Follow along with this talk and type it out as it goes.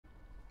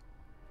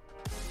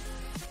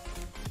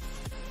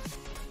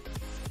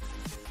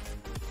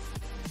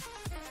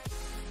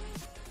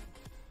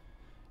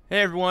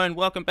Hey everyone,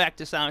 welcome back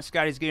to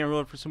Scotty's Game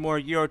Road for some more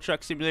Euro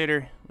Truck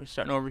Simulator. We're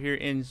starting over here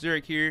in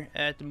Zurich here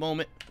at the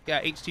moment.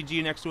 Got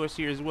HTG next to us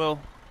here as well.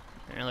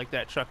 And I like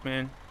that truck,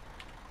 man.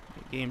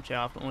 Game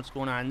chow, I don't know what's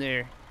going on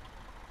there.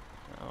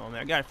 Oh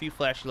man, I got a few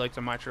flashy lights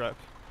on my truck.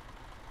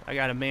 I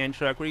got a man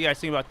truck. What do you guys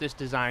think about this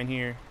design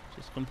here?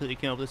 Just completely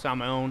came up with this on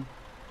my own.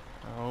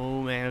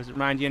 Oh man, does it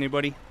remind you of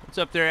anybody? What's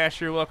up there,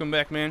 Asher? Welcome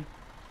back, man.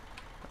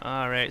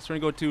 Alright, so we're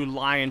going to go to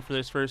Lion for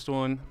this first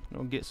one.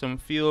 We'll get some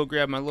fuel,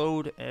 grab my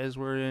load as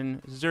we're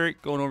in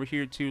Zurich, going over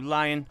here to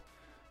Lion.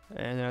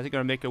 And then I think I'm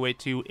going to make our way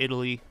to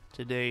Italy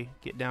today.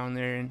 Get down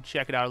there and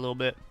check it out a little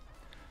bit.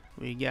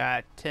 We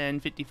got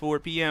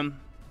 10:54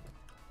 p.m.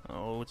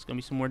 Oh, it's going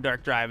to be some more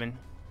dark driving.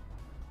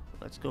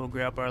 Let's go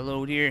grab our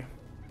load here.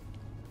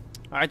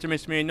 Alright there,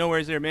 Mr. Mary. No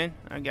worries there, man.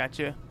 I got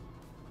you.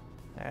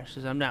 Ash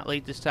says I'm not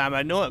late this time.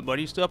 I know it,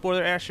 buddy. You still up over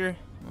there, Asher?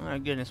 My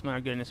goodness,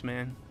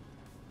 man.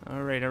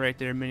 Alright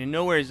there, Minion.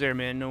 No worries there,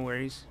 man. No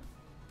worries.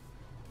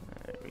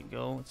 There we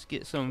go. Let's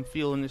get some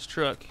fuel in this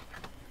truck.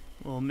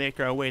 We'll make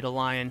our way to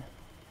Lion.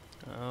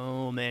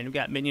 Oh, man. We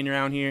got Minion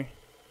around here.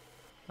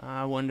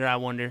 I wonder.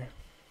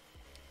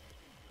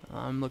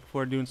 I'm looking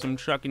forward to doing some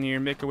trucking here.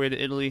 Make our way to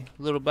Italy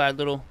little by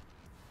little.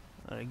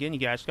 Again, you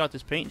guys, check out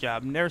this paint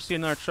job. Never seen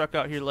another truck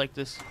out here like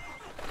this.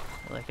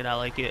 I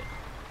like it.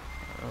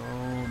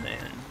 Oh,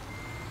 man.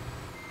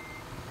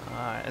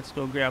 Alright, let's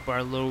go grab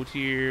our load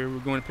here. We're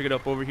going to pick it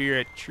up over here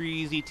at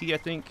Trees ET, I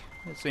think.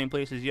 The same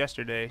place as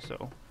yesterday,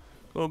 so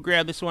go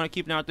grab this one. I'm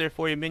keeping it out there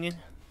for you, Minion.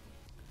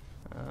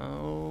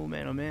 Oh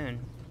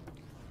man.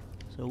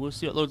 So we'll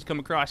see what loads come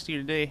across here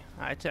today.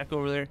 High tech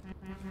over there.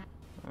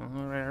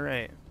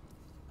 Alright.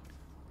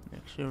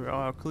 Make sure we're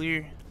all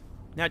clear.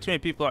 Not too many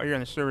people out here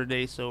on the server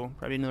today, so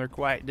probably another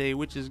quiet day,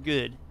 which is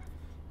good.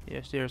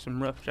 Yes, there are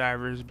some rough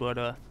drivers, but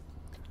I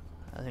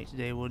think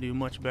today we'll do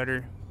much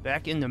better.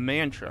 Back in the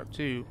man truck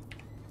too.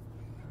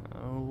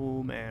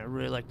 Oh man, I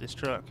really like this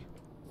truck.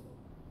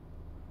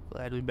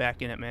 Glad to be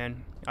back in it,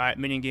 man. Alright,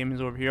 Minion Gaming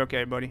is over here.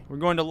 Okay, buddy. We're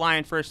going to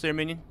Lion first there,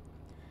 Minion.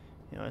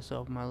 You know,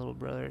 myself and my little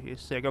brother.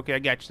 He's sick. Okay, I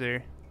got you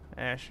there.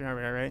 Asher,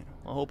 alright.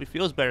 Well, I hope he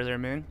feels better there,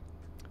 man.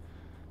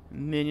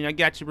 Minion, I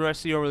got you, bro. I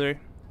see you over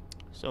there.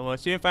 So,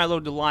 see if I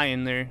load the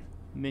Lion there,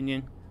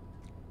 Minion.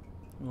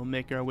 We'll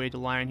make our way to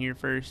Lion here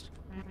first.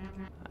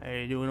 How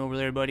you doing over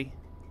there, buddy?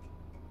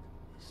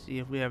 See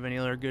if we have any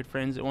other good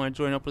friends that want to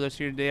join up with us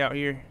here today out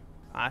here.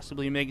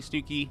 Possibly Mega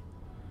Stookie,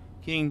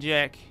 King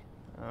Jack,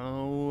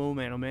 oh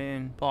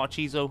man, Paul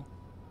Chizo.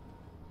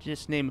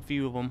 Just name a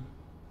few of them.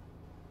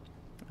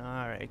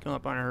 Alright, come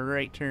up on our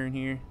right turn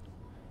here.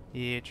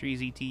 Yeah,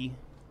 Trees ET.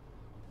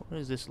 What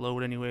is this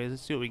load anyways?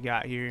 Let's see what we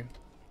got here.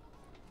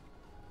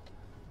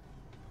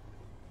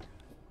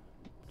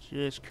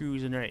 Just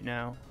cruising right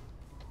now.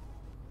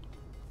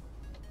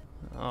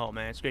 Oh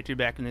man, it's great to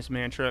be back in this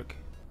man truck.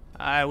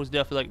 I was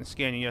definitely liking the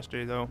Scania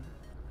yesterday, though.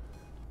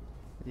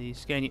 The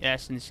Scania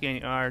S and the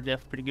Scania R are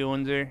definitely pretty good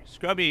ones there.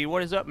 Scrubby,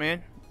 what is up,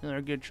 man?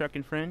 Another good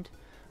trucking friend.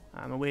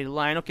 I'm away to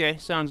Lion. Okay,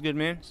 sounds good,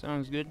 man.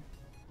 Sounds good.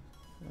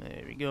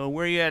 There we go.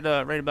 Where are you at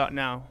right about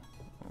now?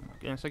 Oh, my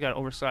goodness, I got an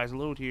oversized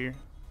load here.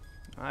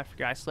 I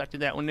forgot I selected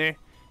that one there.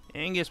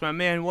 Angus, my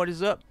man, what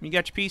is up? You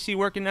got your PC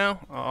working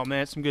now? Oh, man,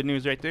 that's some good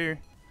news right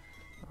there.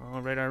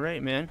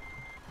 Alright, man.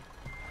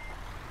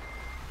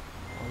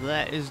 Well,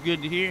 that is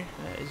good to hear.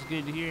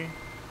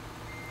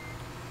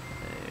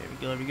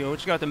 There we go.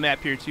 Check out the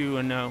map here too,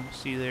 and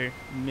see there,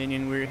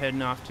 Minion, we're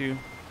heading off to.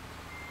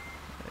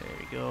 There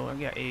we go. I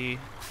got a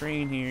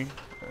train here.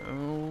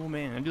 Oh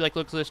man, I do like the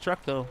looks of this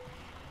truck though.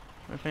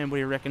 I wonder if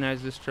anybody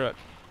recognizes this truck.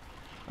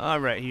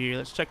 Alright, here,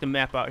 let's check the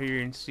map out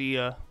here and see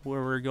where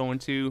we're going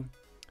to.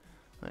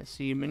 Let's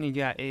see, Minion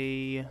got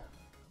a.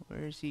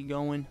 Where is he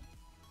going?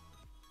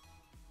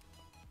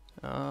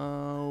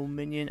 Oh,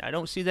 Minion. I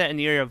don't see that in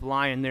the area of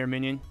Lion there,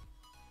 Minion.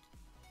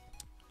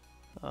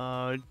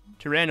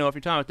 Torino, if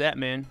you're talking about that,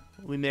 man.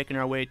 We'll be making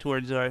our way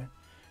towards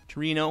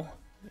Torino,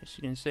 as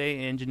you can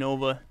say, and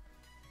Genova.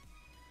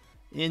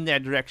 In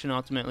that direction,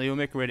 ultimately. We'll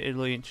make our way to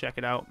Italy and check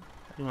it out.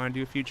 We want to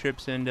do a few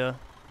trips and try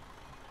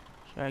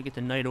to get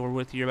the night over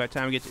with here by the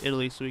time we get to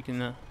Italy so we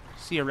can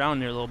see around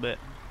there a little bit.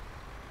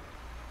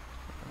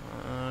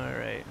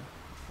 Alright.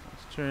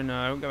 Let's turn,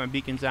 I've got my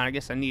beacons on. I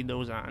guess I need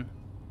those on.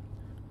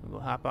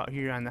 We'll hop out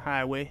here on the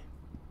highway.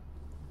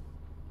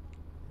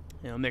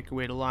 And we'll make our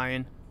way to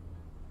Lion.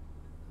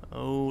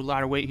 Oh, a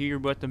lot of weight here,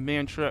 but the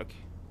man truck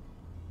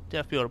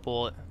definitely be able to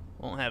pull it.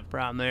 Won't have a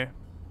problem there.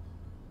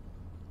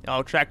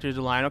 Oh, tractor's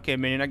the Lion. Okay,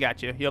 Minion, I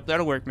got you. Yep,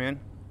 that'll work,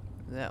 man.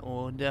 That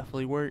will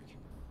definitely work.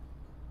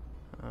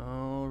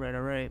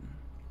 Alright.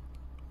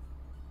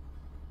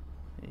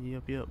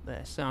 Yep,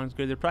 that sounds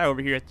good. They're probably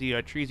over here at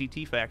the Trees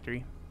ET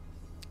factory.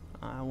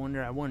 I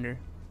wonder.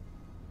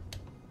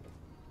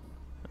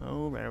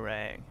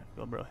 Alright.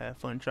 Go, bro. Have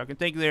fun trucking.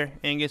 Thank you there,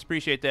 Angus.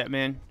 Appreciate that,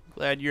 man.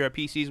 Glad your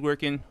PC's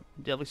working.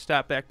 Definitely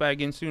stop back by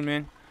again soon,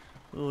 man.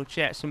 We'll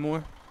chat some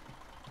more.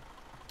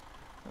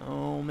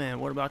 Oh,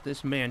 man. What about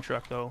this man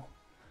truck, though?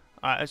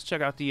 Alright, let's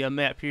check out the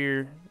map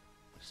here.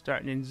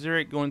 Starting in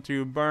Zurich, going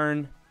through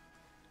Bern,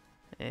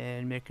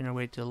 and making our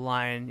way to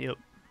Lion. Yep.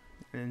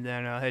 and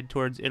then head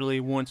towards Italy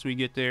once we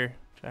get there.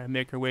 Try to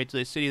make our way to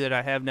the city that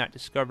I have not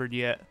discovered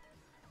yet.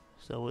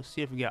 So we'll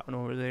see if we got one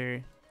over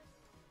there.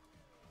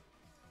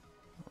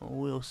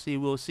 We'll see,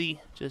 we'll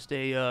see. Just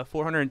a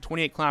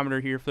 428 kilometer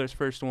here for this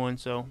first one,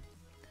 so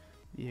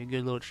be a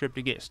good little trip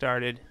to get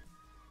started.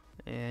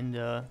 And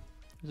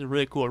there's a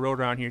really cool road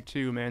around here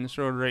too, man. This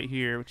road right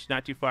here, which is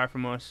not too far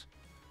from us,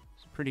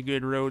 it's a pretty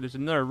good road. There's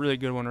another really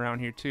good one around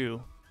here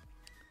too.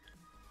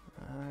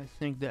 I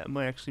think that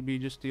might actually be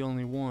just the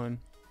only one.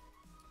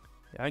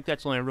 Yeah, I think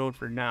that's the only road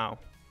for now.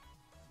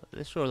 But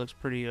this road looks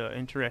pretty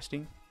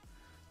interesting.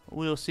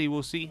 We'll see,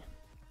 we'll see.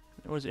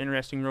 There was an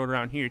interesting road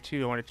around here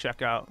too I want to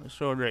check out. This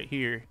road right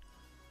here.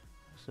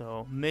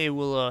 So maybe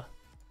we'll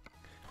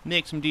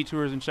make some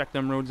detours and check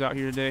them roads out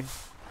here today.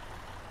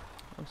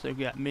 Looks like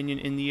we got Minion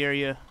in the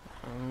area.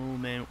 Oh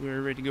man,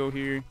 we're ready to go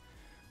here.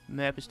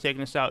 Map is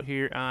taking us out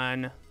here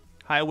on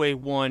Highway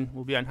 1.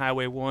 We'll be on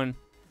Highway 1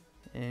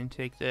 and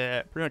take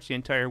that pretty much the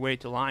entire way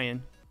to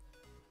Lyon,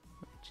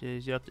 which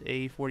is up to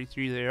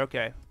A43 there.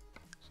 Okay,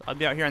 so I'll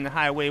be out here on the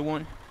Highway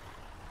 1.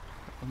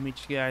 I'll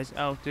meet you guys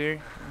out there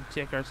and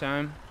take our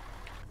time.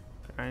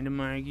 Grinding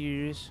my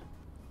gears.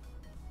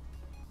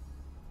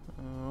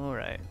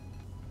 Alright.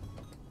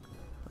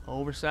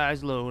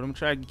 Oversized load. I'm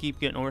trying to keep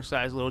getting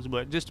oversized loads,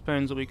 but it just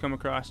depends what we come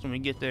across when we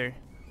get there.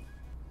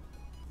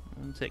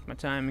 I'll take my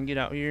time and get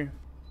out here.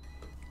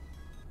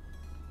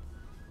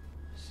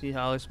 See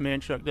how this man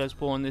truck does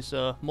pulling this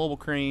mobile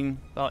crane,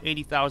 about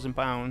 80,000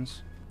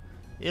 pounds.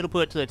 It'll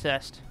put it to the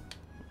test.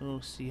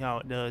 We'll see how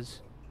it does.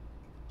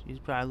 Geez,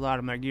 probably a lot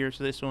of my gears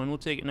for this one. We'll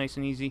take it nice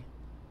and easy.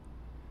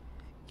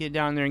 Get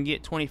down there and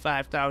get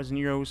 25,000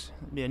 euros.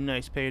 That'd be a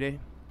nice payday.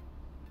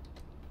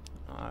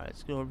 Alright,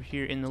 let's go over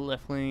here in the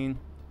left lane.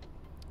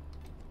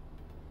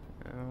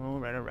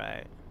 Alright,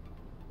 alright.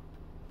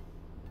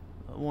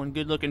 One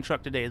good looking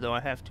truck today though, I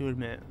have to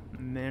admit.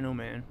 Man, oh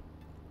man.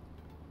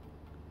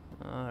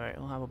 Alright,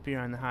 we'll hop up here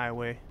on the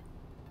highway.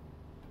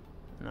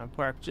 And I'll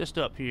park just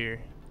up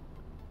here.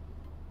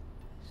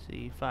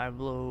 See, 5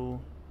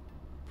 low.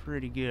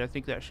 Pretty good. I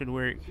think that should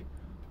work.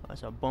 Oh,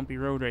 that's a bumpy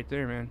road right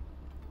there, man.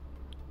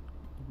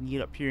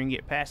 Get up here and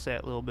get past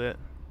that a little bit.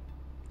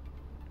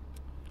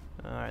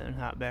 Alright, then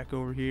hop back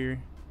over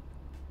here.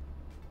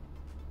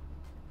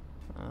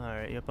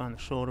 Alright, up on the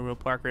shoulder. We'll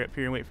park right up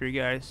here and wait for you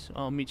guys.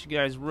 I'll meet you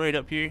guys right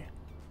up here.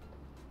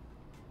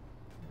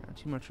 Not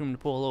too much room to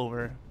pull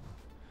over.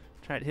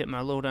 Tried to hit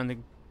my load on the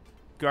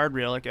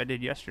guardrail like I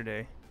did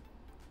yesterday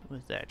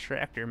with that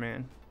tractor,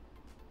 man.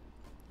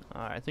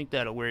 I think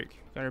that'll work.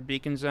 Got our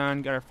beacons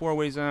on, got our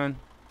 4-ways on.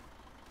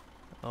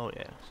 Oh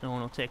yeah, so no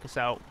one will take us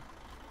out.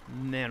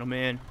 Man, oh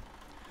man.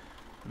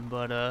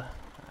 But I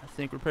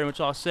think we're pretty much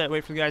all set.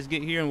 Wait for the guys to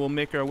get here and we'll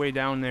make our way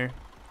down there.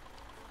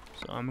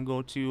 So I'm gonna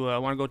go to I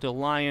want to go to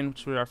Lyon,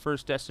 which is our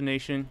first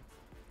destination,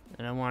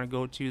 and I want to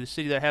go to the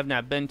city that I have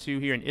not been to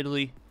here in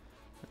Italy.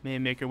 Maybe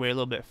make our way a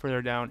little bit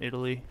further down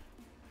Italy.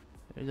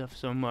 There's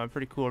some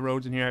pretty cool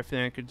roads in here. I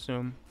think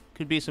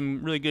could be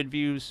some really good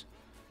views.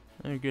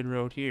 Another good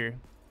road here.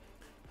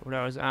 What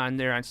I was on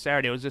there on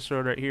Saturday was this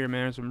road right here,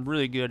 man. There's some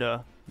really good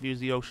views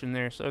of the ocean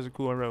there. So that was a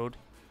cool road.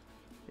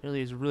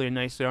 Italy is really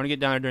nice there. I want to get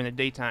down there during the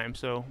daytime,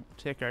 so we'll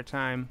take our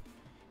time,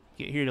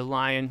 get here to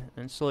Lyon,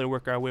 and slowly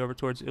work our way over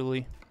towards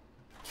Italy.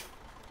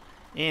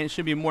 And it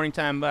should be morning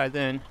time by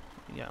then.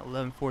 We got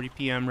 11:40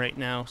 p.m. right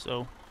now,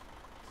 so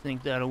I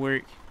think that'll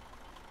work.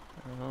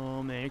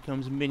 Oh man, here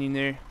comes Minion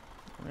there.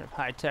 We have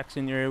high techs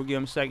in there. We'll give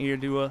them a second here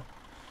to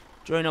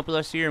join up with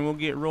us here, and we'll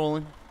get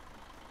rolling.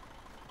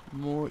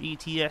 More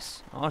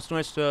ETS.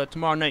 Also,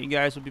 tomorrow night, you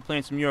guys will be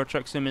playing some Euro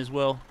Truck Sim as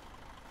well,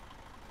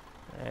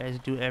 as I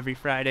do every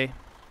Friday.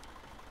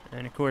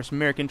 And of course,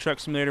 American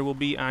Truck Simulator will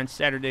be on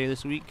Saturday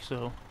this week,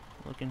 so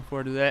looking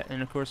forward to that.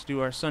 And of course,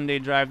 do our Sunday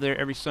drive there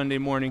every Sunday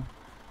morning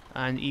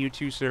on the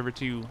EU2 server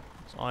too.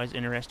 It's always an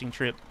interesting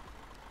trip.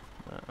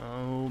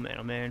 Oh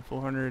man,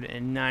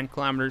 409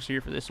 kilometers here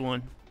for this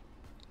one.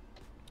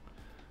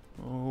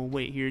 Oh,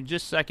 wait here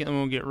just a second and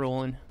we'll get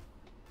rolling.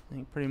 I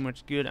think pretty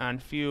much good on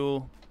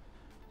fuel.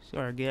 See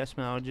our gas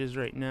mileage is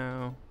right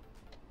now.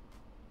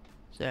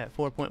 It's at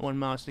 4.1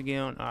 miles to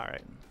gallon.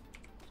 Alright.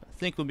 So I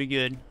think we'll be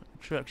good.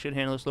 Our truck should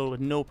handle this load with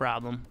no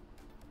problem.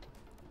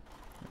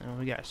 And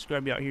we got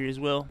Scrubby out here as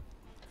well.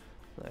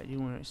 Glad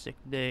you weren't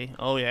sick today.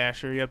 Oh yeah,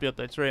 sure. Yep,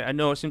 that's right. I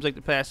know it seems like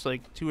the past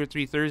like 2 or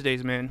 3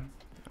 Thursdays, man.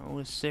 I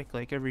was sick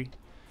like every...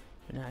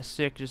 Not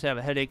sick, just have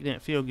a headache,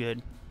 didn't feel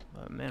good.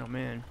 But man, oh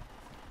man.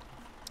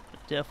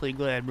 Definitely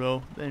glad,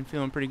 bro. Been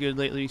feeling pretty good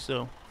lately,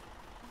 so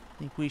I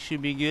think we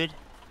should be good.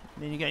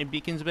 Man, you got any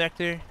beacons back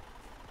there?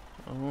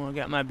 Oh, I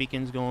got my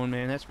beacons going,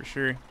 man, that's for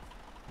sure.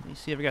 Let me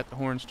see if I got the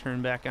horns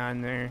turned back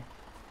on there.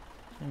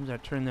 Sometimes I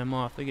turn them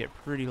off, they get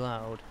pretty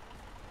loud.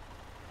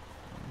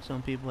 And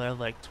some people have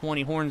like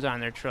 20 horns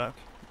on their truck.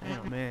 Man,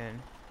 oh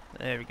man.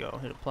 There we go,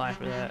 hit apply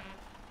for that.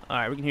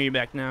 Alright, we can hear you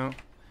back now.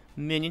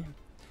 Minion.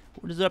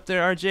 What is up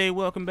there, RJ?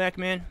 Welcome back,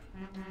 man.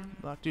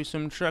 About to do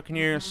some trucking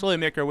here, slowly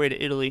make our way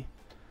to Italy.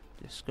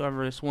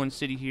 Discover this one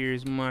city here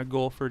is my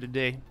goal for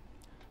today.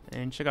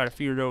 And check out a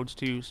few roads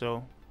too,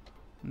 so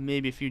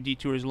maybe a few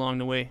detours along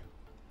the way.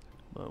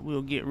 But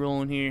we'll get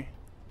rolling here.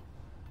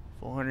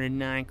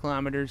 409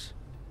 kilometers.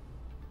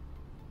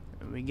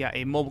 And we got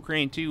a mobile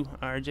crane too,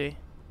 RJ.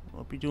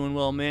 Hope you're doing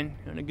well, man.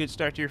 Having a good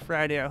start to your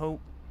Friday, I hope.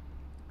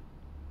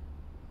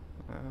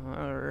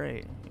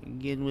 Alright.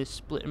 Again with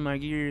splitting my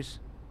gears.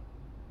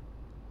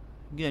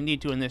 I'm gonna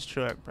need to in this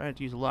truck. Probably have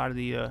to use a lot of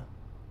the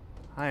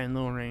high and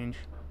low range.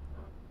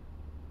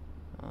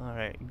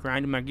 Alright,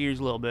 grinding my gears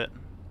a little bit.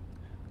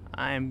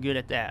 I am good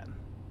at that.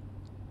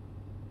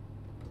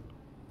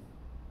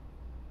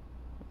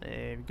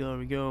 There we go, there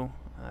we go.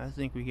 I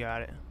think we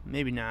got it.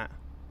 Maybe not.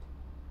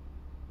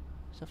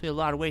 Still feel a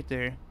lot of weight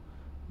there.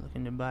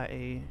 Looking to buy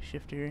a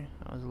shifter.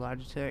 That was a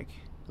Logitech.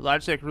 The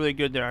Logitech really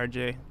good there,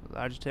 RJ.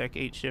 Logitech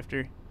 8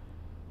 shifter.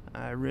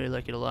 I really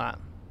like it a lot.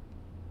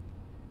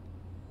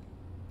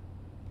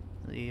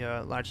 The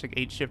Logitech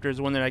 8 shifter is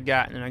the one that I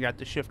got, and then I got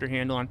the shifter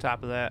handle on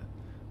top of that,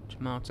 which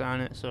mounts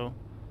on it. So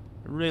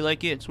I really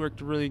like it. It's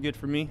worked really good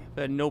for me.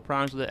 I've had no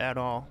problems with it at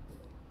all.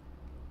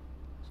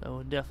 So I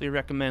would definitely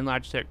recommend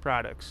Logitech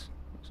products.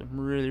 Some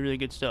really, really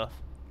good stuff.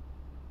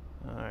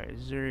 Alright,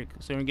 Zurich.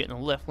 So we're getting a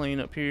left lane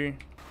up here.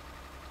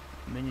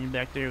 Minion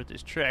back there with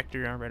this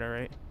tractor. Alright,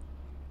 alright.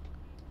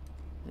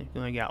 I think we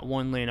only got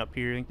one lane up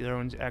here. I think the other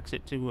one's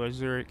exit to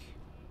Zurich.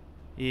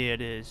 Yeah,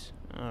 it is.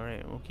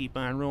 Alright, we'll keep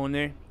on rolling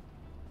there.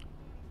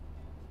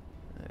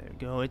 There we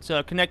go. It's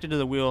connected to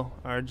the wheel,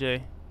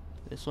 RJ.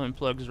 This one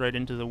plugs right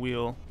into the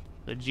wheel,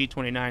 the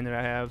G29 that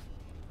I have.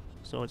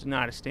 So it's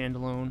not a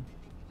standalone.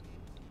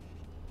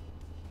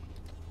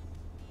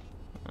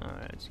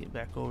 Alright, let's get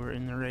back over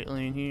in the right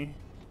lane here.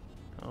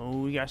 Oh,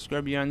 we got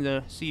Scrubby on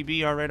the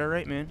CB.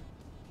 Alright, man.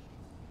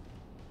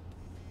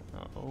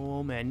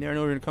 Oh, man. Never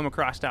know we're going to come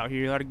across out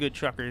here. A lot of good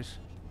truckers.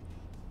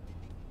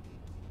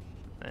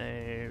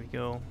 There we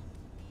go.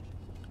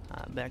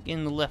 Back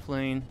in the left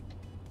lane.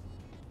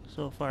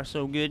 So far,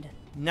 so good.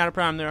 Not a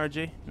problem there,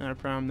 RJ. Not a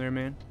problem there,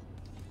 man.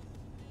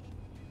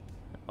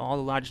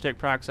 All the Logitech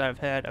products I've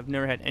had, I've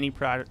never had any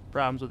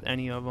problems with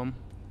any of them.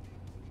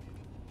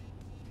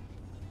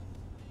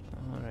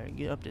 Alright,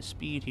 get up to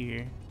speed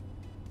here.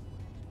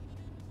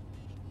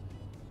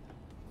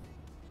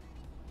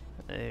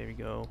 There we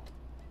go.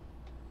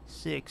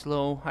 6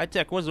 low. High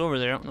Tech was over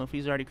there. I don't know if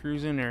he's already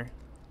cruising or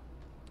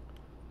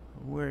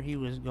where he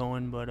was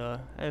going, but I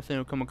definitely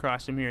will come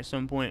across him here at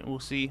some point. We'll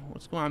see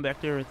what's going on back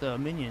there with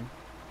Minion.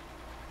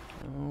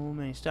 Oh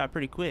man, he stopped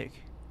pretty quick.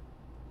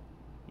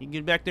 You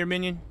good back there,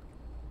 Minion?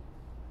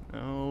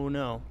 Oh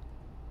no.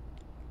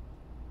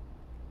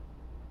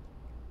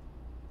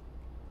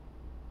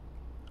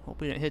 Hope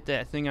we didn't hit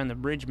that thing on the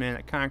bridge, man.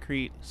 That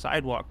concrete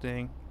sidewalk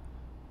thing.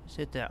 Just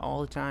hit that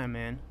all the time,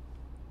 man.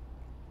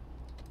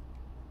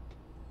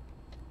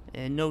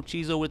 And no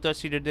Chizo with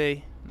us here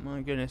today.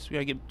 My goodness, we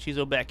gotta get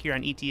Chizo back here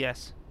on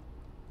ETS.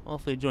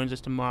 Hopefully he joins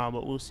us tomorrow,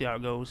 but we'll see how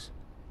it goes.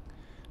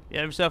 Yeah,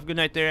 have yourself a good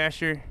night there,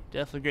 Asher.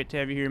 Definitely great to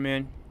have you here,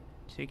 man.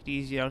 Take it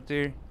easy out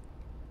there.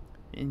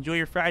 Enjoy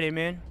your Friday,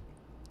 man.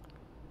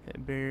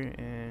 Head bear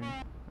and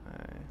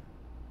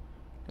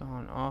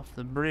gone off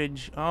the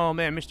bridge. Oh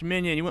man, Mr.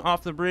 Minion, you went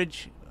off the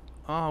bridge.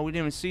 Oh, we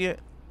didn't even see it.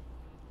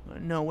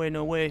 No way,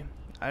 no way.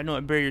 I know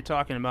what bear you're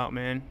talking about,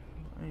 man.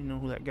 I didn't know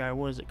who that guy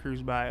was that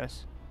cruised by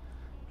us.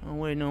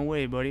 No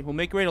way, buddy. We'll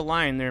make your way to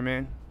Lion there,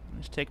 man.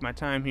 Just take my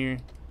time here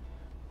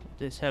with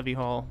this heavy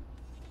haul.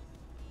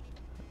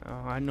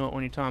 I know what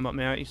one you're talking about,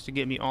 man. It used to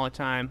get me all the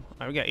time.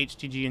 Alright, we got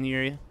HTG in the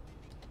area.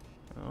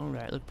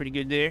 Alright, look pretty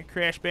good there.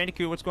 Crash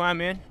Bandicoot, what's going on,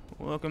 man?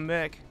 Welcome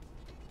back.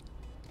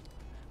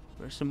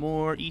 For some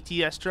more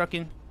ETS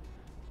trucking.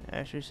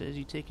 Asher says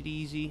you take it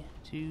easy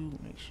to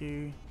make sure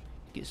you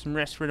get some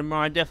rest for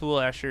tomorrow. I definitely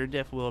will, Asher.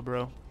 Definitely will,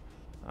 bro.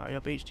 Alright,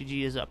 yep,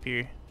 HTG is up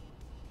here.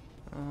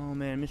 Oh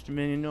man, Mr.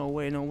 Minion, no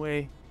way, no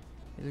way.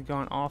 He's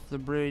gone off the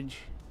bridge.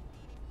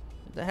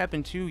 Did that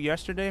happen too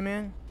yesterday,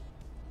 man?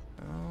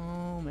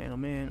 Oh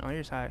man. Oh,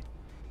 here's High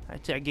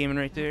Tech Gaming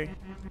right there.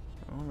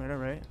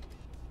 Alright.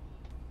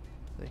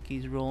 I think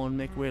he's rolling,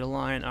 make way to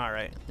Lion.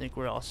 Alright, I think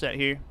we're all set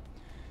here.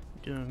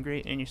 Doing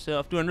great, and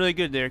yourself? Doing really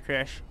good there,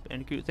 Crash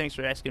Bandicoot. Thanks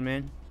for asking,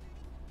 man.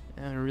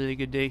 Had a really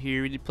good day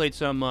here. We played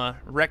some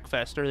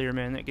Wreckfest earlier,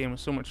 man. That game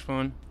was so much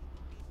fun.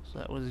 So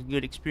that was a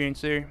good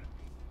experience there.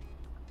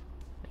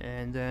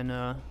 And then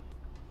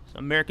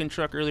some American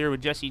Truck earlier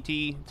with Jesse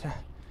T.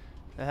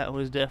 That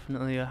was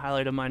definitely a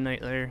highlight of my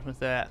night there with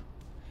that.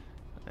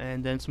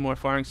 And then some more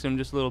Farming Sim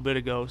just a little bit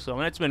ago. So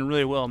that's been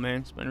really well, man.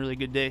 It's been a really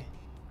good day.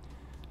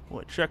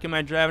 What truck am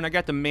I driving? I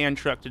got the Man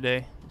Truck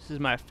today. This is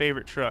my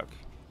favorite truck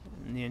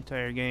in the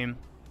entire game.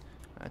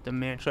 I got the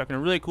Man Truck and a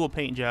really cool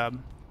paint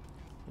job.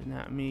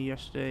 Not me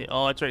yesterday.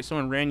 Oh, that's right.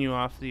 Someone ran you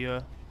off the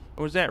or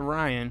was that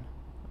Ryan?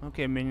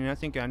 Okay, Minion, I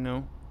think I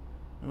know.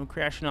 No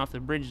crashing off the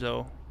bridge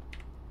though.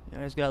 You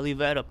guys gotta leave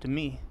that up to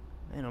me.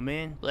 I know,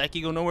 man. Black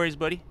Eagle, no worries,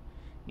 buddy.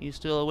 You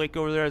still awake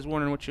over there? I was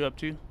wondering what you're up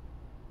to.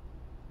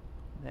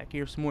 Back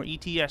here, some more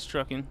ETS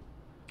trucking.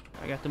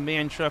 I got the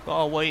Man Truck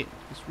all white.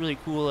 It's really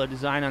cool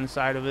design on the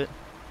side of it.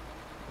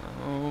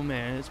 Oh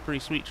man, it's a pretty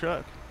sweet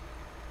truck.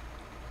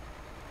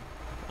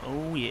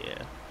 Oh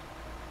yeah.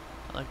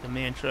 I like the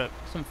Man Truck.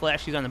 Some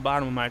flashies on the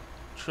bottom of my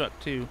truck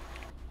too.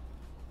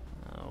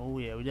 Oh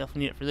yeah, we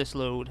definitely need it for this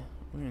load.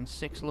 We're in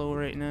 6 low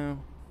right now.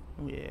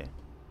 Oh yeah.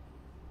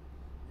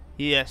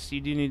 Yes, you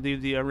do need to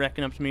leave the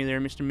wrecking up to me there,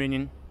 Mr.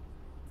 Minion.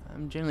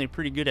 I'm generally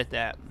pretty good at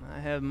that. I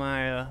have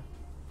my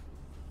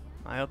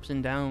my ups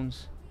and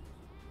downs.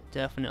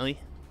 Definitely.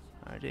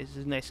 Alright, this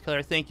is a nice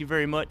color. Thank you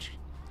very much.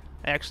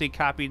 I actually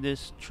copied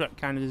this truck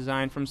kind of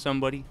design from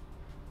somebody.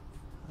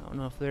 I don't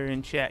know if they're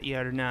in chat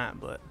yet or not,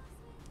 but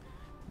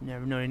you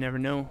never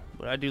know.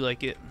 But I do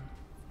like it.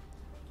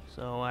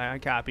 So I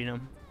copied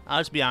them. I'll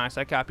just be honest,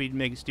 I copied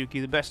Mega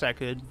Stookie the best I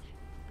could.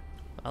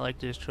 I like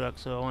this truck,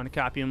 so I want to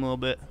copy him a little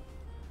bit.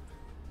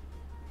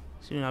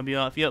 Soon I'll be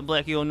off. Yep,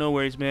 Black Eagle, no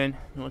worries, man.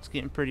 I know it's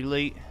getting pretty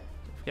late.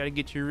 You gotta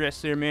get your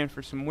rest there, man,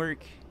 for some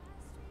work.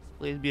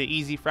 It'll be an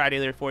easy Friday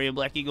there for you,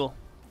 Black Eagle.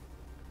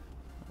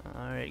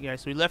 Alright,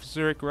 guys, so we left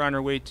Zurich. We're on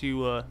our way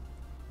to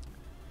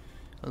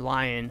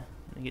Lion.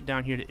 Gonna get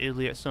down here to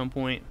Italy at some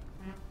point.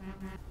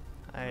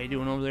 How you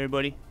doing over there,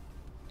 buddy?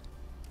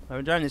 I've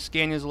been driving the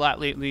Scanias a lot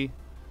lately,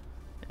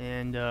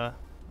 and I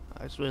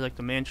just really like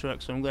the man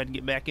truck, so I'm glad to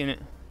get back in it.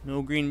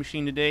 No green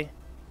machine today.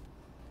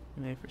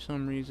 Maybe for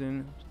some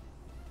reason.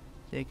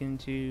 Taken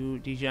to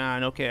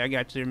Dijon. Okay, I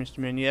got you there, Mr.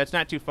 Min. Yeah, it's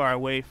not too far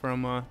away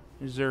from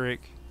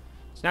Zurich.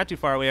 It's not too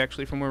far away,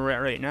 actually, from where we're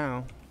at right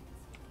now.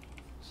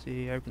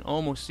 See, I can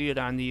almost see it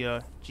on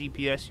the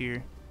GPS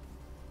here.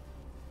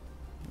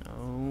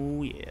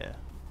 Oh, yeah.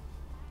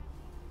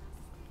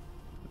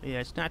 Yeah,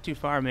 it's not too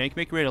far, man. You can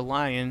make your way to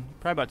Lion.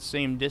 Probably about the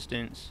same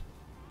distance.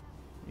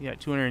 We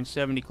got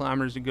 270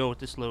 kilometers to go with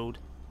this load.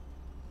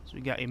 So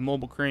we got a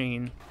mobile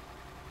crane.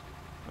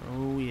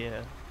 Oh,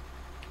 yeah.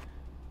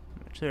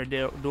 Make sure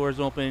our doors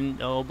open.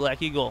 Oh,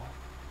 Black Eagle.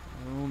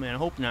 Oh, man, I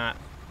hope not.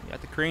 We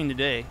got the crane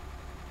today.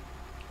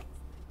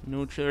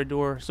 No trailer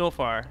door so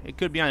far. It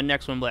could be on the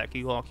next one, Black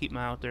Eagle. I'll keep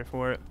my eye out there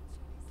for it.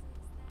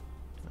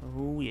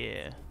 Oh,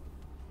 yeah.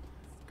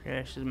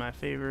 Crash is my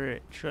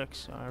favorite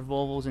trucks. Our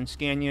Volvos and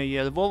Scania.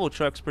 Yeah, the Volvo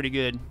truck's pretty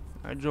good.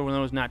 I drove one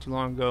of those not too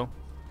long ago.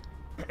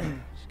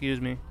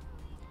 Excuse me.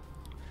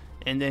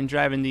 And then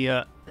driving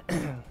the,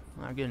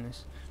 my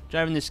goodness.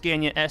 Driving the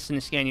Scania S and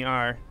the Scania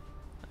R.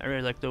 I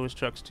really like those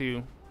trucks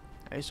too.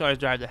 I used to always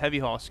drive the heavy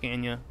haul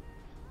Scania.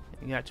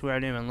 It got to where I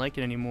didn't even like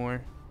it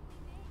anymore.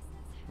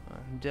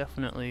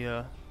 Definitely,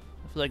 I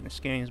feel like the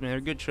Scanias, man, they're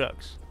good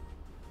trucks.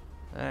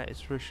 That is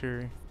for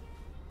sure.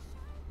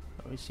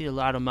 We see a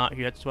lot of them out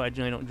here. That's why I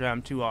generally don't drive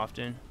them too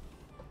often.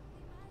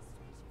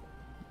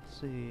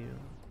 Let's see.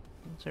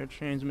 What's our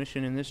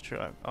transmission in this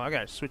truck? Oh, I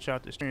gotta switch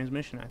out this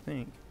transmission, I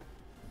think.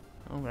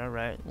 Oh,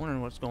 alright.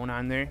 Wondering what's going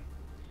on there.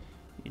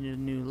 Need a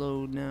new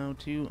load now,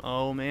 too.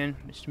 Oh, man.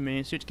 Mr.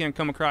 Man. See what you can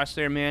come across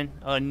there, man.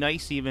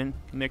 Nice, even.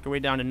 Make our way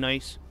down to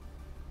Nice.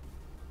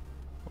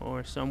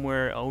 Or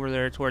somewhere over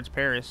there towards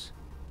Paris.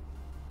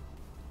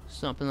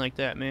 Something like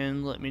that,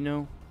 man. Let me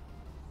know.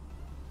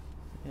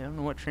 Yeah, I don't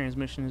know what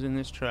transmission is in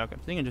this truck. I'm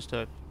thinking just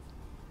a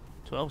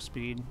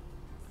 12-speed.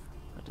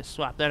 I'll have to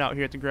swap that out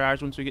here at the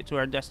garage once we get to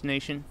our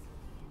destination.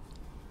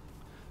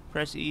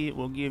 Press E. It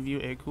will give you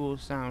a cool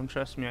sound.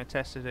 Trust me, I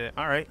tested it.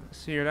 Alright,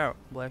 let's hear it out.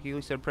 Black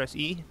Eagle said press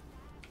E.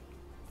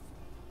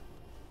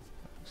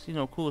 I see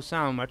no cool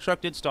sound. My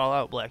truck did stall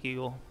out, Black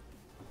Eagle.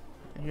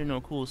 I hear no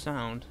cool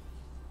sound.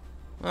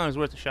 Well, it was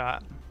worth a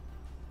shot.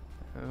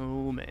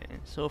 Oh, man.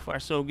 So far,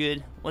 so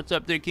good. What's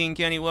up there, King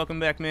Kenny? Welcome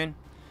back, man.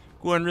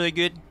 Going really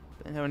good.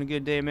 Been having a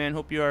good day, man.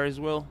 Hope you are as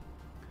well.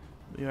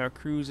 We are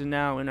cruising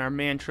now in our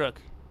man truck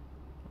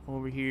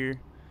over here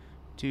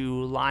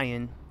to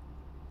Lion.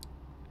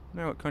 I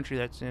don't know what country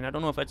that's in. I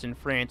don't know if that's in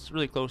France. It's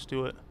really close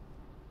to it.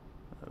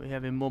 We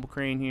have a mobile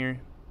crane here.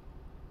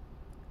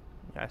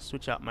 Gotta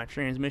switch out my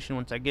transmission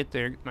once I get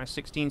there. Get my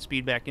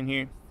 16-speed back in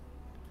here.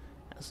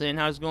 Saying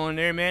how's it going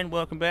there, man?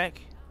 Welcome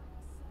back.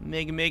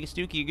 Mega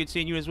Stookie, good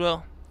seeing you as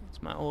well.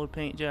 It's my old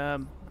paint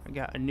job. I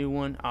got a new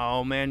one.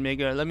 Oh man,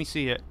 Mega, let me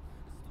see it.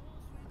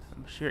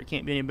 I'm sure it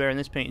can't be any better than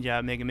this paint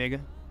job,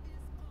 Mega.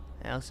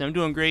 Allison, I'm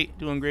doing great,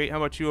 How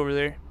about you over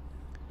there?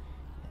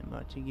 I'm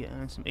about to get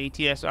on some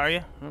ATS, are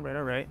you?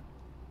 Alright.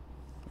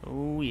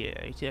 Oh yeah,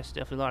 ATS is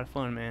definitely a lot of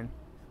fun, man.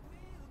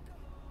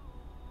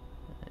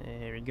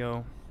 There we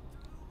go.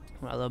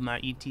 I love my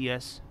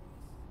ETS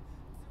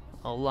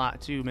a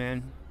lot too,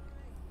 man.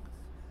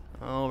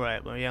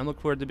 Alright, well, yeah, I'm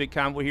looking forward to the big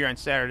convoy here on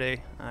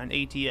Saturday on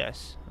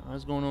ATS.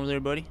 How's it going over there,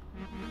 buddy?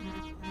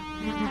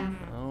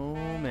 Oh,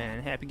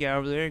 man. Happy guy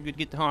over there. Good to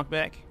get the honk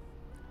back.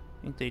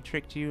 Think they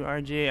tricked you,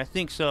 RJ? I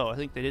think so. I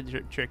think they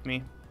did trick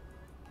me.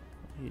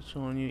 He's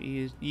trolling you.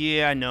 He is.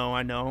 Yeah, I know.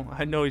 I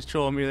know he's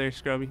trolling me there,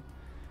 Scrubby.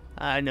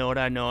 I know it.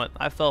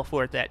 I fell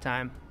for it that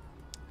time.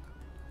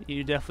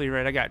 You're definitely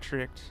right. I got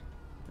tricked.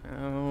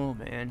 Oh,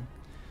 man.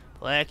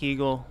 Black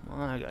Eagle.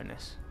 My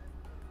goodness.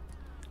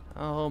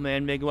 Oh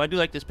man, Mega. Well, I do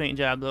like this paint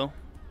job though.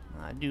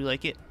 I do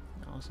like it.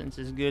 Oh, since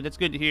it's good. That's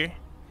good to hear.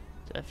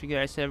 So if you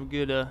guys have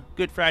a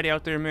good Friday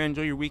out there, man,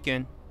 enjoy your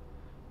weekend.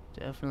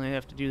 Definitely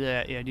have to do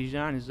that. Yeah,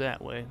 Dijon is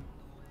that way.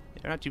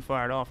 Yeah, not too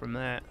far at all from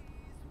that.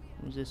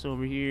 Who's this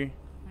over here?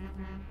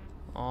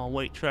 All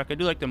white truck. I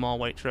do like them all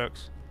white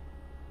trucks.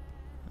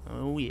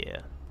 Oh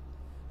yeah.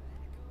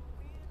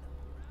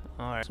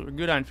 Alright, so we're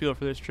good on fuel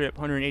for this trip.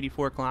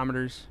 184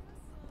 kilometers.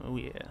 Oh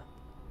yeah.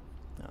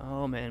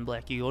 Oh man,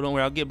 Black Eagle. Don't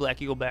worry, I'll get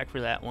Black Eagle back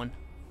for that one.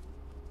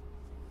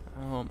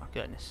 Oh my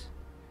goodness.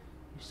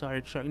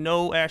 Sorry, truck.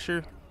 No,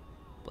 Asher.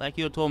 Black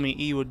Eagle told me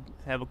E would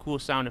have a cool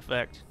sound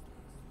effect.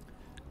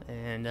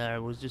 And I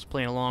was just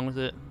playing along with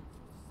it.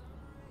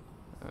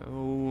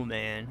 Oh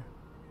man.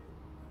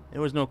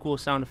 There was no cool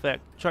sound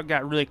effect. Truck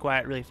got really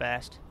quiet really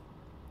fast.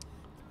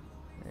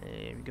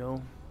 There we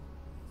go.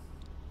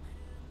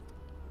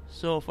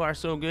 So far,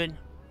 so good.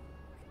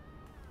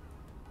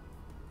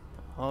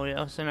 Oh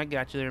yeah, son, I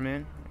got you there,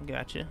 man. I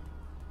got you.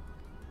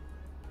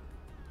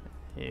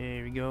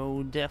 There we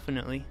go,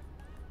 definitely.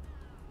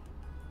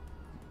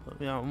 But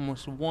yeah,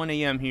 almost 1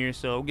 a.m. here,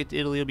 so we'll get to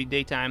Italy. It'll be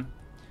daytime.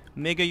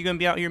 Mega, you gonna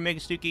be out here, Mega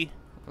Stuki?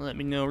 Let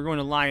me know. We're going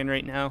to Lion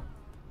right now.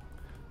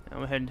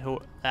 I'm heading to.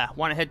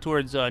 Want to head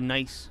towards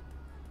Nice.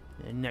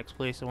 The next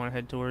place I want to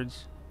head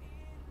towards.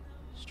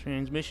 This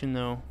transmission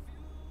though.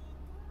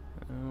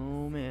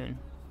 Oh man.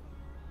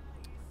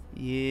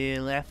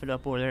 Yeah, laugh it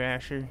up over there,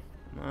 Asher.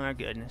 My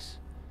goodness.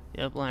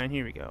 Yep, Lion.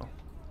 Here we go.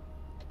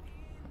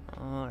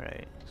 All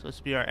right. So this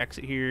will be our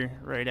exit here.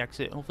 Right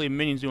exit. Hopefully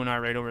Minion's doing all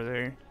right over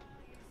there.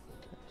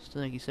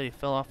 Still think he said he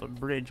fell off a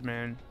bridge,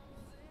 man.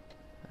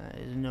 That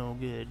is no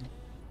good.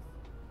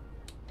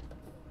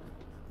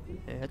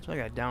 Yeah, that's why I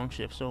got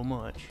downshift so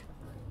much.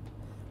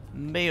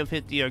 May have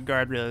hit the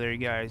guardrail there,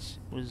 guys.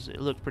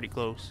 It looked pretty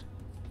close.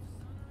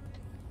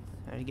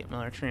 How do you get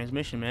another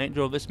transmission, man? I ain't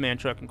drove this man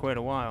truck in quite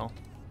a while.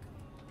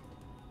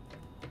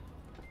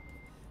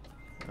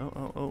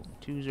 Oh,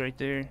 two's right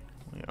there.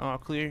 We're all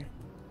clear.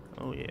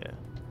 Oh yeah.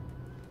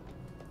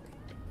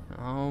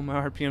 Oh, my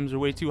RPMs are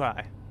way too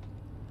high.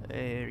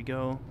 There we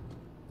go.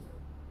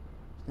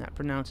 It's not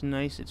pronounced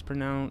nice, it's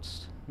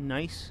pronounced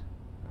nice.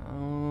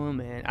 Oh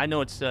man, I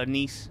know it's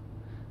Nice.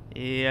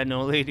 Yeah, I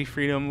know, Lady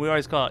Freedom. We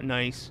always call it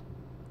nice.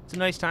 It's a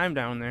nice time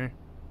down there.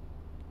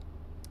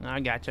 I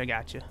gotcha, I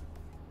gotcha.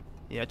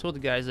 Yeah, I told the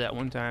guys that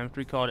one time.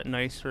 We called it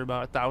nice for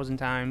about 1,000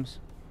 times.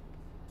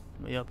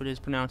 But yep, it is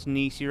pronounced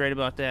Nice. You're right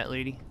about that,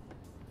 lady.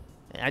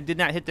 I did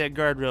not hit that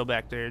guardrail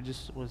back there. It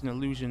just was an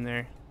illusion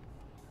there.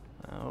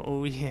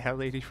 Oh yeah,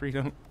 Lady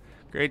Freedom.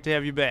 Great to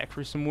have you back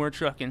for some more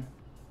trucking.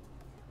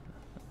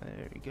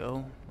 There we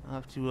go. I'll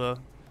have to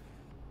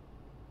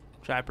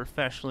try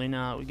professionally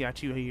now that we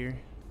got you here.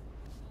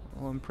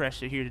 I'll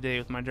impress you here today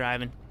with my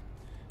driving.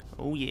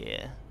 Oh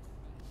yeah.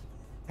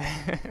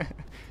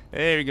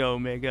 There we go,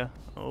 Mega.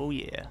 Oh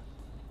yeah.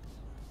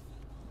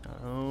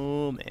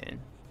 Oh man.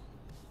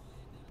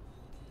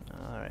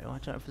 Alright,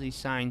 watch out for these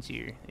signs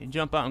here. They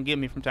jump out and get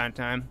me from time to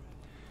time.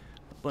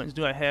 What buttons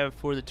do I have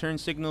for the turn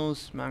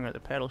signals? I got the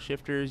paddle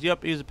shifters.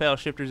 Yep, use the paddle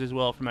shifters as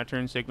well for my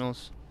turn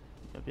signals.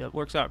 Yep,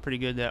 works out pretty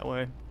good that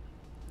way.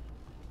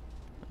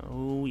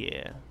 Oh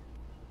yeah.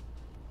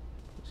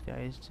 This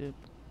guy's tip.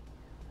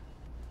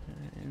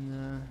 In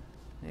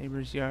the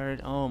neighbor's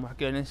yard. Oh my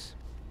goodness.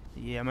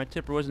 Yeah, my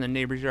tipper was in the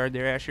neighbor's yard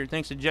there, Asher.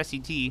 Thanks to Jesse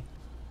T.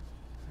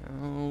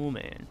 Oh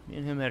man. Me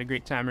and him had a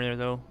great time there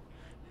though.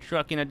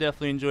 Trucking, I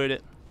definitely enjoyed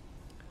it.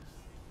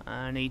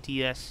 On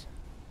ATS.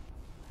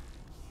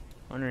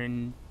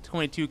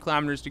 122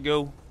 kilometers to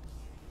go.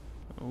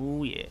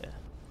 Oh yeah.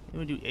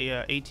 We'll do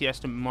ATS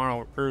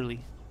tomorrow early.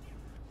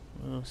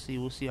 We'll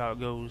see how it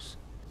goes.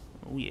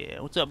 Oh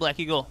yeah. What's up, Black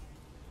Eagle?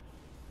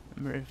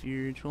 Remember, if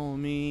you're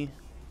trolling me,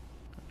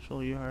 I'll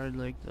troll you hard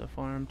like the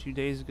farm 2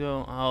 days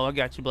ago. Oh, I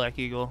got you, Black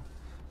Eagle.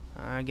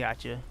 I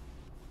got you.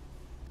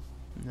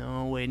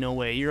 No way, no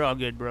way. You're all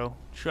good, bro.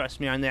 Trust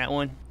me on that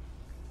one.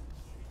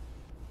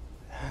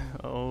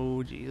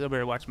 Oh, geez. I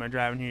better watch my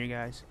driving here,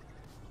 guys.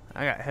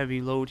 I got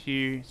heavy load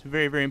here. It's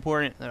very, very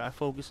important that I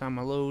focus on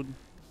my load.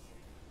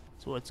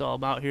 That's what it's all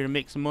about here, to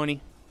make some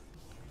money.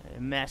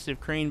 A massive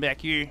crane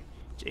back here.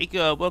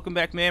 Jacob, welcome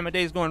back, man. My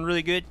day's going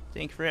really good.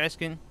 Thank you for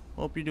asking.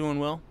 Hope you're doing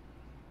well.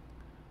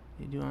 What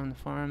did he do on the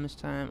farm this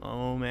time?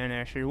 Oh, man,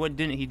 Asher. What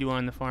didn't he do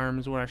on the farm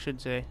is what I should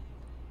say.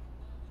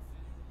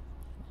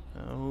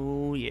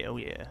 Oh, yeah, oh,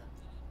 yeah.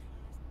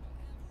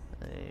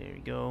 There we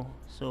go.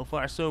 So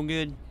far, so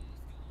good.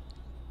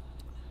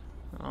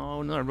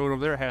 Oh, another road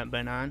over there I haven't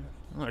been on.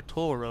 Another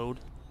toll road.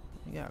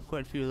 I got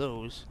quite a few of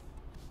those.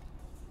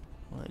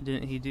 What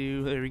didn't he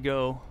do? There we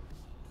go.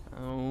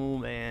 Oh,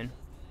 man.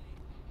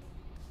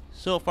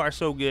 So far,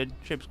 so good.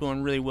 Trip's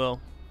going really well.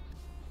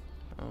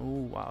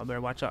 Oh, wow. I better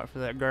watch out for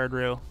that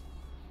guardrail.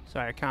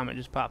 Sorry, a comment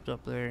just popped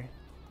up there.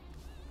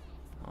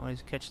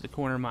 Always catch the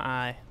corner of my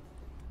eye.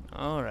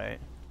 Alright.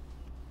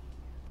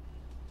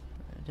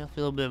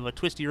 Definitely a little bit of a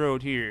twisty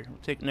road here. We'll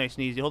take it nice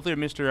and easy. Hopefully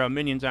Mr.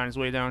 Minion's on his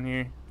way down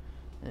here.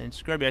 And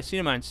Scrubby, I see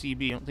him on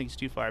CB. I don't think he's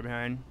too far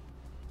behind.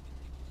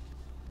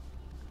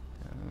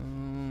 Oh,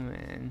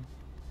 man.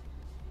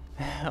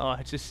 Oh,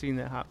 I just seen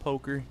that hot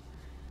poker.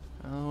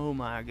 Oh,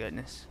 my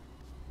goodness.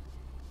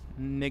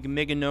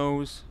 Mega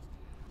nose.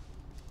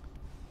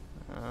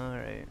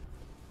 Alright.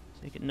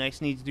 Take it nice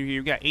and easy through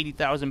here. We've got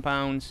 80,000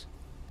 pounds.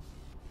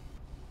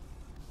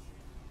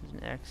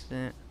 There's an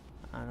accident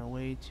on the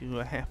way to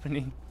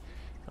happening.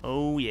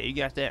 Oh, yeah, you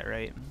got that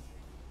right.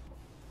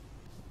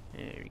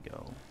 There we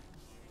go.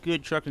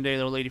 Good truck today,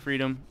 though, Lady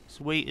Freedom. This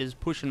weight is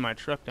pushing my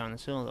truck down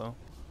this hill, though.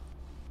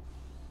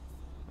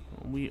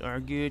 We are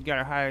good. Got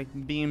our high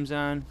beams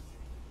on.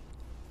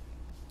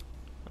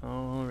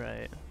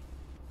 Alright.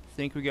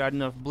 Think we got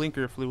enough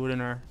blinker fluid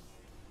in our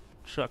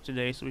truck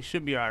today, so we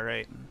should be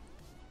alright.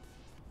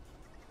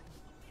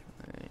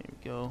 There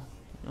we go.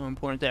 You know how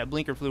important that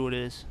blinker fluid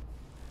is.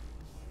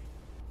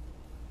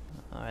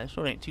 Alright, this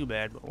road ain't too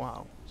bad, but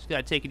wow. Just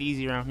gotta take it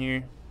easy around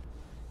here.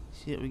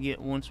 See what we get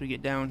once we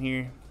get down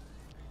here.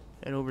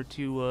 Head over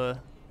to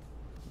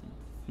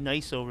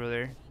Nice over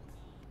there.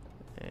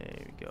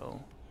 There we go.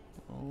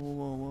 Whoa,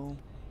 whoa, whoa.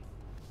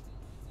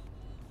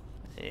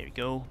 There we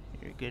go.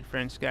 You're a good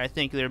friend, Sky.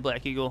 Thank you there,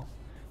 Black Eagle.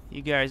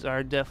 You guys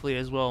are definitely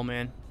as well,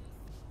 man.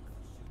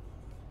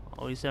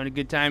 Always having a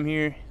good time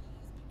here.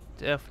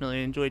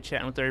 Definitely enjoy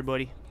chatting with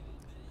everybody.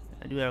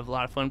 I do have a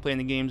lot of fun playing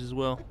the games as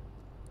well.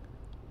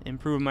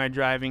 Improving my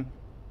driving.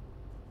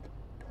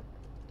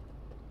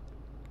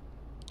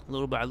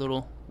 Little by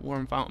little,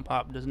 warm fountain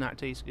pop does not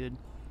taste good.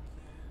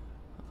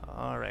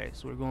 Alright,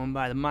 so we're going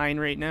by the mine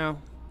right now.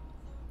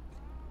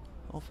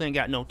 Hopefully I ain't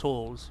got no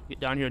tolls.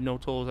 Get down here with no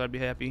tolls, I'd be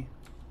happy.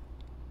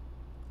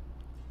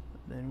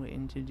 Been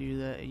waiting to do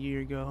that a year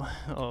ago.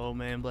 Oh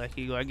man, Black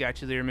Eagle, I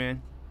got you there,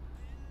 man.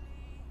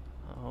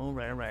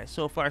 Alright, alright.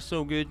 So far,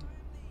 so good.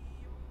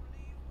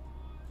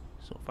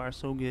 So far,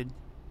 so good.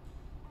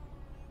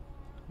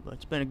 But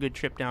it's been a good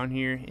trip down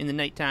here in the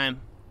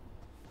nighttime.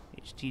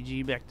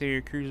 HTG back there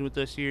cruising with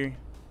us here.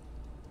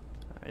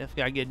 I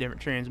definitely gotta get a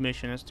different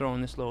transmission. That's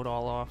throwing this load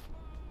all off.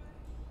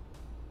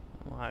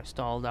 Well, I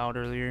stalled out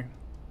earlier.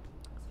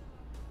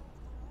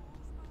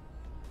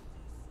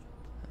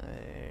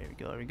 There we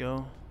go, there we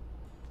go.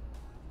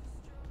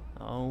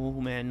 Oh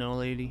man, no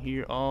lady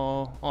here.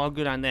 All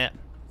good on that.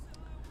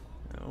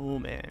 Oh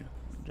man.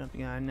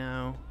 Jumping on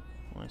now.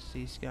 Want to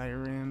see Scotty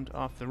rammed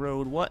off the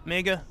road. What,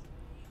 Mega?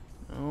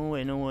 No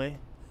way, no way.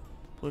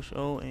 Push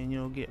O and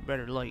you'll get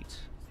better lights.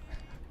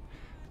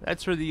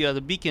 That's for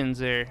the beacons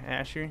there,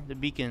 Asher. The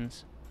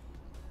beacons.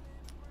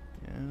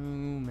 Oh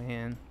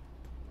man.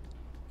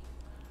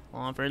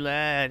 On for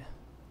lad.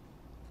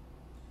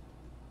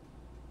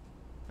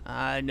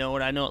 I know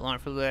it, Lawn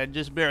for lad.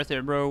 Just bear with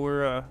it, bro.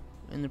 We're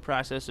in the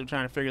process of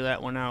trying to figure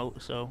that one out,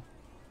 so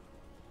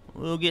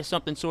we'll get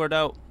something sorted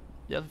out.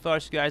 Definitely follow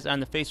us guys on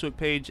the Facebook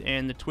page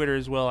and the Twitter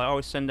as well. I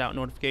always send out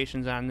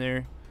notifications on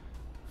there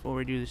before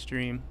we do the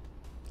stream.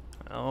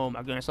 Oh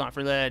my goodness, Lawn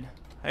for lad.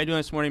 How you doing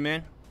this morning,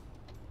 man?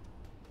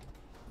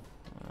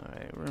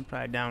 Alright, we're gonna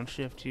probably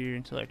downshift here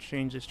until I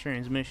change this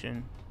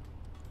transmission.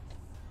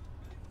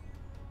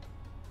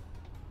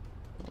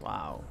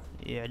 Wow.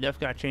 Yeah,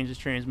 definitely gotta change this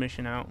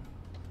transmission out.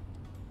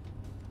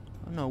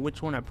 I don't know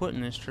which one I put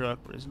in this truck,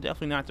 but it's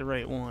definitely not the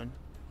right one.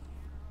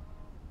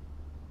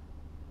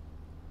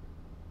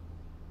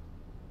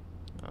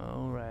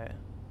 Alright.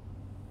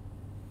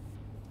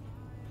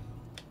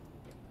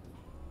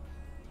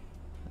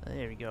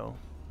 There we go.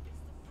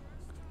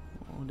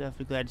 Well,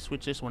 definitely glad to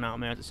switch this one out,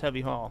 man. It's a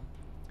heavy haul.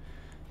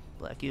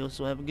 Black Eagle,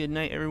 so have a good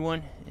night,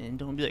 everyone. And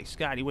don't be like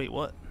Scotty. Wait,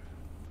 what?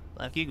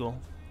 Black Eagle?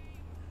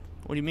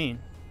 What do you mean?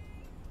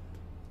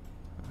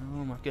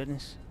 Oh my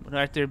goodness. But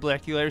right there,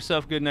 Black Eagle. Have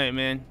yourself a good night,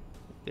 man.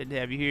 Good to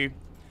have you here.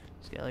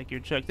 Just gotta like your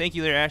truck. Thank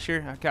you there,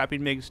 Asher. I copied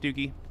Mega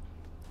Stookie.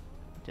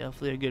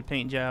 Definitely a good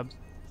paint job.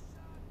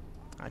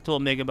 I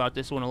told Mega about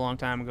this one a long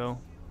time ago.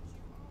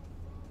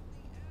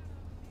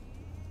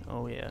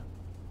 Oh yeah.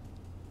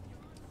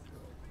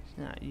 It's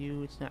not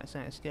you, it's not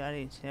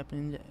Scotty, it's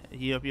happening to...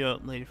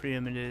 Yup, Lady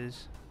Freedom it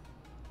is.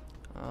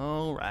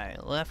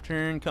 Alright, left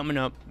turn coming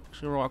up. Make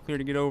sure we're all clear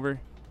to get over.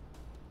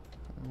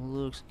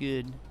 Looks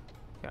good.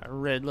 Got a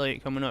red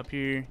light coming up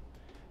here.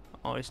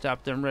 Always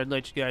stop them red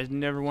lights, you guys.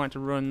 Never want to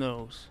run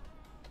those.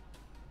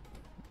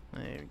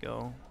 There we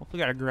go.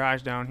 Hopefully got a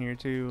garage down here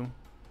too.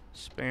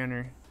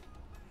 Spanner.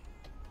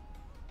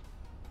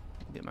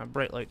 Get my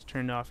bright lights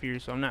turned off here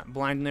so I'm not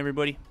blinding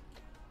everybody.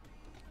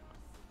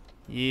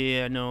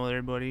 Yeah, no,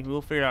 everybody.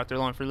 We'll figure out their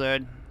lawn for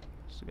lead.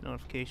 Just get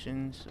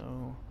notifications.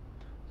 So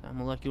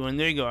I'm a lucky one.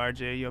 There you go,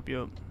 RJ.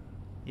 Yup.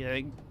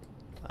 Yeah,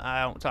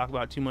 I don't talk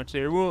about too much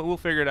there. We'll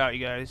figure it out,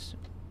 you guys.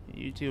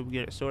 YouTube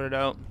get it sorted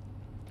out.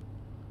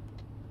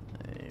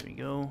 There we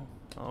go.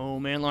 Oh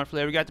man, lawn for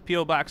lead. We got the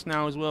PO box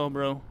now as well,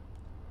 bro.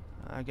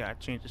 I gotta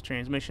change this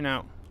transmission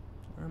out.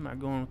 Where am I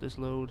going with this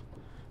load?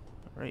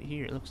 Right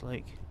here, it looks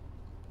like.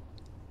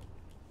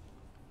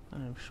 I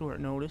have short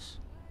notice.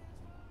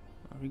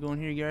 Are we going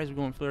here, guys? We're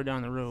going further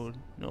down the road.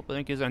 Nope, I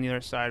think it's on the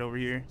other side over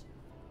here.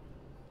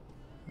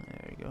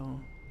 There we go.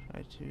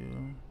 Try to...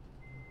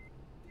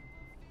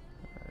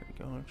 There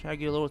we go. Try to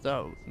get a little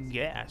without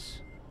gas.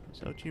 Is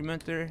that what you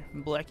meant there,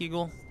 Black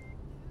Eagle?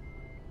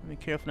 Be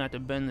careful not to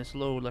bend this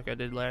load like I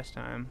did last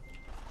time.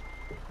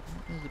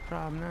 What is the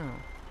problem now?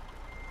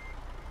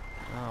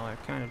 Oh, I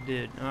kind of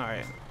did.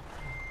 Alright.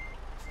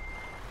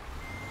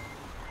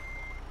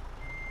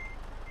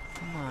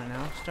 Come on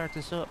now, start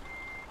this up.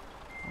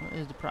 What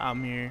is the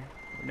problem here?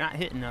 We're not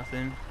hitting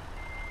nothing.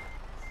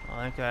 Oh,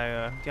 I think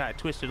I got it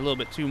twisted a little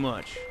bit too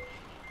much.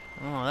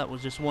 Oh, that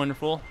was just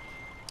wonderful.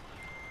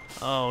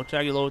 Oh, try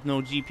to get low with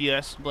no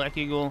GPS, Black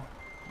Eagle.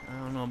 I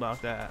don't know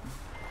about that.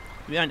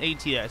 Maybe on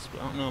ATS,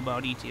 but I don't know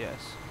about ETS.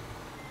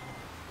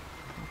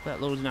 Hope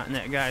that load's not in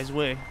that guy's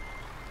way.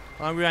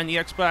 While we're on the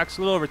Xbox,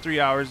 a little over 3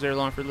 hours there,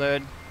 Longford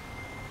Lead.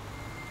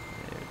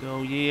 There we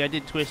go. Yeah, I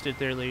did twist it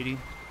there, lady.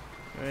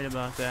 Right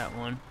about that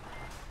one.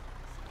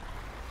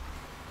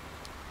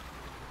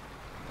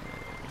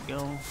 There we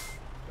go.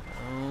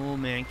 Oh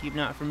man, keep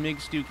not from Mig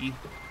Stookie.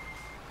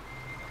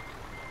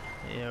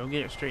 Yeah, we'll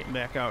get it straightened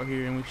back out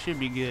here and we should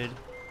be good.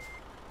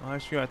 I'll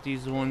just got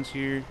these ones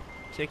here.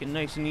 Take it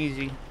nice and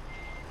easy.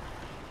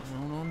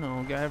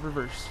 No, gotta have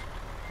reverse.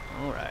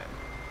 Alright.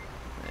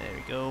 There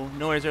we go.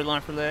 No worries there,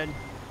 Longford Lead.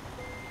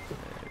 There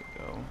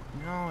we go.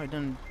 No, I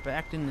done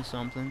backed into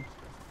something.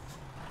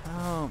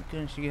 Oh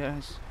goodness, you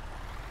guys.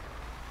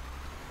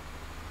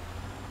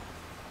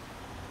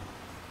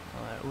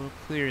 Alright, we'll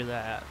clear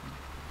that.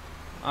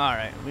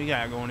 Alright, we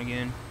got it going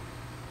again.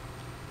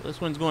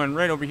 This one's going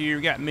right over here.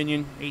 We got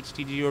Minion,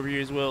 HTG over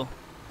here as well.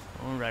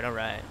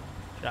 Alright.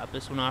 Drop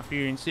this one off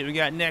here and see what we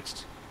got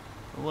next.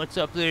 What's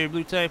up there,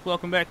 Blue Type?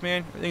 Welcome back,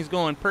 man. Everything's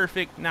going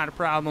perfect, not a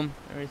problem.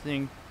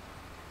 Everything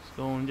is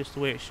going just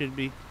the way it should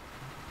be.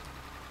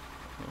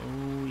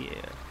 Oh,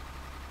 yeah.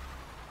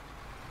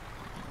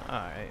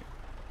 Alright.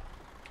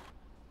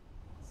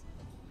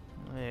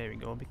 There we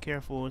go. Be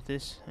careful with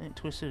this. I didn't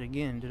twist it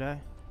again, did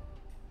I?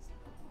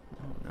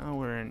 Oh, now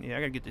we're in. Yeah,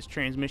 I gotta get this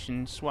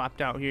transmission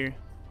swapped out here.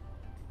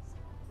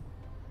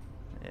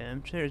 Yeah,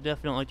 them chairs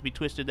definitely don't like to be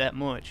twisted that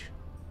much.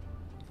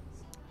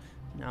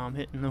 Now I'm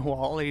hitting the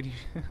wall, lady.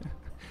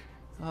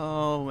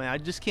 Oh man, I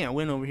just can't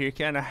win over here,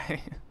 can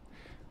I?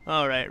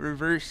 Alright,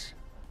 reverse.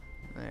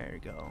 There we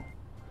go.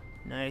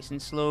 Nice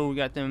and slow. We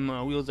got them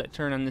wheels that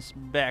turn on this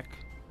back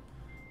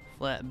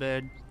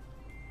flatbed.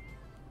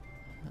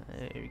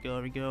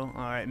 There we go.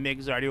 Alright,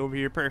 Mig's already over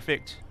here.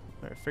 Perfect.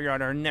 Better figure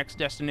out our next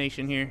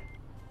destination here.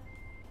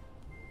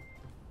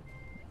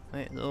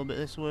 Wait, a little bit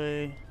this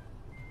way.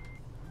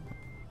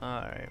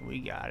 Alright, we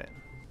got it.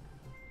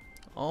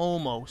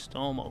 Almost.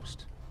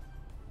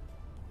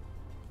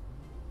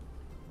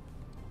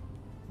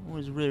 It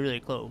was really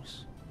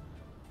close.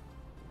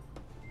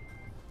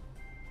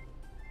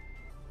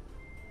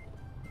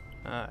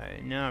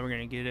 Alright, now we're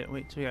gonna get it.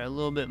 Wait till we got a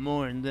little bit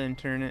more and then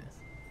turn it.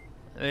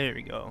 There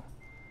we go.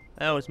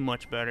 That was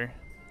much better.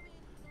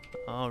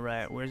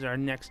 Alright, where's our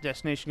next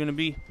destination gonna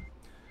be?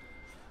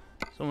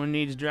 Someone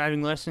needs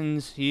driving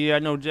lessons. Yeah, I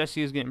know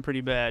Jesse is getting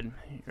pretty bad.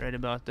 Right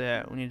about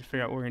that. We need to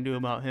figure out what we're gonna do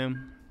about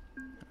him.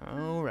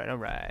 Alright.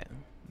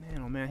 Man,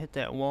 oh man, hit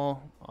that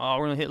wall. Oh,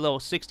 we're gonna hit level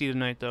 60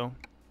 tonight though.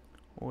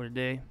 Or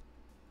today.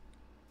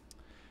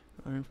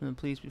 Running from the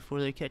police before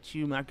they catch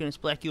you. My goodness,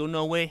 Black Eagle,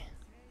 no way.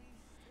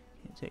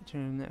 Can't take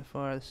turn that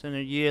far. The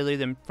center. Yeah, leave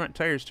them front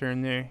tires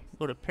turn there.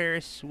 Go to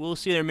Paris. We'll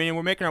see there, Minion.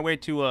 We're making our way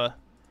to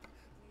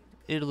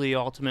Italy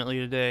ultimately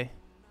today.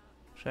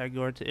 Try to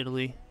go to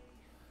Italy.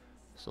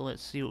 So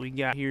let's see what we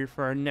got here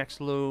for our next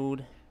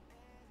load.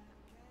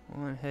 I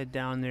want to head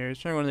down there. I was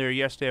trying to go there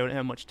yesterday. I wouldn't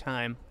have much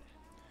time.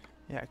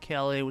 Yeah,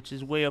 Calais, which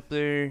is way up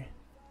there.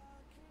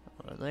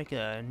 Oh, like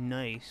a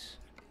nice.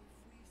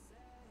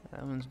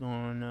 That one's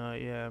going,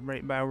 yeah,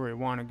 right by where we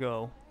want to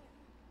go.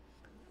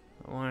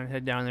 I want to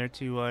head down there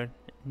to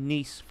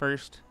Nice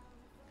first.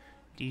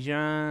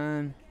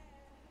 Dijon,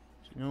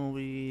 Genoa,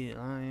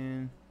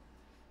 Lyon,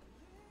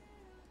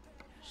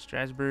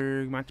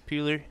 Strasbourg,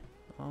 Montpellier.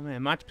 Oh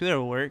man, Montpellier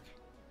will work.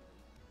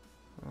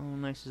 Oh,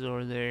 nice is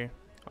over there.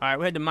 Alright,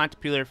 we head to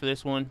Montpellier for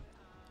this one.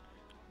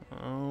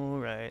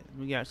 Alright,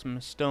 we got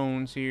some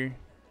stones here.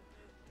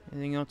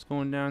 Anything else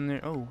going down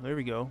there? Oh, there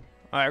we go.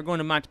 Alright, we're going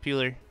to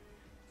Montpellier.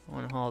 I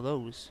want to haul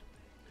those.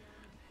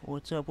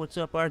 What's up,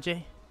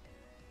 RJ?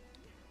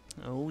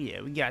 Oh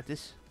yeah, we got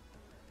this.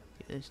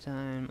 This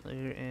time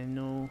later and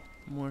no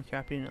more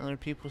copying other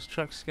people's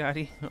trucks,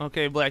 Scotty.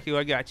 Okay, Black Eagle,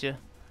 I got you.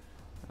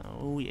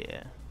 Oh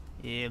yeah.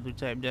 Yeah, Blue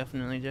Type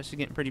definitely. Just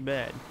getting pretty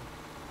bad.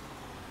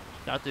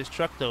 Got this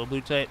truck though,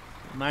 Blue Type.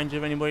 Reminds you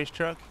of anybody's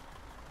truck?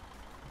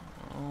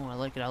 Oh, I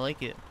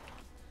like it.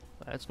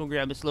 Let's go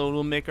grab this load.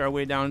 We'll make our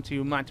way down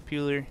to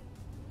Montpellier.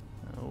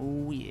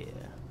 Oh yeah.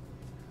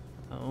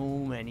 Oh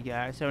man, you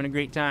guys having a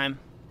great time.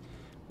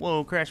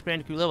 Whoa, Crash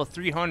Bandicoot level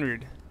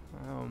 300.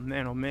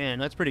 Oh man,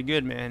 that's pretty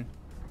good, man.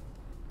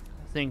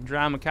 I think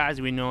Dramakaze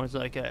we know is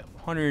like at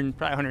 100,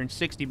 probably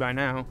 160 by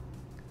now.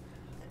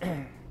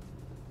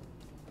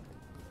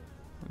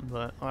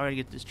 But I gotta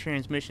get this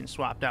transmission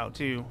swapped out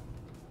too.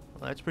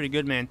 Well, that's pretty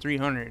good, man.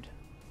 300.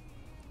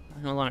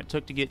 I know how long it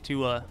took to get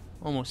to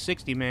almost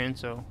 60, man.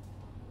 So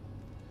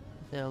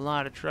a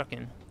lot of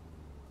trucking.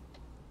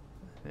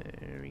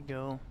 There we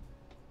go.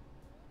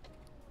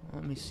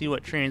 Let me see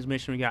what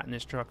transmission we got in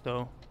this truck,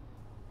 though.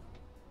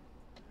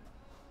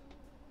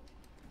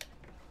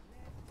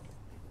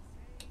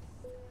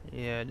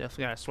 Yeah,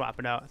 definitely gotta swap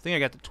it out. I think I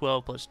got the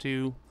 12 plus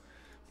 2.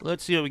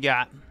 Let's see what we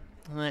got.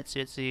 Let's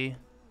see.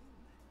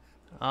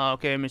 Oh,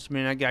 okay, Mr.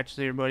 Min, I got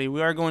you there, buddy.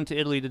 We are going to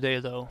Italy today,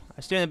 though.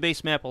 I stay on the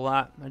base map a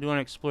lot. I do want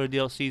to explore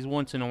DLCs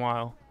once in a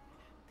while.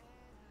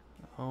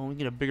 Oh, we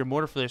get a bigger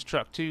motor for this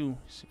truck, too.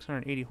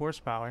 680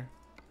 horsepower.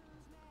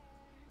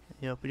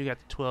 Yep, we got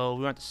the 12.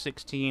 We want the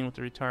 16 with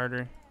the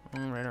retarder.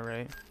 Alright,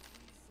 alright.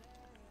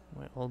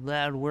 Well,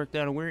 that'll work,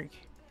 that'll work.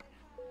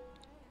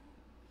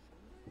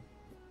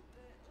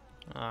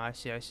 I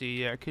see, I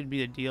see. Yeah, it could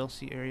be the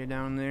DLC area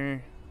down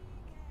there.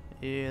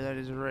 Yeah, that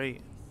is right.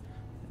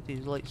 Get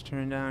these lights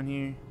turned down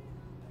here.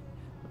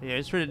 But yeah,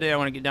 just for today, I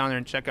want to get down there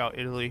and check out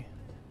Italy.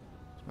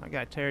 My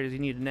guy tired. Does he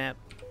need a nap?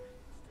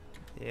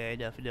 Yeah, he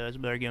definitely does.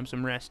 Better give him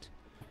some rest.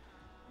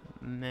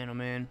 Man, oh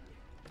man.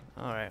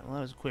 Alright, well,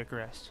 that was a quick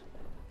rest.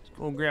 Let's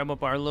go grab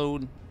up our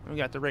load. We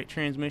got the right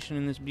transmission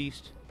in this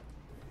beast.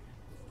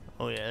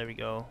 Oh yeah, there we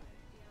go.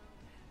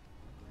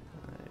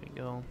 There we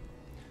go.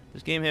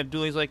 Does this game have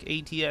dualies like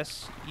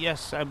ATS?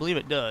 Yes, I believe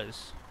it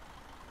does.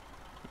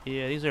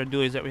 Yeah, these are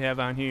dualies that we have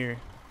on here.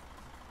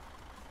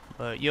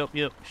 But yep,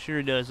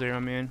 sure does there, my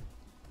man.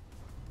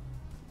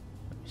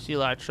 You see a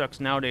lot of trucks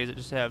nowadays that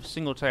just have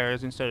single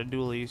tires instead of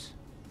dualies.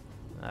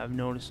 I've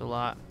noticed a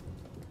lot.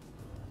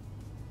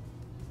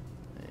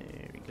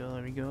 There we go,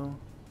 there we go.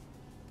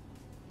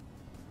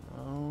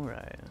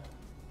 Alright.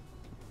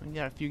 We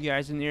got a few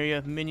guys in the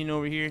area. Minion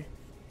over here.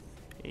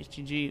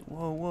 HTG.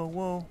 Whoa, whoa,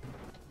 whoa.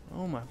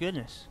 Oh my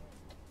goodness.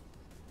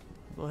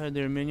 Go ahead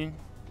there, Minion.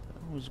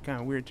 That was a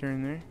kind of weird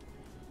turn there.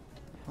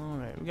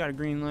 Alright, we got a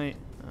green light.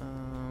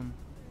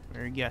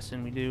 We're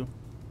guessing we do.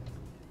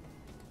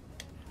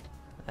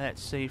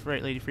 That's safe,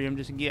 right, Lady Freedom?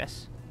 Just a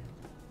guess.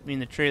 I mean,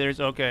 the trailers.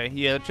 Okay,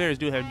 yeah, the trailers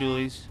do have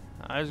dualies.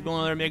 I was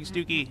going there, Mega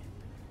Stookie.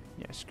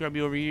 Yeah,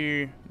 Scrubby over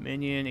here.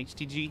 Minion,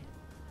 HTG.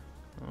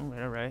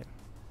 Alright, alright.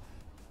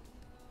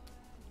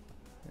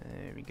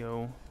 There we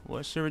go.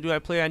 What server do I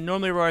play on?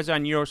 Normally, we're always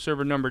on Euro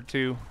server number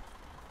 2.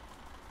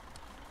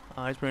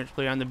 I just pretty much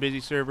play on the busy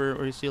server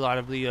where you see a lot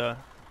of the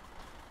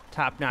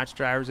top-notch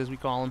drivers, as we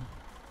call them.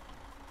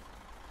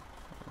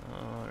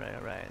 Alright,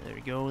 alright. There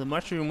we go. The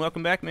Mushroom,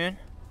 welcome back, man.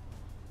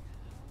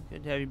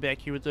 Good to have you back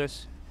here with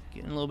us.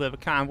 Getting a little bit of a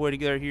convoy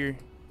together here.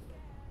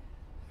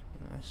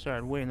 I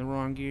started way in the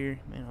wrong gear.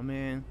 Man, oh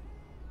man.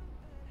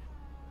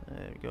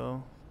 There we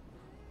go.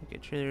 Look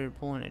at trailer,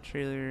 pulling a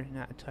trailer,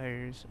 not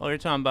tires. Oh, you're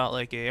talking about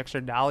like a extra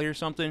dolly or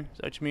something? Is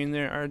that what you mean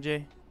there,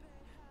 RJ?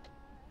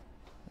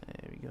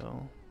 There we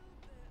go.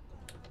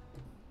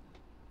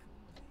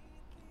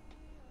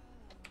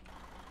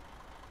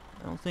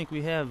 I don't think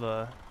we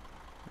have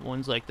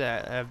ones like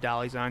that have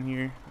dollies on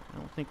here. I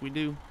don't think we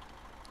do.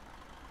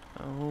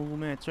 Oh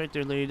man, it's right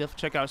there, lady.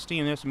 Definitely check out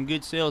Steam. There's some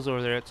good sales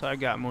over there. That's how I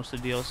got most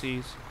of the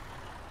DLCs.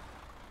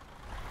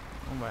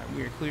 Alright,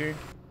 we are clear.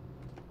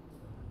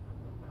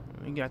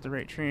 We got the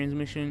right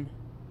transmission.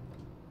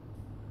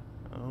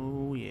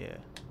 Oh yeah.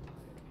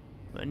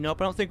 But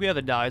nope, I don't think we have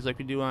the dies like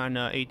we do on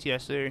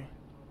ATS there.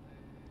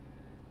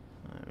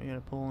 Alright, we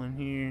gotta pull in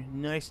here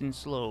nice and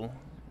slow.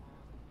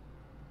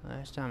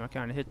 Last time I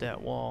kind of hit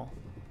that wall.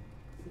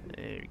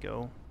 There we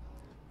go.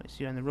 Let's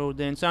see you on the road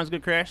then. Sounds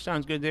good, Crash.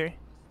 Sounds good there.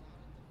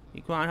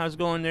 Equan, how's it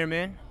going there,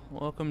 man?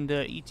 Welcome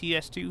to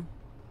ETS2.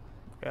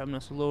 Grabbing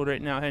us a load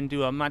right now. Heading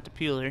to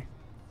Montpelier.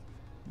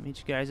 Meet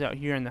you guys out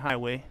here on the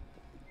highway.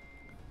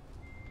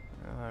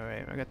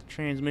 Alright, I got the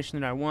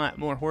transmission that I want.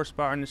 More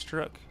horsepower in this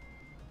truck.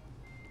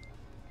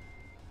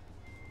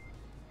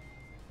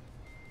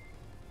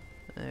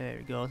 There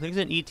we go. Things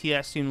in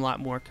ETS seem a lot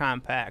more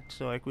compact.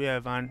 So like we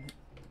have on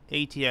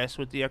ATS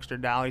with the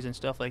extra dollies and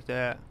stuff like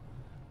that.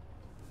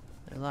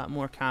 They're a lot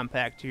more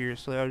compact here.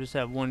 So I'll just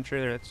have one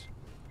trailer that's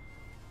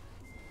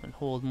and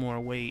hold more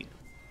weight.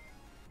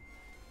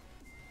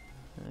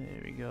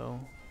 There we go.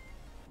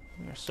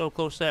 We're so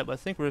close to that, but I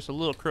think we're just a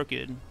little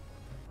crooked.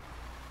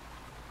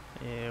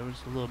 Yeah, we're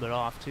just a little bit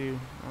off too.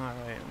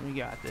 Alright, we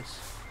got this.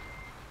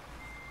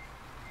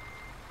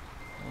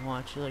 I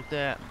want you like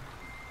that.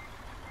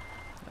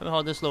 I haven't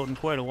hauled this load in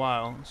quite a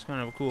while. It's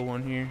kind of a cool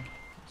one here.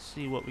 Let's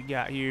see what we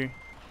got here.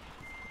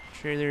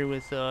 Trailer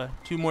with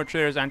 2 more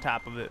trailers on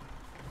top of it.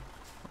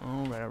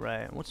 Alright,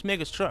 alright. What's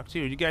Mega's truck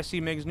too? Did you guys see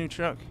Mega's new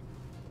truck?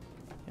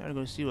 Gotta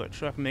go see what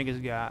truck Mega's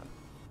got.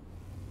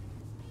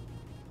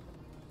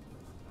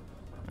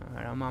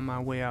 Alright, I'm on my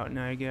way out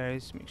now,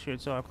 guys. Make sure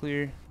it's all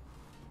clear.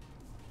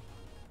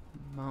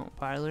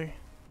 Montpelier.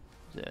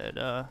 Is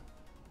that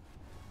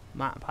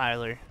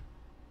Montpelier?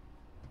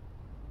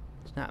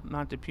 It's not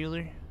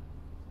Montpelier.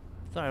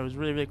 I thought I was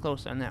really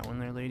close on that one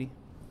there, lady.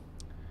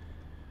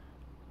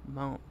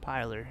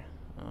 Montpelier.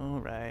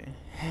 Alright.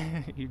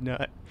 You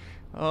nut.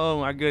 Oh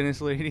my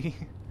goodness, lady.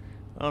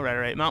 Alright,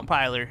 alright.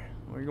 Montpelier.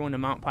 We're going to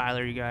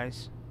Montpelier, you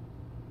guys.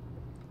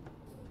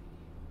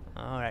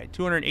 Alright,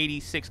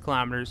 286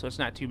 kilometers, so it's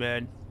not too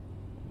bad.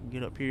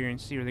 Get up here and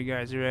see where the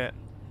guys are at.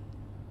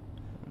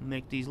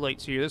 Make these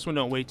lights here. This one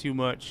don't weigh too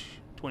much.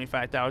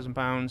 25,000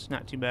 pounds.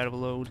 Not too bad of a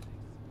load.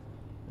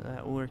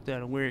 That'll work,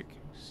 that'll work.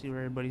 See where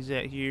everybody's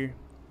at here.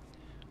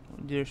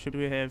 What dealership do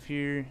we have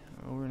here?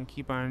 Oh, we're going to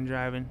keep on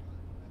driving.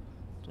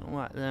 Don't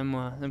want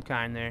them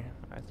kind there.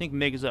 I think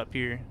Mega's up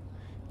here.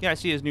 You gotta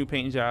see his new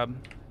paint job.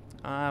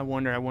 I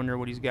wonder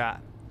what he's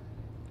got.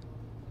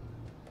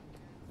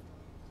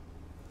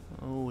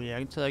 Oh yeah, I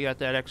can tell I got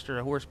that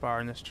extra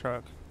horsepower in this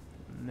truck.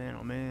 Man,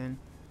 oh man.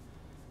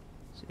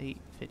 It's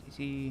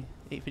 850.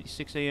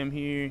 8:56 a.m.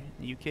 here in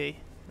the UK.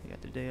 I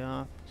got the day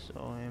off, so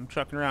I'm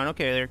trucking around.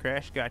 Okay, there,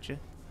 Crash. Gotcha.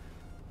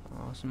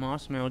 Awesome,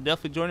 awesome, man. Well,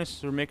 definitely join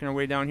us. We're making our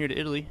way down here to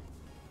Italy.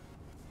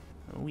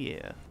 Oh,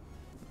 yeah.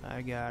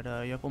 I got,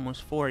 yep,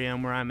 almost 4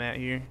 a.m. where I'm at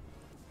here.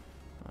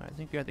 I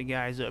think we got the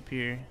guys up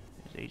here.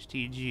 There's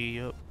HTG,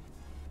 yep.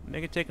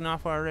 Mega taking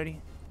off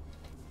already?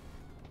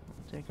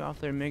 Take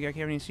off there, Mega. I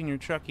haven't even seen your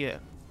truck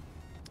yet.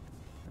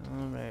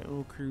 Alright,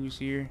 we'll cruise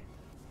here.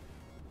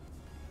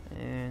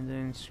 And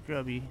then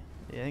Scrubby.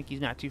 Yeah, I think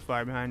he's not too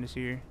far behind us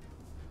here.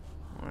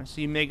 I want to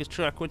see Mega's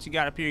truck. What's he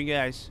got up here,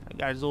 guys? I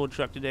got his old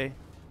truck today.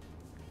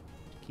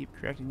 Keep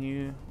correcting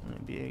you. I'm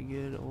gonna be a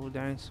good old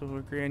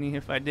dinosaur granny.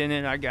 If I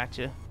didn't, I got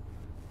you.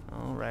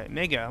 Alright,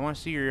 Mega, I want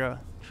to see your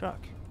truck.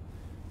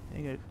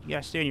 Mega, you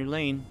gotta stay in your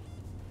lane.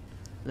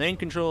 Lane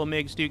control,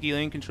 Meg Stookie,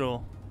 lane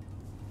control.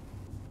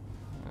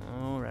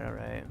 Alright,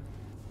 alright.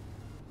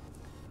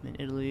 I'm in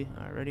Italy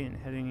already and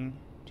heading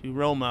to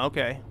Roma.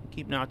 Okay,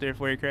 keeping out there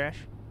for you, Crash.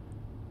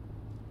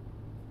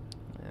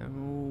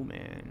 Oh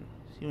man,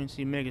 see when you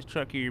see Mega's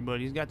truck here,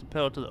 buddy. He's got the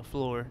pedal to the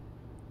floor.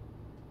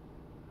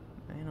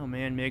 Man, oh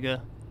man,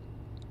 Mega.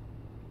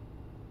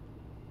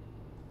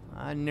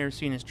 I've never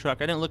seen his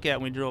truck. I didn't look at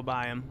it when we drove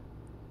by him.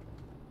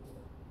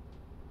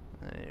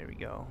 There we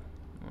go.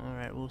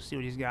 Alright, we'll see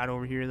what he's got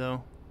over here,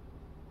 though.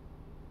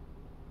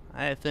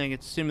 I think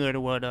it's similar to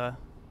what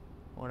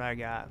I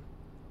got.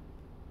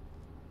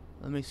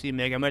 Let me see,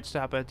 Meg. I might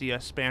stop at the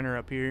spanner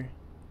up here.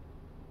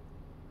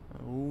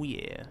 Oh,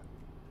 yeah.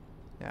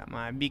 Got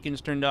my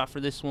beacons turned off for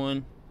this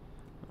one.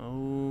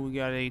 Oh, we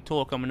got a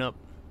toll coming up.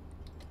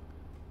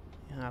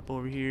 Hop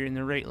over here in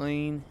the right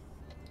lane.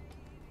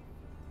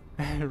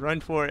 Run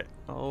for it.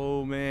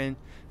 Oh, man.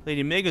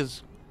 Lady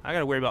Mega's... I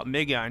gotta worry about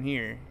Mega on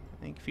here.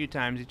 I think a few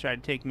times he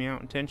tried to take me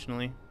out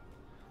intentionally.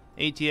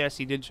 ATS,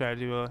 he did try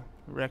to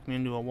wreck me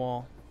into a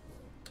wall.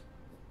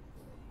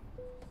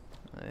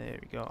 There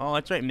we go. Oh,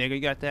 that's right, Mega.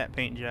 You got that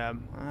paint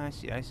job. I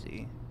see, I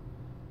see.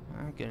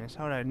 My goodness,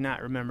 how did I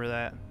not remember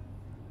that?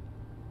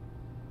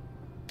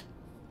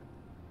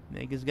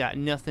 Mega's got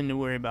nothing to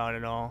worry about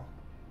at all.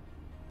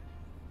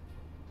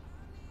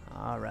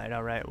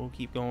 Alright, we'll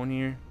keep going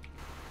here.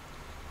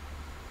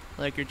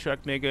 Like your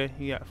truck, Mega.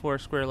 You got 4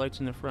 square lights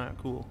in the front.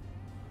 Cool.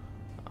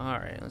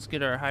 Alright, let's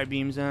get our high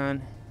beams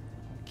on.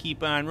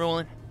 Keep on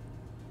rolling.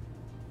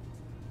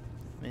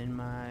 I'm in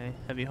my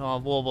heavy haul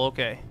Volvo.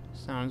 Okay.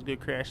 Sounds good,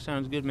 Crash.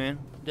 Sounds good, man.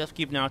 Just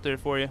keeping out there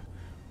for you.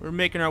 We're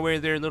making our way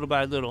there little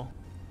by little.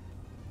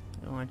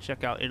 I want to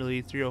check out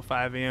Italy,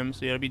 3:05 a.m.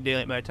 So it'll be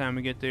daylight by the time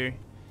we get there.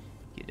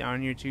 Get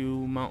down here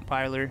to Mount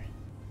Pilar.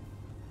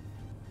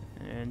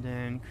 And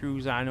then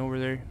cruise on over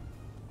there.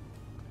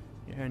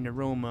 You're heading to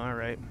Roma,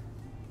 alright.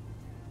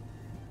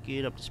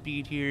 Get up to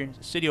speed here. There's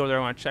a city over there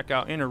I want to check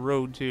out, and a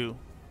road too.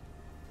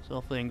 So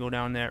hopefully I can go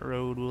down that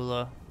road.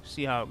 We'll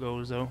see how it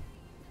goes though.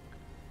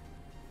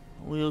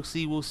 We'll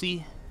see, we'll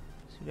see.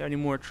 See if we got any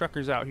more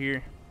truckers out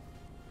here.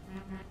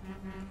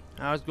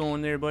 How's it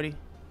going there, buddy?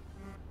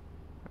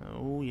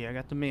 Oh yeah, I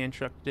got the man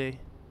truck today.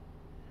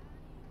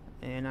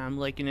 And I'm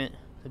liking it.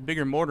 The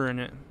bigger motor in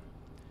it.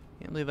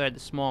 Can't believe I had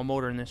the small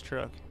motor in this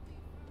truck.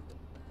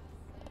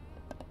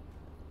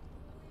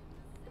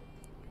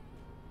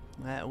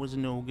 That was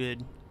no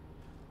good.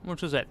 How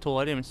much was that toll?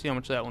 I didn't even see how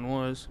much that one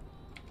was.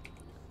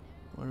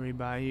 What do we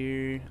buy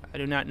here? I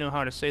do not know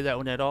how to say that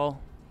one at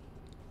all.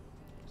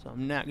 So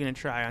I'm not going to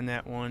try on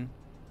that one.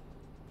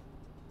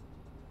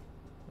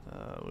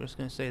 We're just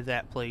going to say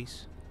that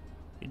place.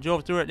 We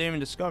drove through it, didn't even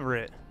discover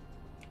it.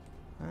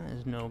 That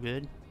is no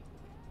good.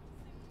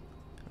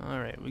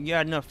 Alright, we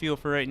got enough fuel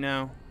for right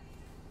now.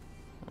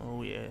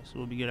 Oh yeah, so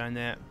we'll be good on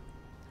that.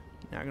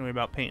 Not going to worry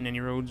about painting any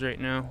roads right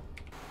now.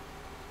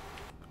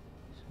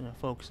 Just going to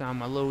focus on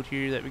my load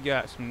here that we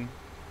got. Some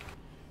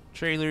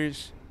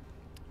trailers.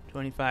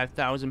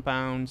 25,000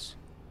 pounds.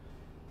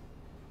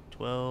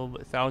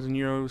 12,000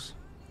 euros.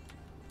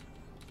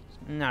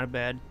 Not a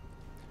bad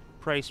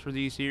price for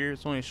these here.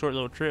 It's only a short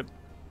little trip.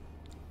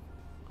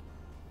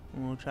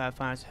 We'll try to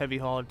find this heavy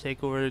haul to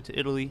take over to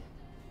Italy.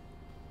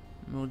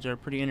 Roads are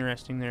pretty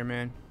interesting there,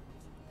 man.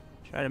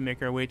 Try to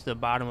make our way to the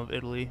bottom of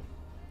Italy.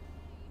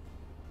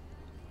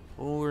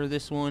 Over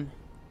this one.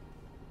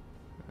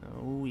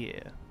 Oh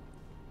yeah.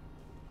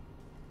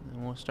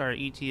 And we'll start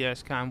an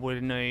ETS convoy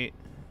tonight.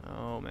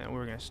 Oh man,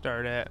 we're gonna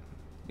start at.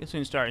 I guess we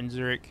can start in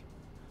Zurich.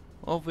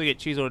 Hopefully get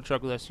Chizo to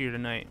truck with us here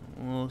tonight.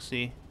 We'll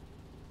see.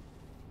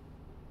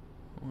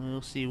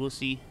 We'll see, we'll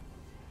see.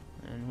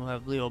 And we'll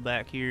have Leo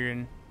back here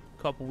in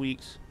a couple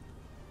weeks.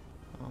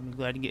 I'll be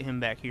glad to get him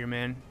back here,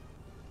 man.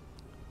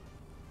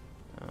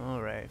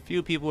 Alright, a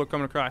few people are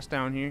coming across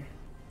down here.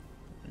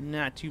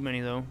 Not too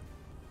many, though.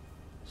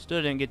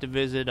 Still didn't get to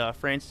visit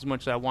France as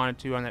much as I wanted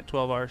to on that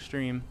 12-hour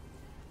stream.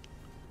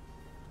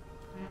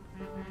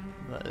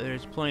 But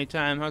there's plenty of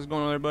time. How's it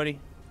going over there, buddy?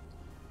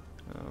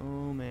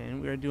 Oh,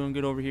 man, we are doing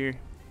good over here.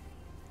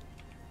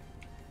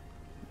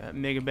 Got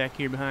Mega back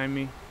here behind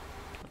me.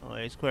 Oh,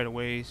 it's quite a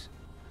ways.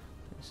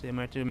 Let's see, I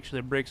might have to make sure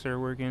the brakes are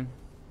working.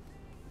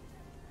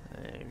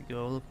 There we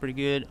go. Look pretty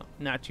good.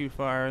 Not too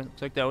far.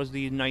 Looks like that was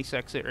the nice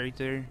exit right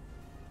there.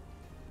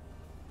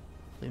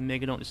 Hopefully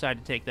Mega don't decide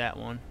to take that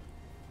one.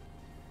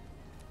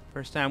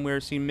 First time we ever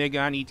seen Mega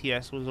on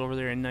ETS was over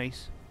there in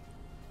Nice.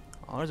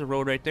 Oh, there's a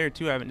road right there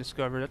too I haven't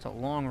discovered. That's a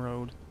long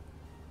road.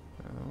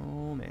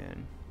 Oh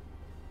man.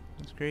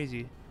 That's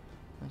crazy.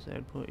 I said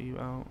I'd put you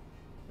out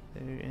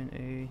there in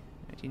a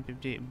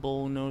 1958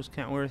 Bullnose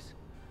Kentworth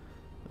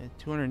with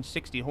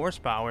 260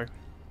 horsepower,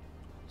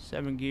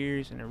 7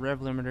 gears, and a rev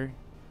limiter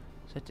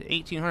set to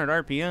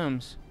 1800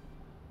 RPMs.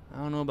 I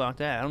don't know about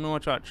that. I don't know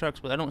much about trucks,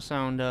 but that don't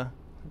sound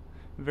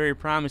very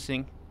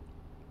promising.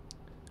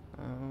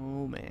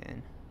 Oh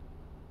man.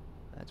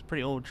 That's a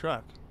pretty old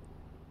truck.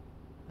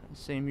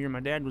 Same year my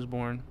dad was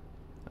born.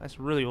 That's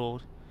really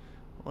old.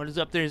 What is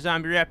up there,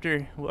 Zombie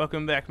Raptor?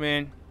 Welcome back,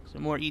 man.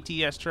 Some more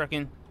ETS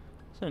trucking.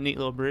 It's a neat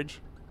little bridge.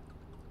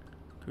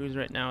 Cruise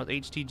right now with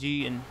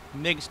HTG and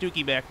Mega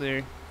Stookie back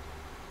there.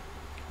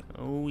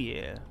 Oh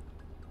yeah.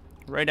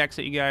 Right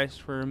exit, you guys,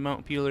 for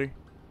Mount Peeler.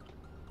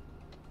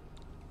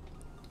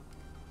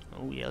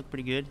 Oh yeah, look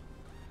pretty good.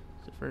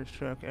 It's the first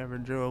truck I ever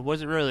drove.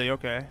 Was it really?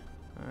 Okay.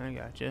 I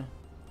gotcha.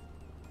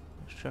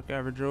 First truck I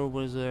ever drove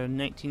was a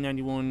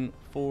 1991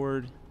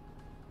 Ford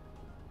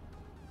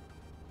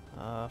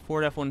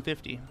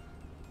F-150.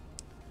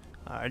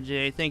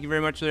 RJ, thank you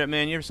very much for that,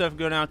 man. You have yourself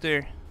going out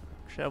there.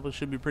 Travel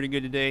should be pretty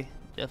good today.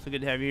 Definitely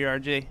good to have you here,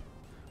 RJ.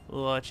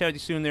 We'll chat with you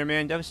soon there,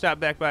 man. Definitely stop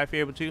back by if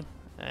you're able to.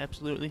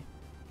 Absolutely.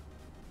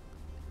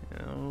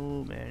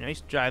 Oh, man. I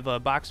used to drive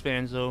box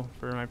fans, though,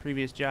 for my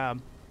previous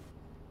job.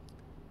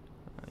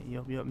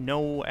 Yup.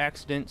 No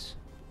accidents.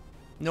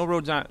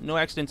 No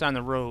accidents on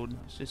the road.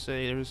 Let's just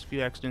say there was a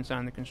few accidents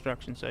on the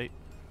construction site.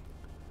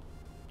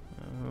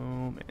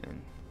 Oh,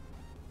 man.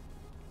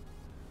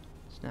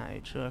 It's not a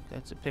truck.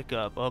 That's a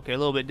pickup. Okay, a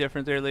little bit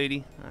different there,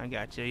 lady. I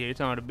got you. Yeah, you're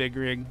talking about a big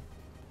rig.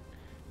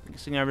 The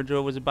biggest thing I ever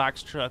drove was a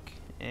box truck,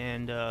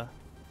 and oh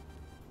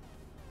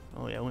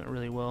yeah, it went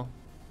really well.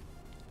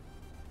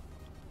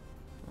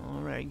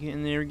 Alright,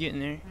 getting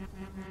there.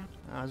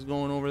 I was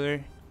going over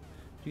there.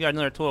 We got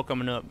another toll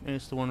coming up, and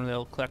it's the one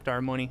that'll collect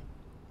our money.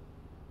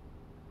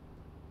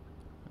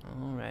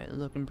 Alright,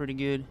 looking pretty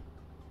good.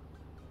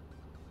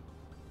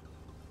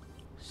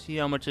 See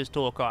how much this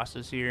toll costs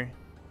us here.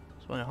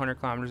 It's only 100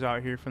 kilometers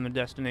out here from the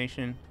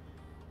destination.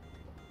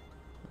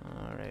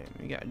 Alright,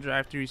 we got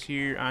drive-thrus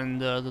here. On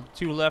the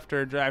two left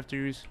are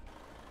drive-thrus.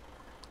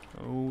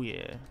 Oh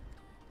yeah.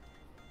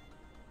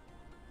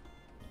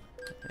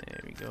 There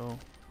we go.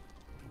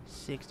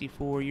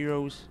 64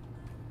 euros.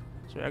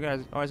 So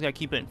I always gotta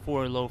keep it in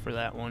 4 low for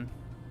that one.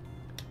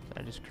 So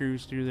I just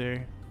cruise through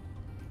there.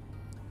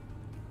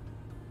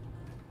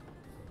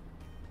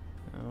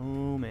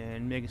 Oh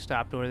man, Mega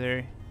stopped over there.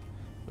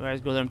 You guys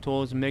go to them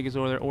tolls and Mega's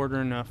over there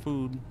ordering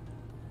food.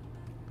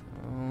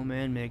 Oh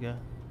man, Mega.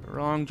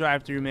 Wrong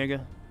drive-through,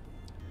 Mega.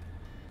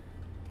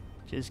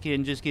 Just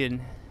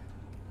kidding.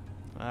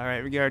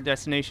 Alright, we got our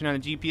destination on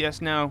the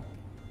GPS now.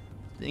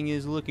 Thing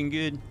is looking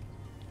good.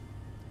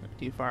 Not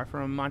too far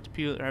from Mount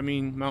Piler.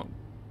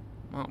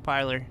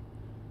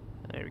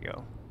 There we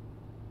go.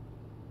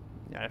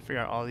 Gotta figure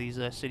out all these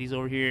cities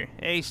over here.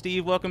 Hey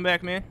Steve, welcome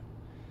back, man.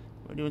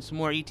 We're doing some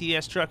more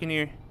ETS trucking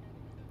here.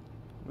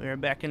 We're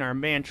back in our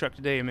man truck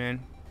today,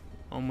 man.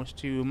 Almost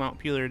to Mount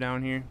Peeler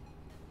down here.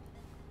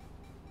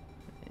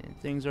 And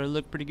things are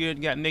look pretty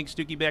good. Got Meg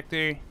Stookie back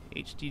there.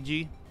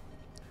 HTG.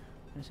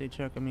 When I say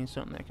truck, I mean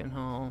something that can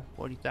haul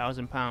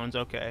 40,000 pounds.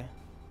 Okay.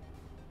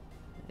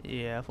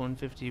 Yeah,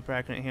 F-150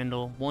 probably couldn't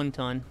handle 1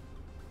 ton.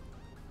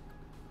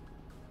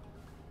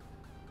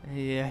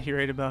 Yeah, you're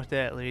right about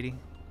that, lady.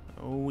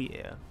 Oh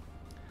yeah.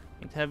 I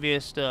think the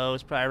heaviest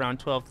was probably around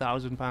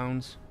 12,000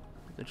 pounds.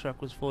 The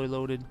truck was fully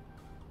loaded.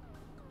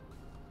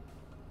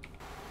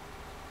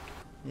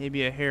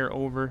 Maybe a hair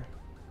over.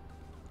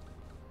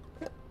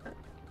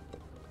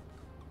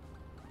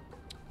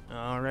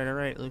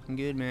 Alright, looking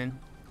good, man.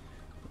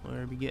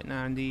 We'll be getting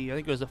on the, I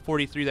think it was the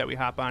 43 that we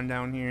hop on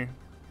down here.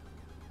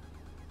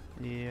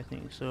 Yeah, I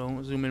think so.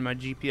 I'll zoom in my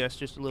GPS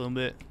just a little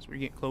bit as we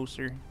get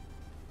closer.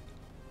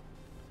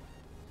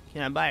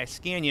 Can I buy a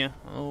Scania?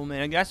 Oh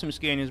man, I got some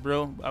Scanias,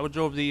 bro. I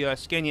drove the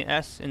Scania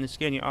S and the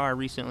Scania R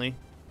recently.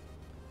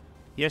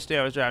 Yesterday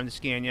I was driving the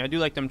Scania. I do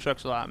like them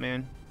trucks a lot,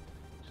 man.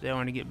 So I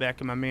want to get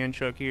back in my man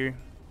truck here.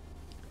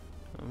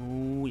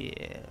 Oh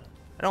yeah.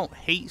 I don't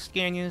hate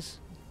Scanias,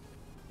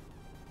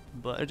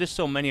 but there's just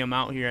so many of them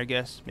out here, I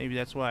guess. Maybe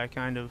that's why I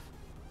kind of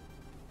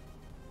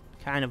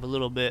a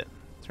little bit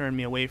turned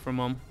me away from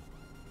them.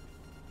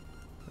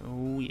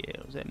 Oh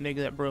yeah, was that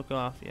Mega that broke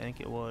off? Yeah, I think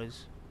it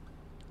was.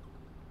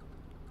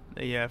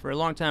 But yeah, for a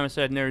long time I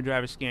said I'd never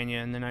drive a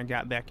Scania, and then I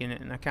got back in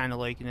it, and I kind of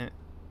liking it.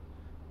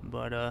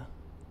 But I'm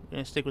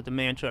gonna stick with the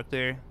man truck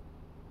there.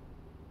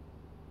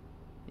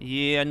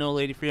 Yeah, no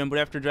Lady Freedom, but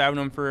after driving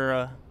them for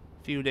a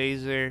few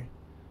days there,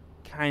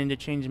 kind of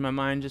changed my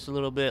mind just a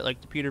little bit,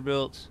 like the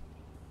Peterbilts.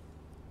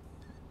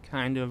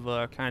 Kind of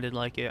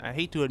like it. I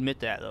hate to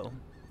admit that though.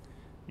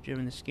 You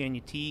driven the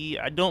Scania T?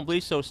 I don't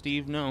believe so,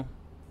 Steve. No,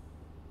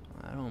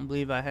 I don't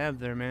believe I have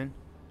there, man.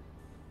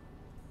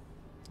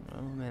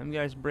 Oh man, them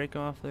guys break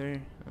off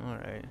there. All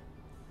right,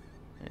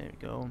 there we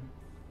go.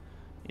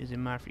 Is it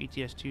mod for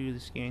ETS2, the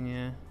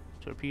Scania,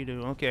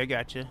 torpedo? Okay, I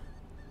gotcha.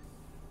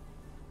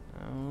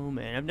 Oh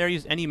man, I've never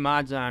used any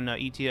mods on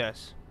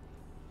ETS,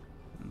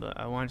 but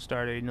I want to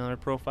start another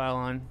profile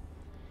on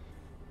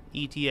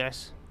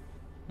ETS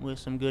with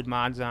some good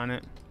mods on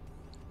it.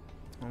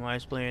 I'm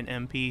always playing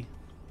MP.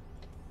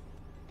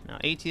 Now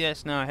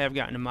ATS, now I have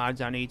gotten the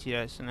mods on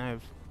ATS, and I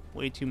have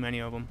way too many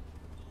of them.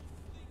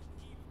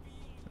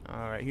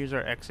 Alright, here's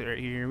our exit right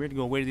here. We have to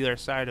go way to the other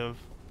side of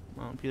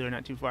Montpelier,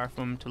 not too far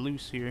from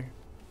Toulouse here.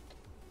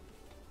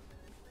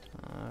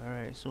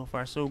 Alright, so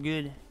far so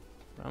good.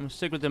 I'm gonna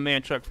stick with the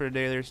man truck for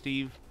today there,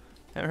 Steve.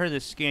 Haven't heard of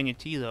this Scania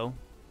T though.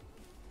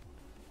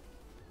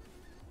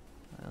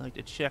 I like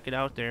to check it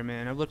out there,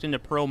 man. I've looked into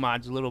pro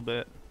mods a little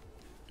bit.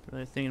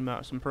 Really thinking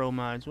about some pro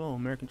mods. Whoa,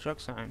 American truck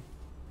sign.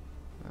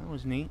 That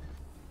was neat.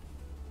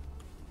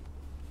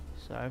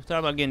 So I've thought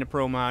about getting into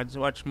pro mods. I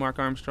watch Mark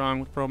Armstrong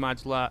with pro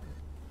mods a lot.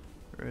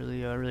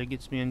 Really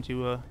gets me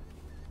into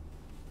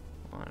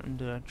wanting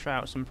to try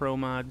out some pro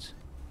mods.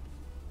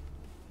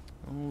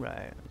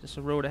 Alright, is this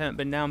a road I haven't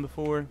been down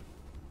before?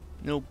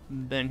 Nope,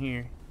 been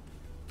here.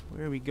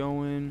 Where are we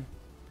going?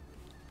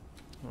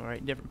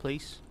 Alright, different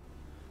place.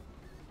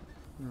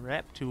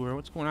 Rap tour.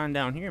 What's going on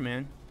down here,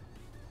 man?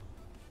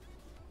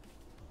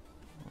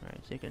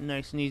 Alright, take it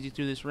nice and easy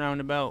through this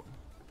roundabout.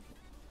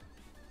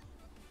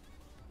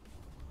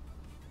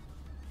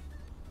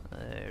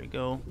 There we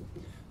go.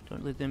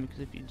 Don't let them, because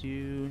if you do,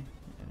 you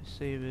gotta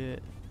save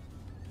it.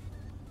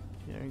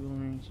 You are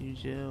going to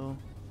jail.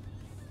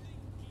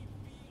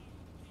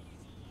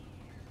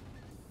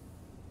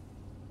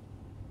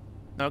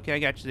 Okay, I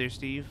got you there,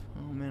 Steve.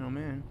 Oh man, oh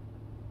man.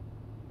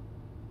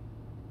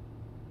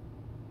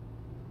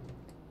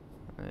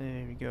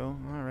 There we go.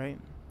 Alright.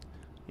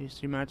 These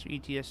 3 mods for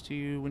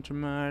ETS2, Winter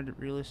Mod,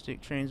 Realistic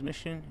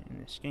Transmission,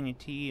 and the Scania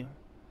T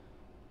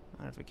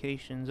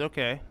modifications.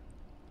 Okay.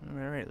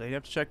 Alright, you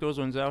have to check those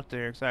ones out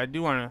there, because I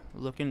do want to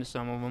look into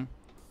some of them.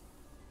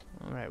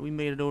 Alright, we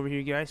made it over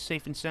here, guys.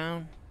 Safe and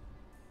sound.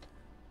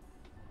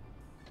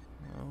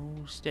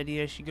 Oh, steady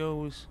as she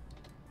goes.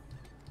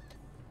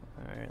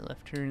 Alright,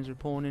 left turns are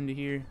pulling into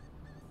here.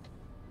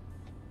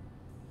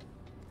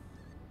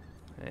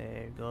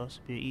 There we go. This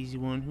will be an easy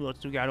one. Who else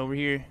do we got over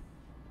here?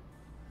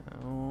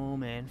 Oh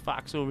man,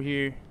 Fox over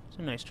here. It's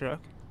a nice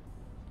truck.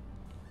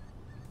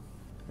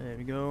 There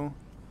we go.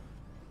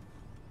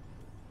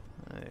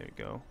 There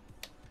we go.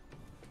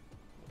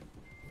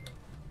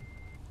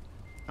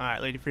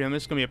 Alright, Lady Freedom,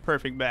 this is going to be a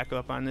perfect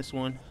backup on this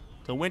one.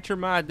 The winter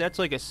mod, that's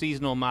like a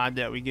seasonal mod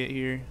that we get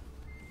here.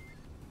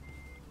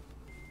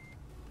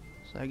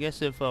 So I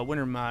guess if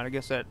winter mod, I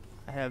guess that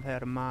I have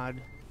had a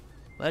mod.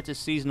 Well, that's a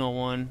seasonal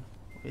one.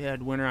 We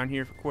had winter on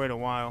here for quite a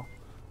while.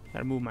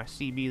 Gotta move my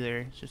CB there,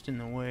 it's just in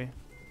the way.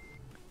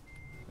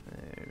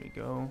 There we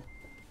go.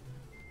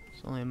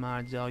 It's only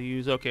mods I'll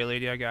use. Okay,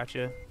 lady, I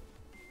gotcha.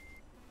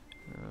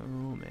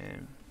 Oh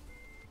man.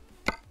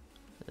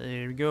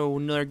 There we go,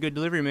 another good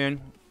delivery,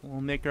 man.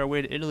 We'll make our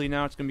way to Italy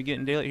now. It's gonna be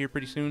getting daylight here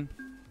pretty soon.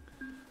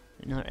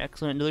 Another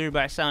excellent delivery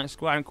by Silent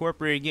Squad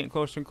Incorporated, getting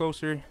closer and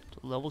closer to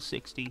level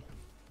 60.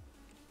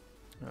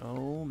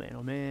 Oh man,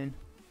 oh man.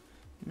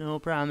 No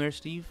problem there,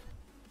 Steve.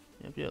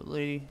 Yep,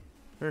 lady.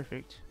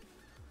 Perfect.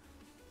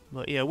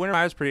 But yeah, winter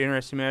mod is pretty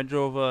interesting, man.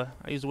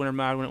 I used the winter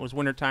mod when it was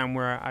winter time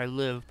where I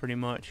live, pretty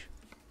much.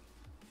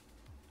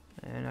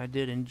 And I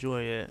did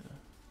enjoy it.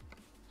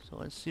 So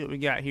let's see what we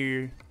got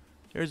here.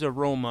 There's a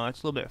Roma.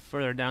 It's a little bit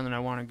further down than I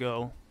want to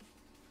go.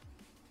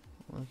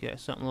 Look at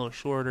something a little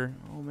shorter.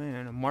 Oh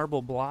man, a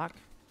marble block.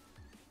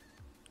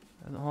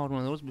 I haven't hauled one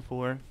of those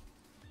before.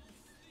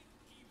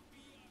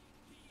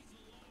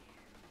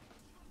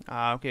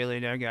 Ah, okay,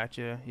 lady, I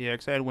gotcha. Yeah,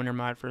 'cause I had winter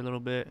mod for a little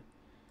bit.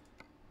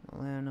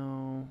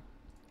 Milano.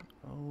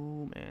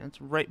 Oh man,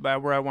 it's right by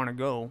where I want to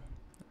go.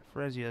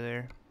 Frezia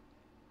there.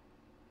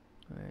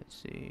 Let's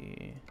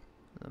see.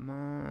 Le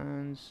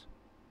Mans.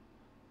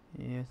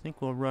 Yeah, I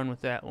think we'll run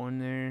with that one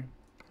there.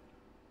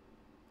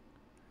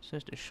 It's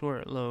just a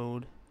short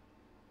load.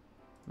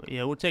 But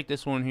yeah, we'll take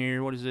this one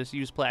here. What is this?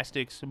 Used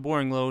plastics. A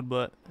boring load,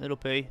 but it'll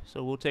pay.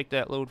 So we'll take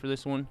that load for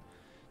this one.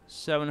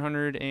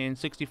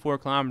 764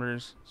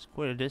 kilometers. It's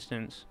quite a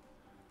distance.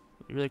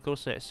 Really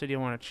close to that city I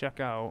want to check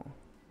out.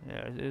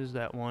 Yeah, it is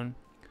that one.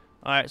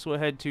 Alright, so we'll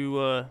head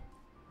to,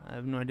 I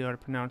have no idea how to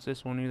pronounce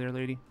this one either,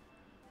 lady.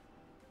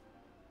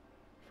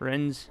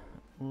 Friends,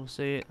 we'll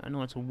say it. I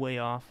know it's way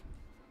off.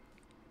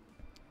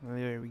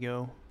 There we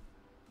go.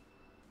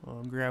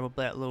 We'll grab up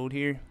that load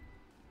here.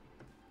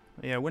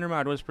 Yeah, winter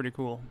mod was pretty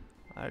cool.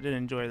 I did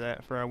enjoy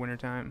that for our winter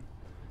time.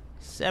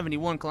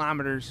 71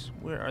 kilometers.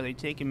 Where are they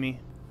taking me?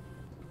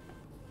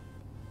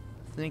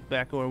 I think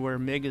back over where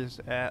Mig is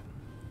at.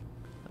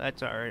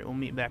 That's alright. We'll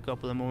meet back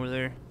up with them over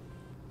there.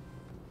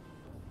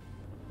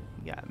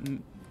 We got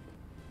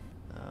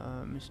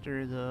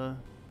Mr. the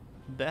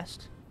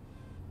Best.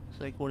 It's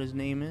like what his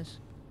name is.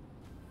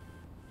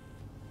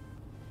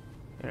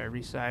 Gotta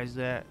resize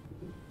that.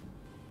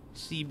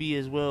 CB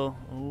as well.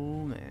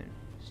 Oh man.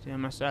 Stay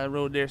on my side of the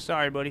road there.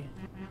 Sorry, buddy.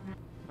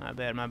 My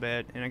bad, my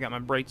bad. And I got my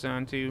brakes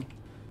on too.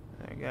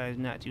 That guy's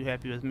not too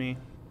happy with me.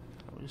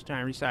 I Just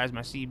trying to resize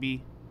my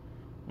CB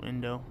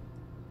window.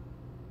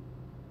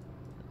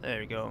 There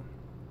we go.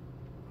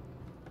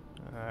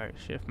 Alright,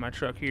 shift my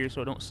truck here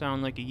so it don't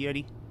sound like a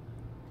Yeti.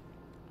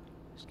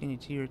 Skinny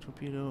tier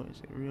torpedo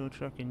is a real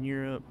truck in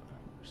Europe.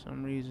 For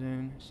some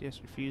reason,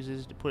 CS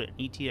refuses to put it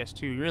in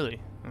ETS2. Really?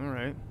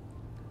 Alright.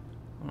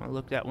 I'll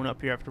look that one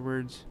up here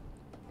afterwards.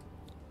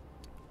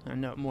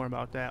 Find out more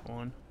about that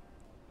one.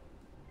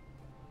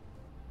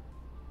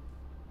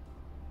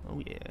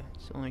 Oh yeah,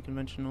 it's the only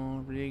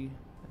conventional rig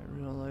that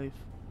real life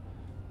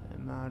that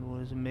mod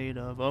was made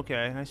of.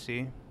 Okay, I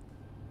see.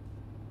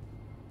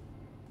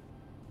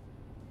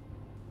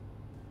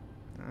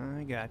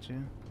 I gotcha.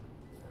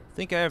 I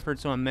think I have heard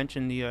someone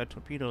mention the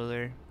torpedo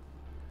there.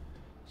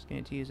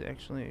 Scotty is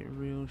actually a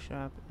real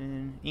shop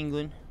in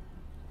England.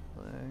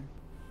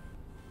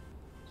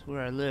 That's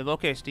where I live.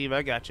 Okay, Steve,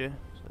 I gotcha.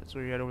 So that's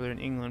where you're at over there in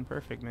England.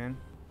 Perfect, man.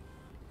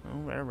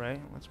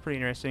 Alright. That's pretty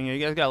interesting. You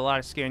guys got a lot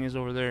of Scanias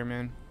over there,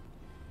 man.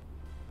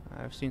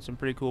 I've seen some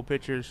pretty cool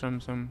pictures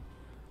from some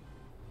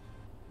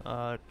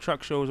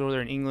truck shows over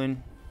there in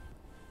England.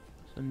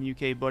 Some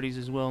UK buddies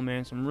as well,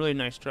 man. Some really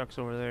nice trucks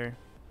over there.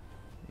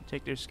 They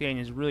take their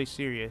Scanias really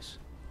serious.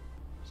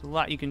 There's a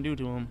lot you can do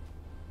to them.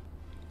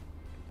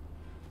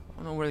 I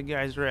don't know where the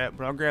guys are at,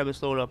 but I'll grab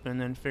this load up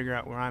and then figure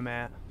out where I'm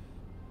at.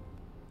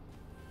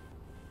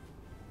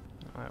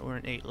 Alright, we're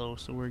in 8 low,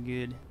 so we're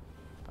good.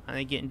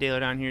 Finally getting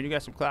daylight on here. You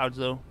got some clouds,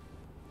 though.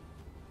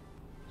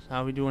 So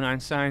how we doing on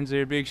signs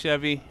there, Big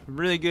Chevy?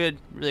 Really good,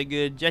 really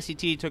good. Jesse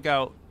T took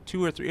out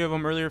 2 or 3 of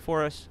them earlier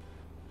for us.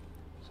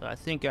 So I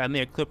think I may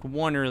have clipped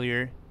 1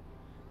 earlier.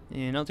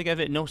 And I don't think I've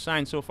hit no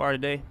signs so far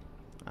today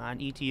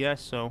on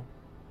ETS, so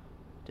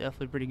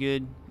definitely pretty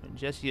good. But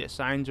Jesse hit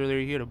signs earlier.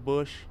 He hit a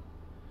bush.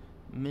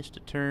 Missed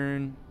a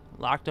turn.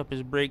 Locked up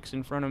his brakes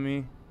in front of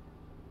me.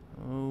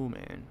 Oh,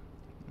 man.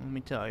 Let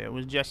me tell you, it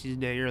was Jesse's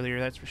day earlier,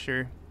 that's for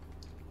sure.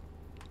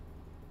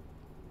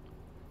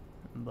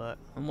 But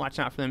I'm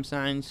watching out for them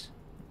signs.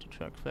 To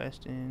Truck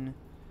Fest in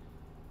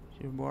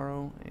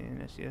Chirboro,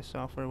 and SES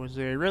software was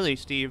there. Really,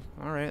 Steve?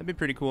 Alright, that'd be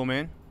pretty cool,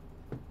 man.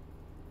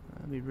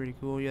 That'd be pretty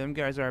cool. Yeah, them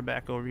guys are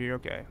back over here.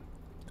 Okay.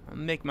 I'll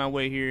make my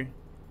way here.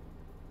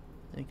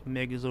 I think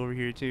Mega's over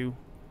here, too.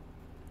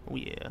 Oh,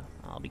 yeah.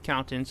 I'll be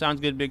counting. Sounds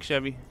good, Big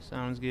Chevy.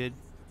 Sounds good.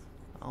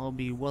 I'll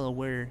be well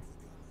aware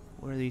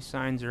where these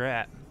signs are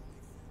at.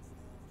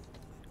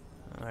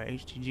 Alright,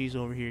 HTG's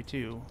over here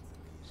too.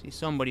 See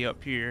somebody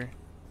up here.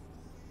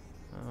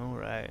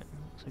 Alright.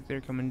 Looks like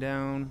they're coming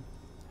down.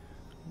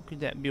 Who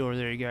could that be over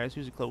there, guys?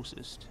 Who's the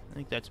closest? I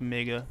think that's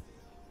Mega.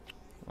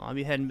 Well, I'll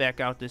be heading back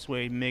out this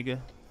way,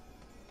 Mega.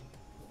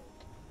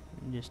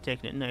 I'm just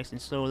taking it nice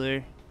and slow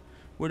there.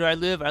 Where do I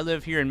live? I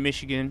live here in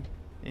Michigan,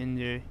 in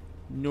the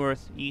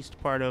northeast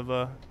part of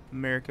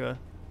America.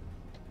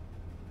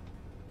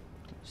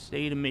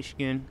 State of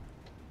Michigan.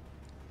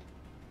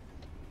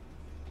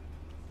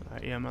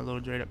 Alright, yeah, my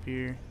load's right up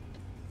here.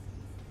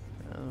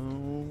 Oh,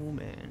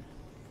 man.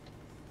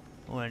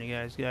 Alright,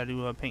 guys,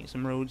 gotta paint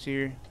some roads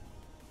here.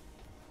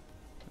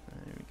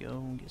 There we go.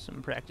 Get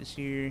some practice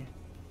here.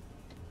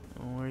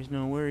 No worries,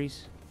 no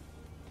worries.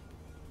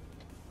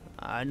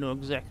 I know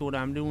exactly what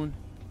I'm doing.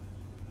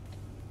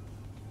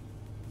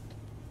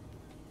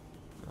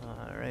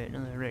 Alright,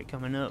 another wreck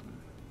coming up.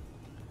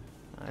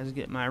 I just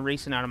get my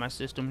racing out of my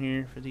system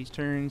here for these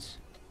turns.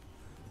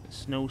 The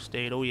snow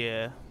state, oh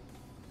yeah.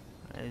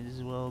 Might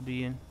as well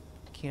be in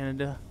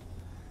Canada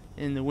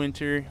in the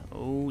winter.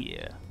 Oh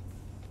yeah.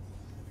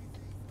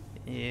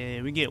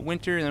 Yeah, we get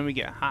winter and then we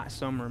get hot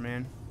summer,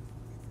 man.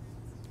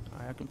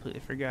 I completely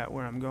forgot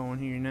where I'm going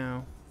here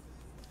now.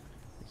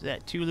 Is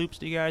that 2 loops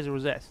to you guys, or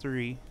was that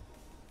 3?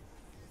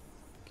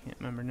 Can't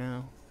remember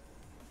now.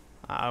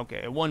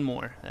 Okay, 1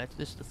 more.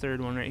 This is the 3rd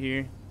one right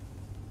here.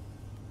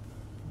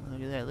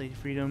 Look at that, Lady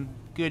Freedom.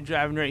 Good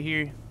driving right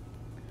here.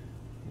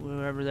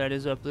 Whoever that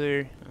is up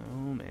there.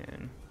 Oh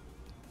man.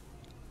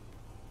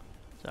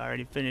 It's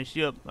already finished.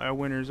 Yep, our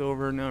winter's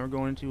over. Now we're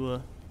going to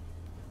a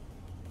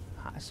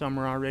hot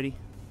summer already.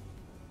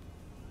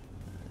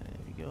 There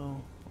we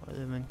go. I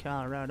live in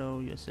Colorado,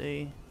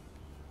 USA.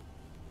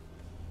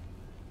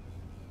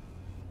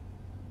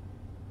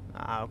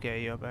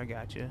 Okay, yep, I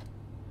got you.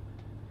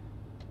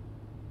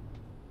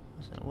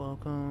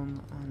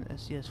 Welcome on the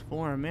SCS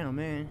forum, man, oh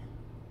man.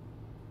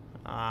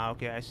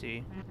 Okay, I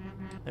see.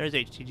 There's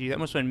HTG. That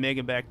must have been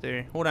Mega back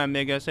there. Hold on,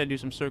 Mega. I said do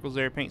some circles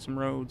there, paint some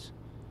roads.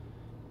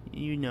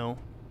 You know.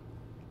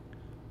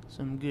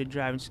 Some good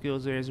driving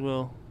skills there as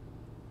well.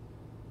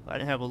 If I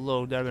didn't have a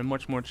load, that would have been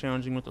much more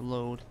challenging with the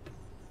load.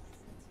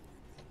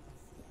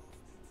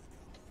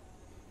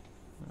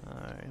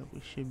 Alright, we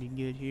should be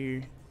good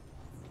here.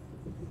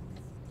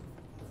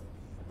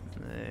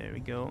 There we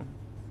go.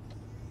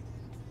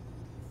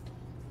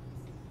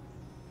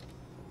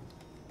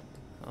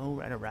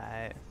 Alright,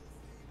 alright.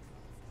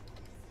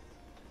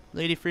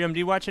 Lady Freedom, do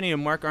you watch any of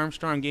Mark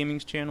Armstrong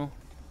Gaming's channel?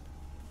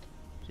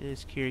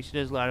 Just curious. He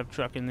does a lot of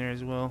trucking there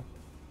as well.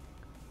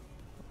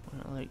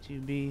 Would I like to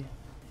be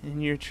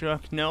in your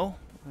truck? No?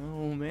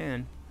 Oh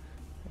man.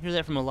 I hear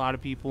that from a lot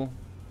of people.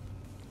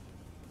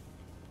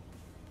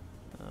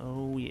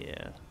 Oh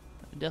yeah.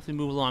 Definitely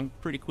move along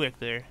pretty quick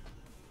there.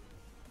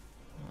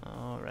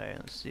 Alright,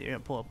 let's see. I'm gonna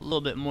pull up a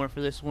little bit more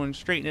for this one.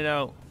 Straighten it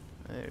out.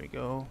 There we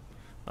go.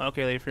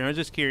 Okay, lady friend, I was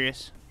just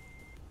curious.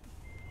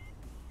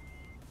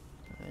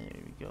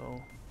 There we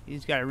go.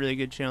 He's got a really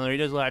good channel there. He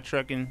does a lot of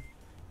trucking.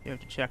 You have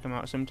to check him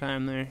out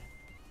sometime there.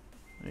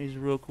 He's a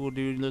real cool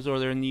dude. He lives over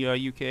there in the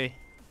UK.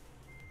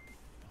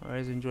 I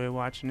always enjoy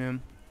watching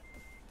him.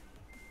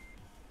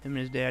 Him and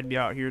his dad be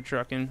out here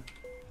trucking.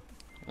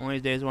 One of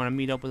these days I want to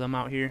meet up with him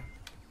out here.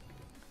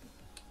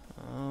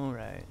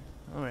 Alright.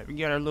 Alright, we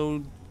got our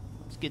load.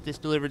 Let's get this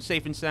delivered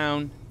safe and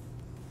sound.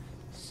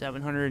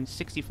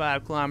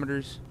 765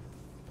 kilometers.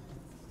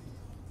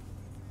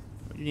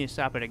 We need to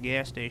stop at a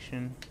gas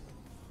station.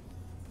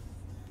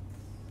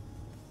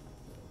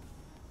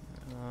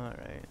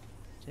 Alright.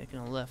 Taking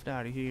a left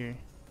out of here.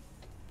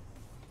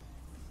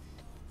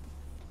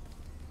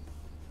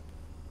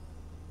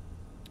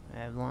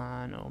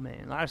 Avalon, oh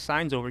man, a lot of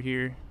signs over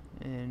here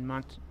in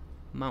Mount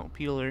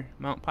Pilar.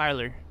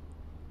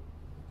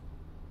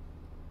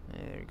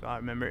 There we go, I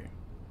remember it.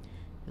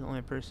 The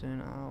only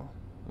person I'll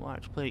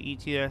watch play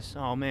ETS.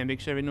 Oh man, Big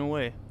Chevy, no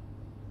way.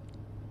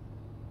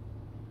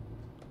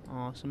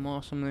 Awesome,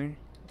 awesome there.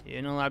 Yeah,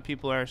 I know a lot of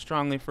people are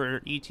strongly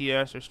for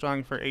ETS or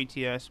strongly for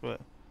ATS,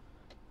 but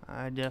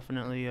I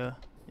definitely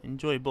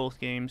enjoy both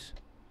games.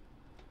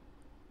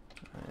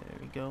 There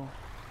we go.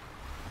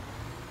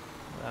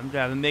 I'm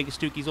driving Mega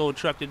Stooky's old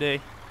truck today.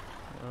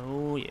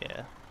 Oh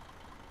yeah.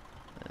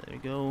 There we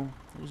go.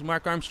 Who's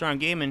Mark Armstrong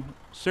Gaming?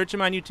 Search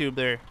him on YouTube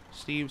there.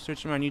 Steve,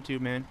 search him on YouTube,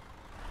 man.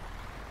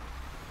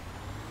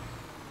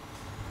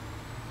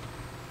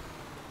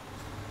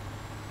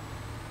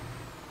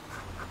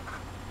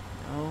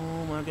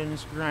 Oh my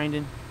goodness,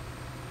 grinding.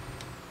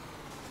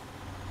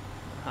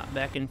 Hop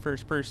back in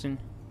first person.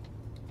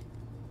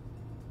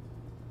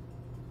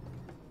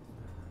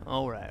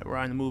 Alright, we're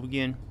on the move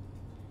again.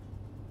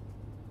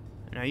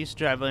 And I used to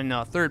drive in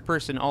third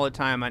person all the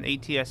time on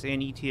ATS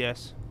and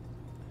ETS.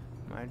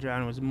 My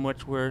driving was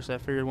much worse. I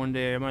figured one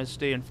day I might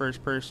stay in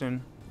first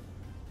person.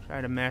 Try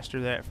to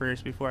master that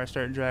first before I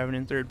start driving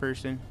in third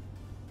person.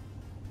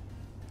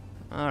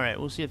 Alright,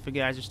 we'll see if the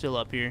guys are still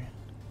up here.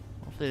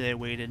 Hopefully they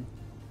waited.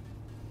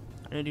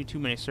 I didn't do too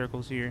many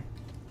circles here.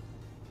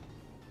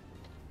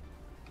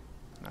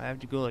 I have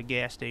to go to a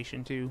gas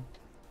station too.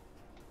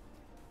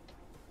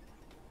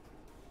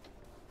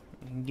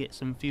 And get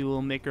some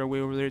fuel, make our way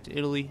over there to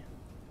Italy.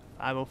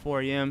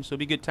 5:04 a.m. So it'll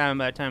be a good time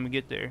by the time we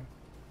get there.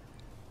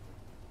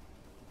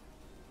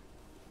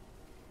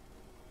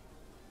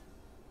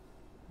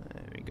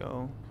 There we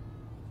go.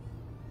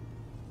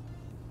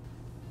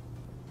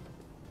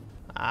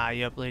 Ah,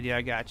 yep, lady,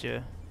 I got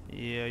you.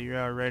 Yeah, you're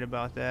all right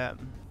about that.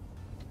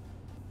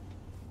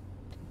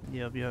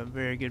 Yep, yep,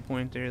 very good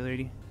point there,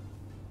 lady.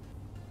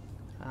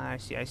 I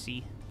see, I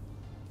see.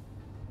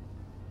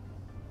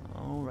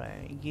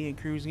 Alright, getting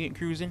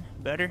cruising.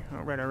 Better?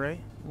 Alright, alright.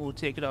 We'll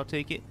take it, I'll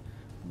take it.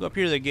 We'll go up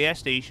here to the gas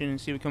station and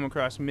see if we come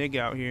across Mig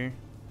out here.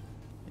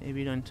 Maybe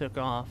he done took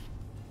off.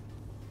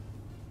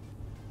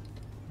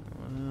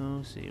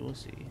 We'll see, we'll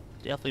see.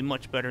 Definitely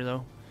much better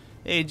though.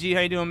 Hey G,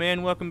 how you doing,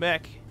 man? Welcome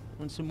back.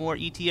 Want some more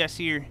ETS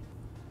here.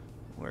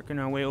 Working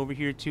our way over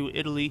here to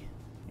Italy.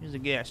 Here's a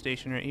gas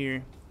station right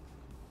here.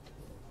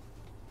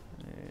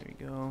 There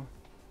we go.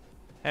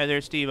 Hey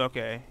there, Steve.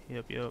 Okay.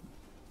 Yep, yep.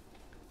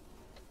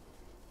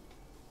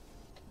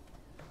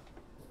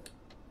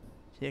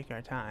 Take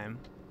our time.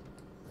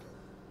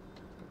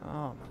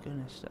 Oh my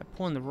goodness. I'm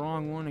pulling the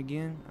wrong one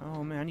again.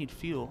 Oh man, I need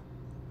fuel.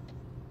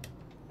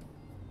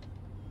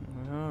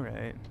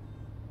 Alright.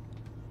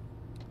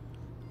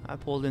 I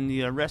pulled in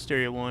the rest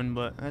area one,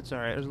 but that's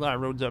alright. There's a lot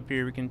of roads up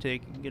here we can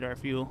take and get our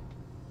fuel.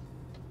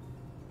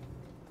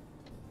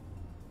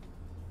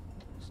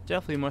 It's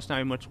definitely must not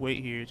be much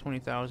weight here.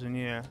 20,000,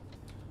 yeah.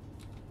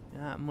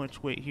 Not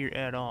much weight here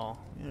at all.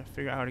 Gotta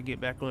figure out how to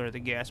get back over to the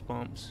gas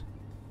pumps.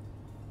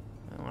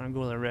 I want to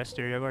go to the rest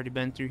area. I've already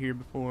been through here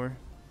before.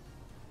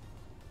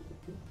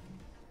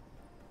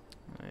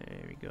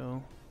 There we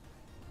go.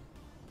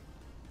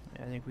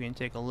 I think we can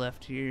take a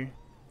left here.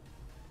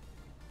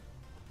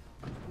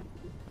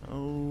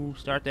 Oh,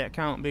 start that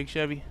count, Big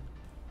Chevy.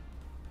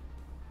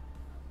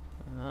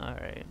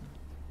 Alright.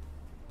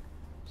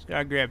 Just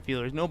gotta grab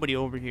fuel. There's nobody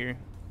over here.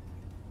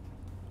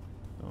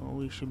 So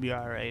we should be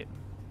alright.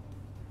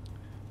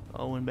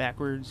 Oh, and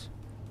backwards.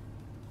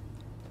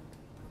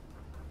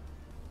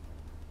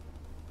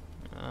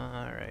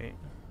 Alright.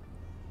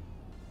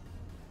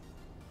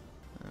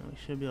 We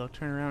should be able to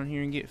turn around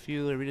here and get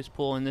fuel, or we just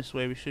pull in this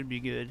way, we should be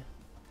good.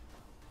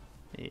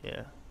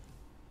 Yeah.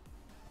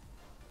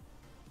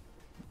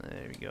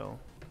 There we go.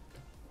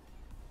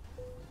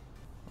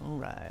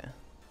 Alright.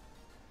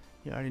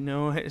 You already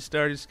know it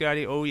started,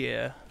 Scotty. Oh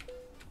yeah.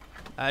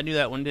 I knew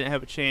that one didn't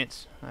have a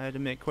chance. I had to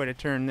make quite a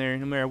turn there.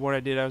 No matter what I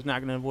did, I was not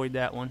going to avoid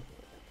that one.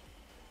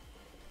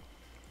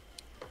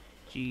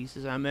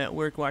 Jesus, I'm at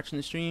work watching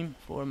the stream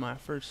for my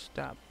first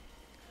stop.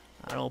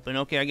 Not open.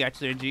 Okay, I got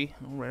you there, G.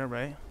 Alright,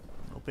 alright.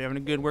 Hope you're having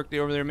a good work day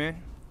over there,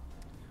 man.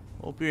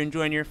 Hope you're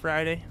enjoying your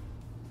Friday.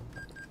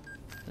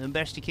 the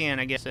best you can,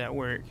 I guess, at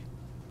work.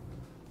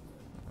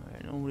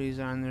 Alright, nobody's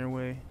on their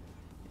way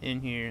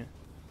in here.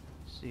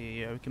 Let's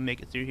see, yeah, we can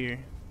make it through here.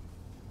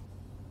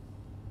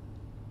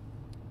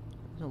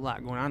 There's a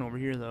lot going on over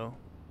here, though.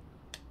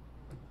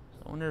 So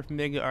I wonder if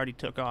Mega already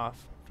took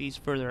off. If he's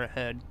further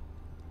ahead.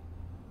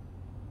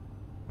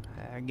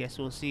 I guess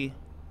we'll see.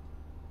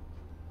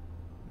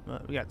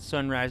 But we got the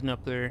sun rising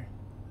up there.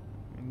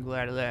 I'm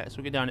glad of that. So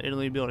we'll get down to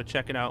Italy to be able to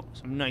check it out.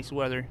 Some nice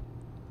weather.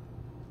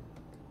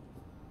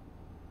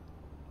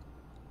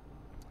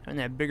 And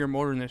that bigger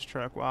motor in this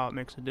truck, wow, it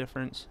makes a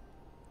difference.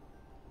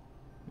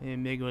 Maybe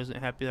Mega wasn't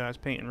happy that I was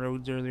painting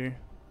roads earlier.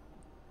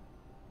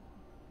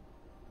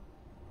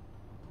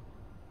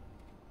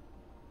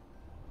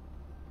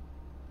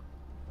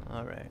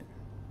 Alright.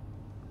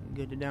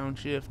 Good to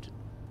downshift.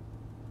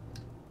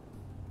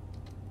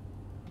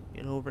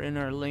 Get over in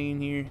our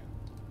lane here.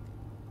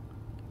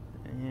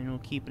 And we'll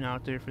keep it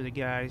out there for the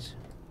guys.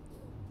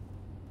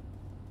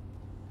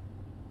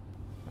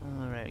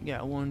 Alright,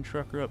 got one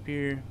trucker up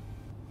here.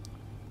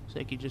 Looks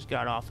like he just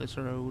got off this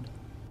road.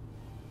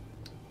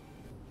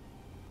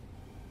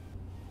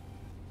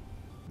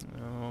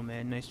 Oh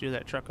man, nice to hear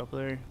that truck up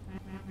there.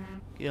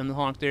 Get him the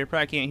honk there.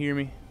 Probably can't hear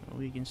me. Oh,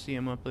 we can see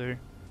him up there.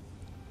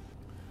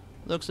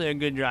 Looks like a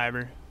good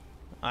driver.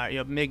 Alright,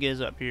 yep, Mig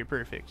is up here.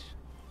 Perfect.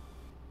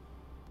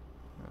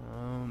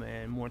 Oh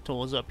man, more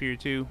tolls up here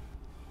too.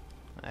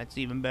 That's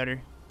even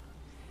better.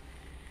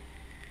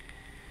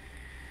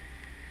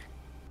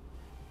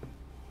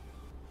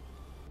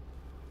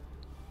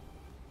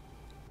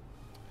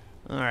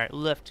 Alright,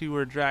 left 2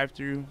 or drive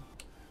through.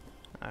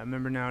 I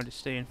remember now to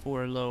stay in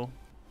 4 low.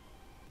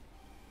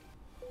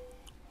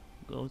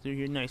 Go through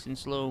here nice and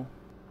slow.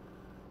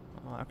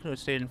 Oh, I could have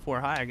stayed in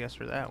 4 high, I guess,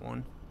 for that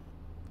one.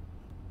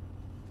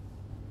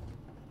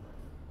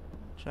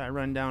 Try to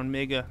run down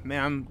Mega.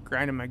 Man, I'm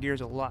grinding my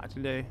gears a lot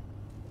today.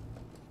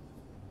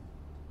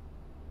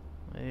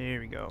 There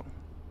we go.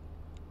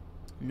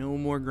 No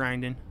more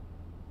grinding.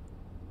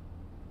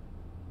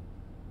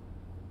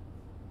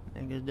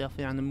 Mega's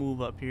definitely on the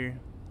move up here.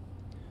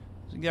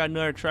 So we got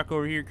another truck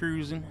over here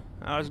cruising.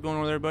 How's it going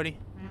over there, buddy?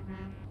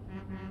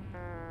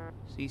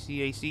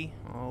 CCAC.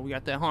 Oh, we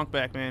got that honk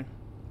back, man.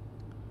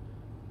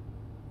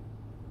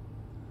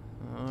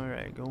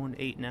 Alright, going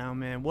 8 now,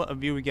 man. What a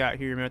view we got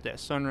here, man, with that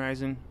sun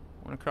rising.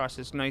 Went across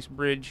this nice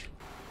bridge.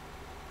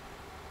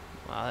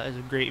 Wow, that is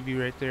a great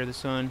view right there, the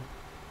sun.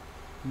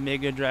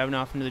 Mega driving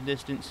off into the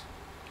distance.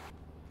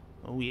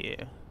 Oh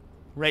yeah.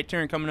 Right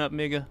turn coming up,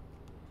 Mega.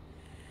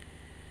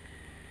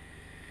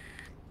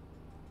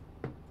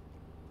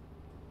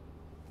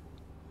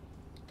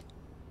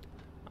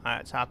 Alright,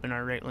 let's hop in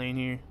our right lane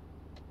here.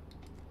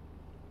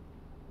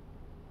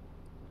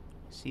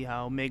 See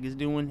how Mega's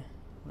doing.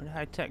 Where did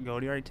High Tech go?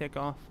 Did he already take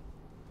off?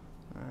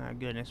 Ah,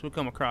 goodness. We'll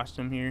come across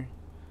him here.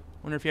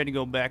 Wonder if you had to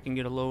go back and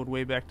get a load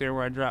way back there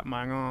where I dropped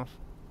mine off.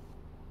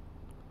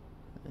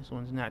 This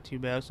one's not too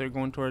bad. So they're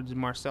going towards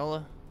Marcella.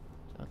 Is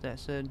that what that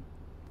said?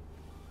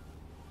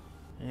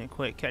 I didn't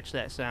quite catch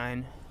that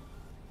sign.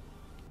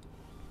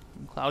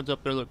 The clouds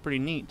up there look pretty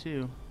neat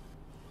too.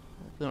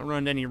 We don't run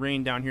into any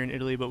rain down here in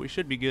Italy, but we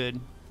should be good.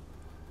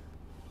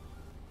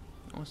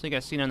 I don't think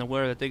I've seen on the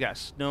weather that they got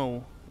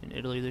snow in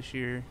Italy this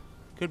year.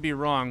 Could be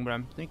wrong, but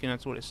I'm thinking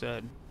that's what it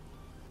said.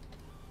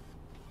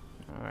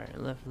 Alright,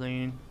 left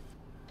lane.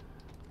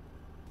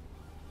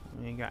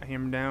 We got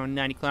him down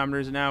 90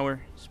 kilometers an hour.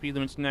 Speed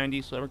limit's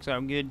 90, so that works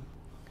out good.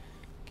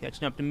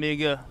 Catching up to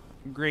Mega.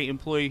 Great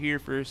employee here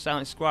for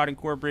Silent Squad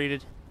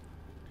Incorporated.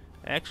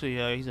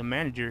 Actually, he's a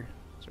manager.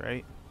 That's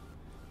right.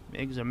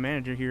 Mega's a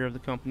manager here of the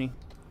company.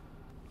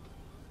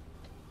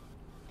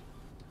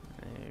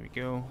 There we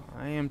go.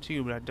 I am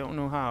too, but I don't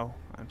know how.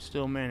 I'm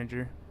still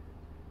manager.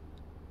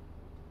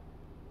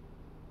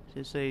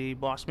 Just say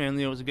Boss Man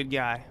Leo was a good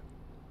guy.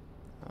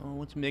 Oh,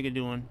 what's Mega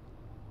doing?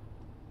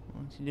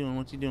 What's he doing?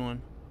 What's he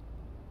doing?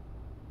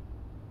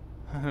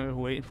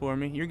 Waiting for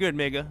me. You're good,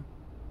 Mega.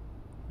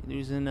 You're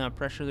losing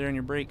pressure there on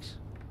your brakes.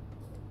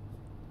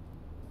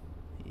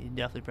 He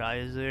definitely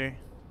probably is there.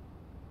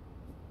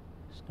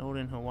 Snowed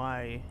in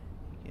Hawaii. You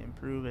can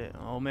improve it.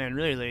 Oh man,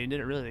 really? You did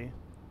it really?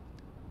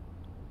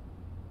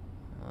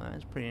 Oh,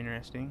 that's pretty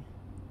interesting.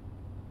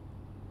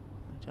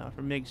 Watch out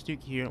for Meg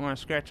Stuckey here. Don't want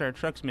to scratch our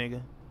trucks,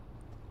 Mega.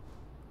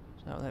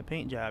 Watch out that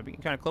paint job. You're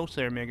getting kind of close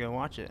there, Mega.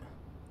 Watch it.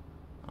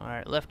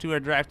 Alright, left 2 our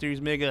drive-thrus,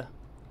 Mega.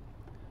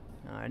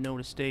 I know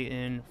to stay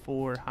in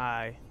 4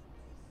 high.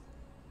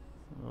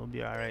 We'll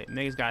be alright.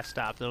 Mega's got to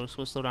stop though, so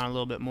we'll slow down a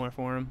little bit more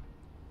for him.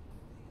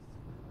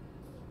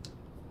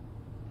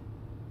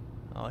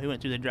 Oh, he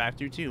went through the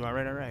drive-thru too.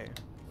 Alright, alright.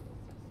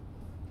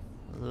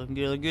 Looking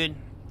good, look good.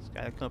 This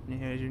guy, the company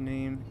has your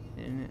name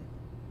in it.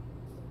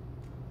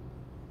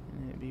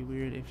 And it'd be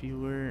weird if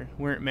you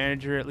weren't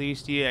manager at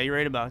least. Yeah, you're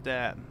right about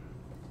that.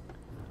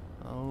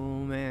 Oh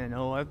man,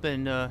 oh I've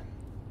been oh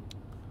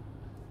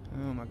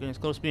my goodness,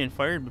 close to being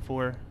fired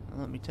before.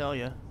 Let me tell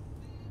you.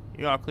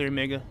 You're all clear,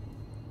 Mega.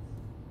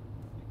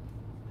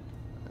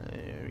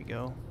 There we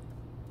go.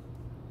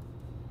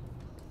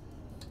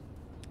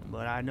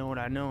 But I know what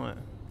I know it.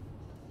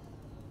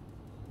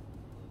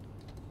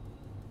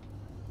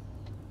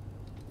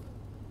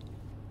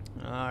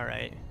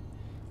 Alright.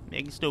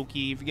 Mega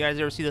Stokey. If you guys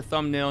ever see the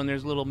thumbnail and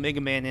there's a little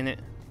Mega Man in it,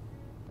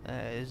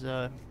 that is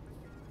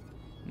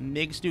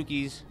Mega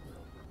Stokey's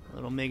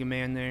little Mega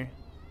Man there.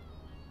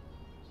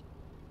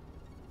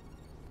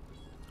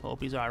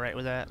 Hope he's alright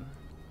with that.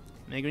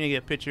 Maybe we need to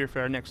get a picture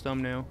for our next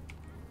thumbnail.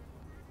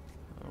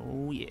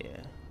 Oh yeah.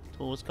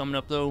 Toll's coming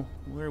up though.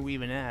 Where are we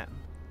even at?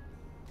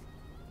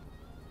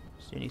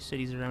 See any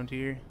cities around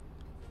here?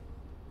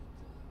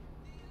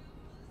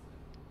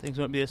 Things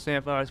won't be the same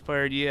if I was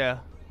fired. Yeah.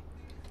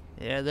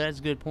 Yeah, that's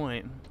a good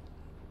point.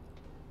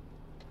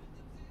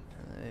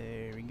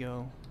 There we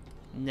go.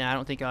 Nah, I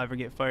don't think I'll ever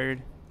get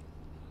fired.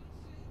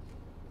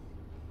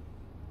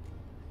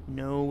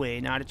 No way,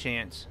 not a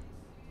chance.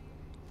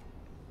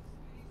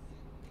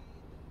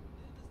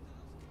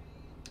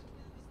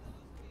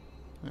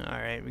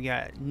 Alright, we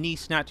got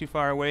Nice not too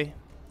far away.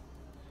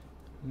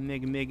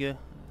 Mega,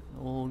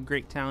 old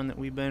great town that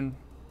we've been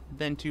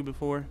to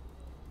before.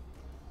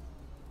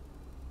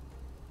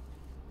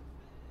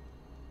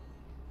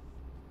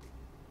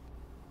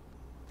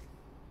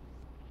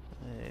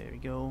 There we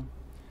go.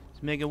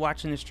 Is Mega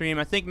watching the stream?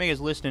 I think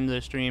Mega's listening to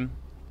the stream.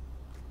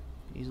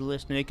 He's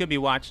listening. He could be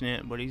watching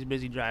it, but he's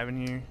busy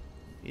driving here.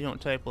 You don't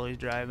type while he's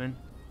driving.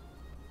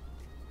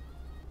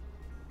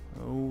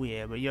 Oh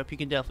yeah, but yep, he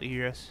can definitely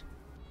hear us.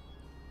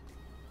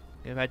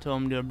 If I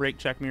told him to brake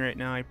check me right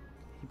now, he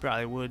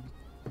probably would.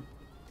 I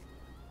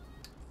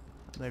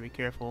better be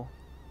careful.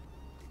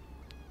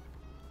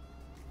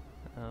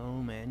 Oh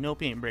man,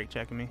 nope, he ain't brake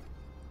checking me.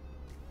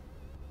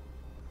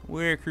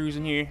 We're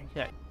cruising here.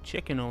 Got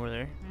chicken over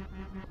there.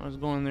 How's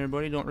it going there,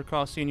 buddy? Don't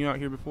recall seeing you out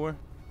here before.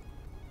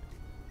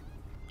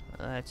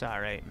 That's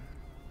alright.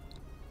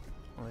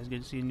 Always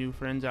good to see new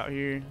friends out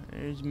here.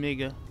 There's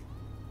Mega.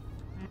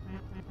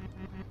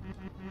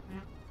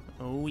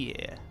 Oh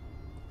yeah.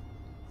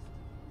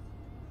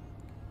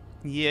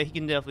 Yeah, he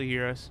can definitely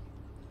hear us.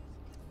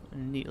 A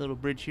neat little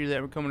bridge here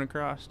that we're coming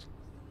across.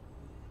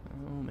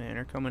 Oh man,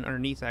 they're coming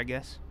underneath, I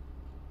guess.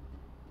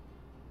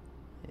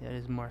 Yeah,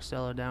 there's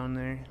Marcella down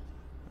there.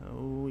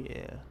 Oh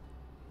yeah.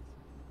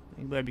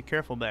 You better be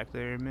careful back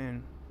there,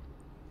 man.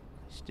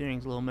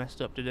 Steering's a little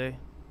messed up today.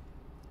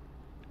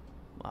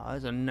 Wow,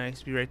 that's a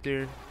nice view right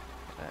there.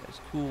 That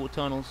is cool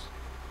tunnels.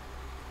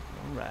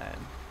 Alright.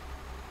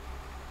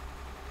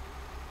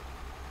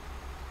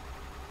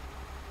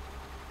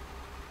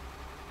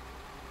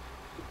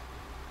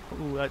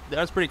 Ooh, that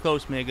was pretty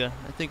close, Mega.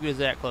 I think we was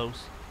that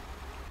close.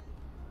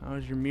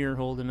 How's your mirror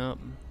holding up?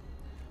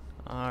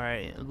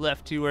 Alright,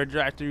 left to our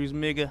drive-throughs,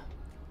 Mega.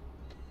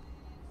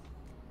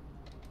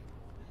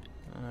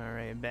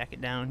 Alright, back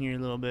it down here a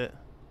little bit.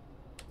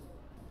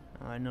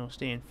 I know,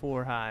 staying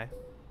 4 high.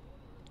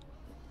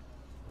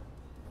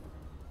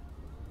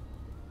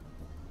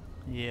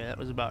 Yeah, that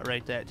was about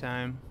right that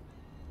time.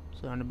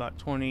 So on about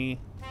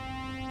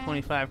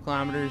 25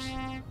 kilometers.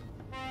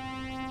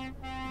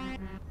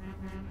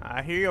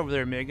 I hear you over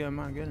there, Mega.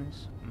 My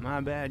goodness. My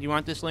bad. You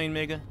want this lane,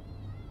 Mega?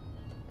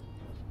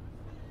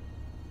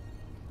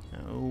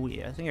 Oh,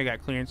 yeah. I think I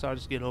got clearance. I'll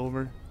just get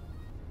over.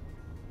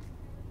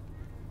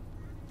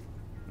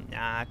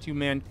 Nah,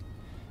 two-man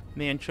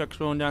trucks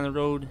rolling down the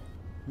road.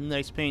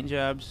 Nice paint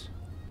jobs.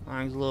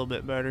 Mine's a little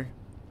bit better.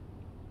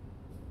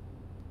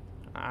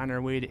 On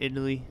our way to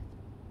Italy.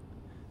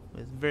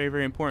 With very,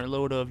 very important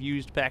load of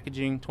used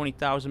packaging.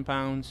 20,000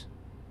 pounds.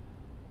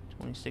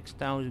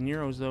 26,000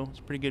 euros, though. It's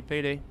a pretty good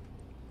payday.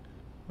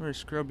 Where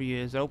Scrubby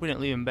is. I hope we didn't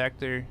leave him back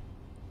there.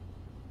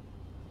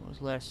 What was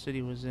the last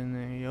city was in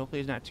there? Yeah, hopefully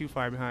he's not too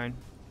far behind.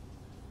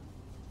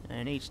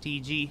 And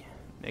HTG.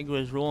 Mega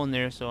was rolling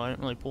there, so I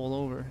didn't really pull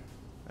over.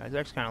 I was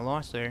actually kind of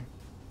lost there.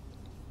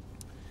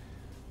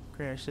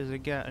 Crash says I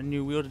got a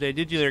new wheel today.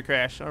 Did you there,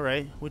 Crash?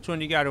 Alright. Which one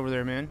do you got over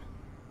there, man?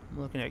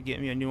 I'm looking at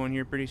getting me a new one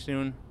here pretty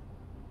soon.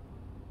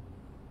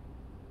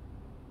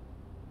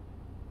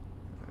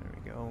 There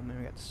we go. Man,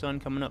 we got the sun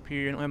coming up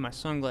here. I don't have my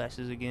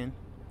sunglasses again.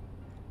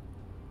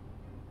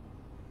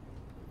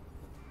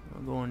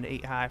 I'm going to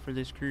 8 high for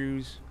this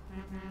cruise.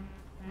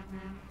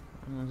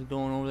 How's it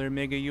going over there,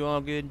 Mega? You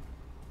all good?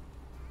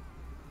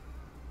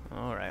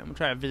 Alright, I'm gonna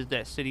try to visit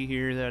that city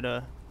here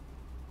that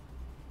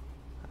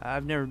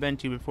I've never been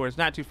to before. It's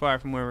not too far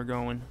from where we're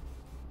going.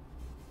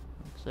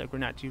 Looks like we're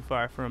not too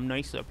far from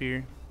Nice up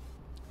here.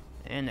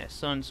 And that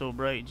sun's so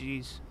bright,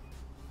 jeez.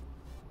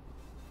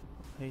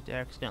 I hate to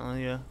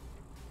accidentally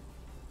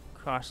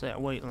cross that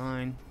white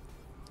line.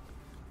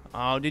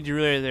 Oh, did you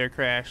really there,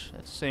 Crash?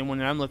 That's the same one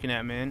that I'm looking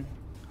at, man.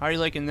 How are you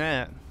liking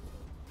that?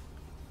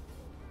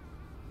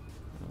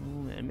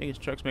 Oh man, Mega's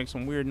trucks make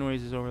some weird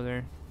noises over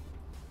there.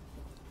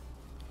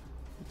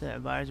 Put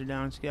that visor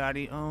down,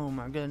 Scotty. Oh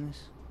my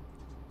goodness.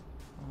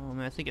 Oh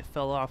man, I think it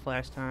fell off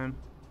last time.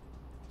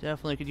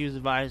 Definitely could use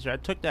the visor. I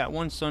took that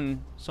one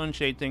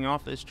sunshade thing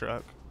off this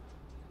truck.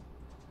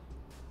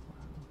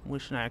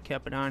 Wishing I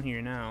kept it on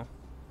here now.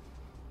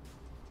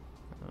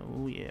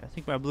 Oh yeah, I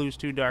think my blue's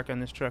too dark on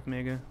this truck,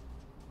 Mega.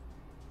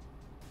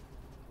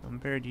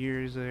 Compared to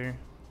yours there.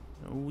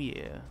 Oh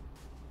yeah.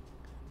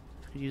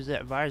 Could use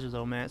that visor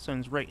though, man. That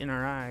sun's right in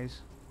our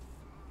eyes.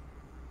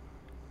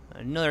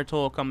 Another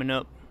toll coming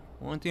up.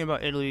 One thing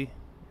about Italy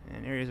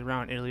and areas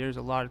around Italy, there's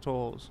a lot of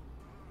tolls.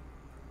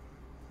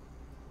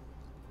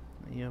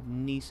 Yep,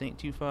 Nice ain't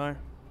too far.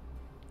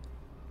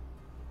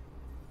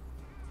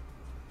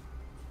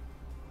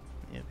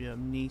 Yep, you have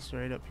Nice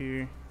right up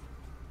here.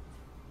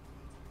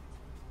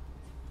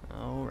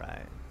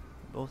 Alright.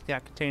 Both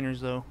got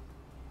containers though.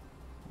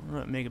 I wonder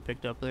what Mega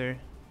picked up there.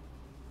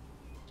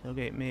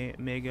 Tailgate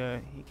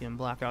Mega, he can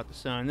block out the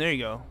sun. There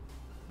you go.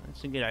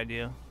 That's a good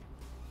idea.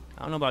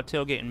 I don't know about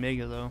tailgating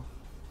Mega though.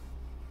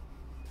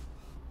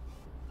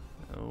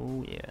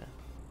 Oh yeah.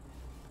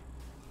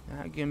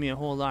 Not giving me a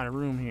whole lot of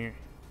room here.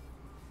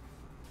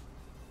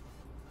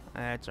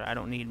 That's right, I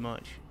don't need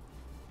much.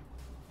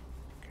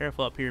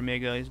 Careful up here,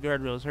 Mega. His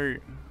guardrail's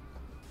hurt.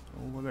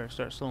 Oh, I better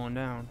start slowing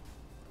down.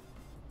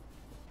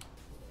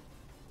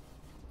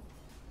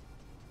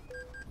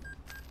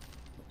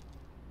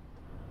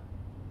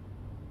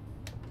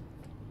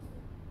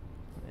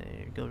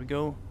 There we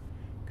go.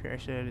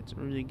 Crash said it's a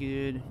really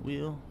good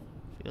wheel.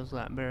 Feels a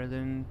lot better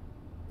than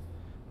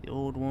the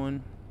old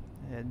one.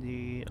 Had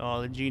the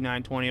the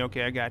G920.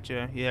 Okay, I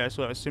gotcha. Yeah,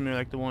 so it was similar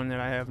like the one that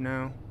I have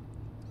now.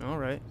 All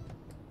right.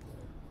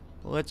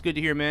 Well, that's good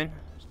to hear, man.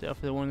 It's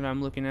definitely the one that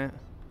I'm looking at.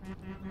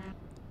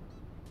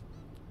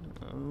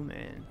 Oh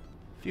man,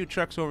 a few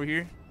trucks over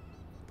here.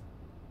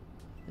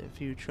 There are a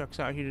few trucks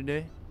out here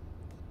today.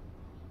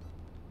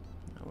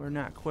 We're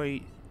not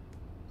quite.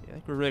 Yeah, I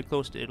think we're really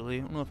close to Italy.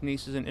 I don't know if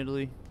Nice is in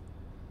Italy.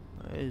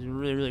 It is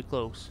really, really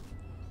close.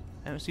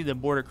 I haven't seen the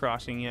border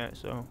crossing yet,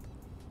 so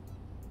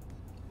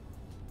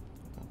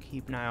we'll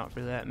keep an eye out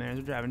for that, man.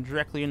 They're driving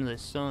directly into the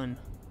sun.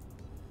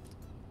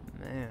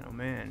 Man, oh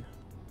man.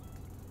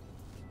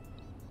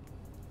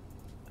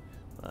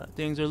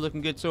 Things are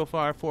looking good so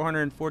far.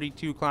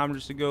 442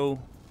 kilometers to go.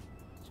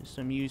 Just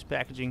some used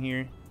packaging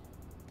here.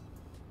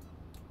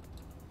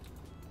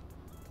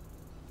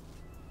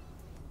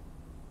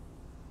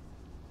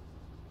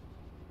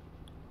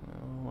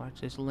 Oh, watch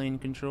this lane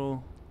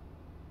control.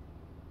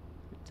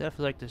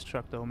 Definitely like this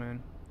truck though,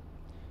 man.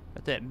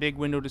 Got that big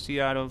window to see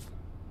out of.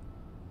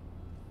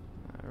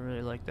 I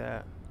really like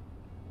that.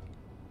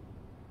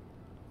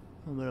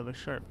 A little bit of a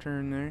sharp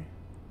turn there.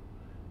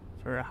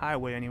 For a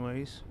highway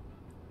anyways.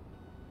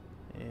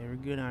 Yeah, we're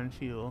good on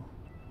fuel.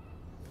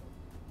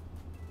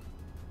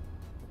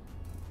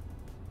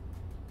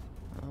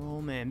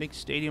 Oh man, big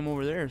stadium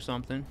over there or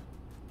something.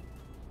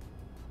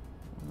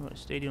 I don't know what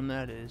stadium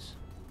that is.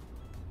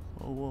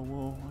 Whoa, whoa,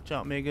 whoa. Watch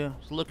out, Mega.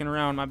 Just looking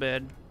around, my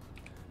bad.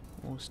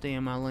 We'll stay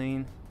in my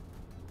lane.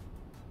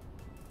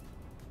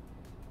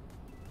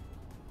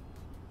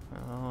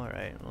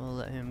 Alright, we'll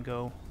let him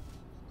go.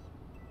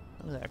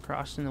 Look at that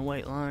crossing the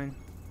white line.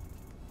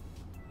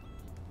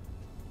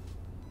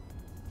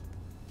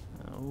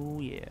 Oh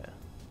yeah.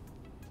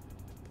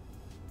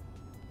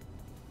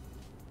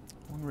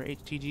 Wonder where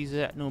HTG's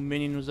at. No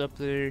Minion was up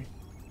there.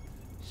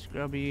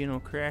 Scrubby,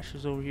 Crash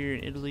was over here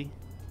in Italy.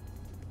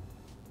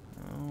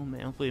 Oh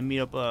man, hopefully we meet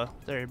up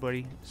with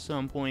everybody at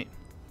some point.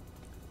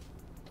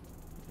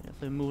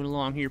 Definitely moving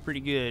along here pretty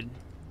good.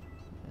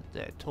 Got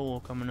that toll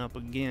coming up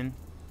again.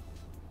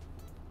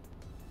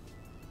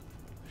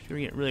 Sure,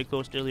 we're getting really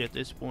close to Italy at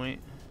this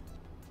point.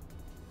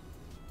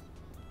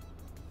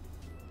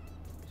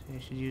 So I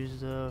should use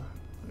the.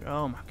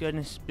 Oh my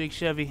goodness, big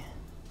Chevy.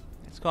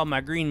 It's called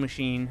my green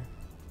machine.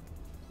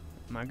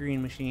 My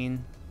green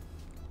machine.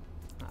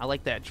 I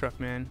like that truck,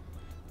 man.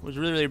 It was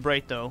really, really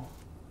bright though.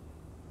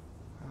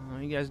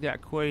 You guys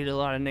got quite a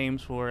lot of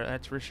names for it,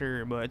 that's for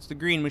sure. But it's the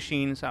green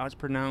machine, is how it's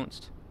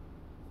pronounced.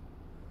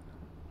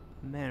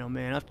 Man, oh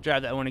man, I'll have to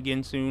drive that one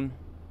again soon.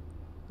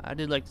 I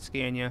did like the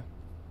Scania.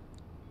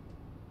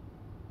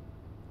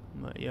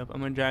 But yep,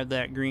 I'm gonna drive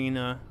that green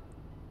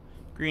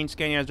green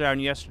Scania I was driving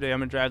yesterday. I'm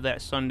gonna drive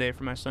that Sunday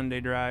for my Sunday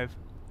drive.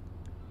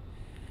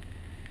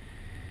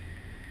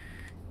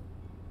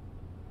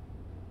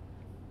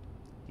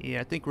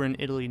 Yeah, I think we're in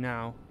Italy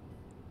now.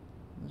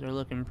 Those are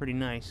looking pretty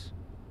nice.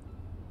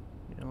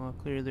 All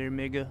clear there,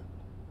 Mega.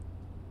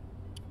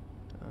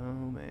 Oh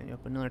man,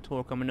 yep, another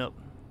toll coming up.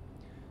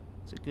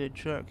 It's a good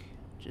truck.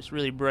 Just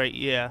really bright.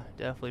 Yeah,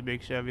 definitely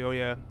big Chevy. Oh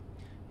yeah.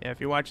 Yeah,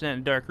 if you're watching that in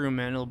a dark room,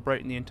 man, it'll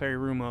brighten the entire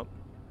room up.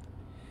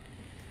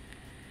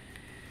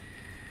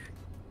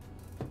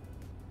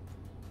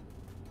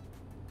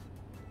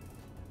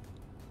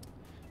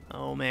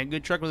 Oh man,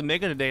 good truck with a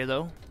Mega today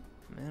though.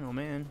 Man, oh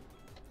man.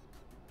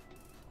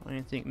 I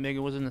didn't think Mega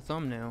was in the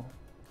thumbnail.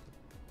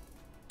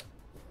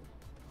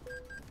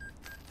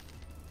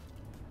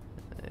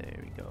 There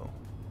we go.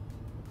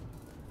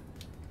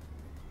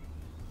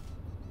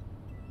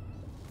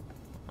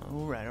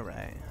 Alright,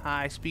 alright.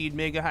 High speed,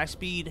 Mega, high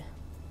speed.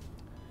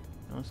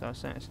 Notice how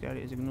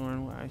Scotty is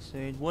ignoring what I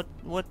said. What,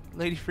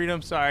 Lady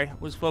Freedom? Sorry,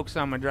 was focused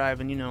on my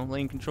driving,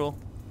 lane control.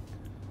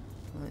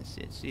 Let's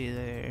see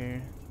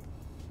there.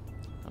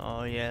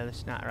 Oh yeah, the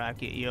Snot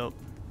Rocket, yup.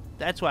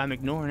 That's why I'm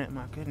ignoring it,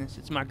 my goodness.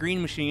 It's my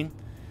green machine.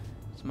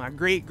 It's my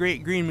great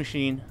green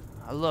machine.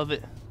 I love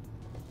it.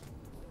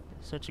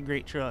 It's such a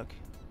great truck.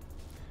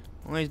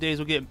 One of these days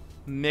we'll get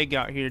Meg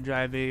out here to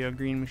drive a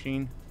green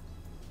machine.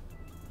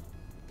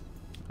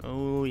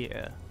 Oh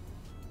yeah.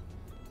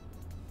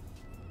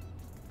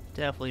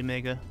 Definitely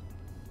mega.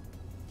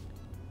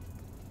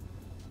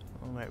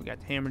 Alright, we got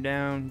the hammer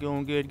down.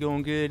 Going good,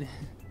 going good.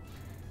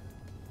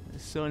 The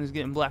sun is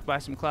getting blocked by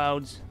some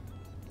clouds.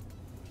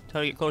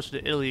 Until you get closer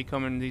to Italy, you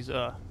come in these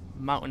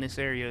mountainous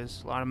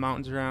areas. A lot of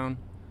mountains around.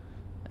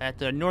 At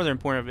the northern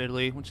point of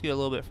Italy, once you get a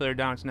little bit further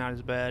down, it's not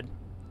as bad.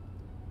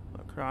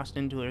 But crossed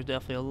into it, there's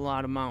definitely a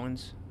lot of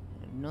mountains.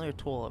 Another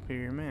toll up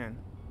here, man.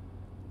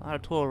 A lot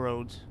of toll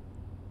roads.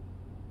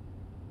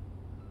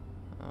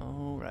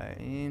 Alright,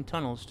 and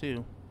tunnels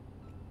too.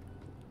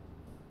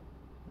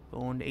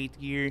 Going to 8th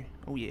gear.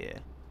 Oh yeah.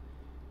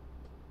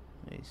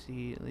 Let's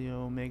see,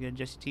 Leo, Omega,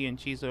 Jesse T, and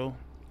Chizo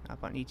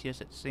up on ETS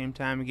at the same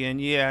time again.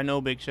 Yeah, I know,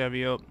 Big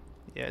Chevy up.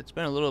 Yeah, it's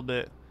been a little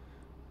bit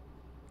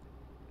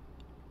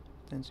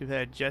since we've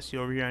had Jesse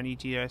over here on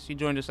ETS. He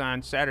joined us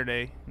on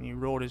Saturday, and he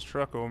rolled his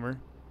truck over.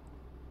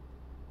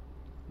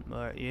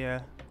 But yeah.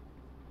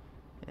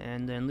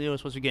 And then Leo's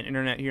supposed to get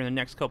internet here in the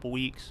next couple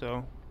weeks,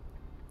 so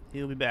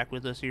he'll be back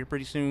with us here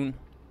pretty soon.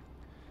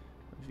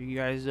 If you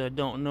guys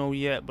don't know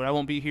yet, but I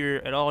won't be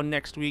here at all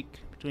next week.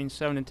 Between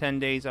 7 and 10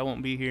 days, I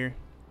won't be here.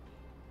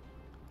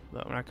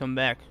 But when I come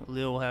back,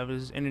 Leo will have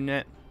his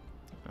internet.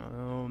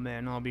 Oh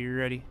man, I'll be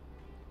ready.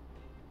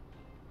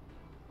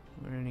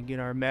 We're gonna get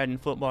our Madden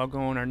football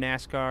going, our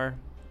NASCAR.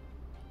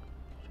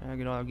 Try to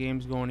get all the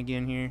games going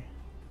again here.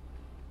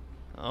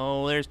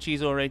 Oh, there's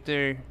Chizo right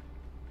there.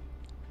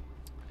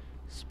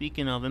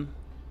 Speaking of him,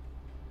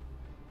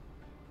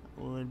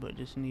 I would, but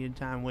just needed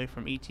time away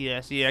from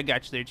ETS. Yeah, I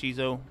got you there,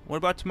 Chizo. What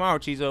about tomorrow,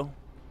 Chizo?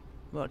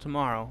 What about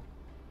tomorrow?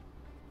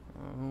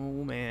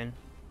 Oh man.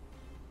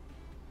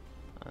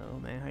 Oh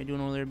man, how you doing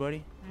over there,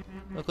 buddy?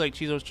 Look like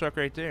Chizo's truck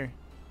right there.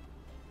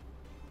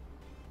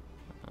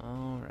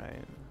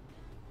 Alright.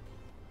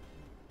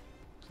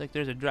 Looks like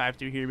there's a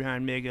drive-thru here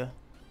behind Mega.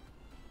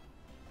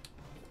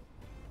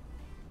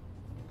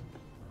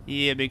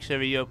 Yeah, Big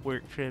Chevy, yup,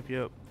 work trip,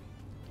 yup.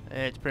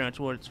 That's pretty much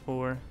what it's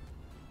for.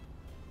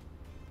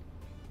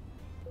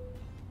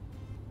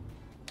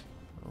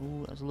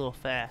 Oh, that's a little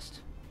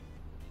fast.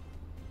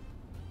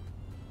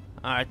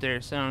 Alright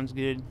there, sounds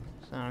good.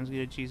 Sounds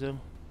good, Chizo.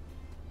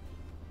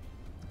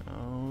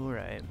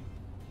 Alright.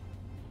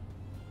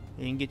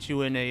 We can get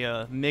you in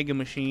a Mega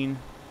machine,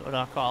 that's what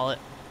I'll call it.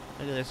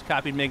 Look at this,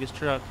 copied Mega's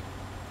truck.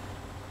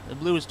 The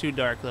blue is too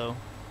dark though.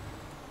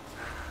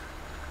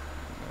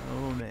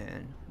 Oh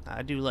man.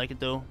 I do like it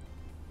though.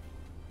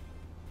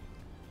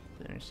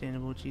 It's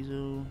understandable,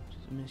 Chizo.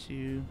 Just miss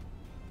you.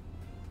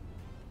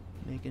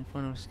 Making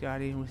fun of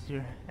Scotty with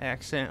your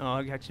accent. Oh,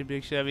 I got you,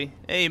 Big Chevy.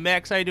 Hey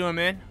Max, how you doing,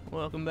 man?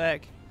 Welcome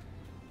back.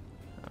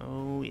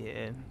 Oh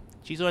yeah.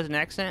 Chizo has an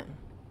accent?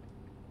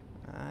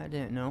 I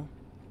didn't know.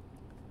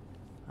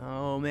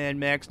 Oh man,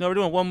 Max. No, we're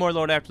doing one more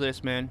load after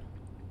this, man.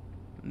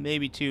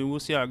 Maybe two. We'll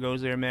see how it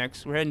goes there,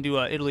 Max. We're heading to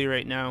Italy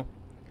right now.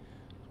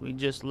 We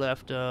just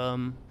left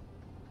Mount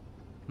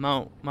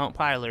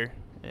Pilar,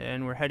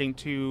 and we're heading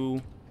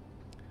to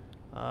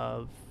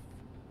Firenze,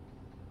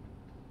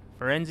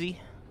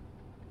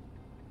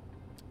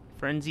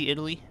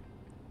 Italy.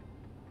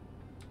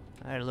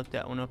 I had to look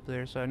that one up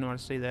there, so I know how to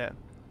say that.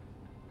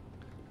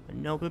 But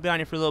nope, we'll be on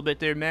here for a little bit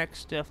there,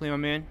 Max. Definitely, my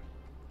man.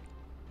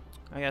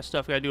 I got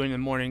stuff I gotta do in the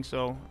morning,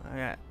 so I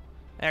got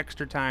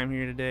extra time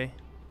here today.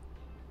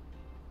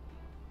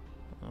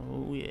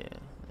 Oh yeah,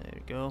 there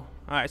we go.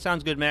 Alright,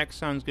 sounds good, Max.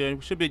 Sounds good.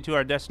 We should be to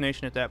our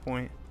destination at that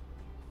point.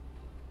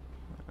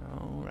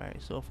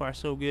 Alright, so far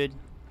so good.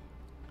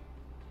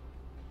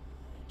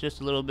 Just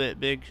a little bit,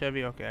 Big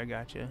Chevy. Okay, I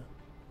got you.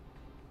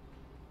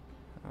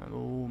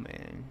 Oh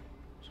man,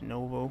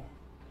 Novo.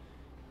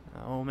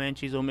 Oh man,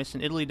 Chizo missing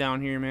Italy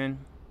down here, man.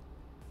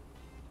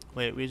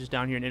 Wait, we were just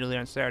down here in Italy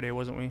on Saturday,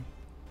 wasn't we?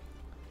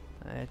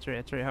 That's right,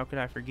 that's right. How could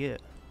I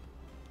forget?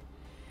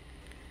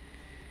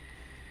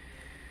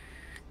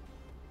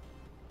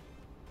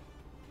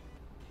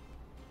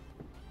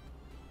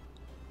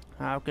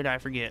 How could I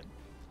forget?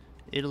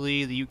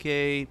 Italy, the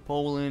UK,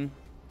 Poland,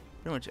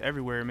 pretty much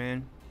everywhere,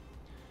 man.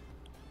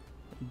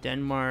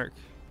 Denmark,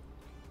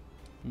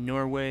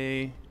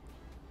 Norway,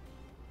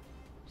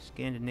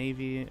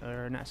 Scandinavia,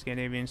 or not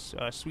Scandinavian,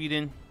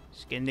 Sweden,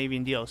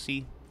 Scandinavian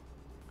DLC.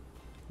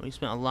 We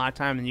spent a lot of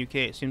time in the UK,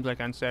 it seems like,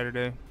 on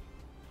Saturday.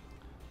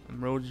 The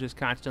roads just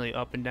constantly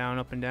up and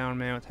down,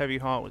 man. With heavy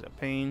haul, it was a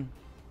pain.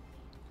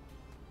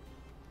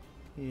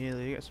 Yeah,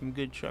 they got some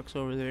good trucks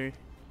over there.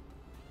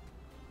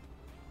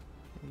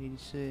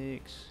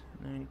 86,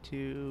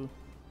 92,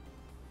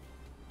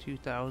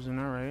 2000,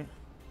 alright.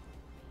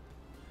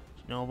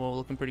 Novo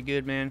looking pretty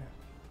good, man.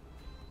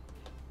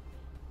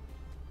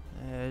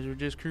 As we're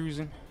just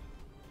cruising.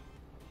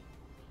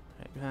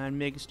 Right behind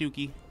Mega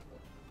Stookie.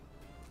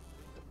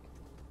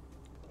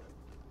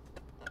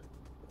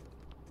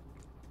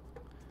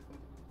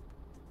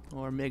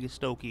 Or Mega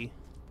Stokey.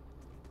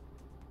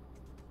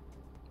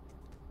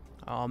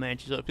 Oh man,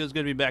 it feels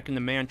good to be back in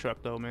the man truck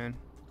though, man.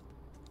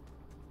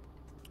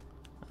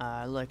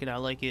 I like it, I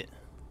like it.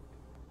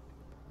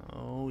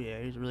 Oh yeah,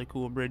 here's a really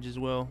cool bridge as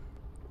well.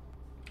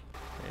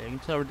 Yeah, you can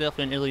tell we're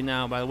definitely in Italy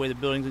now by the way the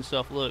buildings and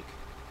stuff look.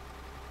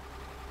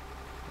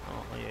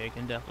 Oh yeah, you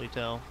can definitely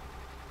tell.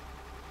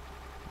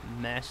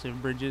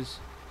 Massive bridges.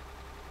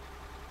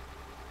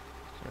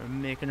 So we're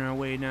making our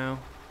way now.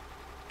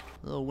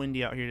 A little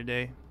windy out here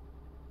today.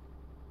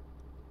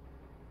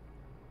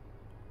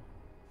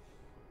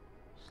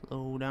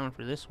 Slow down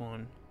for this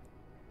one.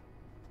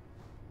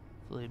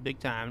 Really big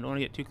time. Don't want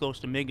to get too close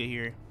to Mega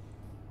here.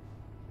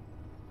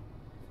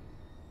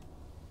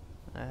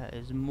 That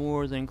is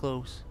more than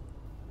close.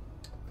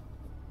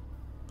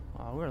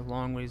 Wow, we're a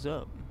long ways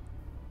up.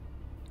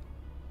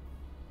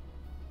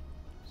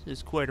 This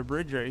is quite a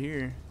bridge right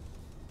here.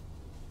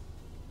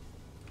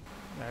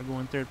 Gotta go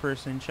in third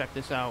person, check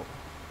this out.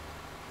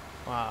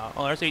 Wow.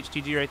 Oh, there's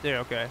HTG right there.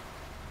 Okay.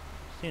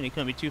 Seeing he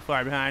couldn't be too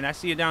far behind. I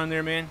see you down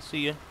there, man.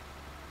 See ya.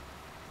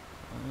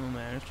 Oh,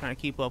 man. I'm just trying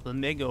to keep up with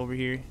Mega over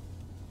here.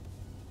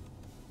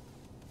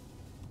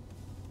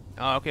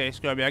 Oh, okay,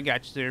 Scotty. I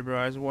got you there, bro.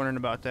 I was wondering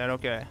about that.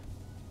 Okay.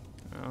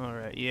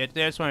 Alright. Yeah,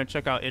 today I just want to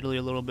check out Italy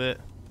a little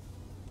bit.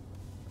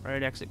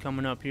 Right exit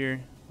coming up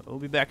here. We'll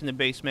be back in the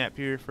base map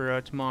here for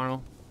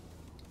tomorrow.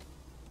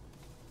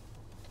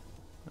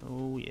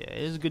 Oh, yeah.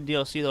 It is a good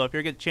DLC, though. If you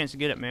ever get a chance to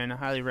get it, man, I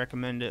highly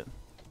recommend it.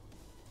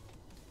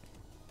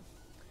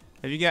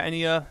 Have you got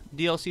any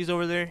DLCs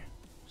over there?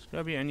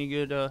 Scotty, any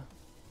good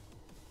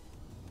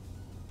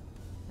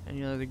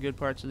any other good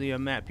parts of the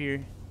map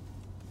here?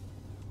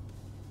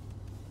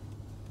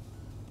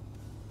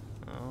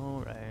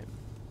 Alright.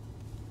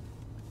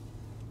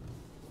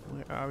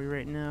 Where are we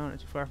right now? Not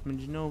too far from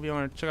Genova. I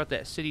want to check out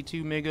that City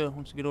 2 Mega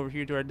once we get over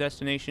here to our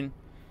destination.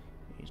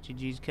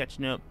 HTG's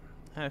catching up.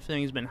 I have a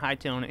feeling he's been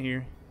hightailing it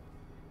here.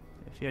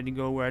 If you had to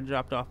go where I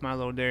dropped off my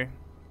load there.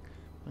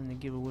 And the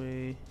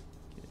giveaway.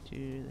 Give it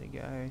to the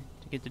guy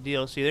to get the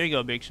DLC. There you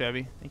go, Big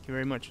Chevy. Thank you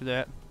very much for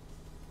that.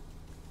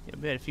 Yeah,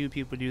 we had a few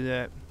people do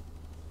that.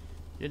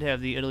 Did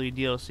have the Italy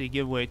DLC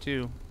giveaway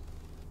too.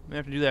 We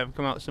have to do that. We'll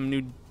come out with some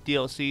new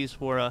DLCs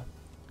for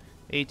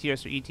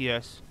ATS or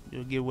ETS.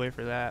 Do a giveaway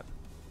for that.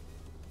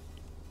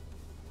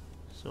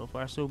 So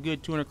far, so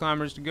good. 200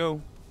 kilometers to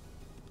go.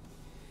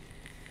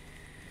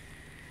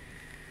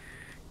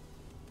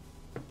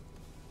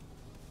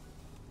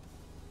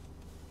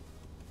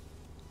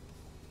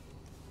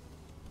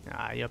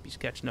 Ah, yep, he's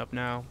catching up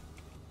now.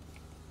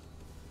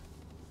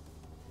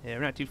 Yeah,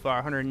 we're not too far.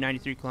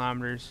 193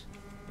 kilometers.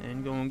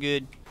 And going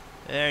good.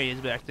 There he is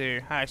back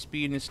there. High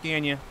speed in the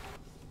Scania.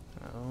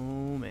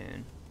 Oh,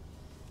 man.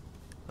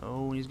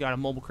 Oh, and he's got a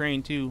mobile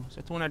crane, too. Is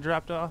that the one I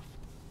dropped off?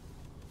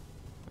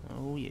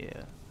 Oh,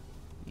 yeah.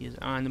 He is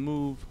on the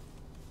move.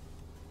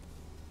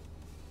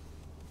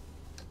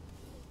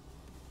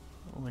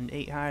 Oh, and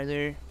 8 high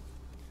there.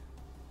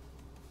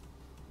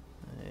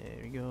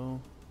 There we go.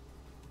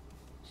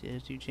 See,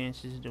 there's 2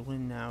 chances to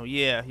win now.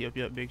 Yeah, yep,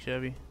 Big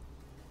Chevy.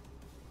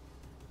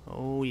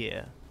 Oh,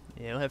 yeah.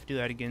 Yeah, we'll have to do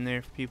that again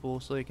there for people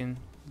so they can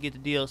get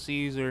the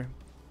DLCs or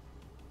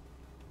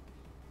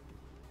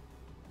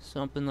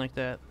something like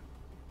that.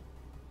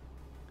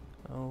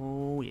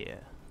 Oh, yeah.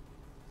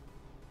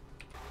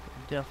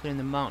 Definitely in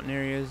the mountain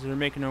areas. We're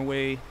making our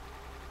way.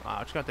 Wow,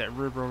 it's got that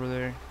river over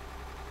there.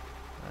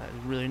 That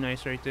is really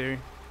nice right there.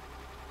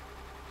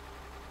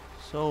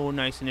 So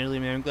nice in Italy,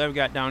 man. I'm glad we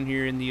got down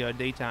here in the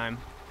daytime.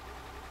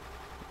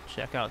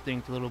 Check out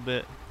things a little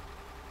bit.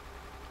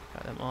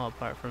 Got them all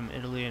apart from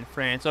Italy and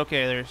France.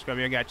 Okay, there,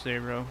 Scrubby. I got you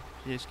there, bro.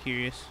 Just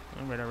curious.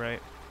 Alright,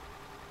 alright.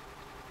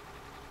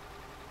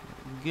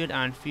 Good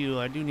on fuel.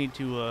 I do need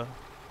to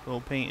go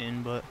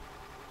painting, but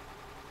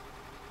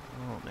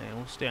oh man,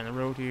 we'll stay on the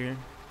road here.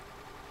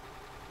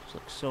 This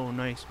looks so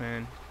nice,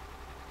 man.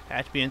 I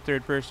have to be in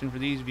third person for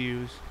these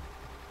views.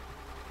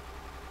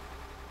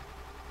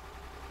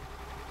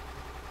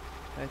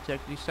 I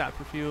technically stopped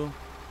for fuel.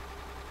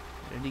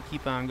 Or did he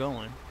keep on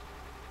going?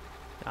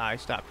 Ah, I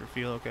stopped for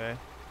fuel, okay.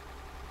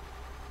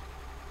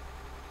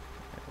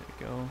 There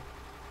we go.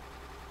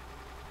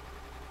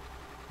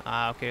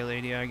 Ah, okay,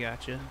 lady, I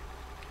gotcha.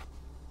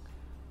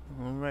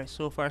 Alright,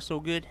 so far so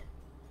good.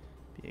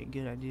 Be a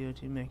good idea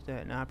to make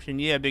that an option.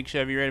 Yeah, Big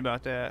Chevy, right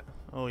about that.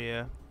 Oh,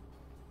 yeah.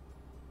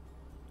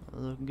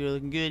 Looking good,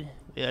 looking good.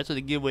 Yeah, that's what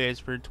the giveaway is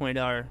for a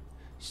 $20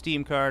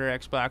 Steam card or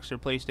Xbox or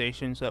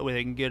PlayStation, so that way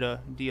they can get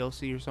a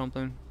DLC or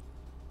something.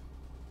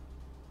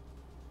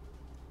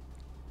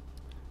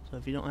 So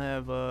if you don't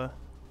have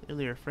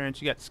Italy or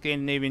France, you got the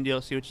Scandinavian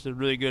DLC, which is a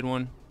really good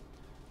one.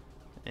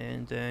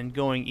 And then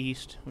Going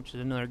East, which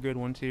is another good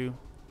one too.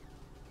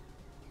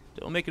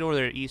 Don't make it over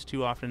there east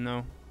too often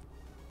though.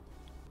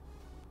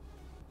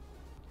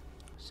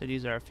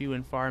 Cities are few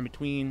and far in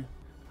between.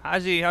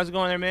 Ozzy, how's it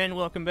going there, man?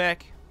 Welcome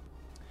back.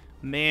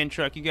 Man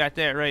truck, you got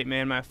that right,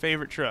 man. My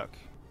favorite truck.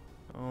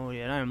 Oh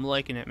yeah, and I'm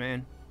liking it,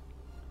 man.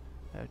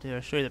 I have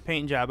to show you the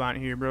paint job on it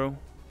here, bro.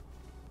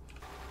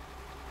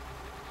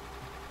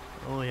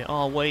 Oh yeah,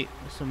 all white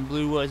with some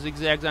blue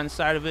zigzags on the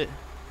side of it.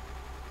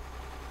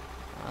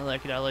 I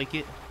like it, I like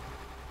it.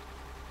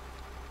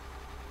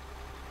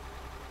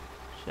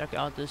 Check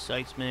out the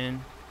sights,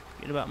 man.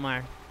 Forget about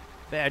my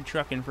bad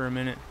trucking for a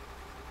minute.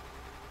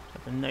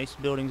 Got the nice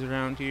buildings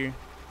around here.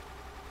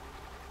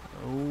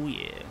 Oh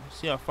yeah.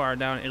 See how far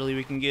down Italy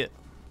we can get.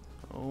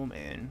 Oh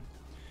man.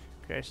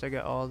 Crash, I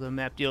got all the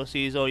map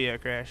DLCs. Oh yeah,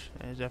 Crash.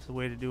 That's definitely the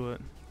way to do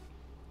it.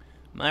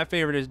 My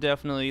favorite is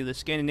definitely the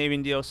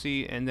Scandinavian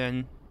DLC and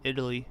then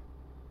Italy.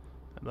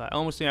 But I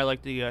almost think I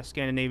like the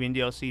Scandinavian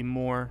DLC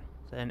more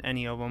than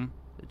any of them.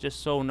 It's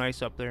just so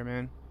nice up there,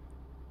 man.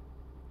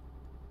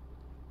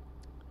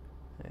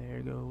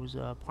 There goes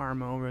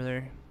Parma over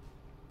there.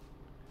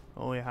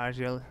 Oh yeah,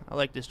 Haji, I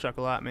like this truck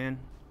a lot, man.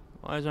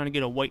 I always want to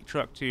get a white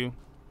truck too.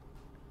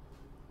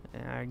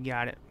 And I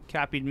got it.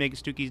 Copied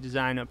Megastuki's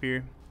design up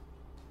here.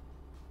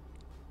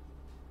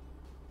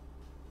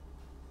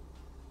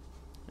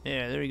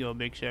 Yeah, there you go,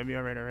 Big Chevy.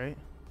 Alright, alright.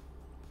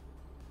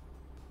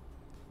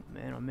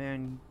 Man, oh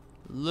man.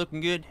 Looking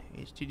good.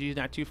 HTG's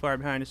not too far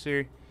behind us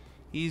here.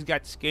 He's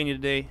got the Scania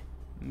today.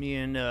 Me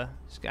and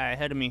this guy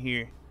ahead of me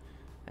here.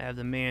 I have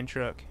the man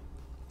truck.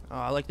 Oh,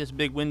 I like this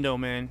big window,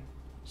 man.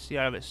 See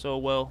out of it so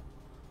well.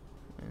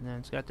 And then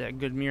it's got that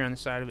good mirror on the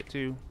side of it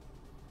too.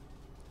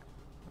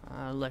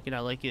 I like it,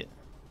 I like it.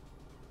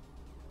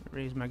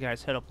 Raise my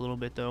guy's head up a little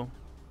bit though.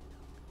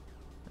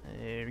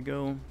 There we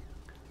go.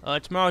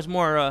 Tomorrow's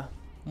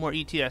more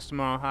ETS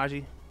tomorrow,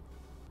 Haji.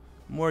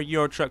 More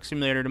Euro Truck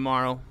Simulator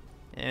tomorrow.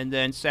 And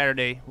then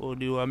Saturday we'll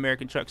do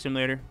American Truck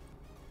Simulator.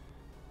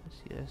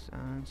 Yes,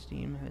 on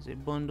Steam has a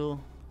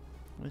bundle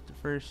with the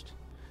first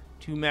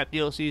 2 map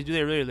DLCs. Do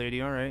they really,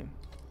 lady? Alright.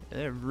 Yeah,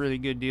 they have really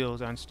good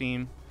deals on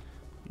Steam.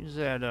 Use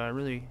that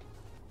really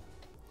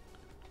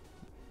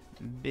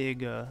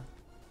big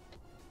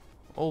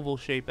oval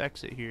shape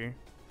exit here.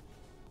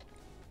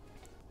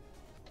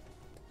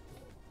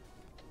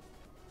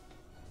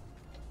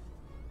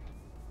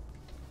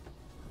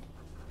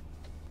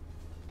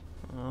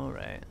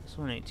 Alright, this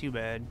one ain't too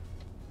bad.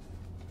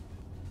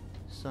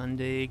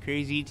 Sunday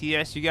Crazy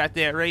ETS, you got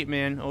that right,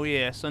 man. Oh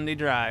yeah, Sunday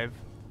Drive.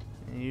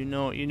 And you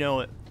know it, you know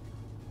it.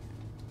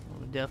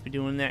 We're definitely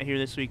doing that here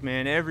this week,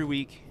 man. Every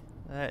week.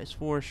 That is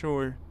for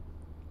sure.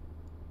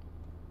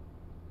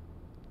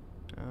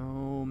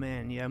 Oh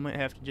man, yeah, I might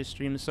have to just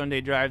stream the Sunday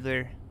Drive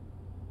there.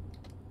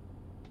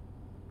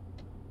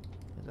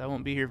 Cause I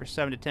won't be here for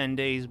 7 to 10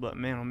 days, but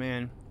man, oh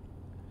man.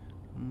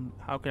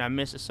 How can I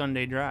miss a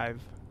Sunday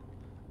Drive?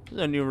 This is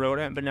a new road.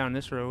 I haven't been down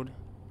this road.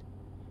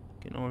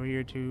 Getting over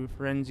here to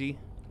Frenzy.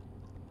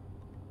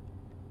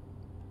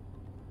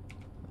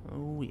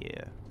 Oh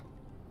yeah.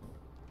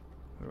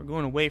 We're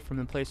going away from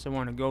the place I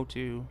want to go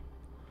to.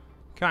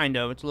 Kind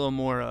of. It's a little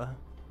more,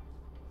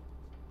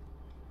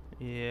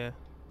 yeah.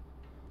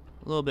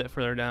 A little bit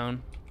further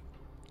down.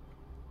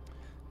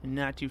 And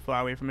not too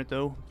far away from it,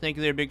 though. Thank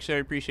you there, Big Sir.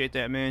 Appreciate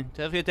that, man.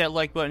 Definitely hit that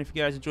like button if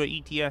you guys enjoy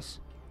ETS.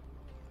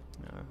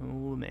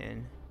 Oh,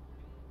 man.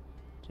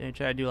 Gonna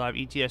try to do a lot of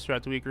ETS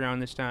throughout the week around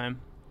this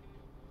time.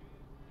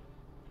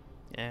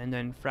 And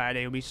then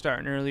Friday we'll be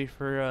starting early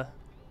for a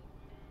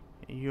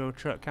Euro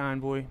Truck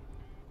Convoy.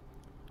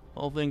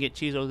 Hopefully we can get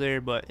Chizo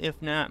there, but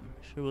if not,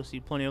 I'm sure we'll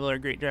see plenty of other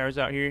great drivers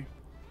out here.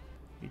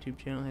 YouTube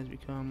channel has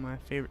become my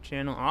favorite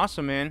channel.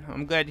 Awesome, man.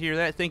 I'm glad to hear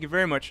that. Thank you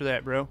very much for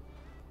that, bro.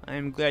 I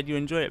am glad you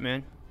enjoy it,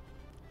 man.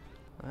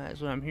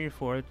 That's what I'm here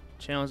for. The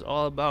channel is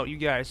all about you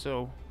guys,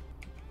 so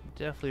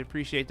definitely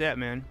appreciate that,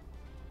 man.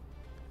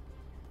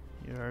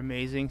 You're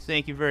amazing.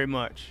 Thank you very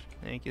much.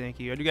 Thank you, thank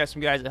you. I do got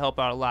some guys that help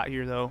out a lot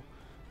here, though.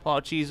 Paul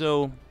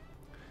Chizo,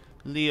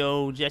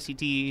 Leo, Jesse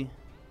T,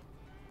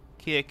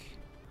 Kick,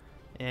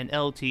 and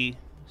LT.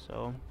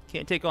 So,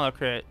 can't take all the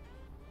credit.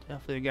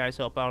 Definitely the guys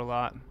help out a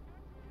lot.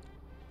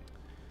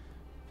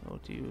 Go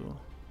to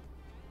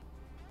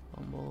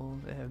Humble.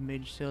 They have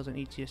major sales on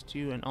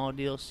ETS2 and all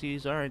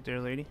DLCs. Alright there,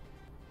 lady.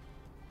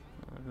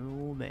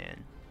 Oh,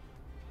 man.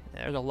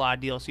 There's a lot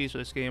of DLCs for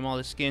this game. All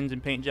the skins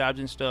and paint jobs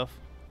and stuff.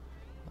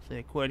 I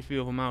think quite a few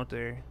of them out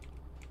there.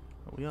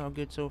 Are we all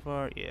good so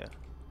far? Yeah.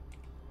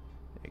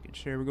 Making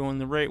sure we're going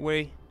the right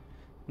way.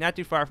 Not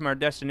too far from our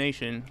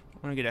destination.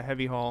 I want to get a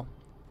heavy haul.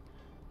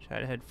 Try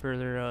to head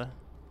further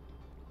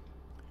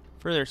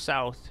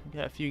south.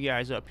 Got a few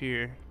guys up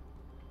here.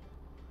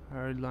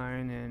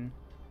 Hardline and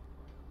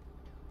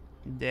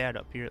Dad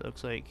up here, it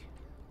looks like.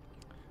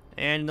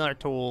 And another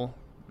toll.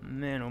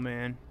 Man, oh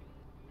man.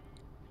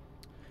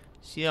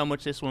 See how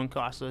much this one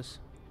costs us.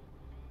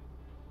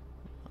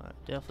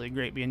 Definitely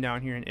great being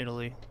down here in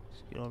Italy.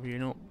 Let's get over here.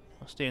 Nope.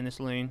 I'll stay in this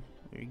lane.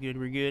 We're good,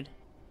 we're good.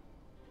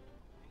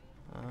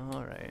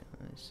 Alright,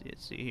 let's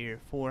see here.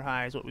 4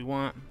 high is what we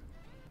want.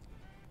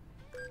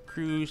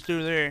 Cruise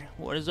through there.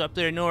 What is up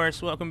there,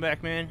 Norris? Welcome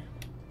back, man.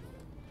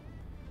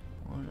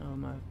 One of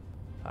my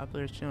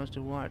popular channels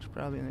to watch,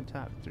 probably in the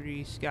top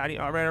 3. Scotty.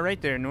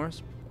 Alright there,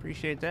 Norris.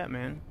 Appreciate that,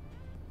 man.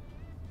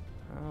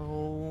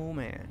 Oh,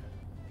 man.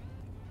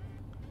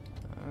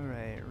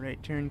 Alright,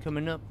 right turn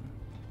coming up.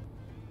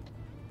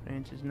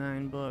 France is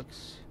 $9.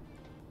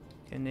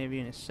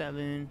 Scandinavian is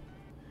 7.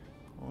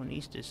 Oh, and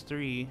East is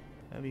 3.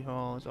 Heavy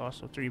haul is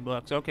also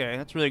 $3. Okay,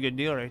 that's a really good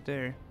deal right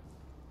there.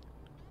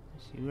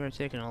 Let's see, we are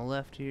taking a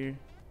left here.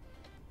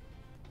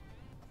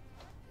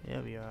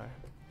 Yeah, we are.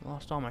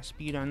 Lost all my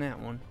speed on that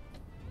one.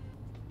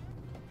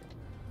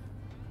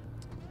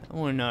 That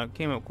one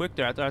came up quick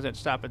there. I thought I was going to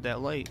stop at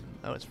that light.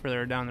 That was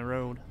further down the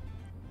road.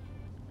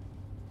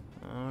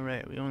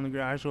 Alright, we own the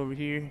garage over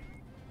here.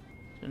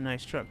 It's a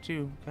nice truck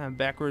too. Kind of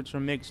backwards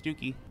from Meg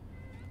Stookie.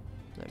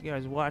 That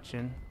guy's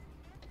watching.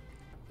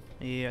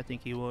 Yeah, I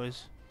think he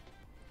was.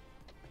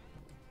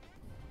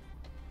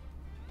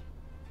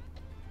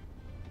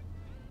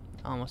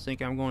 I almost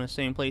think I'm going the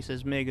same place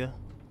as Mega.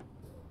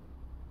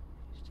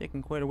 He's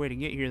taking quite a way to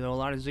get here though. A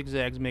lot of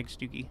zigzags, Meg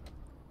Stookie.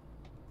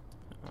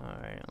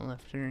 Alright,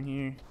 left turn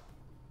here.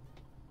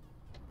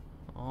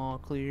 All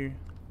clear.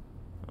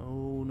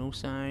 Oh, no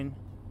sign.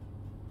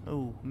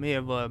 Oh, may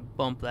have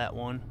bumped that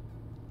one.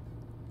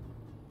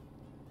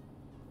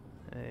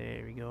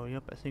 There we go.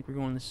 Yep, I think we're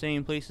going the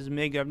same place as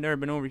Meg. I've never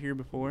been over here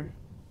before.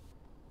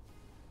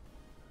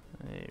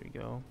 There we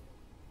go.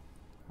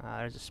 Ah,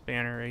 there's a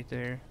spanner right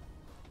there.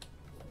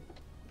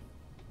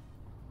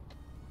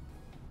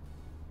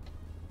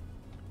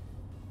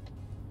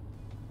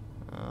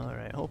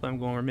 Alright, hope I'm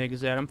going where Meg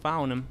is at. I'm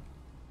following him.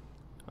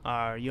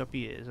 Yup,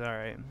 he is.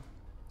 Alright.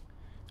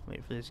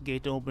 Wait for this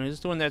gate to open. Is this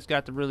the one that's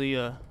got the really,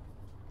 Wait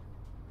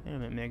a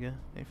minute, Mega.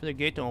 Wait for the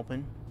gate to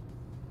open.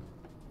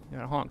 You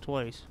gotta honk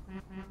twice.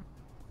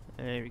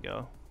 There we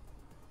go.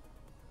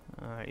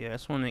 Alright, yeah,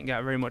 this one ain't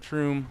got very much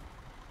room.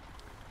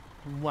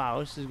 Wow,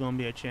 this is gonna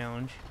be a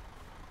challenge.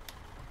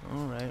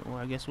 Alright, well,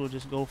 I guess we'll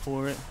just go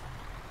for it.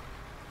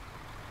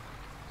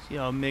 See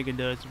how Mega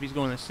does if he's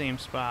going the same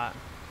spot.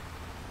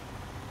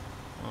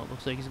 Oh, it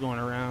looks like he's going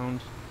around.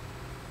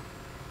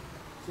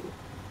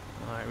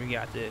 Alright, we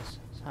got this.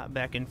 Let's hop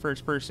back in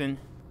first person.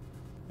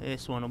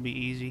 This one will be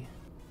easy.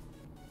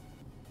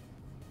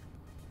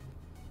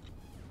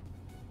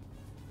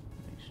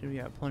 Make sure we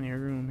got plenty of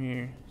room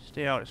here.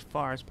 Stay out as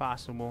far as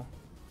possible.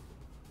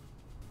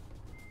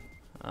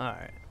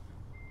 Alright.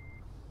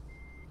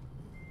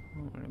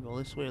 I'm gonna go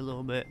this way a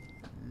little bit.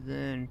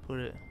 Then put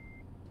it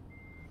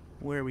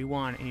where we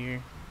want it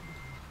here.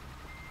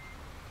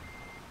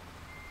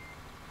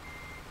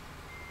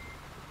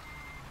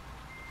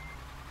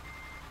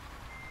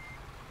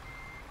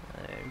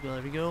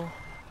 There we go.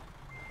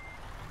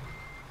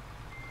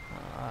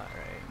 Alright.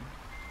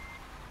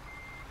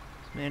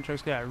 This man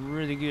truck's got a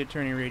really good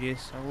turning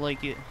radius. I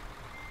like it.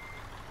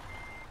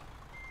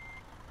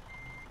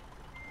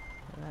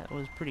 That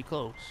was pretty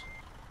close.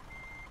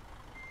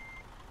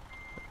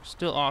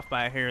 Still off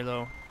by a hair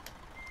though.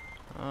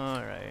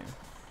 Alright.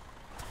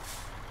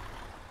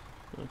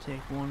 We'll take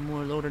one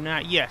more load or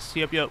not. Yes,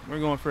 yep. We're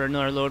going for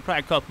another load.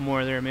 Probably a couple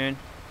more there, man.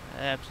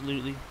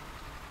 Absolutely.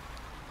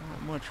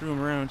 Not much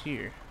room around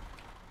here.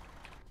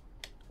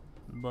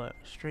 But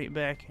straight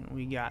back, and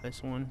we got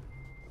this one.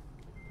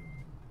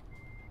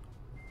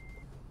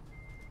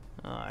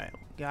 Alright,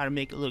 gotta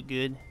make it look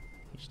good.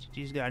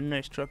 He's got a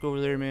nice truck over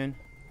there, man.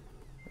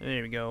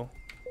 There we go.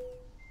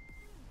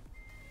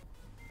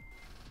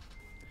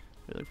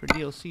 We look for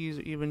DLCs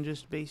or even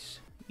just base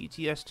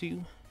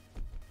ETS2.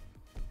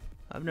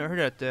 I've never heard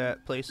of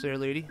that place there,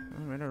 lady.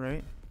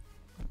 Alright.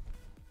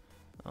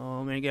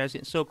 Oh man, guys,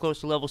 getting so close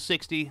to level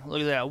 60.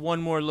 Look at that.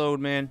 One more load,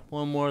 man.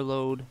 One more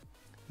load.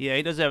 Yeah,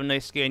 he does have a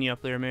nice scan you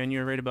up there, man.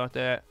 You're right about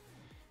that.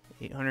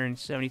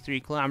 873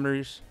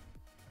 kilometers.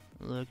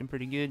 Looking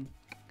pretty good.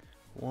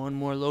 One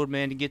more load,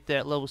 man, to get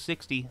that level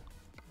 60.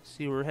 Let's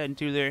see where we're heading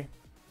to there.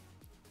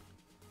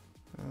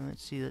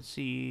 Let's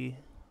see.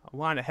 I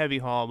want a heavy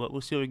haul, but we'll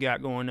see what we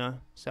got going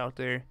south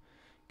there.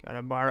 Got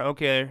a bar.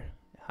 Okay,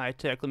 high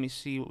tech. Let me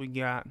see what we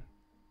got.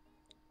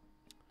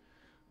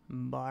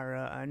 Bar.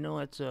 I know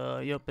it's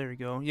Yep, there we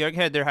go. Yeah, go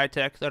ahead there, high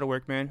tech. That'll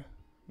work, man.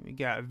 We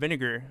got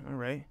vinegar. All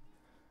right.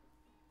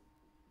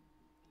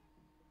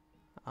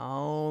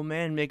 Oh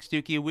man, Meg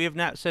Stookie, we have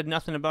not said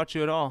nothing about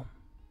you at all.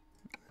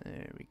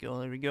 There we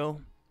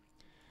go.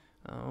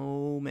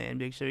 Oh man,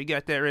 Big Show, you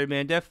got that right,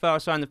 man. Definitely follow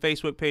us on the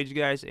Facebook page,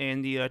 guys,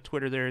 and the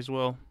Twitter there as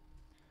well.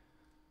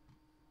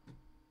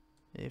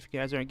 If you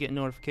guys aren't getting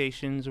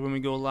notifications when we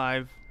go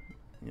live,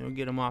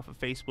 get them off of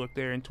Facebook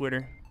there and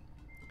Twitter.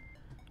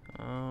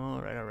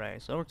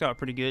 Alright. So it worked out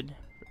pretty good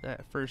for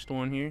that first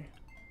one here.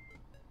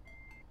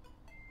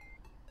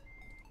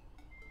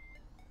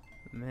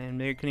 Man,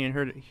 maybe couldn't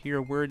even hear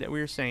a word that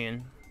we were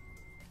saying.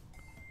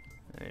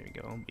 There we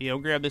go. Yeah,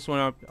 we'll grab this one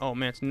up. Oh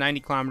man, it's 90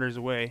 kilometers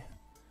away.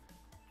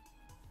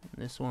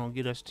 This one will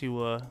get us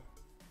to,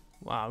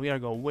 wow, we gotta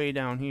go way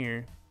down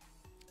here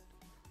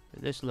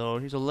for this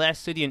load. Here's the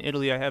last city in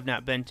Italy I have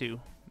not been to.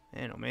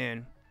 Man, oh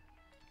man.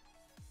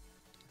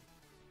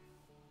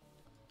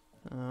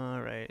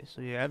 Alright,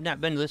 so yeah, I've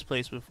not been to this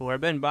place before.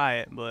 I've been by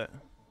it, but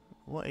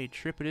what a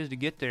trip it is to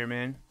get there,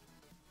 man.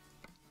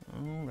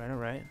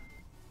 Alright.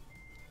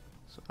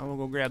 So I will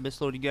go grab this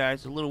load, you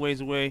guys. A little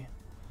ways away,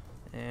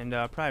 and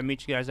probably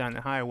meet you guys on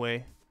the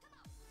highway.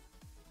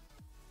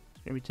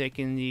 It's gonna be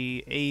taking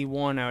the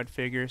A1, I would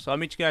figure. So I'll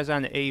meet you guys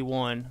on the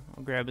A1.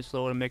 I'll grab this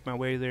load and make my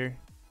way there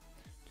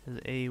to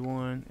the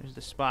A1. There's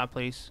the spot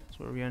place. That's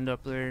where we end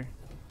up there.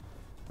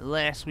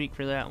 Last week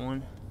for that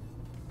one.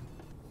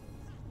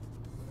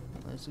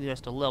 Let's get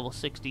us to level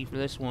 60 for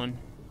this one.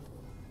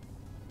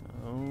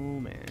 Oh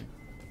man.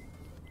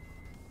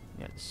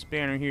 Got the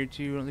spanner here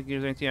too. I don't think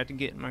there's anything I have to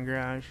get in my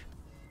garage.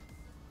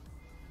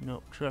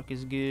 Nope, truck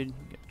is good.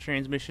 Got the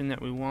transmission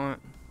that we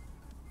want.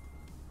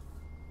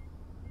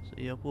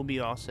 So yep, we'll be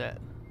all set.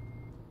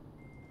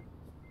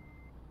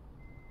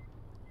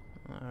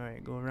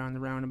 Alright, go around the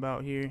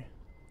roundabout here.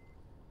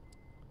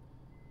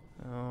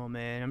 Oh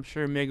man, I'm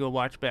sure Mig will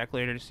watch back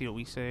later to see what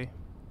we say.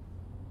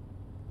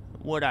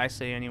 What I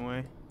say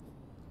anyway.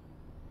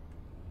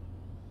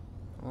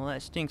 Well,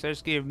 that stinks. I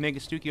just gave Mig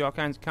and Stookie all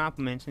kinds of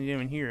compliments and he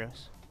didn't even hear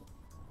us.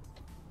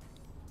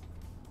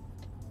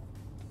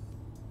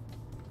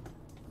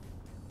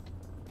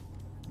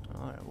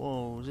 Alright,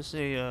 whoa, is this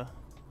a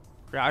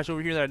garage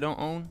over here that I don't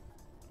own?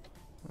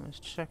 Let's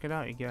check it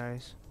out, you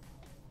guys.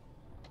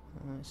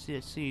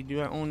 Let's see.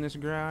 Do I own this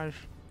garage?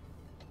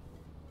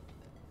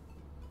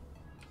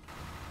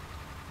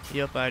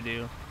 Yep, I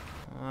do.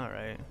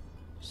 Alright.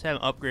 Just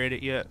haven't upgraded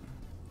it yet.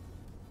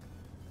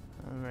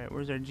 Alright,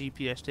 where's our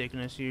GPS taking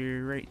us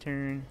here? Right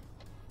turn.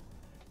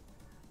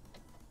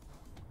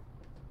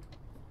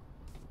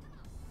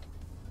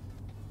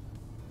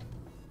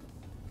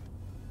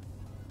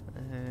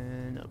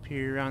 And up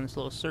here around this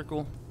little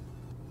circle.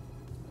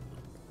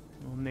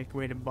 We'll make our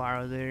way to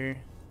Barra there.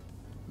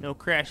 No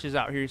crashes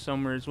out here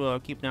somewhere as well.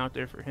 Keep an eye out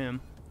there for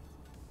him.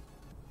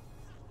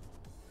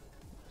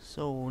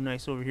 So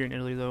nice over here in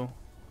Italy though.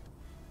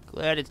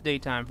 Glad it's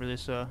daytime for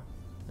this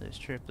this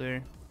trip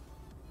there.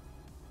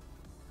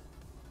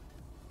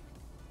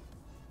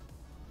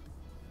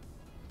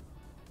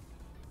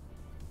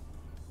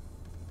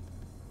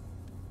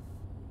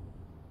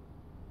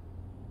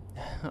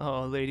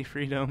 Oh, Lady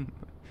Freedom.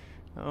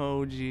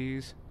 Oh,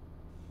 jeez.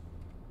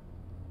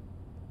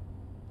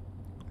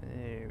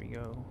 There we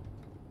go.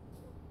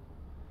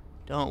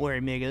 Don't worry,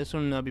 Mega. This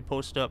one will be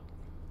posted up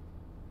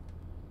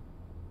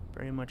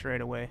pretty much right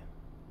away.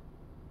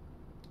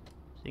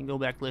 So you can go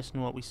back and listen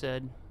to what we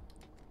said.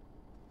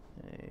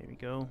 There we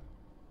go.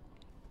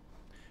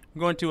 I'm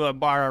going to a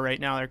Barra right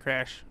now. There,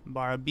 crash.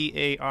 Barra,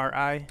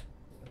 B-A-R-I.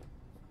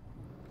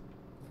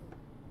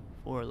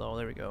 4 low.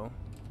 There we go.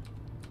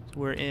 So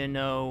we're in.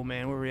 Oh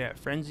man, where are we at?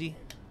 Frenzy.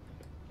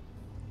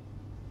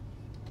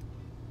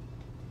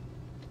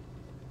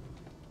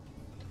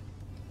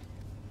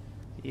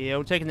 Yeah,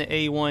 we're taking the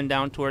A1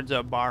 down towards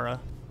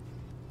Barra.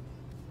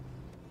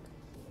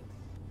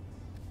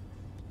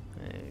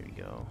 There we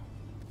go.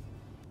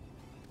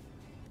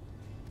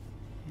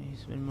 You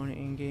spend money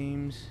in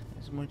games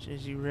as much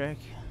as you wreck.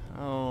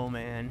 Oh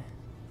man.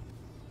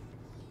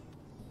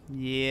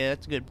 Yeah,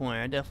 that's a good point.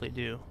 I definitely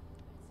do.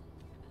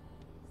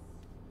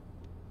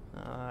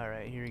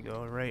 Alright, here we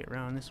go. Right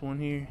around this one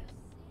here.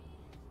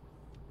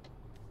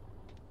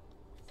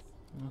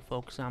 I'm gonna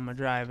focus on my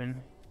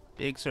driving.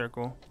 Big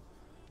circle.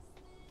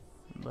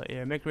 But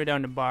yeah, make our way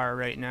down to Bar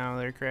right now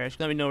there, Crash.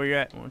 Let me know where you're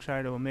at and we'll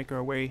try to make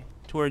our way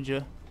towards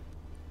you.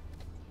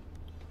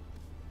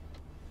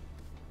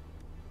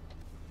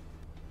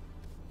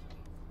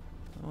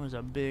 Oh, there's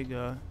a big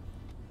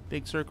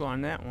big circle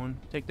on that one.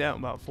 Take that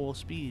about full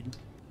speed.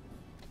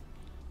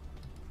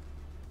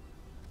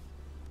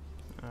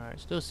 Alright,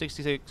 still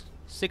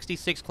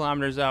 66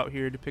 kilometers out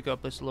here to pick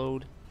up this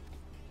load.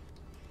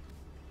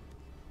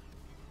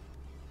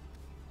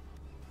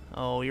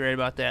 Oh, you're right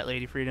about that,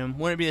 Lady Freedom.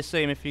 Wouldn't it be the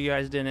same if you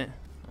guys didn't?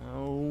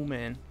 Oh,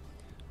 man.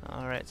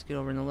 Alright, let's get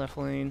over in the left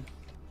lane.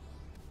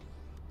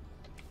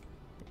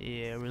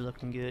 Yeah, we're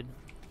looking good.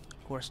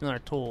 Of course, another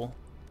toll.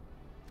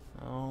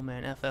 Oh,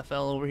 man,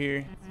 FFL over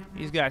here.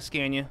 He's got to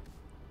scan you.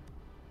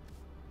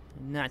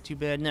 Not too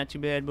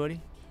bad, buddy.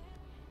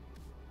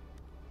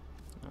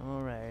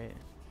 Alright.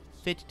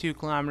 52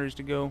 kilometers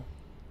to go.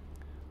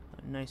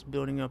 A nice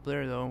building up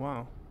there, though.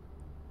 Wow.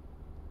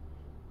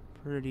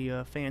 Pretty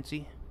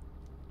fancy.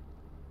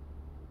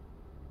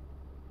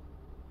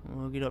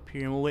 We'll get up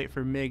here and we'll wait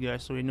for Mega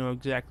so we know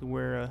exactly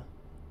where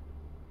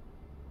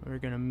we're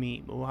gonna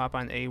meet. But we'll hop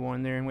on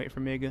A1 there and wait for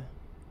Mega.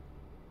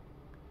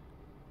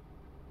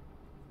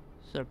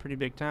 It's a pretty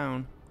big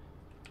town.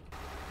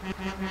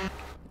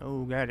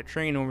 Oh, got a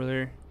train over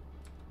there.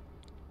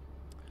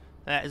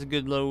 That is a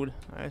good load.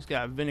 I just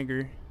got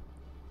vinegar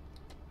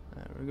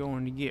that we're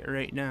going to get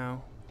right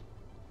now.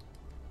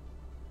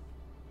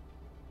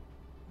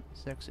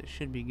 This exit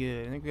should be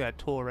good. I think we got a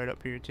toll right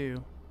up here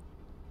too.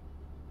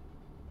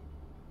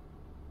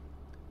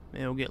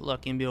 Maybe we'll get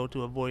lucky and be able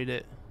to avoid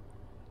it.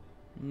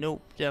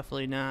 Nope,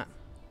 definitely not.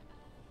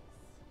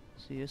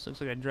 See, this looks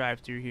like a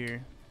drive-through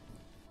here.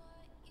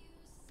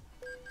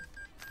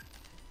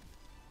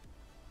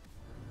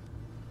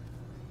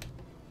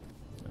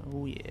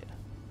 Oh yeah.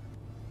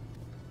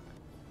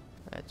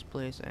 That's the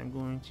place I'm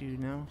going to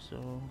now,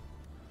 so...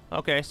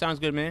 Okay, sounds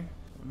good, man.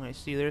 I might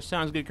see there.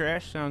 Sounds good,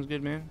 Crash. Sounds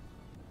good, man.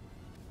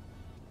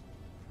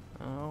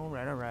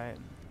 Alright, alright.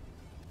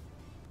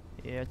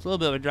 Yeah, it's a little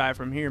bit of a drive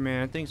from here,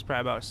 man. I think it's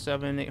probably about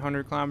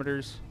 700-800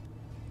 kilometers.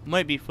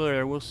 Might be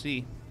further, we'll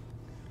see.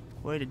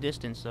 Quite a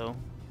distance, though.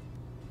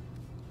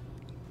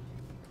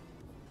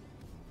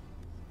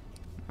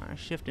 My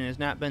shifting has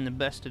not been the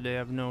best today,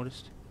 I've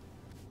noticed.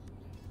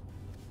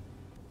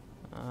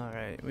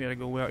 Alright, we gotta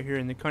go out here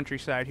in the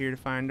countryside here to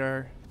find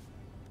our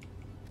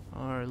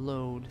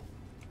load.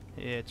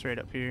 Yeah, it's right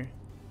up here.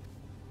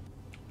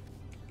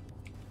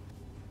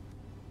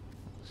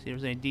 See if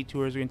there's any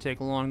detours we can take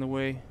along the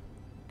way.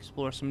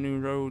 explore some new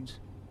roads.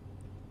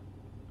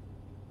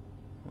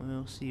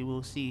 We'll see,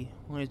 we'll see.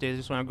 One of these days I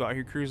just want to go out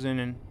here cruising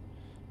and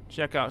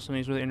check out some of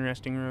these really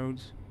interesting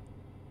roads.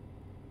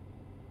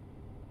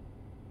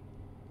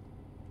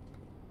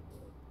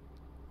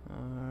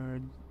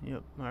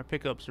 Yep, our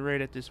pickup's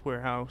right at this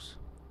warehouse.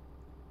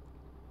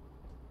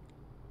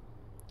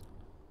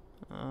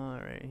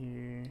 Alright,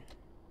 here.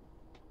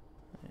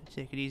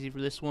 Take it easy for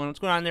this one. What's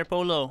going on there,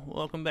 Polo?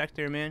 Welcome back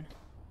there, man.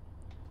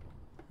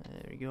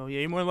 There we go. Yeah,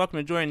 you're more than welcome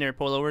to join there,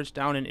 Polo. We're just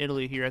down in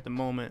Italy here at the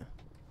moment.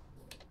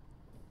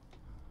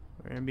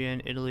 We're going to be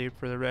in Italy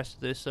for the rest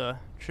of this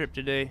trip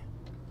today.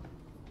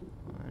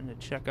 I'm going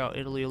to check out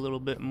Italy a little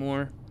bit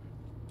more.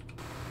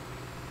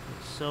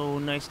 It's so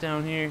nice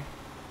down here.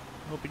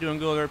 Hope you're doing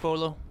good there,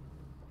 Polo.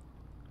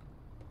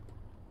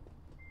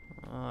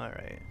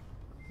 Alright.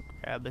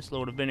 Grab this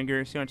load of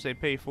vinegar, see how much they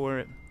pay for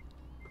it.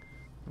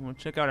 And we'll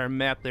check out our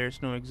map there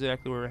so know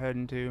exactly where we're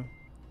heading to.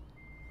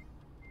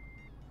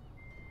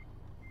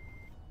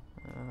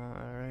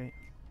 Alright.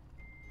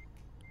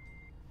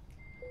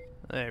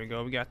 There we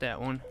go, we got that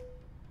one.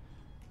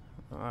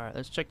 Alright,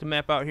 let's check the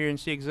map out here and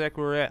see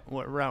exactly where we're at,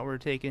 what route we're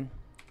taking.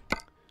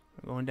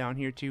 We're going down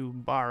here to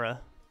Barra.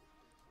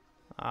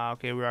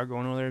 Okay, we are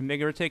going over there.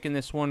 Maybe we're taking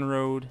this one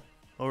road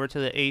over to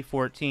the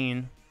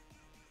A14.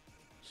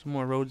 Some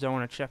more roads I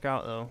want to check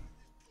out though.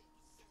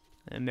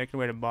 And making our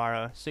way to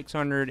Barra.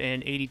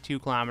 682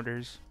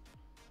 kilometers.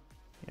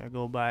 Yeah,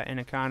 go by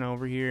Encana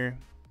over here.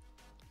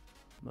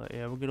 But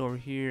yeah, we'll get over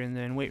here and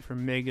then wait for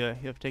Mega.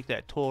 You have to take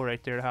that toll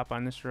right there to hop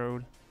on this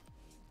road.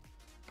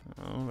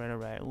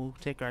 Alright. We'll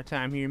take our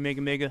time here,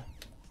 Mega.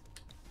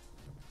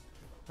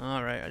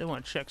 Alright, I do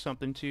want to check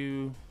something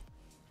too.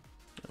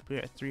 Up here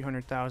at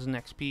 300,000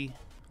 XP.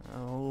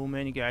 Oh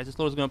man, you guys, this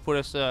load is going to put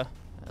us at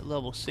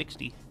level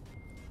 60.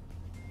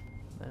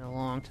 Been a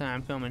long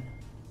time coming.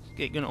 This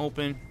gate going to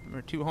open.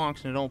 Or 2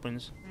 honks and it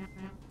opens.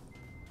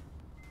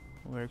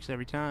 Works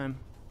every time.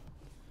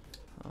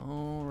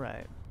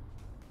 Alright.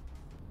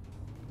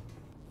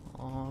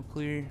 All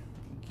clear.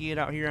 Get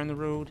out here on the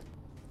road.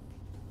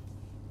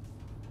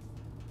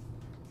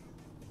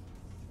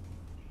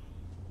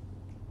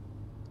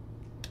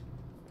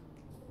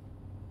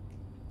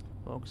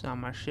 Focus on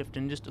my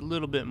shifting just a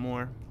little bit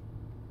more.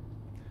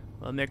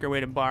 We'll make our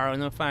way to Barra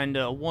and then find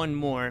one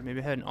more,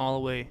 maybe heading all the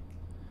way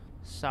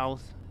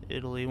south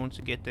Italy once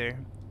we get there.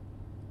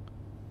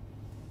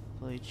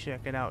 Really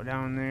check it out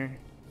down there.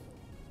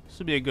 This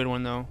will be a good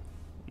one though.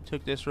 We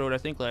took this road I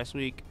think last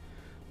week.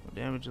 No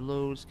damage the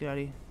load,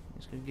 Scotty.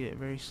 It's gonna get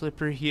very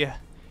slippery. Yeah,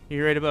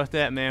 you're right about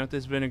that, man, with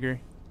this vinegar.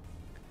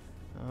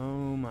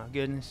 Oh my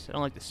goodness, I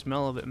don't like the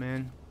smell of it,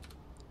 man.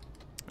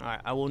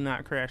 Alright, I will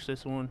not crash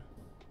this one.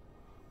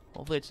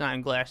 Hopefully it's not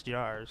in glass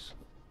jars.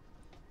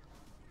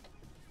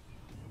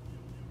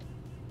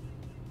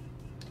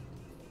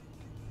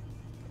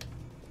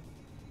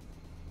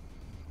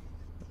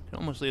 I can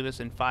almost leave this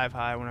in 5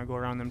 high when I go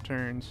around them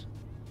turns.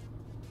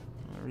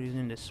 No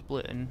reason to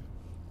splitting.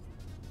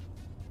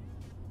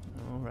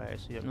 Alright,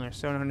 so you have another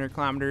 700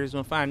 kilometers.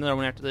 We'll find another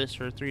one after this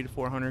for 300 to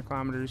 400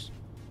 kilometers.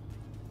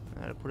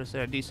 That'll put us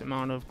at a decent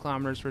amount of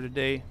kilometers for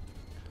today.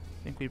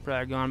 I think we've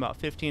probably gone about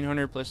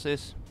 1,500 plus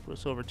this. Put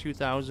us over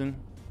 2,000.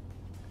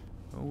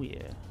 Oh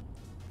yeah.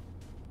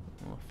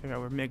 I'll figure out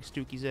where Meg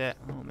Stooky's at.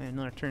 Oh man,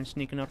 another turn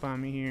sneaking up on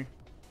me here.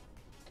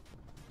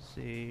 Let's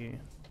see.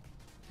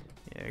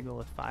 Yeah, go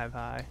with 5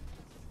 high.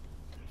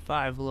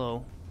 5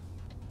 low.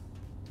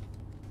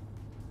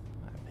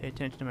 I pay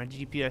attention to my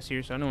GPS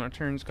here so I know when a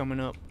turn's coming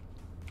up.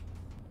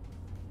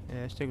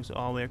 Yeah, let's take us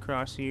all the way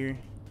across here.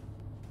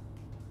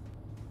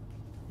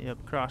 Yep,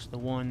 across the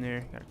one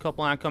there. Got a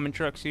couple oncoming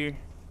trucks here.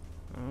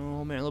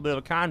 Oh man, a little bit of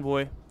a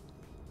convoy.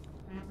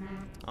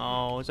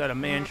 Oh, is that a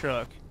man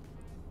truck?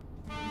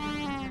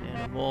 And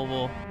a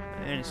Volvo.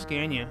 And a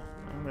Scania.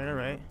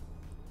 Alright.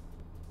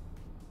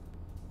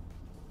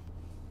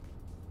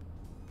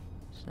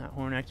 It's not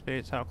horn activated,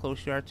 it's how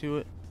close you are to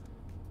it.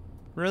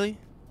 Really?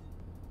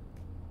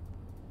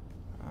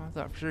 I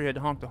thought for sure you had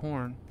to honk the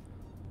horn.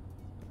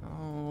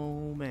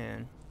 Oh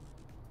man.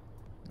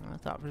 I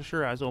thought for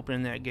sure I was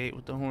opening that gate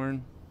with the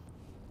horn.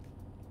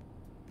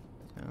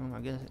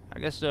 I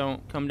guess I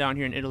don't come down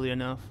here in Italy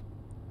enough.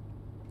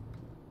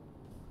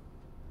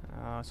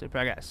 So they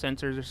probably got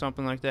sensors or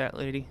something like that,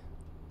 lady.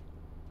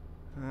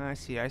 I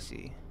see. I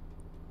still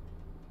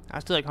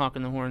like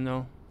honking the horn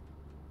though.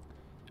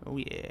 Oh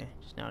yeah.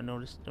 Just now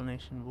noticed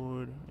donation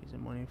board.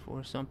 Raising money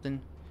for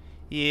something.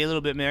 Yeah, a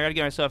little bit, man. I gotta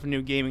get myself a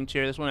new gaming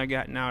chair. This one I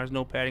got now has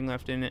no padding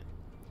left in it.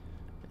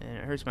 And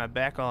it hurts my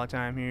back all the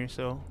time here,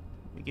 so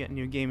we get a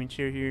new gaming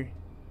chair here.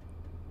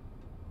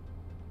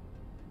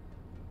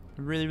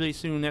 Really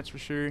soon, that's for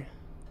sure.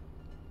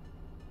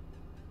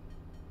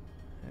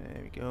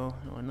 There we go.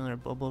 Oh, another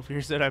bubble of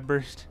yours that I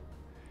burst.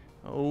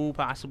 Oh,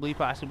 possibly.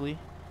 This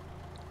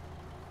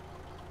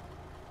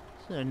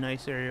is a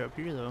nice area up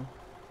here, though.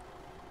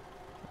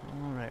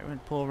 Alright, we're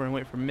gonna pull over and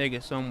wait for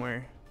Mega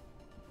somewhere.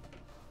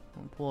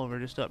 I'll pull over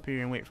just up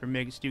here and wait for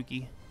Mega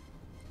Stooky.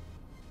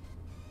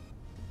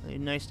 Really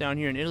nice down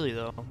here in Italy,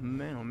 though.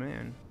 Man, oh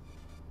man.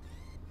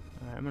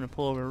 Alright, I'm gonna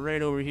pull over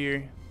right over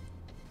here.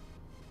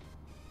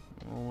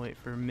 We'll wait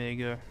for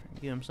Mega.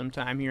 Give him some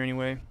time here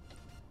anyway.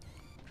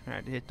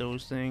 Try to hit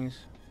those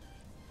things.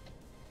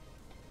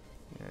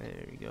 Yeah,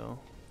 there we go.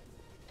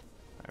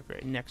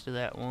 Right next to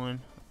that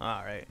one.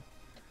 Alright.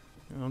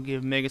 I'll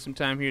give Mega some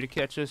time here to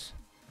catch us.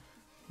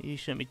 He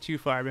shouldn't be too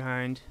far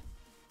behind.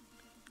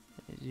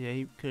 Yeah,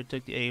 he could have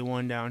took the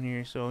A1 down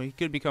here, so he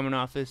could be coming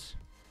off this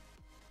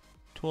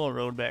toll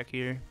road back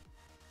here.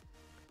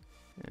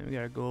 And we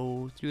gotta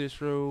go through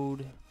this road.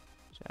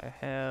 Which I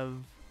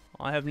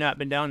have not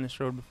been down this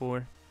road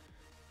before.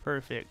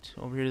 Perfect.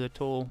 Over here to the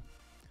toll.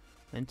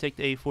 And take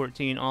the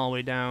A14 all the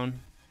way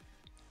down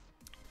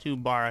to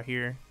Barra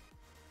here.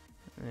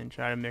 And then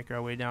try to make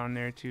our way down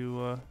there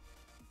to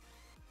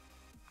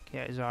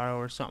Catanzaro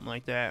or something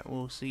like that.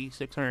 We'll see.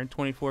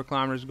 624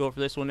 kilometers to go for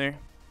this one there.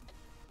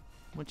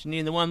 What you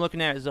need, the one I'm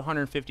looking at is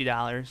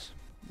 $150.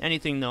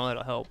 Anything though,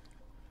 that'll help.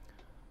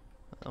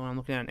 The one I'm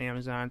looking at on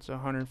Amazon, it's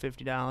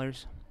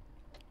 $150.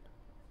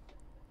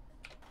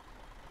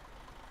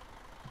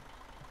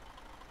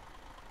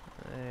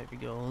 There we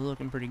go,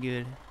 looking pretty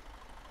good.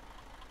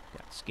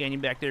 Got Scotty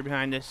back there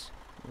behind us.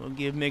 We'll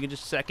give Mega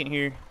just a second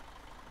here.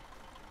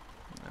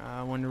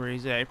 I wonder where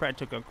he's at. He probably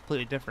took a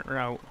completely different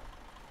route.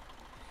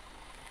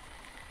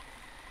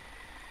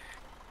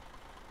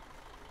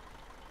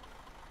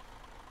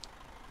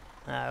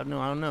 I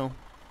don't know.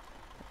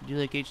 I do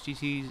like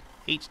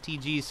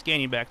HTG's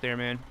Scotty back there,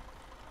 man.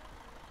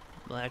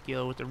 Black,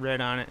 yellow with the red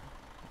on it.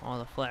 All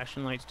the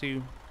flashing lights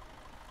too.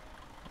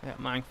 I got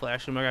mine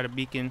flashing, but I got a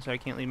beacon, so I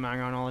can't leave mine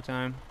on all the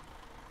time.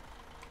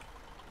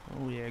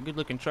 Oh yeah, good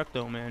looking truck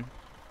though, man.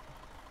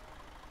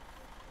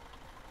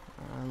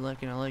 I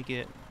like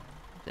it.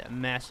 That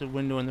massive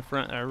window in the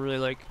front that I really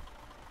like.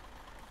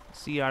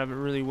 See out of it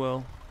really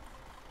well.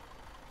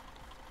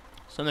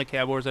 Some of the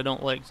cabors I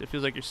don't like, 'cause it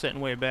feels like you're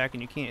sitting way back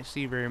and you can't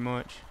see very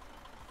much.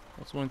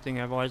 That's one thing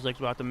I've always liked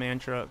about the man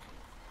truck.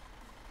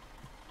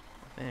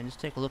 Man, just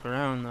take a look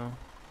around though.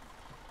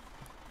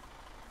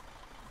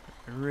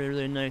 Really,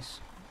 really nice.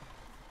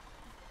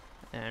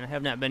 And I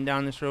have not been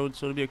down this road,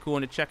 so it'll be a cool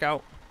one to check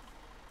out.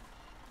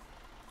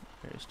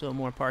 There's still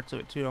more parts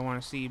of it too I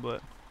want to see,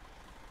 but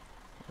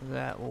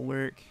that will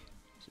work.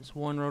 There's this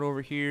one road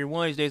over here.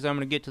 One of these days I'm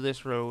going to get to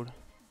this road.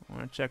 I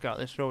want to check out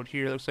this road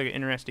here. It looks like an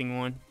interesting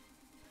one.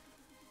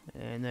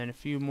 And then a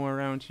few more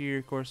around here.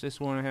 Of course, this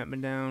one I haven't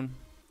been down.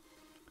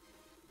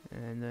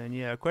 And then,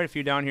 yeah, quite a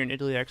few down here in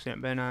Italy I actually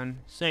haven't been on.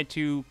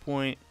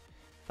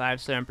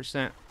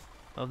 72.57%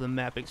 of the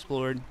map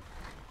explored.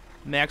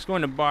 Max,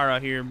 going to Barra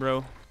here,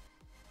 bro.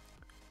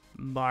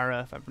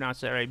 Barra, if I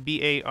pronounce that right.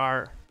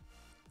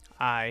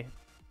 B-A-R-I.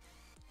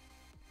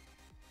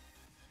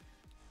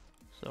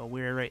 So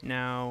we're right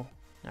now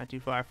not too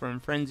far from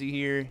Frenzy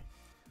here.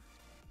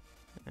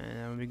 And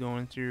then we'll be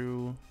going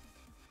through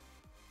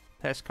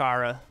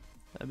Pescara.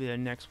 That'll be the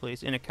next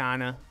place.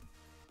 Inacana.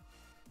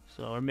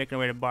 So we're making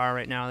our way to Barra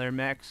right now there,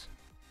 Max.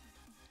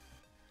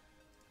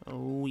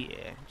 Oh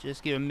yeah.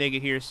 Just give a Mega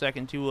here a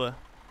second to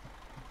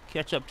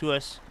catch up to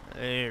us.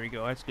 There we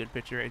go. That's a good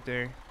picture right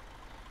there.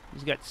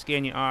 He's got the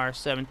Scania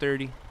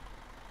R730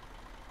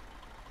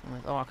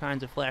 with all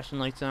kinds of flashing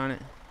lights on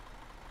it.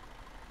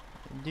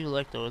 I do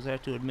like those, I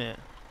have to admit.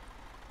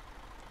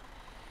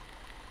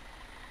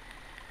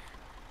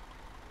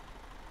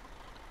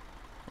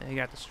 They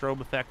got the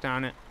strobe effect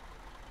on it.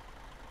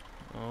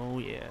 Oh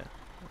yeah.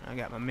 I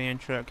got my man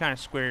truck. Kind of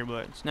square,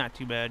 but it's not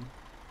too bad.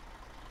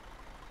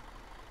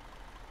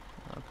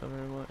 I'll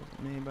cover what is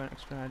it made by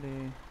next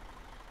Friday.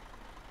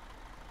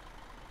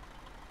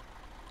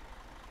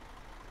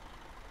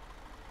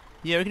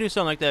 Yeah, we can do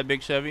something like that,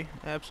 Big Chevy.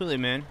 Absolutely,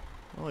 man.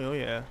 Oh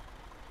yeah.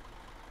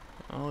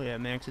 Oh yeah,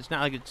 man. 'Cause it's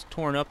not like it's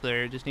torn up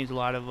there. It just needs a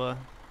lot of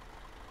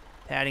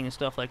padding and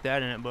stuff like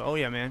that in it. But oh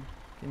yeah, man.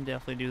 Can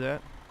definitely do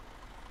that.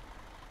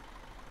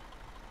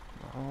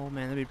 Oh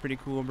man, that'd be pretty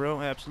cool,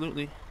 bro.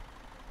 Absolutely.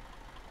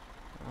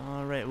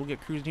 Alright, we'll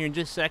get cruising here in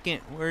just a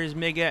second. Where is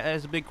Mig at?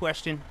 That's a big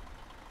question.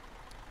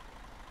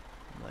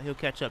 But he'll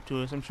catch up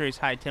to us. I'm sure he's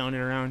hightailing it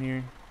around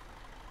here.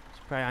 He's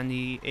probably on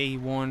the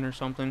A1 or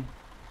something.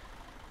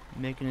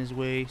 Making his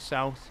way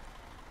south.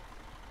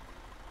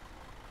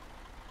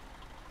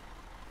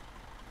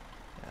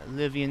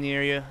 Livy in the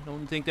area. I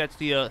don't think that's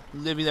the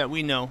Livy that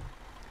we know.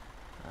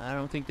 I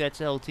don't think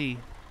that's LT.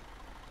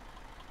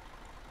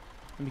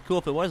 It'd be cool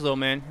if it was though,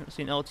 man. I haven't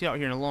seen LT out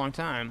here in a long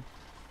time.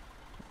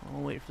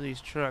 I'll wait for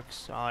these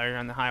trucks. Oh, they're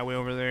on the highway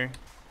over there.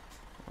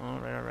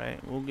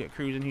 Alright. We'll get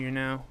cruising here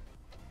now.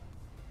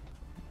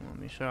 Let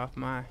me shut off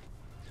my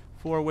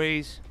four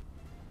ways.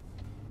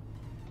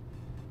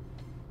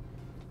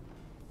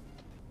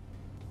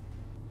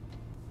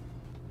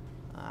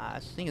 I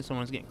was thinking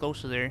someone's getting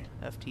close to there.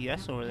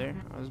 FTS over there.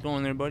 I was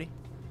going there, buddy.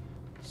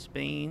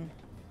 Spain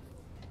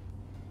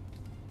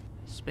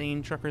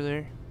trucker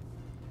there.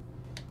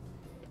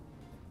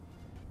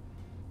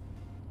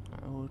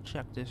 We'll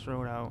check this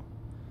road out.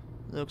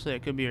 Looks like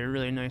it could be a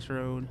really nice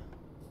road.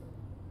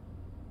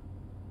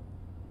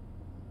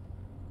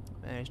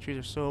 Man, these trees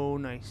are so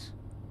nice.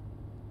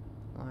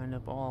 Lined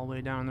up all the way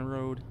down the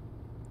road.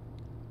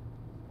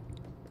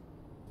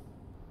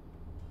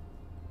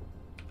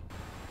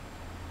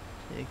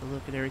 Take a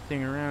look at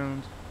everything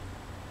around.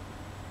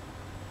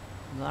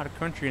 A lot of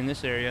country in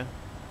this area.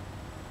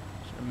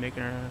 So we're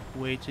making our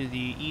way to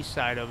the east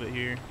side of it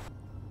here.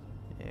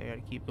 Yeah,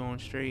 gotta keep going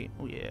straight.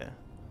 Oh yeah.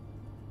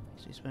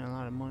 So you spent a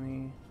lot of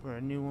money for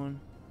a new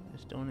one.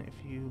 Just donate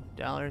a few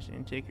dollars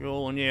and take your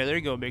old one. Yeah, there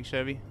you go, Big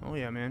Chevy. Oh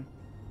yeah, man.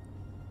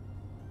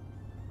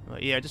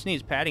 But yeah, it just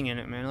needs padding in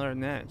it, man. Other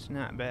than that, it's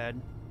not bad.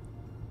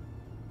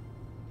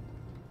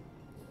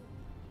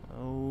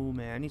 Oh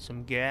man, I need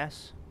some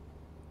gas.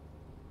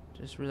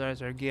 Just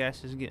realized our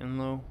gas is getting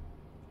low.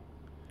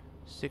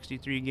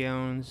 63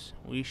 gallons.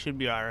 We should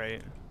be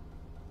alright.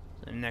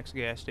 The next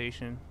gas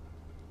station.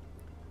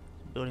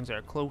 Buildings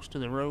are close to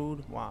the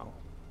road. Wow.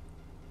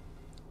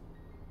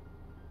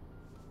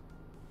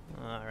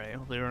 Alright,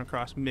 hopefully we run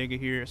across Mega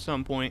here at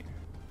some point.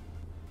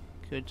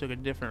 Could took a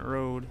different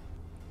road.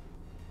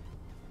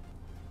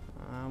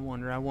 I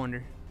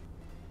wonder.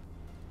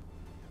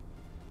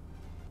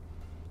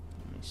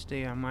 Let me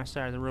stay on my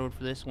side of the road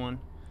for this one.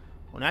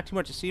 Well, not too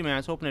much to see, man. I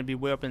was hoping it'd be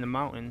way up in the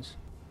mountains.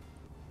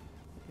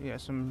 We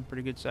got some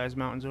pretty good sized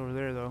mountains over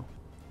there, though.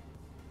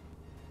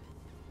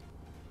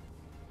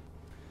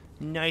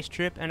 Nice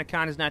trip.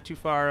 Anaconda's not too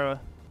far.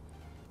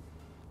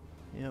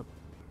 Yep.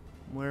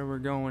 Where we're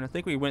going. I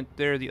think we went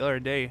there the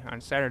other day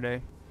on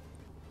Saturday.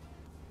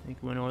 I think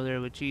we went over there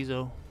with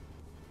Chizo.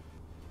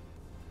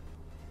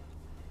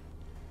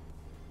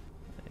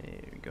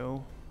 There we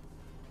go.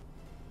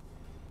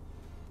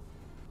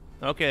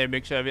 Okay,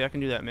 Big Chevy, I can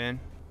do that, man.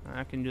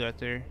 I can do that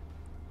there.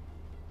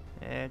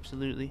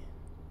 Absolutely.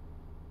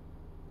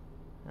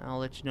 I'll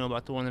let you know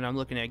about the one that I'm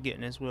looking at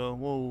getting as well.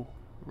 Whoa,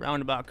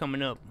 roundabout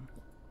coming up.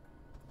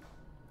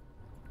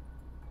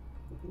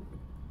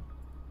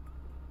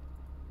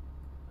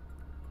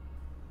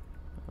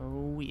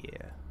 Oh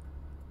yeah.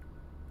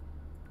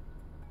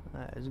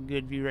 That is a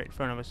good view right in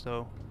front of us,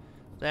 though.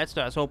 That's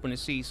what I was hoping to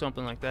see,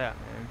 something like that,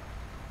 man.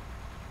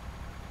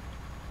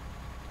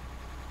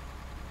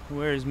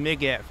 Where's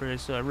Mig at for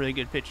this really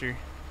good picture?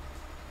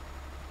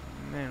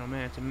 Man, oh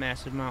man, it's a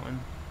massive mountain.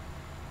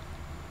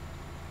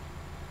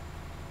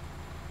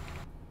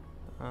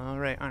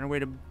 Alright, on our way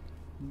to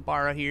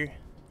Barra here.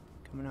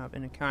 Coming up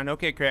in a con.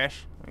 Okay,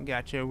 Crash. I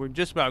got you. We're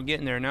just about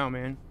getting there now,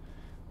 man.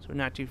 So we're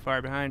not too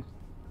far behind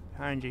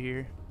you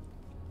here.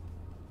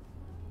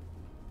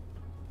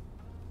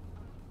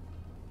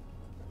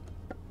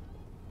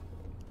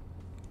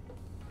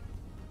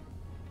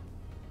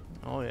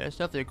 Oh yeah, it's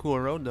definitely a cool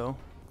road though.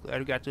 Glad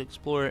we got to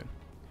explore it.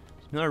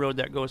 There's another road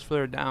that goes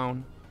further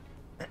down.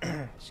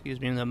 Excuse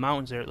me, in the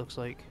mountains there, it looks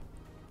like.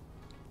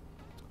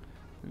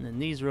 And then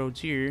these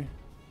roads here,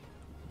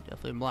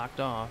 definitely blocked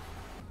off.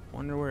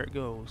 Wonder where it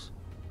goes.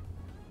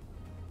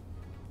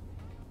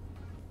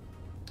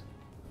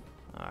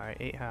 Alright,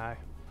 8 high.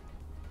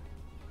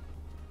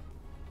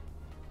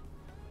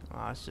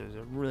 Oh, this is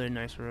a really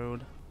nice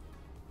road.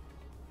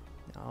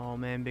 Oh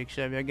man, Big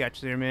Chevy, I got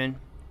you there, man.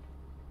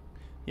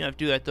 You don't have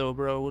to do that though,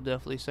 bro. We'll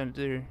definitely send it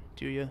there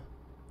to you.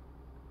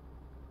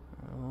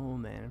 Oh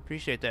man,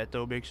 appreciate that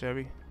though, Big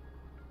Chevy.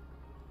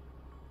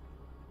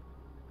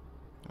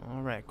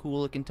 Alright,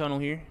 cool looking tunnel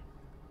here.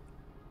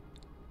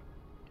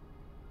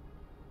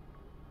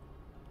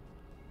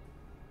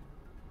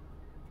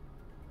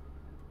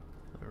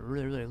 A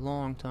really, really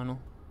long tunnel.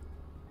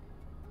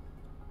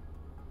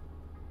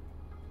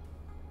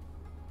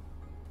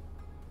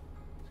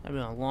 It's been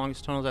one of the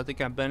longest tunnels I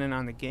think I've been in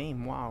on the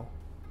game. Wow.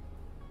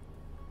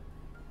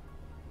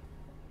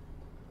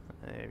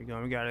 There we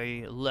go. We got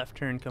a left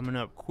turn coming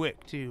up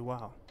quick too.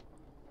 Wow.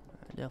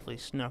 I definitely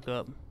snuck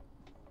up.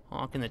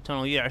 Honking the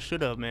tunnel. Yeah, I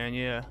should have, man.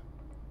 Yeah.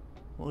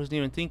 Wasn't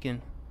even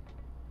thinking.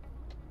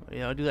 But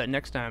yeah, I'll do that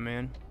next time,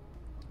 man.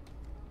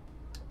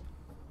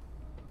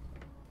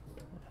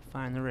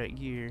 Find the right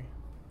gear.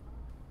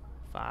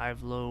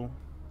 5 low.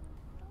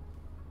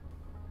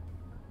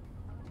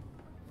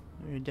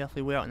 We're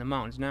definitely way out in the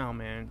mountains now,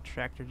 man.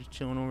 Tractor just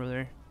chilling over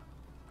there.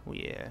 Oh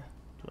yeah.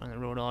 Do on the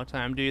road all the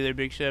time. Do you there,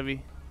 Big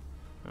Chevy?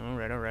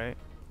 Alright, alright.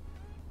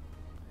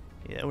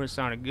 Yeah, that would have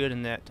sounded good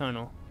in that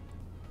tunnel.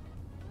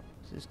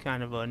 This is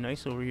kind of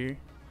nice over here.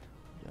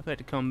 I've had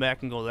to come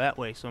back and go that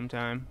way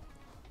sometime.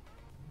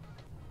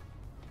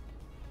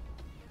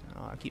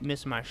 Oh, I keep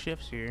missing my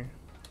shifts here.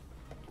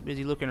 Too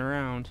busy looking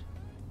around.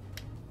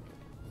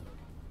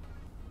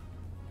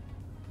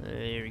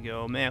 There we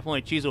go. Man, if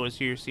only Chizo was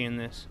here seeing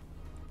this.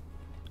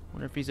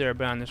 Wonder if he's ever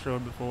been on this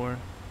road before.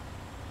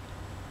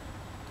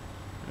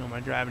 I know my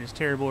driving is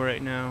terrible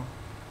right now.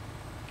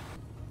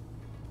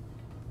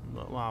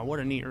 But wow, what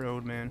a neat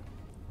road, man.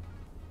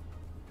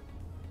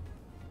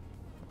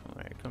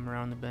 Alright, come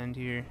around the bend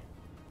here.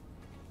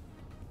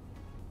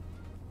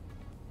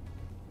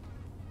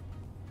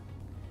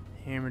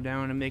 Hammer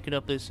down and make it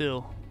up this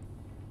hill.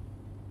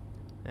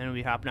 Then we'll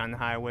be hopping on the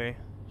highway.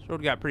 This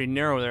road got pretty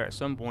narrow there at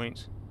some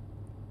points.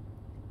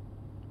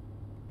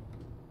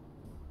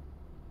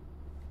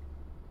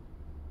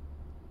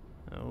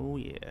 Oh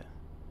yeah.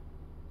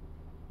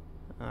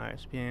 Alright,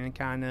 it's been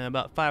kind of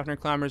about 500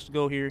 kilometers to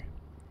go here.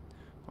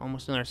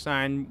 Almost another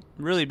sign.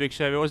 Really, Big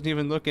Chevy, I wasn't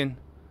even looking.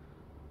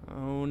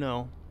 Oh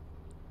no.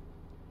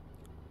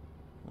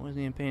 I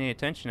wasn't even paying any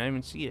attention. I didn't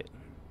even see it.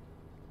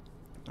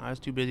 I was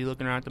too busy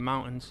looking around at the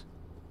mountains.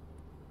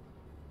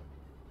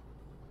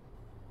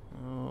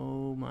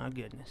 Oh my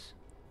goodness.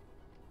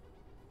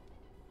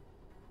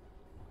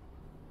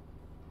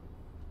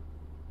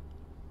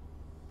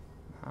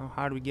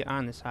 How do we get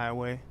on this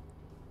highway?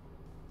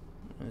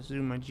 Let's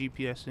zoom my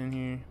GPS in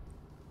here.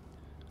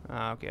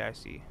 Okay, I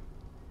see.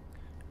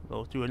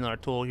 Go through another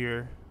toll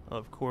here,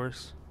 of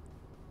course.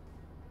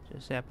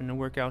 Just happened to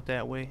work out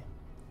that way.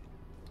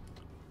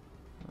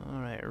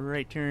 Alright,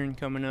 right turn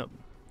coming up.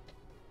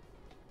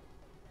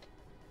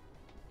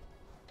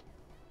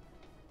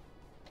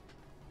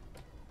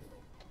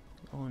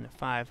 Going to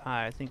 5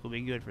 high, I think we'll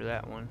be good for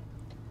that one.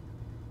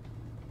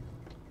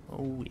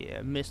 Oh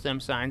yeah, missed them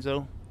signs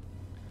though.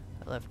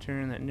 That left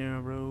turn, that narrow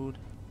road.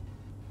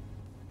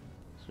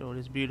 So it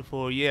is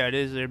beautiful. Yeah, it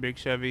is there, Big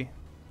Chevy.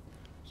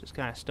 Just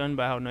kind of stunned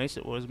by how nice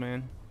it was,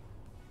 man.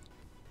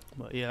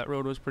 But yeah, that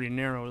road was pretty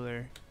narrow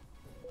there.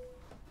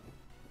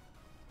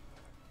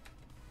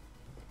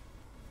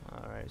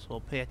 Alright, so we'll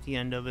pay at the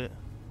end of it.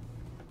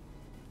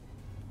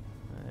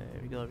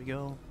 There we go, there we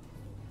go.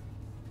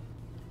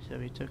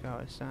 Chevy took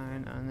out a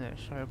sign on that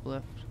sharp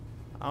left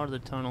out of the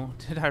tunnel.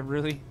 Did I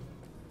really?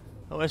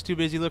 I was too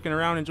busy looking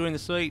around enjoying the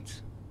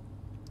sights.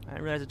 I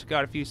realized it took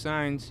out a few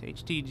signs.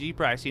 HTG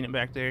probably seen it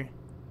back there.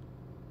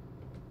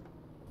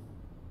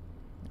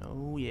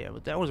 Oh yeah,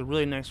 but that was a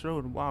really nice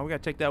road. Wow, we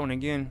gotta take that one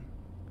again.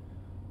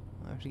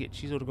 I'll have to get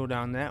Chizo to go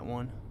down that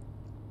one.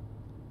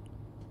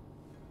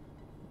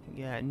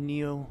 We got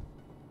Neo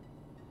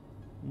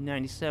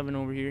 97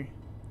 over here.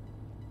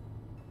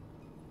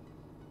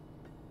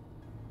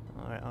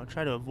 Alright, I'll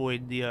try to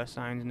avoid the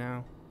signs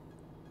now.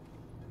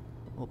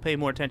 We'll pay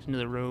more attention to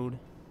the road.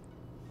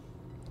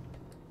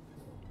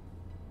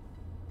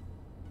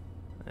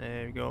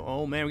 There we go.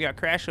 Oh man, we got a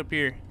crash up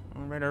here.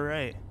 Alright,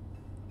 alright.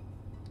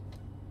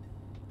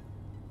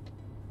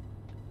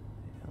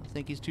 I don't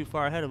think he's too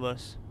far ahead of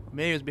us.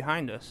 Maybe he was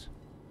behind us.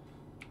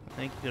 I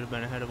think he could have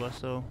been ahead of us,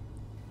 though.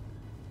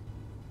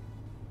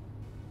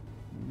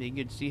 Be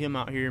good to see him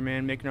out here,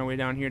 man, making our way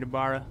down here to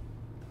Barra.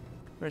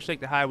 Let's take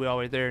the highway all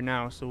the way there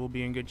now, so we'll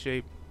be in good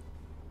shape.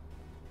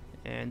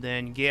 And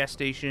then gas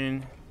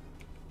station.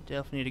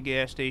 Definitely need a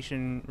gas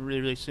station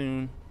really, really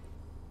soon.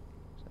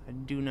 I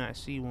do not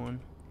see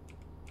one.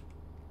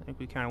 I think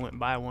we kind of went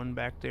by one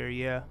back there,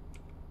 yeah.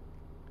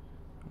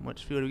 How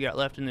much fuel do we got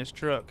left in this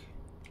truck?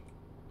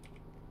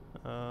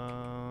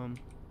 Where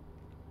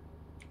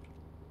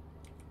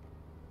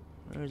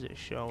does it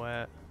show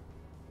at?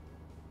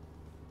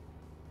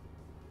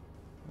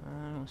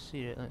 I don't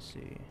see it. Let's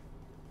see.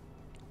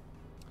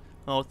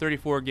 Oh,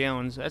 34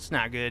 gallons. That's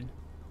not good.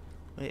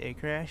 Wait, a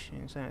crash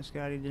inside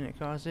Scotty didn't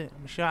cause it?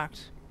 I'm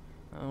shocked.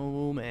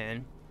 Oh,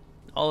 man.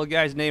 All the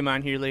guy's name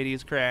on here, lady,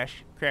 is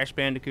Crash. Crash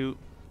Bandicoot.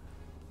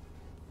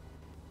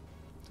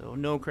 So,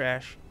 no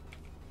crash.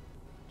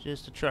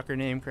 Just a trucker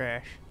named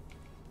Crash.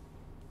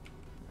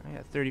 I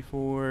got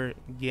 34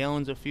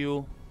 gallons of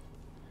fuel.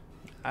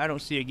 I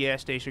don't see a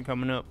gas station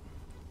coming up.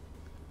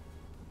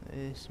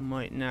 This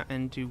might not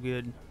end too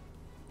good.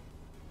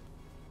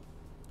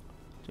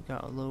 Took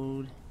out a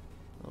loads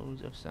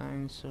of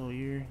signs, so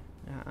you're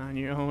not on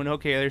your own.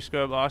 Okay, there's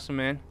Scrub. Awesome,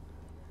 man.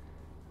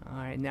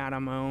 Alright, not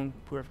on my own.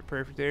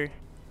 Perfect there.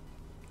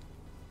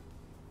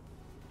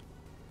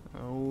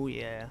 Oh,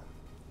 yeah.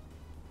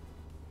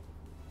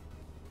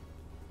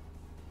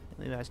 I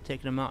believe I was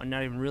taking them out and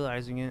not even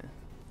realizing it.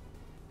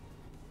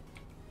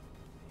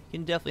 It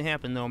can definitely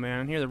happen, though,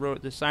 man. Here,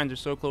 the signs are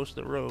so close to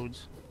the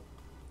roads.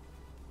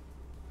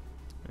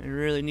 I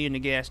really need a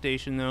gas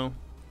station, though.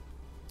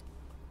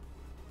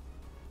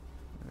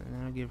 And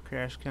that'll give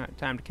Crash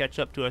time to catch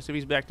up to us if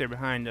he's back there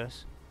behind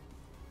us.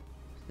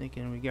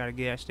 Thinking we got a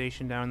gas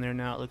station down there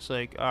now, it looks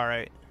like.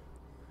 Alright.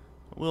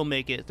 We'll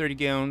make it. 30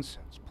 gallons.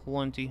 It's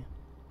plenty.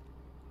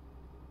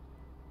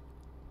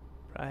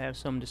 Probably have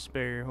some to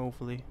spare,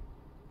 hopefully.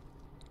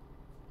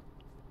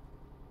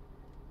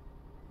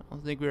 I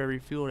don't think we were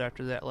refueled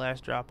after that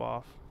last drop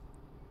off.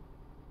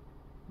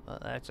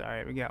 But that's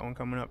alright. We got one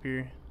coming up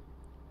here.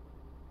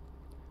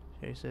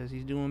 Jay says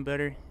he's doing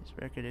better. His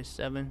record is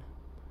 7.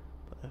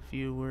 But a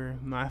few were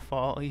my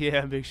fault.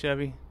 Yeah, Big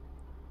Chevy.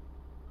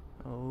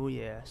 Oh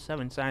yeah,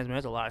 7 signs, man.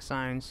 That's a lot of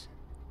signs.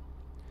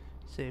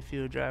 Safe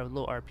fuel drive with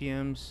low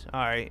RPMs.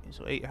 Alright,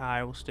 so 8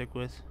 high we'll stick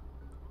with.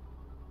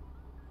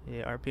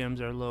 Yeah, RPMs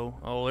are low.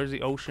 Oh, there's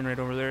the ocean right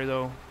over there,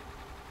 though.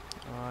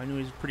 I knew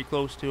he was pretty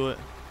close to it.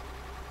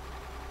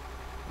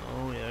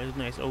 Oh yeah, there's a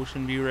nice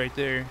ocean view right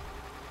there.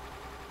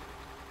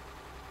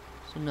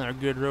 It's another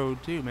good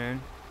road, too,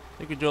 man. I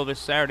think we drove this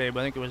Saturday, but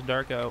I think it was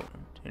dark out.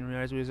 Didn't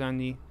realize we was on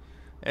the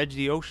edge of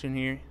the ocean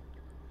here.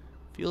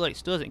 Fuel light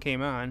still hasn't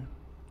came on.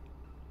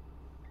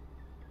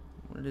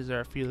 What is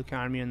our fuel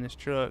economy in this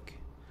truck?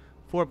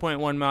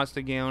 4.1 miles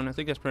to gallon. I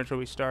think that's pretty much where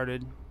we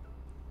started.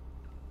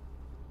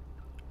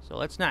 So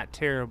that's not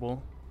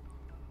terrible.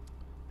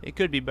 It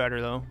could be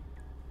better, though.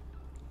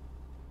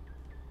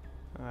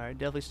 Alright,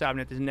 definitely stopping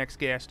at this next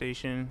gas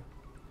station.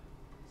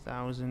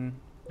 1,000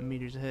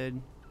 meters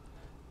ahead.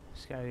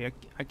 Scotty,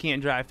 I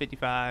can't drive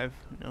 55.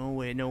 No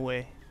way, no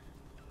way.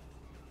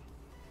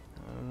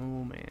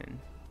 Oh man.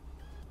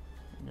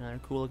 Another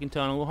cool looking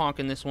tunnel. We'll honk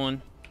in this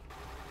one.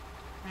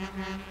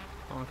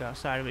 Honk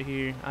outside of it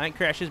here. I think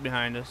crash is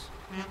behind us.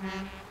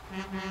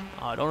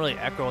 Oh, don't really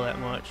echo that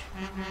much.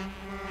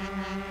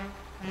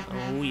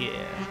 Oh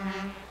yeah.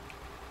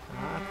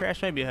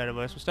 Crash might be ahead of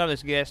us. We'll stop at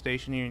this gas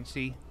station here and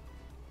see.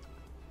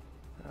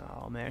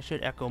 Oh man, it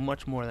should echo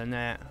much more than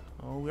that.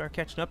 Oh, we are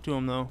catching up to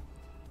him though.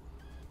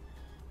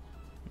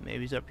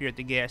 Maybe he's up here at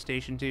the gas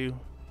station too.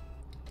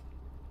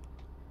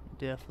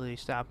 Definitely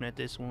stopping at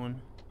this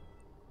one.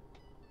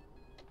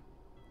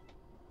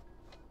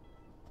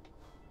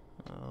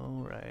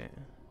 Alright.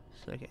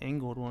 It's like an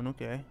angled one,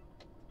 okay.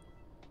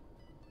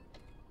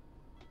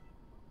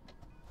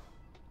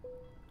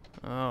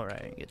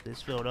 Alright, get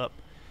this filled up.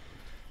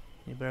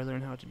 You better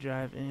learn how to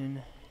drive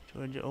in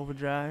Georgia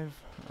Overdrive.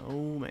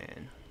 Oh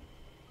man.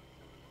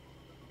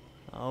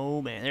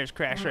 Oh man, there's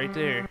Crash right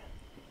there.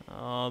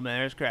 Oh man,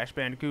 there's Crash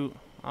Bandicoot.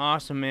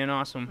 Awesome, man,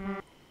 awesome.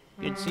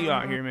 Good to see you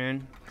out here,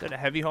 man. Is that a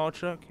heavy haul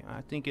truck?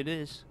 I think it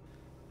is.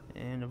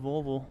 And a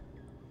Volvo.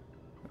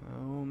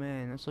 Oh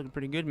man, that's looking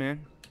pretty good,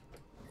 man.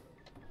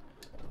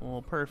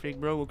 Well,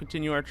 perfect, bro. We'll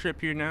continue our trip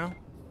here now.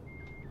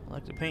 I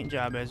like the paint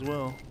job as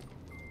well.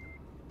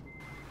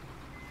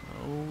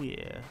 Oh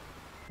yeah,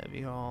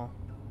 heavy haul.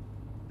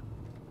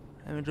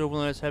 Haven't drove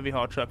one of those heavy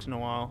haul trucks in a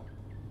while.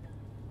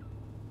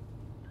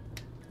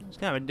 It's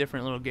kind of a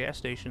different little gas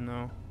station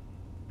though.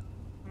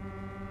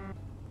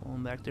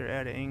 Pulling back there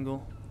at an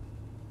angle.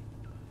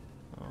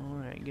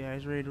 Alright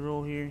guys, ready to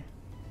roll here.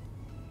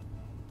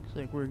 Looks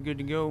like we're good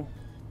to go.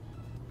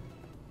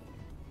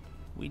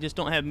 We just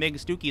don't have Meg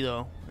Stookie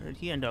though. Where did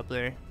he end up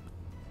there?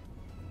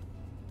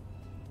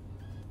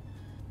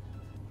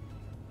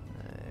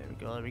 There we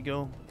go, there we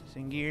go. Put this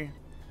in gear.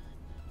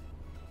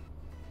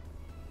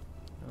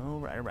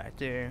 Alright, right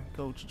there.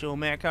 Coach Joe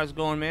Mack, how's it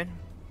going, man?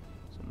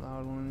 Some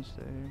loud ones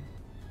there.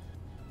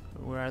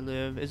 Where I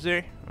live. Is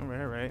there?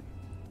 Alright, alright.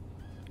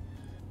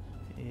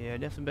 Yeah, I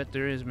definitely bet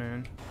there is,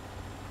 man.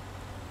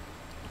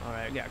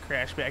 Alright, got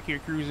Crash back here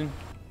cruising.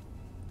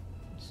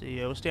 Let's see,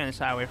 we'll stay on this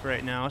highway for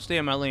right now. I'll stay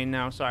in my lane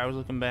now. Sorry, I was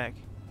looking back.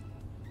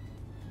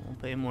 I'll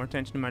pay more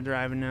attention to my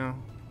driving now.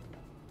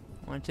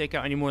 I don't want to take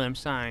out any more of them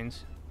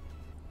signs.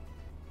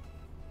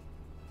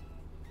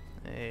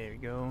 There we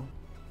go.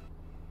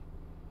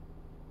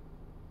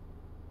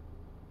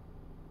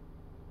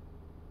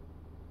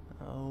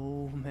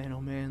 Oh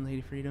man,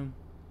 Lady Freedom.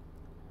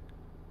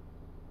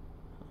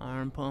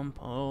 Arm pump.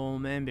 Oh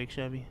man, big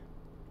Chevy.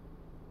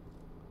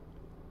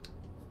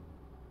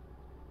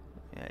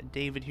 Yeah,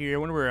 David here. I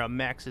wonder where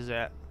Max is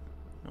at.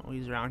 Oh,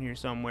 he's around here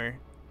somewhere.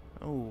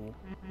 Oh,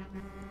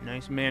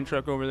 nice man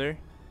truck over there.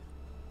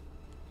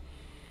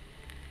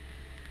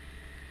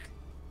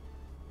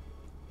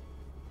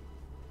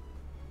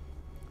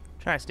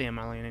 Try to stay in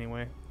my lane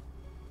anyway.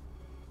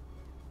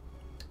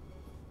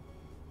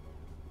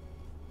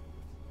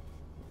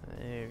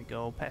 There we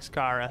go,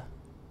 Pescara.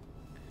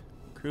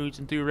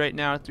 Cruising through right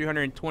now,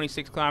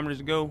 326 kilometers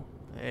to go.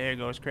 There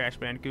goes Crash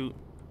Bandicoot.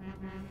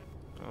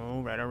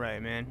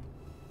 Alright, man.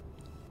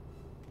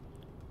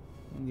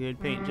 Good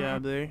paint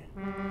job there.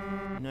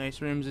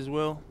 Nice rims as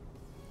well.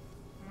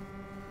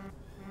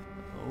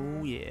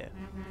 Oh yeah.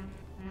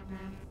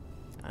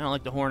 I don't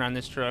like the horn on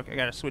this truck. I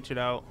gotta switch it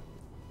out.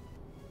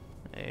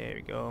 There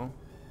we go.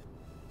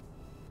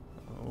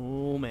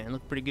 Oh man,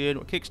 look pretty good.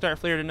 Kickstart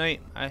flare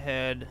tonight. I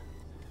had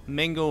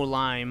mango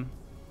lime.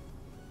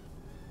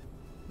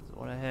 That's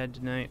what I had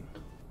tonight.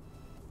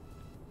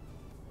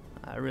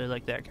 I really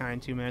like that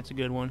kind too, man. It's a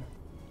good one.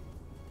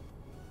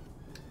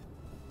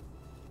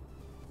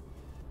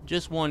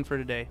 Just one for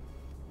today.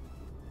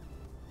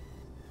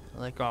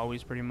 Like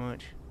always, pretty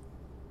much.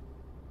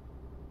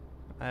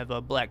 I have a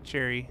black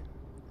cherry.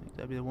 I think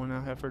that'll be the one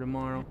I'll have for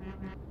tomorrow.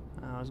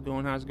 How's it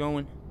going? How's it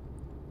going?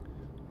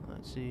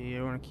 Let's see.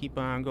 I want to keep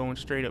on going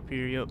straight up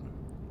here. Yep.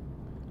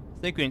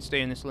 I think we can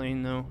stay in this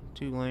lane though.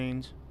 2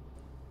 lanes.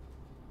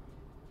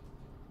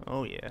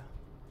 Oh yeah.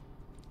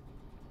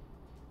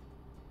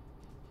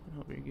 I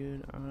hope you're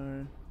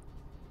good.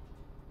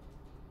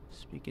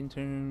 Speak in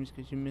terms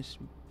because you missed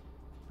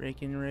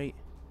braking rate.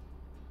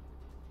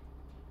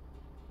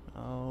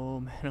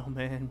 Oh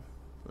man.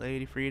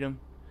 Lady Freedom.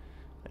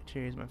 That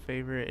cherry is my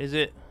favorite. Is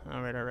it?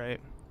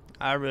 Alright.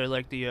 I really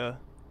like the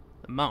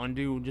Mountain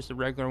Dew, just the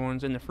regular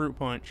ones, and the Fruit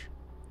Punch.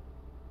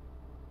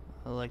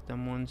 I like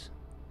them ones.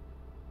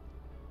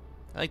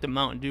 I think the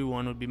Mountain Dew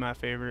one would be my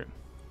favorite.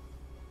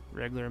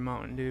 Regular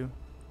Mountain Dew.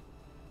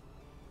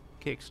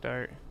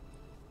 Kickstart.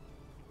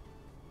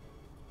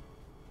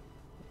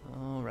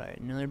 Alright,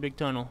 another big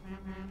tunnel.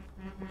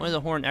 Only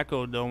the horn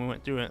echoed though when we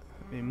went through it.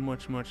 It'd be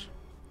much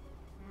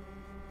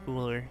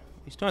cooler.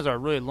 These tunnels are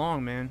really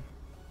long, man.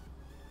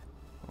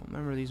 I don't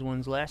remember these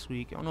ones last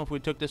week. I don't know if we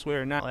took this way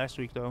or not last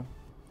week though.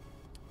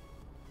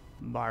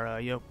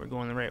 Bar, yep, we're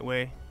going the right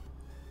way.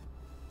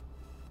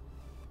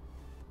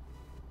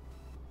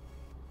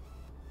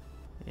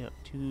 Yep,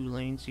 2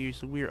 lanes here,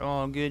 so we're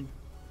all good.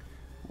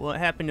 What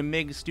happened to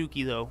Meg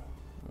Stookie though?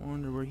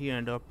 Wonder where he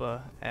ended up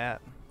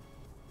at.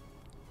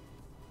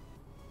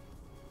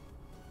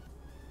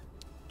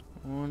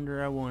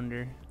 I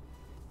wonder.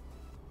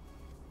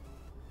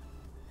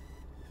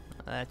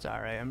 That's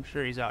alright. I'm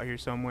sure he's out here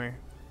somewhere.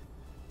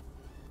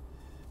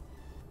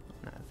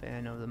 Not a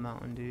fan of the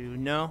Mountain Dew.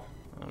 No?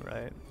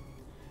 Alright.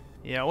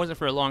 Yeah, it wasn't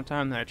for a long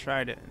time that I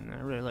tried it, and I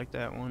really like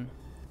that one.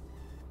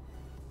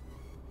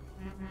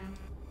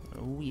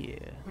 Oh yeah.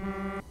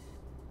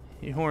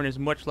 Your horn is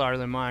much louder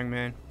than mine,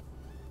 man.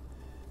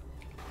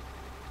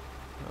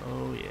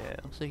 Oh yeah.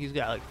 Looks like he's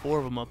got like 4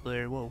 of them up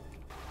there. Whoa.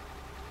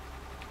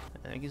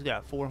 I think he's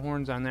got 4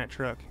 horns on that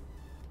truck.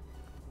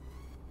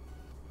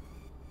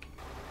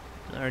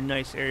 Our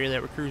nice area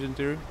that we're cruising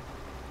through.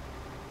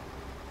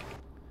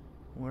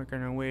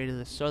 Working our way to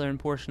the southern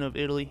portion of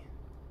Italy.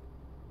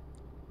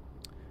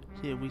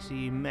 See if we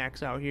see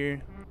Max out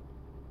here.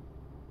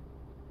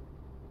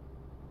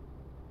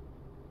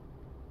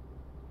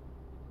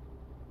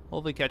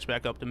 Hopefully catch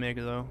back up to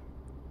Mega though.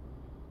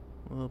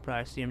 We'll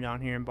probably see him down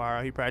here in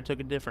Barra. He probably took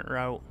a different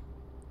route.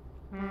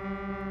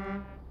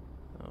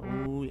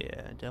 Oh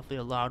yeah, definitely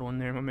a loud one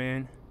there, my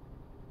man.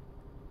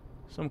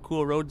 Some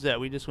cool roads that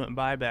we just went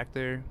by back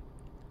there.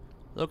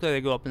 Look like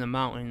they go up in the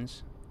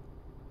mountains.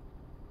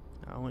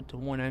 I went to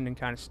one end and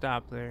kind of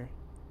stopped there.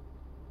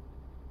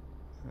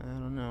 I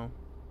don't know.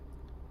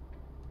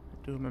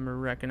 I do remember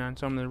wrecking on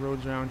some of the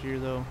roads around here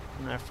though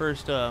when I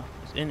first was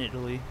in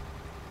Italy.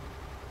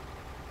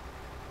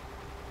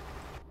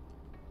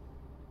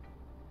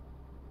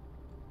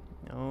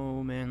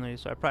 Oh man,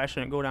 ladies, so I probably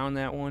shouldn't go down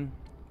that one.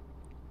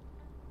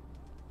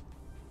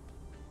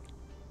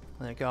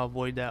 I think I'll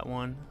avoid that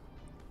one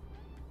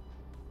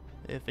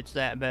if it's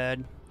that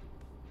bad.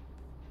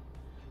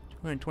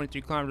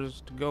 223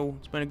 kilometers to go.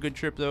 It's been a good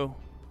trip though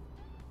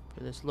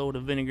for this load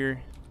of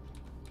vinegar.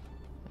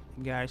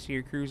 The guys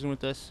here cruising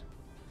with us,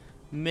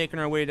 making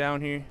our way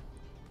down here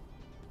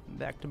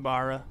back to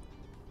Barra.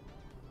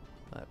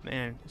 But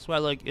man, that's why I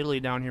like Italy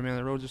down here, man.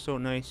 The roads are so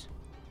nice,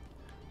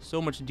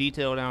 so much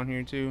detail down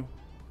here too.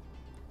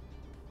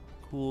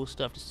 Cool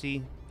stuff to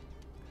see.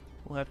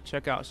 We'll have to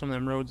check out some of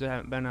them roads that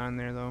haven't been on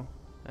there though.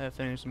 I have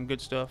finished some good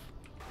stuff.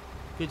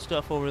 Good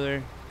stuff over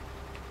there.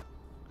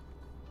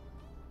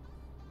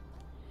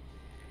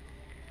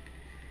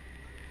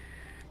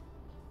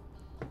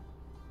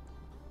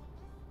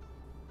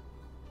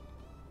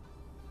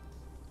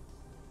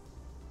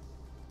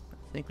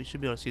 I think we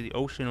should be able to see the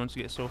ocean once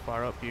we get so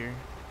far up here.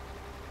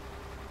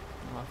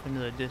 Off into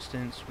the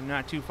distance. We're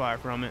not too far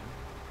from it.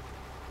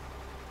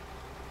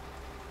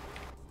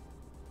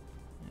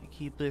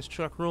 Keep this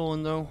truck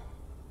rolling though.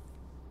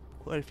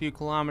 Quite a few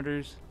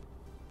kilometers.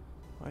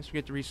 I always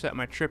forget to reset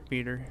my trip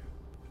meter.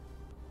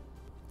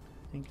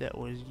 I think that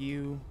was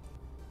you.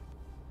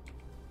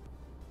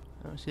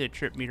 I don't see the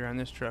trip meter on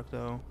this truck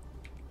though.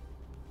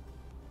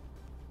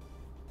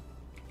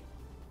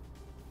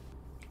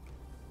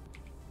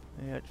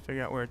 I have to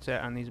figure out where it's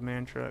at on these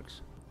man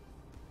trucks.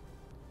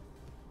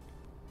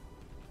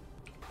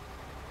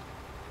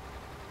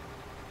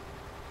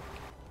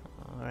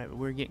 Alright, but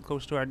we're getting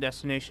close to our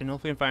destination.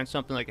 Hopefully we can find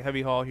something like a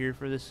heavy haul here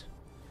for this.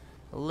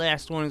 The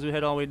last one as we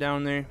head all the way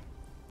down there.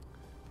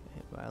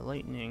 Hit by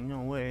lightning,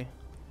 no way.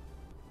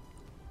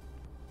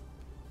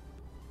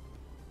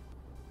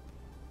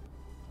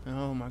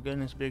 Oh my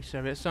goodness, big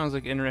Chevy. That sounds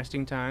like an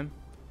interesting time.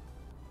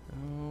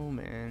 Oh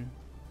man.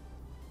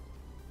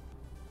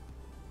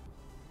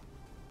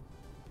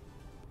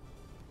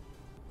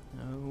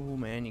 Oh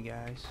man, you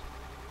guys.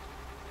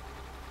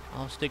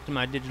 I'll stick to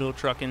my digital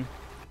trucking.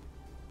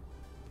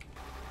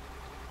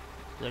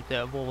 Like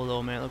that Volvo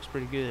though, man, it looks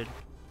pretty good.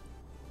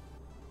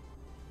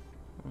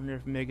 I wonder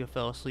if Mega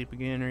fell asleep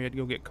again or he had to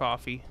go get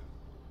coffee.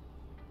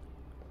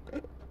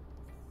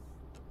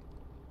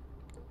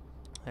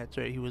 That's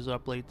right, he was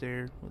up late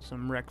there with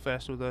some wreck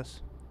fest with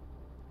us.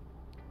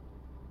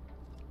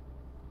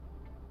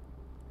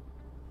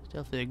 It's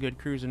definitely a good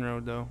cruising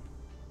road though.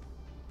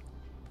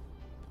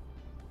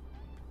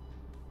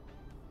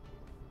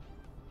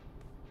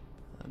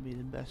 That'd be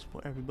the best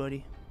for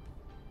everybody.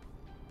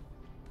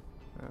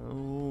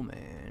 Oh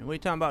man, what are you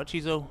talking about,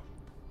 Chizo?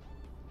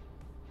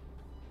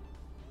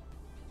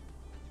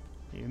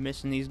 You're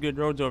missing these good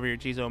roads over here,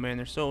 Chizo, man.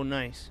 They're so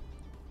nice.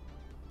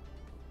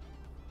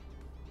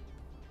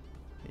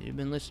 You've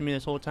been listening to me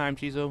this whole time,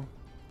 Chizo.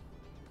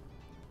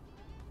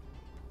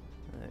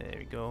 There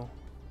we go.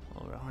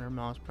 Over 100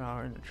 miles per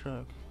hour in the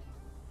truck.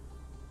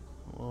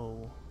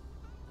 Whoa.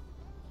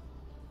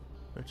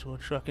 Virtual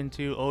trucking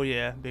too. Oh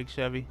yeah, big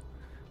Chevy.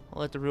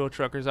 I'll let the real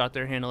truckers out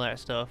there handle that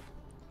stuff.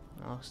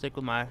 I'll stick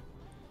with my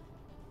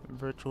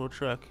virtual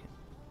truck.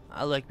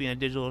 I like being a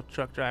digital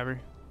truck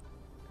driver.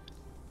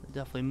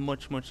 Definitely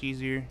much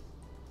easier.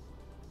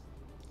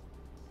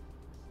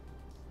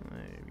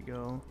 There we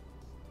go.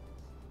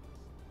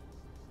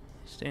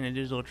 Staying a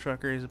digital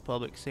trucker is a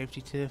public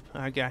safety tip.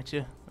 I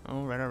gotcha.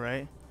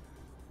 Alright.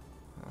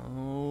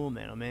 Oh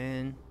man, oh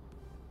man.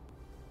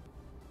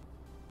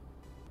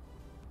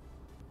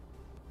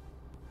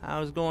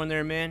 How's it going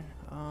there, man?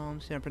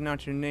 See if I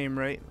pronounce your name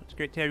right. It's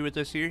great to have you with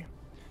us here.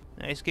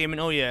 Nice gaming.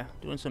 Oh yeah,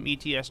 doing some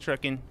ETS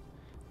trucking.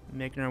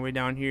 Making our way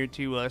down here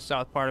to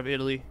south part of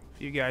Italy. A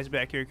few guys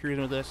back here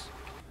cruising with us.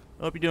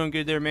 Hope you're doing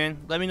good there, man.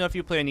 Let me know if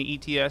you play any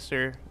ETS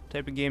or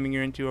type of gaming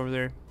you're into over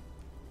there.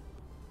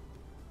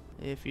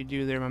 If you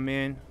do there, my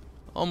man.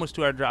 Almost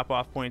to our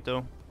drop-off point,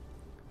 though.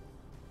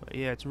 But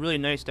yeah, it's really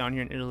nice down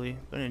here in Italy.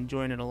 Been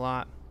enjoying it a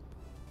lot.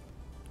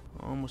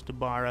 Almost to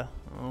Barra.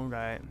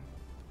 Alright.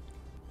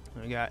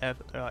 We got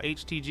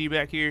HTG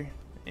back here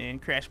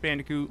and Crash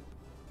Bandicoot.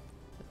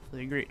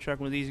 Definitely a great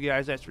trucking with these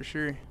guys, that's for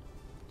sure.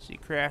 See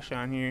Crash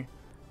on here.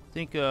 I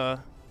think our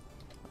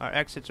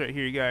exit's right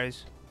here,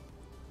 guys.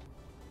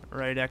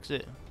 Right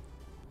exit.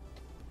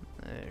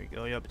 There we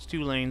go. Yep, it's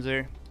 2 lanes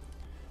there.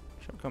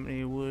 Truck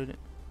company would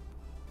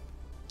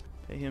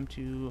pay him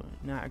to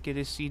not get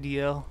his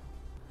CDL.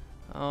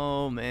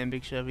 Oh man,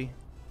 Big Chevy.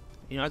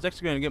 You know, I was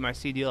actually going to get my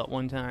CDL at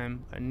one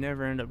time. I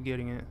never ended up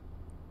getting it.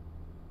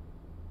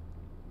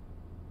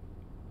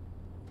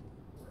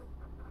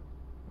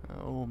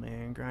 Oh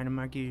man, grinding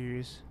my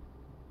gears.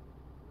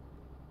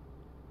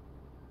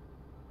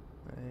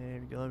 There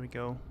we go, there we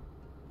go.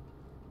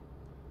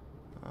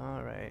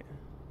 Alright.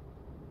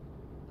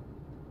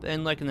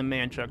 Been liking the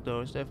man truck though.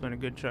 It's definitely a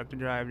good truck to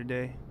drive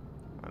today.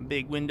 A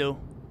big window.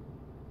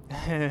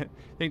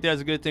 Think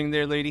that's a good thing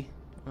there, lady?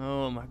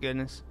 Oh my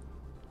goodness.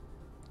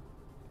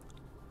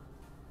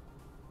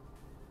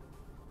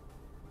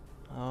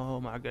 Oh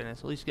my goodness.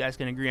 At least you guys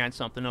can agree on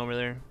something over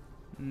there.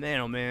 Man,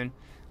 oh man.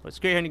 Well, it's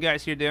great having you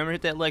guys here today. Remember,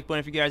 hit that like button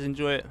if you guys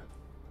enjoy it.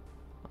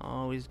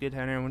 Always good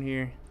having everyone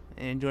here.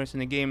 And join us in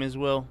the game as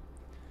well.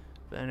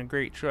 Been a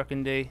great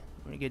trucking day.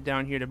 I'm going to get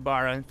down here to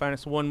Barra and find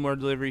us one more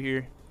delivery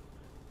here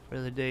for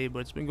the day. But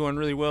it's been going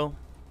really well.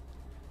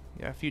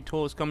 Got a few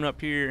tolls coming up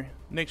here.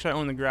 Make sure I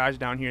own the garage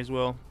down here as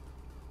well.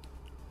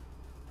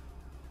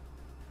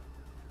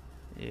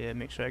 Yeah,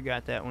 make sure I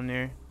got that one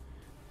there.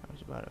 I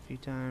was about a few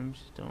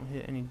times. Don't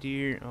hit any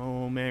deer.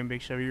 Oh man,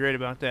 Big Chevy, you're right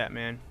about that,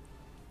 man.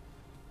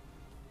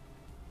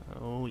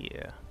 Oh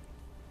yeah.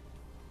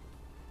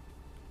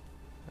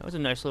 That was a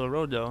nice little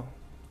road though.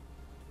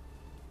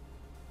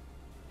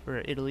 For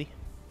Italy.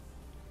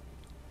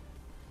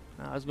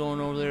 How's it going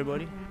over there,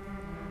 buddy?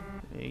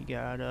 You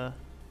got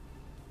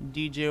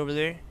DJ over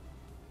there.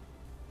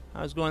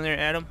 How's it going there,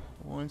 Adam?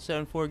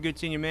 174, good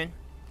seeing you, man.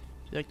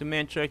 Do you like the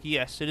man truck?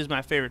 Yes, it is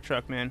my favorite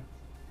truck, man.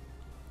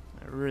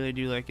 I really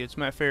do like it. It's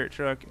my favorite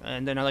truck,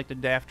 and then I like the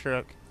DAF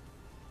truck.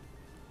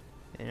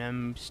 And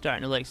I'm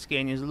starting to like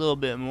Scania's a little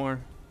bit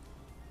more.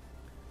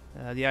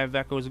 The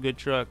Iveco is a good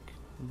truck.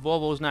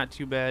 Volvo's not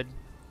too bad.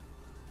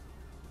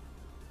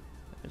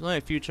 There's only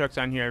a few trucks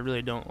on here I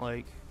really don't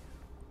like.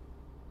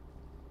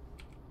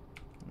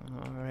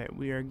 Alright,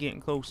 we are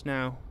getting close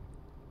now.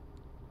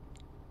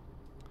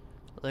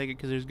 I like it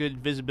because there's good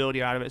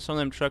visibility out of it. Some of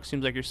them trucks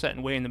seems like you're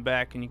sitting way in the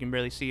back and you can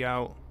barely see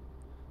out.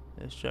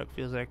 This truck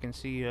feels like I can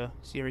see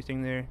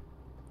everything there.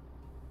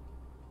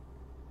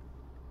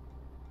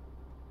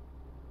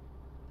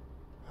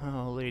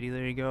 Oh, lady,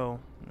 there you go.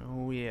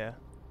 Oh, yeah.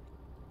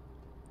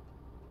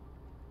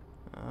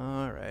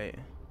 Alright.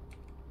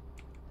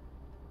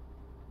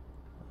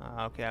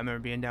 Okay, I remember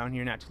being down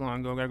here not too long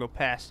ago. Gotta go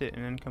past it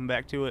and then come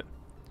back to it.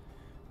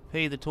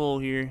 Pay the toll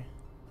here.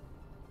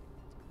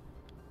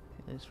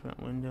 This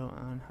front window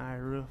on high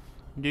roof.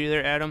 Do you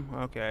there, Adam?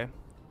 Okay.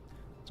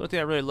 That's one thing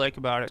I really like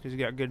about it, because you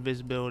got good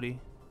visibility.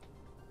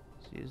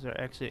 See, is our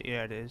exit?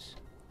 Yeah, it is.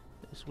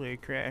 This way,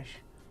 Crash.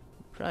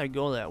 Probably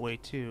go that way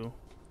too.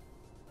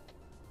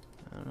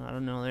 I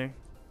don't know there.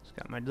 Just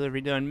got my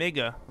delivery done.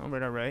 Mega.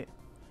 Alright, alright.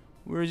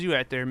 Where's you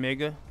at there,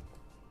 Mega?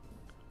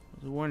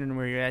 I was wondering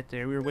where you're at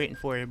there. We were waiting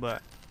for you,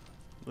 but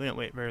we didn't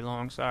wait very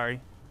long.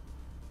 Sorry.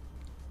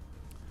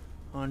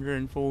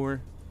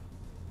 104.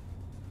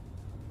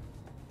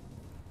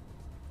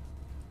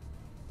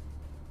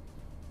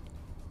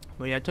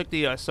 But yeah, I took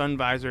the sun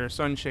visor,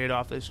 sunshade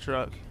off this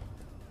truck.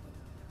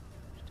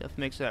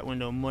 Definitely makes that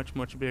window much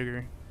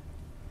bigger.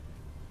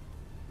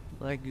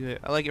 I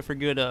like it for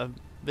good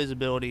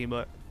visibility,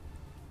 but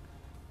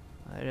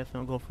I definitely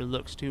don't go for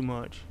looks too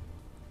much.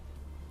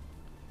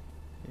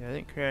 Yeah, I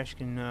think Crash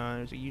can.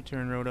 There's a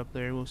U-turn road up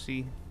there. We'll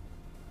see.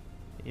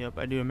 Yep,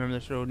 I do remember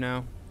this road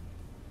now.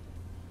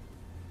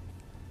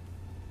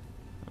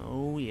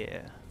 Oh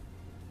yeah.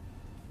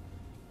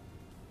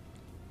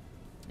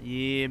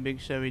 Yeah,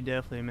 Big Chevy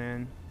definitely,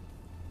 man.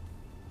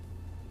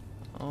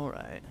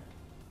 Alright.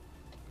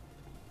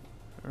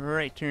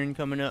 Right turn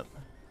coming up.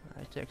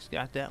 I-Tech's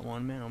got that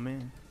one, man, oh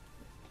man.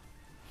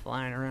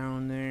 Flying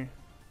around there.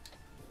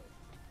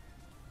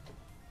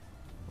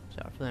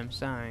 Watch out for them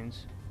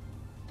signs.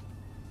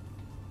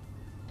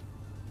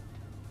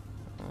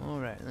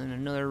 Alright, then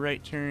another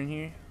right turn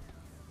here.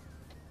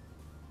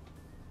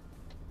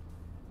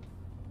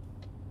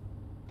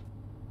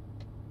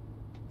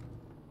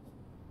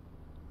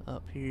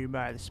 Up here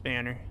by the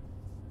spanner.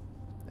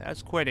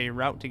 That's quite a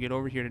route to get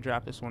over here to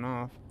drop this one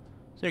off.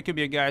 So there could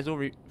be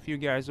a few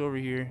guys over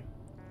here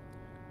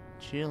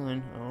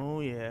chilling. Oh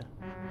yeah.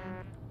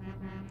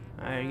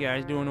 How you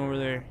guys doing over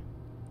there?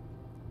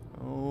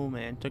 Oh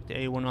man, took the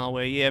A1 all the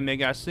way. Yeah,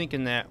 Meg, I was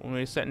thinking that when we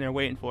were sitting there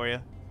waiting for you.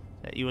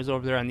 That he was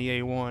over there on the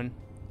A1.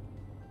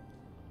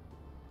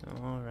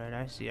 Alright,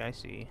 I see, I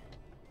see.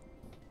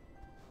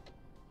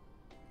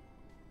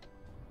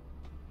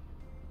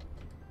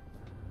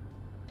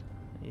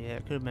 Yeah,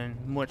 it could have been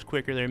much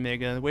quicker there,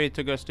 Mega. The way it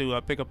took us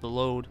to pick up the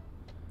load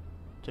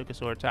took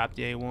us over top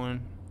the A1.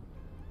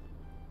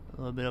 A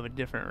little bit of a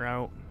different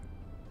route.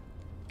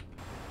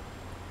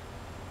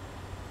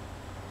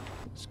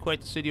 It's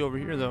quite the city over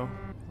here, though.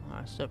 A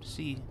lot of stuff to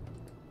see.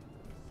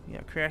 You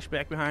got crash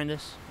back behind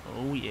us.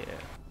 Oh, yeah.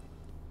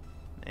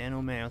 Man,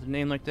 oh, man. With a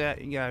name like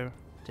that, you gotta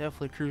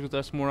definitely cruise with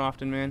us more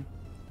often, man.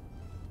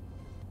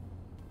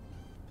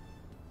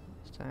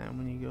 This time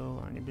when you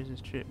go on your business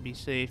trip, be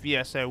safe.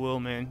 Yes, I will,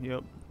 man.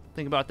 Yep.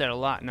 Think about that a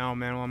lot now,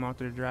 man, while I'm out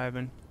there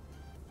driving.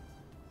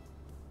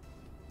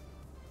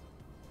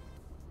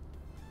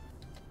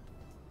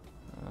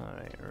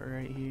 Alright,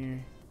 right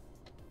here.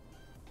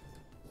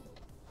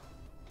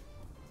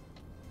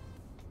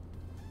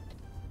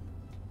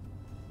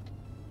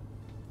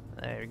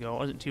 There we go.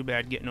 Wasn't too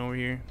bad getting over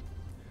here.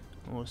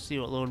 We'll see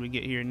what load we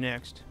get here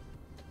next.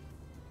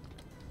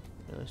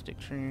 Realistic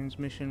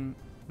transmission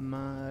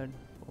mod.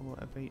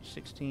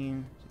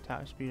 FH16.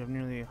 Top speed of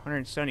nearly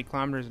 170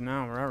 kilometers an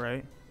hour.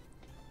 Alright.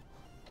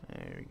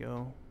 There we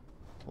go.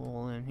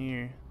 Pull in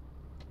here.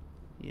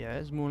 Yeah,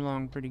 it's moving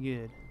along pretty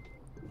good.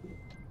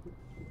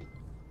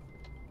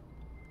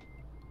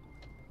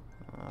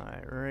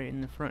 Alright, right in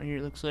the front here,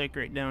 it looks like,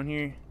 right down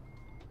here.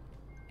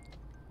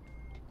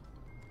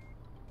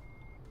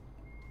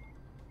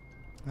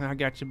 I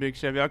got you, Big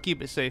Chevy. I'll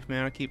keep it safe,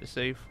 man. I'll keep it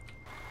safe.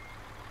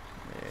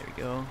 There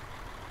we go.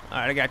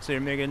 Alright, I got you there,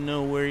 Mega.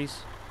 No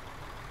worries.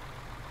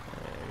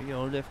 There we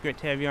go. Definitely great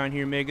to have you on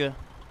here, Mega.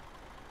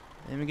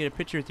 Let me get a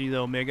picture with you,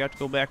 though, Mega. I have to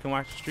go back and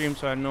watch the stream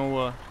so I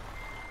know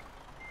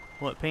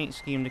what paint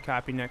scheme to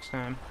copy next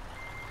time.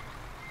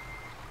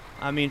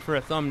 I mean, for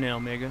a thumbnail,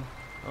 Mega.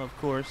 Of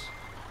course.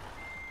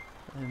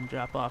 And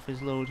drop off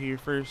his load here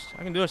first.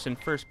 I can do this in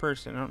first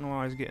person. I don't know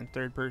why I was getting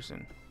third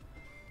person.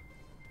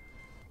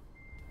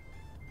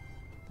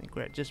 I think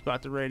we're at just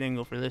about the right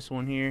angle for this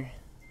one here.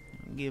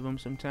 Give him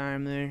some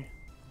time there.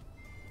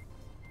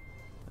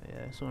 But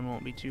yeah, this one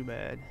won't be too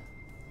bad.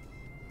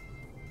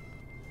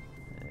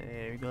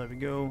 There we go, there we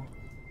go.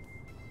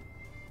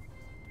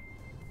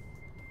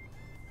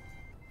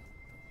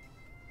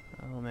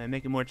 Oh man,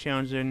 making more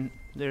challenging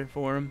there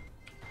for him.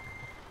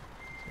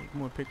 Take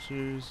more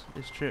pictures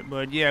this trip,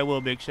 bud. Yeah, I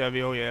will, Big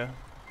Chevy. Oh yeah.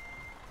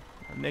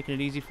 I'm making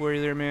it easy for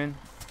you there, man.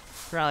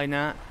 Probably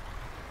not.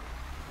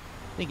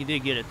 I think you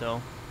did get it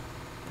though.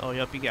 Oh,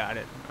 yep, you got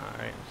it.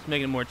 Alright, just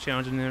making it more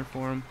challenging there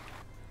for him.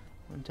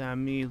 One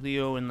time, me,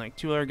 Leo, and like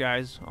 2 other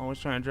guys always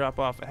trying to drop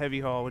off a heavy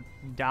haul with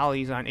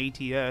dollies on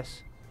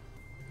ATS.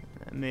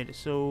 That made it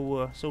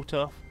so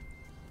tough.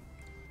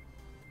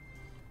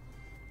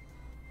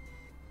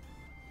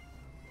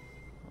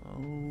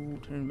 Oh,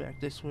 turn back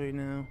this way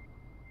now.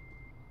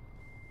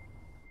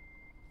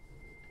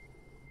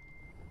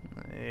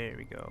 There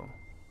we go.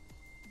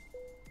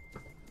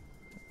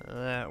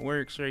 That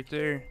works right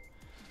there.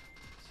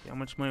 See how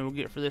much money we'll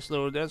get for this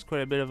load. That's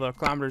quite a bit of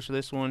kilometers for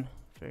this one.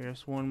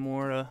 There's one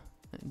more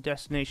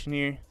destination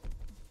here.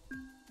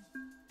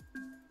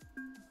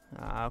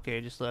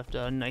 Okay, just left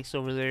nice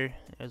over there.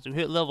 As we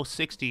hit level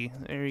 60,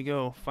 there you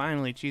go.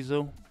 Finally,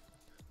 Chizo.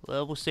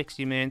 Level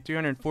 60, man.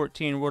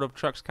 314 World of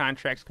Trucks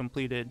contracts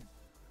completed.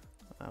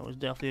 That was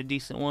definitely a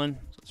decent one.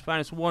 So let's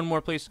find us one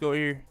more place to go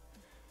here.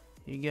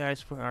 You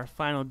guys, for our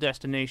final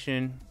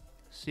destination.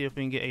 See if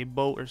we can get a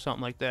boat or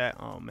something like that.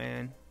 Oh,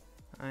 man.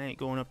 I ain't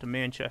going up to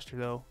Manchester,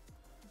 though.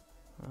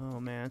 Oh,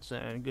 man. It's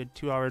a good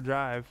 2-hour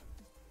drive.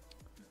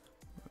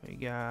 We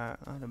got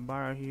the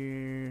bar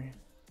here.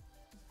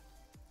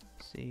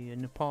 Let's see,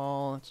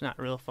 Nepal. It's not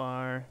real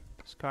far.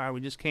 This car,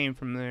 we just came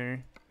from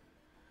there.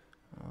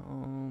 Oh,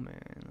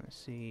 man. Let's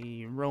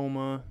see.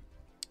 Roma.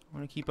 I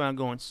want to keep on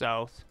going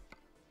south.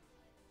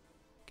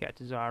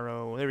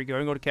 Catanzaro. There we go. We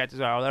can go to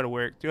Catanzaro. That'll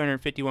work.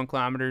 351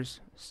 kilometers.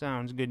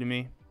 Sounds good to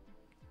me.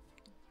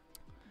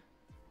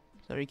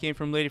 So he came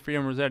from Lady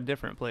Freedom, or was that a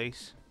different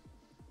place?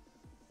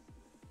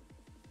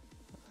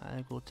 I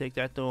think we'll take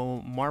that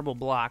though. Marble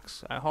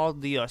blocks. I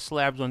hauled the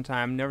slabs one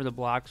time, never the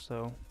blocks,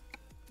 so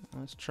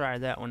let's try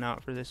that one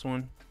out for this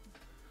one.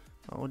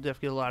 Oh, we'll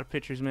definitely get a lot of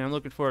pictures, man. I'm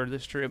looking forward to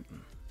this trip.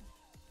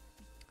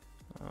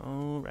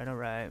 Alright,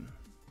 alright.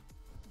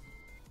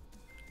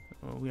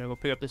 Oh, we gotta go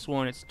pick up this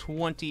one. It's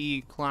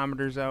 20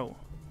 kilometers out.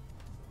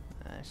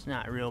 That's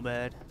not real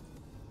bad.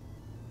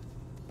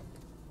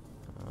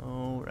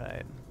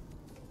 Alright.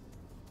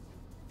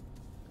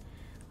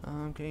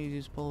 Can you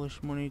use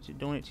Polish money to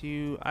donate to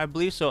you? I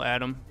believe so,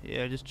 Adam.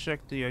 Yeah, just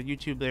check the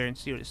YouTube there and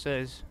see what it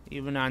says.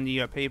 Even on the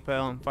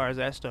PayPal, as far as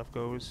that stuff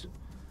goes,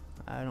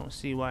 I don't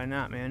see why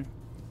not, man.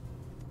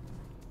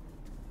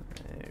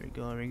 There we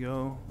go, there we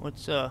go.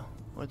 What's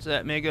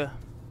that, Mega?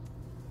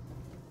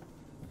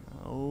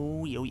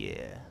 Oh, yo,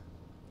 yeah.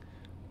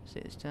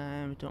 Say this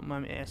time, don't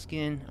mind me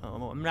asking.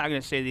 Oh, I'm not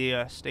gonna say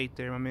the state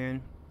there, my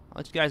man. I'll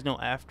let you guys know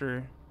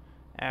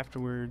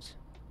afterwards.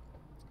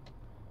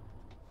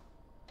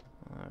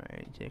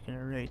 Alright, taking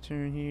a right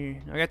turn here.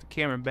 I got the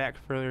camera back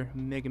further,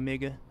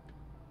 mega.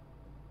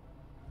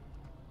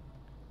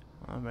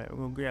 Alright,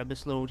 we'll grab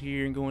this load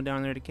here and going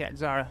down there to Cat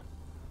Zara.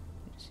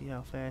 See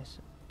how fast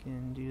I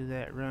can do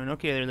that run.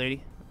 Okay there,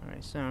 lady.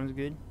 Alright, sounds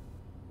good.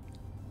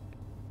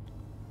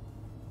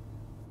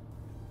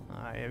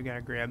 Alright, we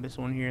gotta grab this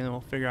one here and then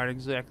we'll figure out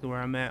exactly where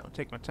I'm at. I'll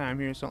take my time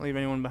here so I don't leave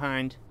anyone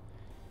behind.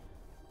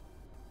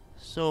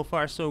 So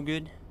far, so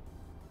good.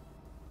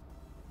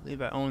 I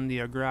believe I own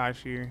the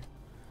garage here.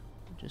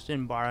 Just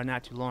in Barra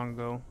not too long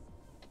ago.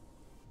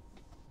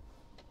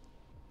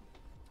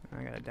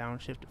 I got a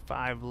downshift to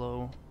 5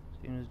 low.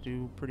 Seems to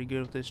do pretty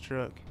good with this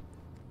truck.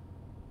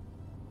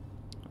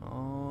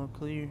 All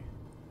clear.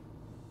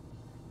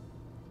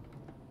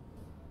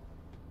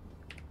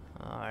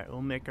 Alright,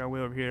 we'll make our way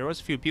over here. There was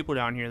a few people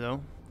down here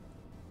though.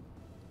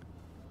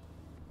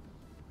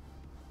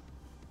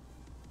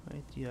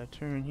 Right, the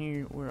turn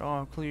here, we're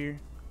all clear.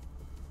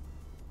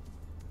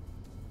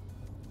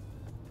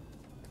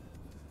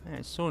 Man,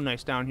 it's so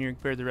nice down here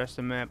compared to the rest of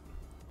the map.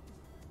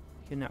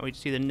 Cannot wait to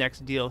see the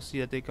next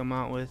DLC that they come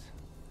out with.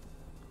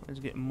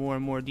 Let's get more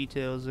and more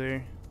details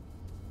there.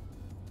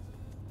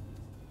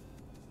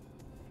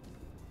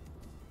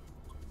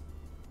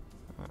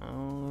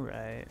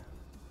 Alright.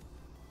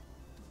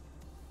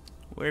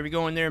 Where are we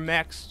going there,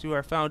 Max? To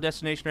our final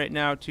destination right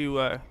now,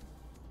 to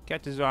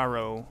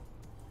Catanzaro.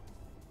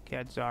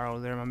 Catanzaro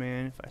there, my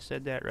man, if I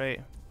said that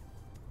right.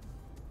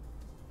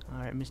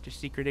 Alright, Mr.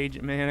 Secret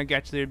Agent, man, I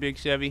got you there, Big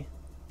Chevy.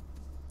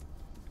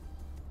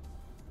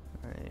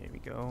 There we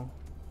go.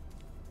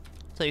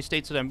 I'll tell you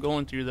states that I'm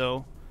going through,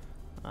 though.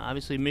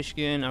 Obviously,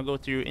 Michigan, I'll go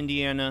through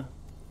Indiana,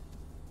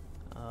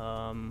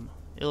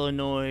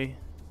 Illinois,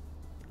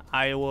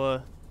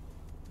 Iowa,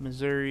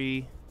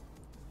 Missouri,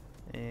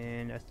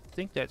 and I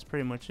think that's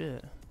pretty much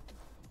it.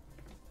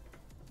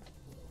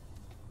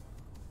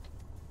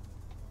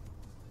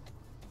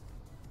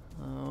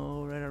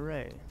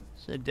 Alright.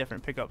 It's a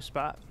different pickup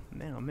spot.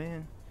 Man, oh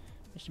man.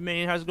 Mr.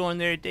 Minion, how's it going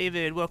there?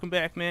 David, welcome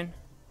back, man.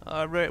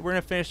 Right, we're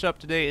gonna finish up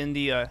today in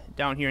the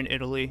down here in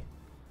Italy.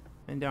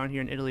 And down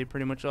here in Italy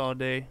pretty much all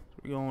day.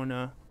 So we're going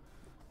so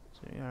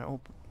yeah,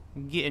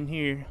 get in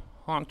here.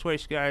 Honk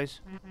twice, guys.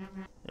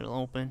 It'll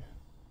open.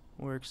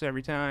 Works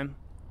every time.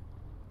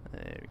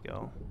 There we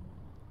go.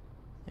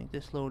 I think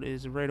this load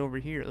is right over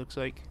here, it looks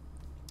like.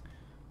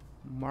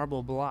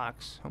 Marble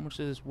blocks. How much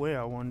does this weigh,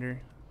 I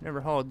wonder?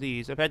 Never hauled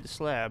these. I've had the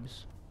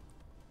slabs.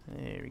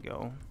 There we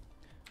go.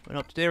 But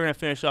up today we're gonna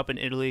finish up in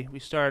Italy. We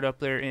started up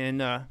there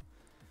in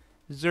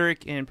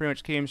Zurich and pretty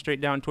much came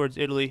straight down towards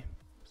Italy.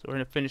 So we're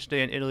gonna finish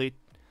today in Italy.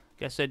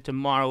 Like I said,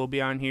 tomorrow we'll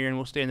be on here and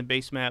we'll stay in the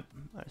base map.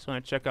 I just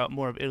want to check out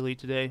more of Italy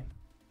today.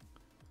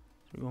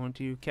 So we're going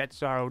to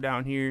Catanzaro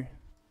down here.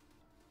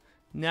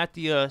 Not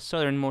the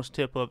southernmost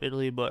tip of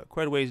Italy, but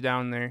quite a ways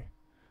down there.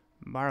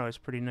 Barra is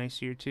pretty nice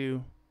here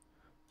too.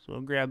 So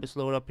we'll grab this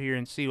load up here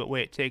and see what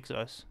way it takes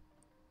us.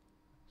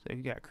 So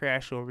we got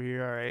Crash over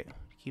here, alright.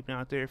 Keeping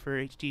out there for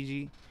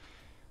HTG.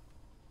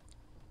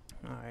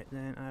 Alright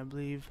then, I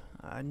believe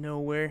I know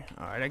where.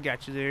 Alright, I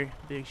got you there,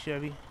 Big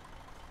Chevy.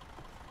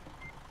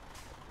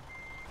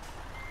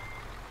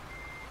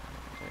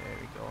 There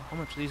we go. How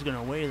much are these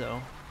gonna weigh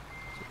though?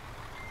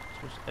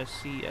 So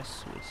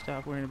SCS would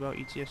stop worrying about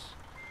ETS.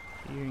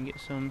 Here and get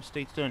some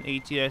states done.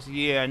 ATS,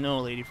 yeah, I know,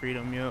 Lady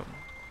Freedom, yep.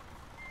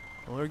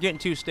 Well, we're getting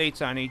 2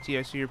 states on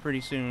ATS here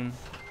pretty soon.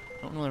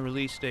 Don't know the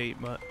release date,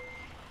 but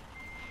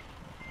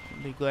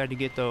I'll be glad to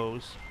get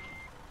those.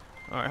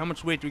 Alright, how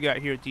much weight do we got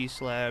here at these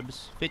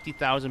slabs?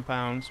 50,000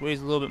 pounds.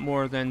 Weighs a little bit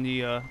more than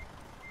the,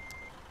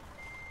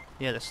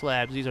 yeah, the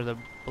slabs. These are the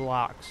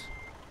blocks.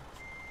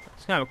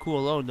 It's kind of a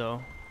cool load,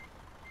 though.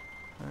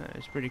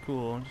 It's pretty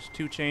cool. Just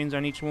 2 chains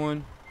on each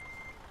one.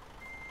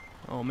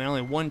 Oh man,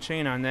 only 1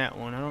 chain on that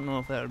one. I don't know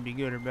if that would be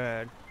good or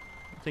bad.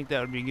 I think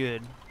that would be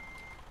good.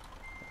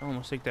 I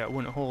almost think that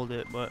wouldn't hold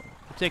it, but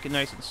we'll take it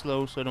nice and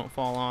slow so it don't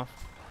fall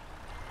off.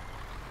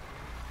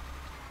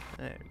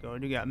 There we go.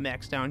 We got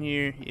Max down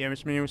here. Yeah,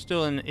 Mr. Minion, we're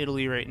still in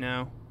Italy right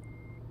now.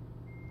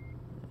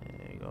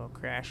 There you go.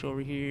 Crash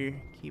over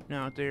here. Keeping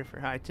out there for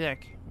high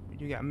tech. We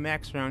do got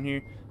Max around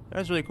here. That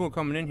was really cool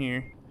coming in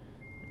here.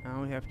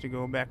 Now we have to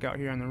go back out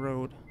here on the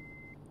road.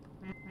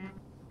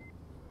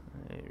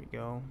 There we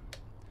go.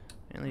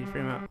 And leave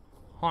frame out.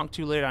 Honked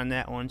too late on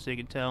that one, so you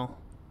can tell.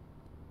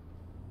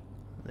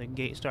 The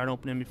gate started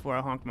opening before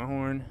I honked my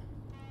horn.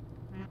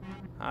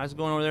 How's it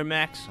going over there,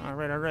 Max?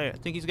 Alright, alright. I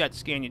think he's got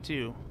Scania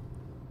too.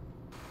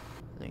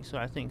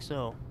 I think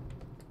so.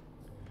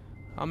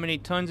 How many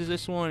tons is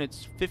this one?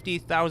 It's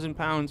 50,000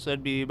 pounds, so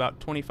that'd be about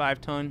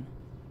 25 ton.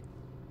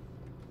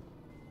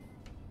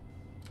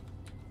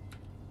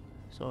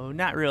 So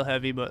not real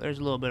heavy, but there's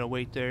a little bit of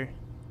weight there.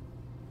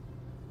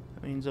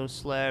 That means those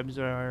slabs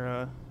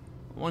are,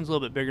 one's a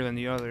little bit bigger than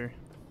the other.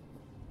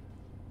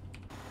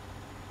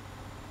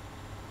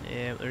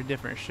 Yeah, they're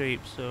different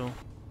shapes, so.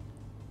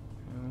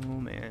 Oh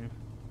man.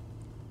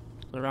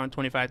 So around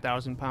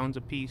 25,000 pounds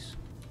a piece.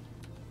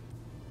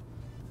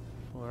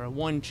 For a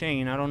 1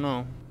 chain, I don't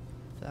know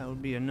if that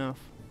would be enough.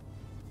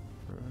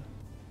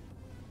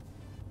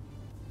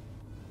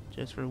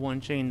 just for one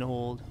chain to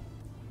hold.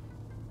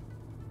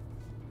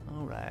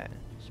 Alright,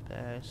 just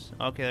pass.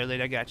 Okay, there,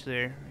 lady, I got you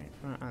there. Right in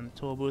front on the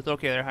toll booth.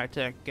 Okay, there, high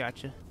tech,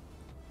 gotcha.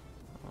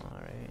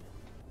 Alright.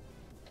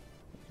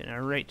 Getting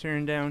a right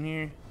turn down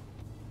here.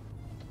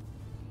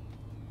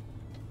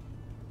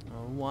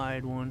 A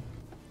wide one.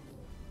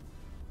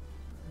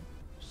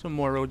 Some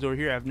more roads over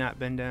here I've not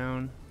been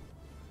down.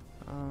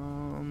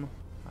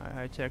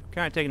 High tech.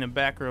 Kind of taking a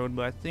back road,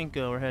 but I think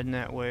we're heading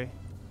that way.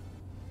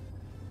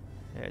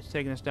 Yeah, it's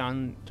taking us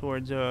down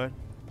towards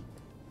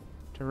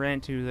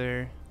Tarantu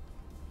there.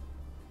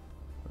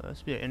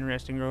 This be an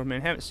interesting road,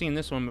 man. Haven't seen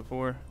this one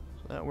before,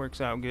 so that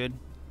works out good.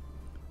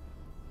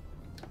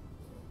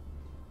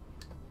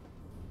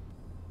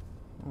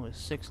 Oh,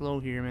 it's 6 low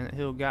here, man. That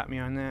hill got me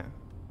on that.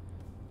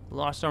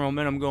 Lost our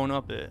momentum going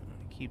up it.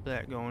 Keep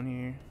that going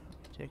here.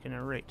 Taking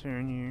a right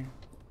turn here.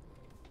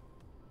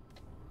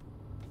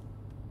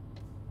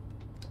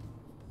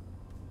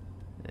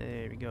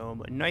 There we go.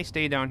 But nice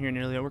day down here in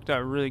Italy. It worked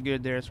out really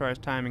good there as far as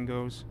timing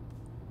goes.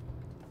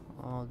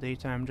 All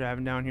daytime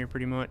driving down here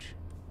pretty much.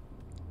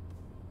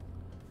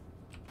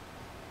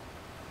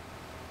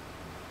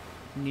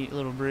 Neat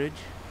little bridge.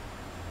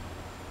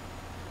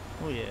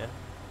 Oh yeah.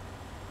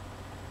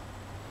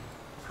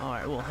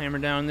 Alright, we'll hammer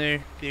down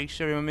there. Big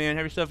Chevy, my man.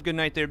 Have yourself a good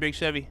night there, Big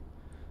Chevy.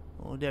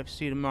 We'll definitely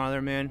see you tomorrow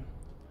there, man.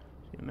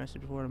 See a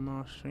message before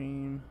tomorrow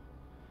stream.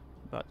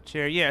 About the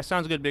chair. Yeah,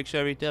 sounds good, Big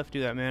Chevy.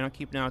 Definitely do that, man. I'll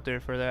keep an eye out there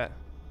for that.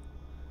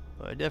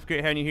 But definitely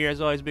great having you here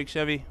as always, Big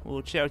Chevy.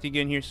 We'll chat with you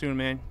again here soon,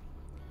 man.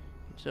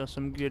 Get yourself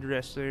some good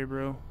rest there,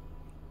 bro.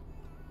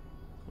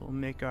 We'll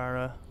make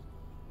our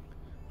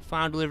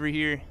final delivery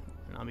here.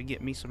 And I'll be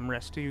getting me some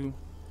rest too.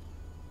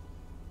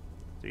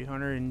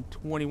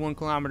 321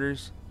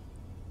 kilometers.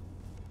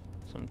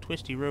 Some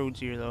twisty roads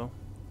here though.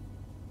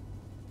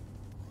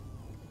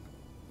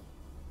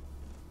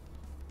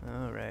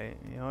 Alright,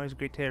 yeah, always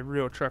great to have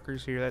real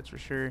truckers here, that's for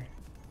sure.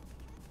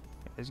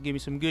 Guys, give me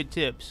some good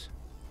tips.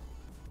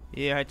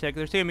 Yeah, high tech,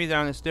 they're taking me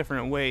down this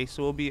different way,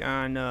 so we'll be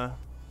on,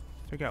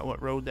 figure out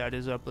what road that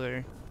is up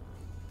there.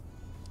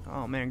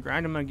 Oh man,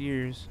 grinding my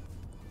gears.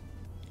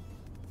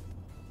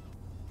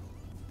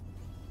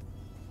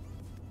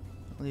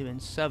 Leaving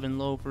 7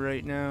 low for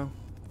right now.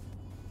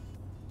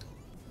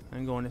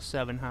 I'm going to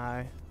 7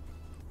 high.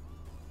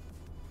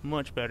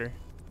 Much better.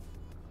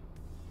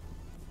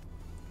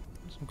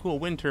 Some cool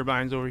wind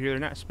turbines over here. They're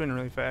not spinning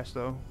really fast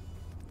though.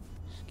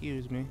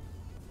 Excuse me.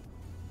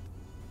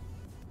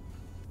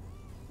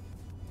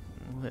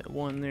 We'll hit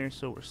 1 there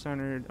so we're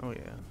centered. Oh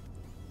yeah.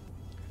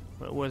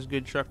 But it was a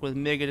good truck with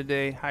Mega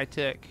today. High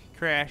tech.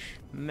 Crash.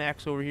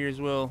 Max over here as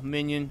well.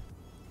 Minion.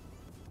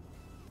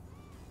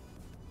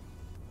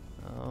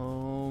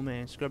 Oh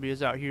man, Scrubby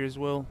is out here as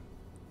well.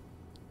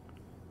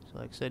 So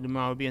like I said,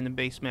 tomorrow will be in the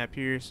base map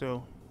here,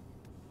 so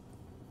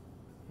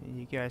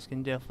you guys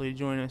can definitely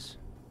join us.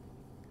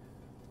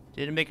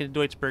 Didn't make it to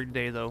Deutsburg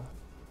today though.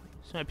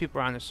 So many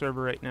people are on the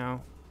server right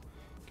now.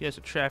 Get us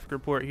a traffic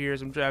report here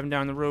as I'm driving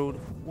down the road.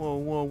 Whoa,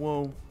 whoa,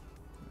 whoa.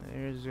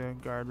 There's a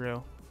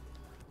guardrail.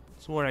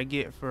 That's what I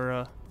get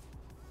for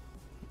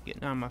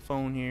getting on my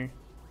phone here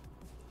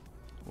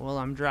while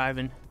I'm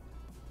driving.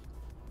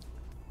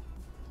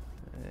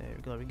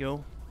 There we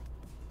go.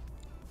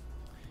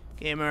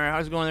 Gamer,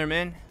 how's it going there,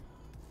 man?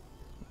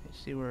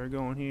 Let's see where we're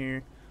going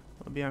here.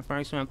 I'll be on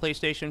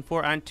PlayStation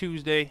 4 on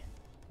Tuesday,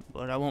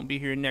 but I won't be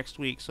here next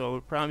week, so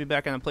we'll probably be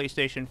back on the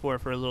PlayStation 4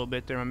 for a little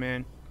bit there, my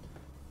man.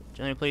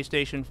 Generally,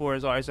 PlayStation 4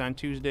 is always on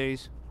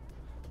Tuesdays,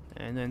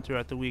 and then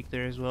throughout the week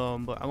there as well.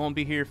 But I won't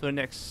be here for the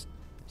next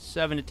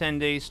 7 to 10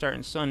 days,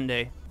 starting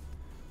Sunday,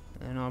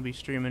 and I'll be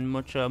streaming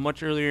much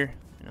earlier,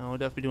 and I'll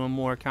definitely be doing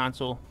more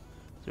console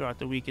throughout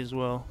the week as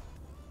well.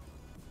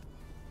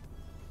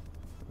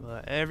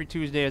 But every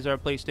Tuesday is our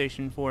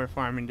PlayStation 4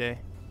 farming day.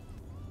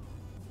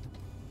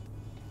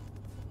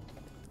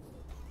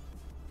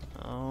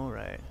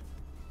 Alright.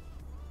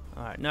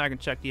 Alright, now I can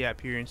check the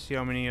app here and see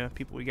how many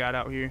people we got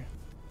out here.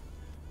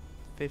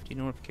 50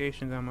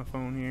 notifications on my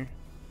phone here.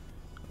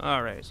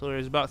 Alright, so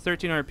there's about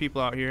 1,300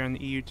 people out here on the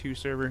EU2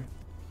 server,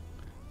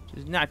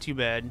 which is not too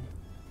bad.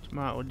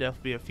 Tomorrow will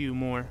definitely be a few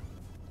more.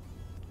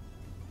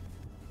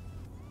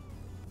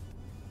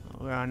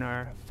 We're on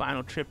our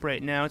final trip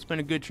right now. It's been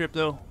a good trip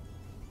though.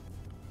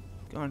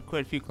 Gone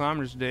quite a few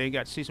kilometers today.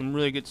 Got to see some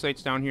really good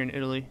sights down here in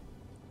Italy.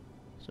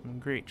 Some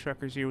great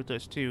truckers here with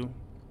us too.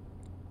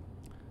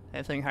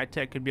 I think high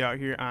tech could be out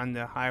here on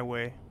the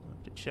highway. We'll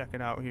have to check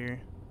it out here.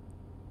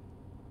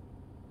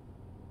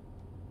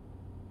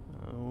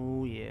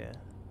 Oh yeah.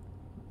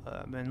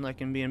 Been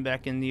liking being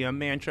back in the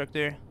man truck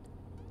there.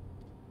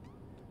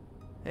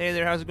 Hey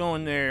there, how's it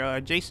going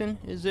there? Jason,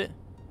 is it?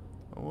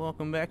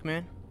 Welcome back,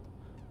 man.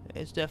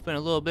 It's definitely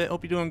been a little bit.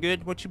 Hope you're doing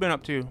good. What you been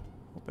up to?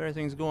 Hope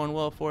everything's going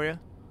well for you.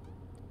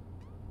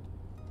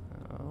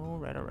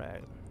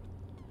 Alright.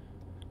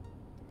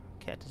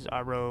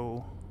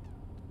 Catanzaro.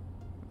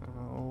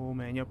 Oh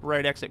man, yep,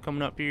 right exit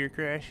coming up here,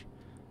 Crash.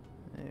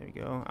 There we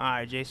go.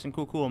 Alright, Jason,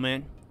 cool,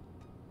 man.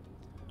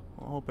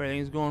 Well, hope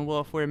everything's going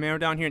well for you, man. We're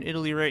down here in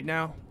Italy right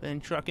now. Been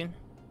trucking.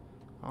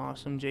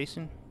 Awesome,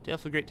 Jason.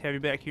 Definitely great to have you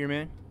back here,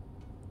 man.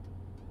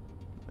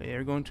 But yeah,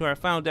 we're going to our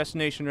final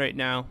destination right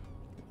now.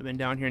 We've been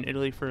down here in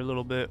Italy for a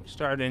little bit. We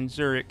started in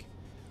Zurich,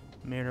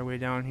 made our way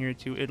down here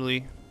to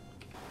Italy.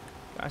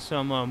 Got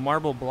some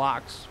marble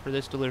blocks for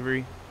this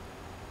delivery.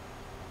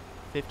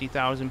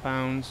 50,000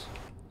 pounds.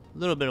 A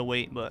little bit of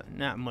weight, but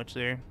not much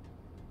there.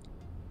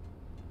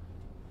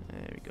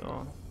 There we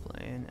go.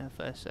 Playing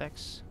FSX.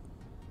 Is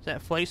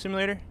that Flight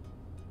Simulator?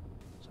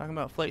 Talking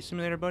about Flight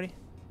Simulator, buddy?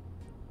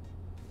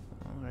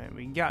 Alright,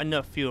 we got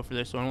enough fuel for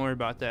this, so don't worry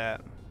about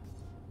that.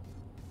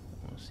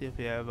 We'll see if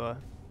we have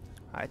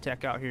high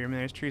tech out here.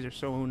 Man, these trees are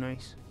so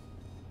nice.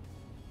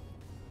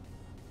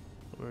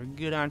 We're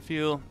good on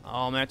fuel.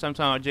 Oh, man, that's what I'm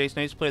talking about, Jason.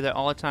 I used to play that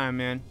all the time,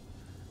 man.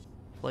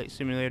 Flight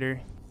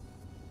Simulator.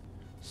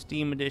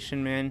 Steam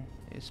Edition, man.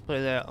 I used to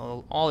play that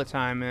all the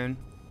time, man.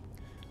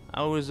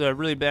 I was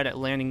really bad at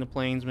landing the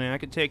planes, man. I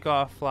could take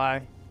off,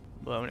 fly,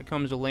 but when it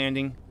comes to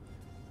landing,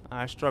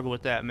 I struggle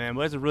with that, man.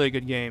 But it's a really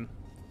good game.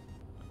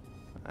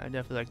 I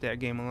definitely like that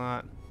game a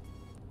lot.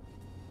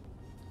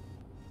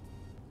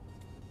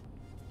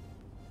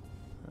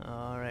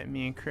 Alright,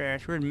 me and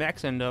Crash. Where'd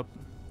Max end up?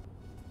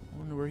 I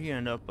wonder where he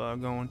ended up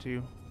going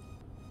to.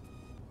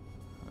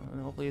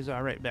 Hopefully he's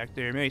alright back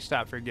there. Maybe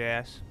stop for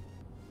gas.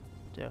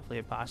 Definitely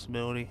a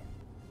possibility.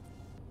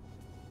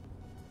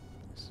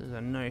 This is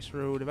a nice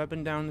road. Have I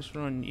been down this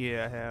run?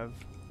 Yeah, I have.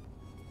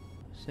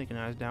 I was thinking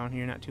I was down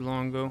here not too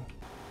long ago.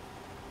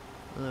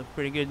 Look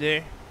pretty good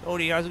there.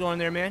 Cody, how's it going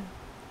there, man?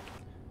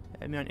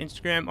 Add me on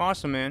Instagram.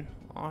 Awesome, man.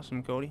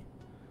 Awesome, Cody.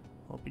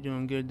 Hope you're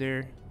doing good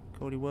there,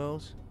 Cody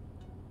Wells.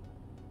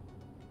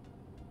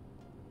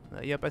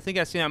 Yep, I think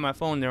I seen it on my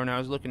phone there when I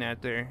was looking at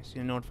it there. See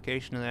a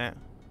notification of that.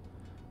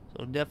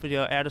 So definitely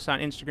add us on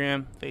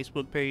Instagram,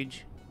 Facebook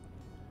page.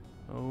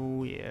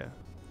 Oh, yeah.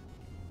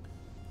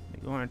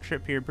 We go on a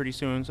trip here pretty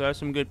soon, so I have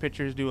some good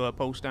pictures to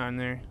post on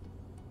there.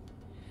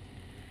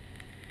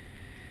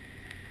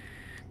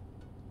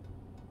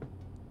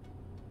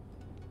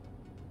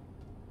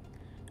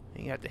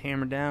 You got the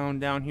hammer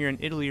down here in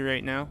Italy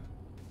right now.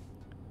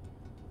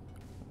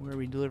 Where are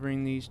we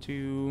delivering these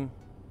to?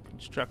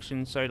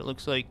 Construction site, it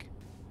looks like.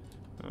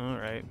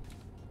 Alright.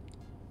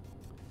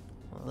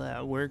 Well,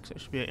 that works.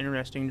 That should be an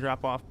interesting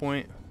drop-off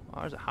point.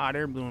 Oh, there's a hot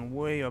air balloon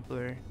way up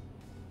there.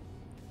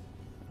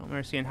 I don't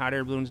remember seeing hot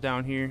air balloons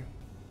down here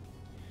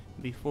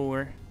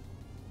before.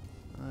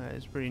 That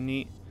is pretty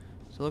neat.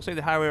 So it looks like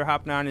the highway we're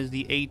hopping on is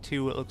the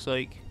A2, it looks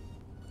like.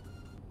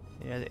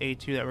 Yeah, the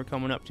A2 that we're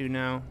coming up to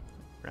now.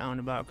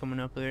 Roundabout coming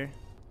up there.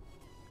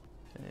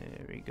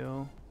 There we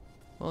go.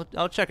 Well,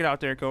 I'll check it out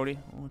there, Cody.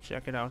 We'll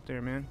check it out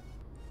there, man.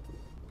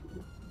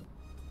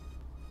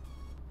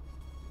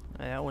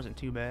 That wasn't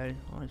too bad.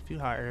 Oh, there's a few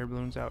hot air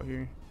balloons out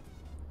here.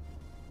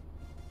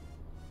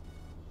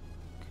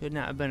 Could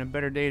not have been a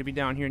better day to be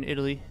down here in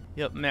Italy.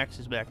 Yep, Max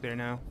is back there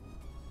now.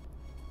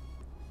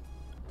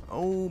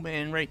 Oh,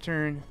 man, right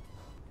turn.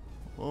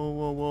 Whoa,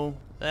 whoa, whoa.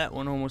 That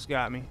one almost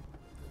got me.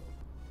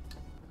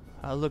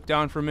 I look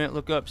down for a minute,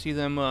 look up, see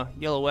them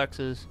yellow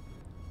X's.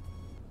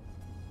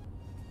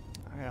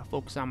 I gotta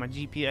focus on my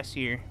GPS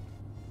here.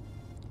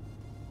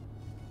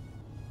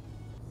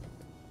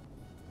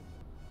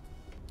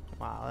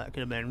 Wow, that could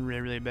have been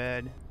really, really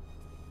bad.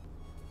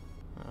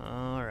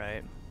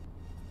 Alright.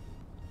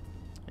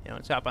 Yeah,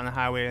 let's hop on the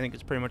highway. I think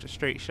it's pretty much a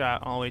straight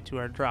shot all the way to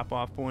our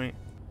drop-off point.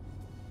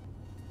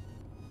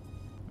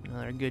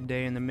 Another good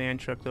day in the man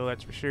truck, though,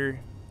 that's for sure.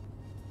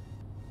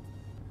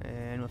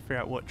 And we'll figure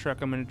out what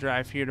truck I'm going to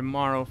drive here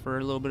tomorrow for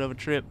a little bit of a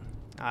trip.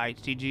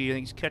 HTG, I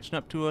think he's catching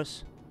up to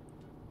us.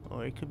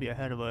 Oh, he could be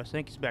ahead of us. I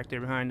think he's back there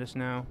behind us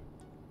now.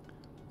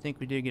 I think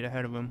we did get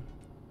ahead of him.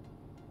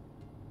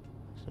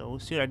 So we'll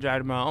see what I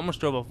drive tomorrow. I almost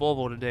drove a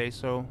Volvo today,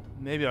 so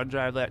maybe I'll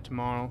drive that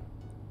tomorrow.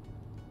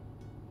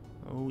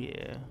 Oh,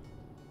 yeah.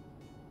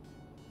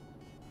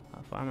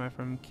 How far am I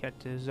from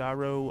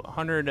Catanzaro?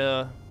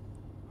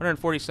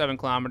 147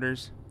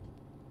 kilometers.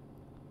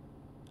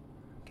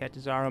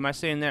 Catanzaro. Am I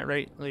saying that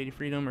right, Lady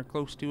Freedom, or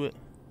close to it?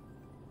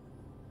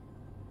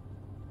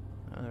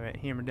 Alright,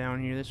 hammer down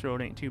here. This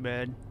road ain't too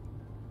bad.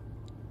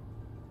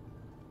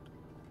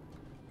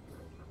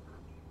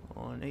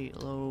 On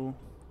 8 low.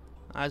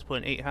 I was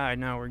putting 8 high.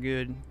 Now we're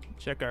good.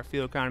 Check our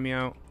fuel economy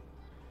out.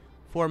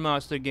 4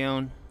 miles to the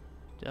gallon.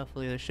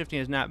 Definitely, the shifting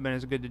has not been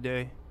as good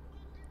today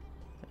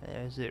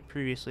as it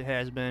previously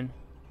has been.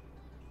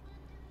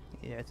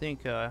 Yeah, I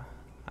think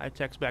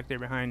high-tech's back there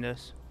behind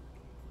us.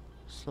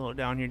 Slow it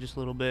down here just a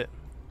little bit.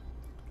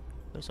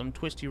 There's some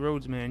twisty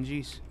roads, man.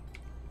 Jeez.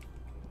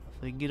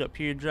 If we get up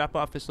here, drop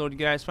off this load,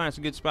 guys, find us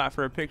a good spot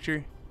for a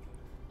picture.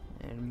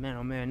 And man,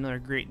 oh man, another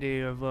great day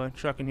of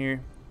trucking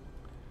here.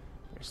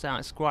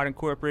 Silent Squad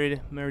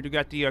Incorporated. Remember, we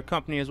got the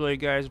company as well, you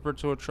guys.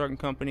 Virtual Trucking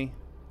Company.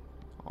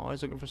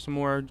 Always looking for some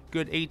more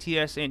good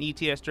ATS and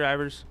ETS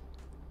drivers.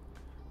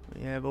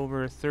 We have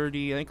over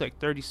 30, I think like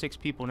 36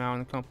 people now in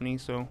the company,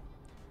 so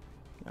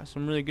got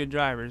some really good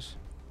drivers.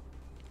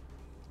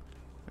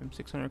 I'm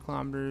 600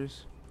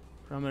 kilometers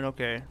from it.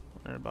 Okay,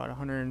 at about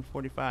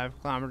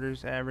 145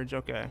 kilometers average.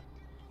 Okay,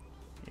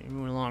 you're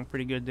moving along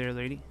pretty good there,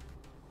 lady.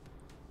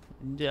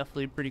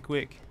 Definitely pretty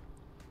quick.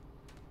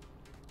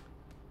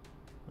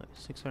 Like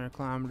 600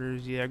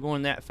 kilometers. Yeah,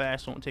 going that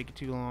fast won't take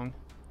you too long.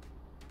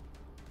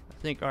 I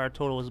think our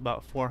total is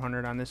about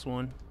 400 on this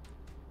one.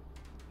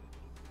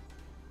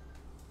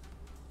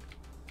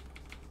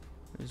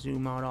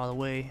 Zoom out all the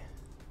way.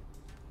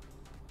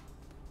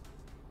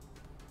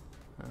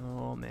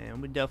 Oh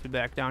man, we're definitely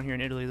back down here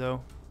in Italy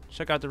though.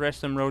 Check out the rest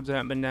of them roads that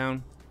haven't been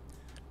down.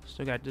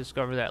 Still got to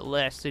discover that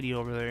last city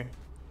over there.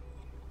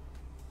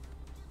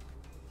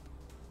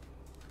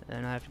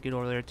 And I have to get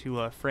over there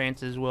to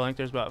France as well. I think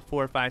there's about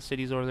 4 or 5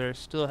 cities over there.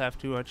 Still have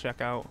to check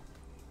out.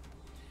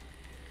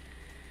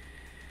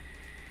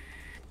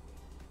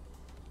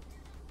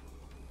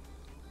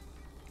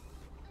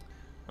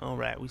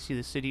 Alright, we see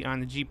the city on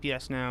the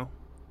GPS now.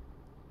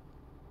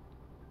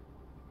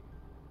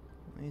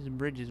 These are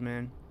bridges,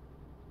 man.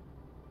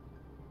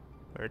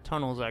 Or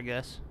tunnels, I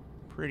guess.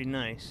 Pretty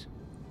nice.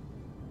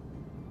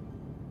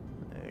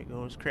 There he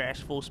goes.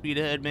 Crash full speed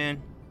ahead,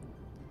 man.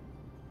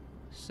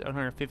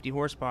 750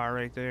 horsepower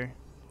right there.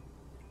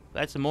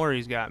 That's the motor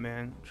he's got,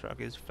 man. The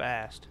truck is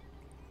fast.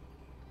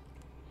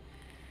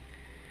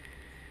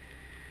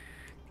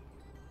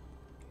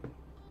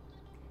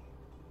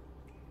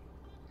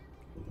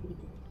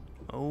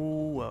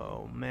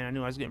 Oh, man, I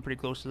knew I was getting pretty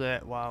close to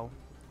that. Wow.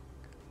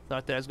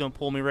 Thought that was going to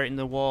pull me right in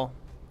the wall.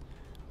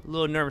 A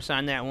little nervous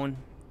on that one.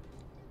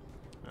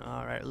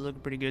 Alright,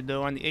 looking pretty good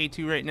though on the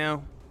A2 right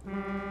now.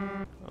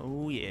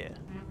 Oh yeah.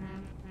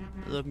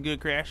 Looking good,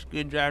 Crash.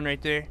 Good driving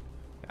right there.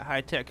 Got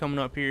high tech coming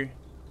up here.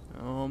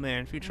 Oh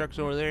man, a few trucks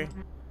over there.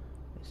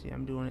 Let's see,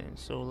 I'm doing it in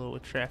solo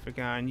with traffic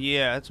on.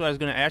 Yeah, that's what I was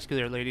going to ask you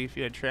there, lady, if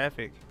you had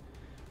traffic.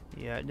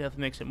 Yeah, it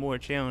definitely makes it more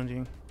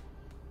challenging.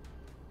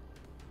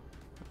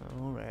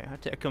 Alright, high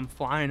tech come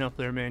flying up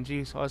there, man.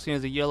 Jeez, all I see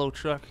is a yellow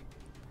truck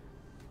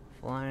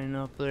flying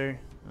up there.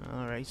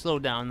 Alright, slow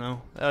down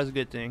though. That was a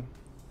good thing.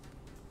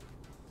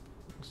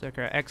 Looks like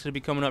our exit will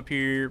be coming up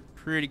here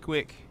pretty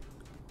quick.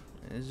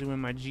 Zoom in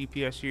my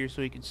GPS here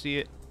so you can see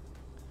it.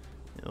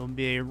 It'll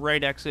be a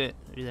right exit.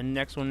 It'll be the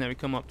next one that we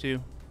come up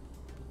to.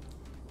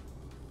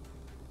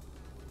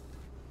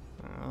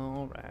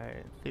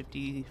 Alright,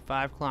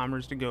 55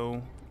 kilometers to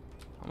go.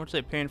 How much are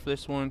they paying for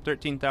this one?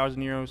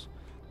 13,000 euros.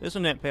 This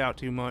one didn't pay out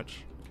too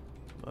much,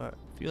 but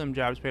a few of them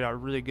jobs paid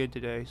out really good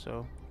today,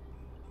 so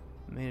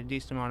made a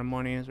decent amount of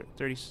money. It's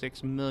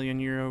 36 million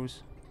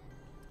euros.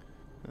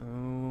 Oh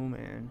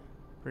man.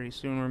 Pretty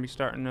soon we're going to be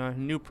starting a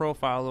new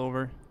profile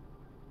over.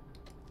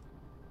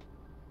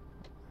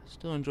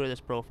 Still enjoy this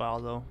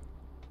profile though.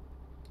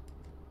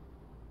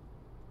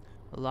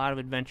 A lot of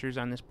adventures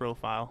on this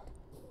profile.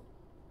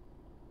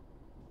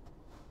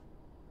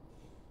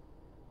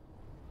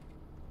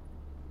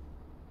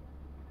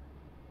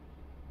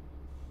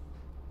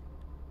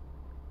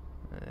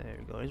 There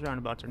we go. These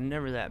roundabouts are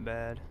never that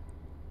bad.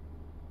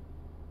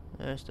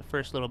 That's the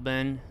first little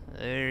bend.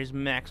 There's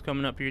Max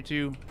coming up here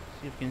too.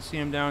 See if you can see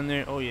him down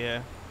there. Oh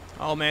yeah.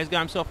 Oh man, he's got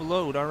himself a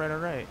load. Alright,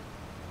 alright.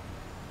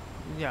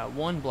 He's got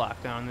one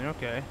block down there.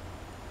 Okay.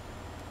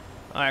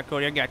 Alright,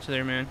 Cody, I got you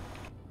there, man.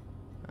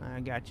 I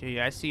got you.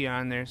 Yeah, I see you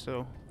on there,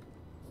 so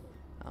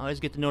I always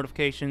get the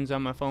notifications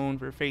on my phone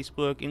for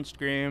Facebook,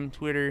 Instagram,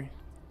 Twitter,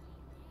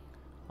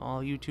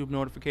 all YouTube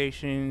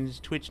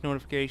notifications, Twitch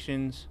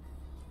notifications.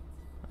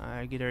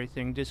 I get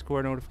everything,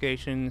 Discord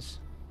notifications.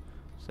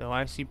 So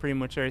I see pretty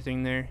much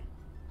everything there.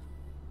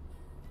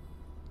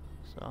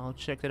 So I'll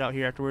check that out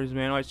here afterwards,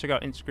 man. Always check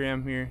out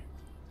Instagram here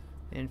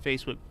and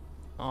Facebook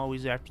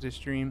always after the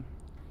stream.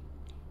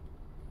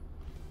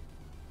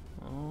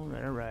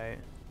 Alright, alright.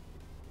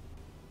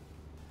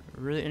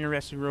 Really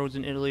interesting roads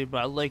in Italy, but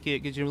I like it. It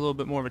gives you a little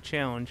bit more of a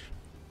challenge.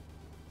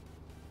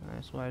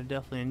 That's what I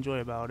definitely enjoy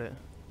about it.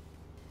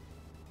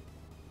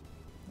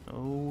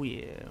 Oh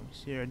yeah, we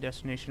see our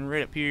destination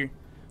right up here.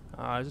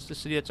 Is this the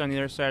city that's on the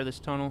other side of this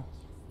tunnel?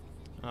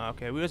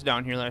 Okay, we was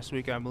down here last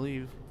week, I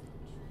believe.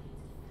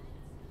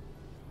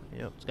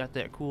 Yep, it's got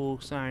that cool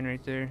sign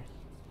right there.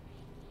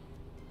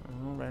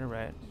 Alright,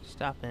 alright.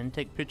 Stop and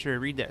take a picture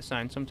and read that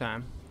sign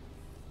sometime.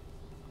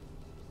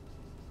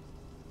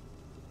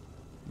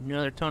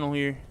 Another tunnel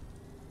here.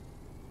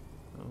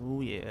 Oh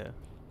yeah.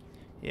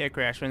 Yeah,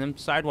 Crash, man. Them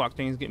sidewalk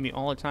things get me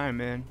all the time,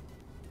 man.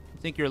 You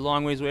think you're a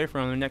long ways away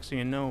from them, the next thing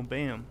you know,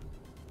 bam.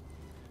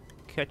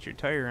 Catch your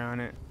tire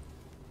on it.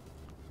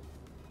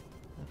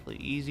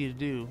 Definitely easy to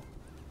do.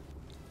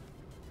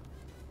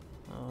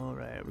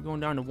 Alright, we're going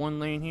down to one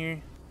lane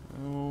here.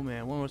 Oh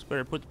man, one of us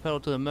better put the pedal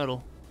to the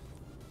metal.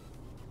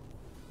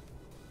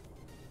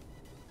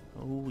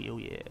 Oh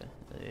yeah,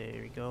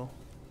 there we go.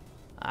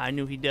 I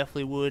knew he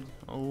definitely would.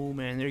 Oh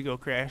man, there you go,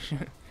 Crash.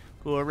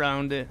 Go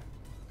around it.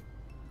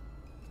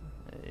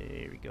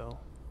 There we go.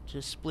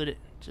 Just split it,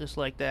 just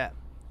like that.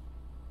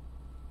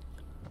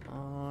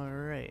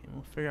 Alright,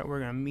 we'll figure out where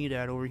we're gonna meet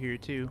at over here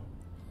too.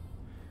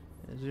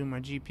 Zoom my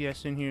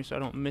GPS in here so I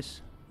don't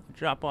miss a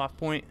drop off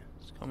point.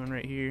 It's coming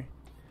right here.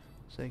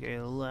 It's like a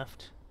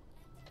left.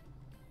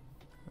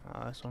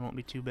 This one won't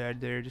be too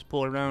bad there. Just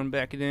pull it around,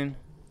 back it in.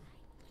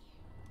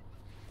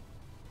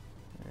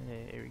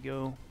 There we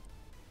go.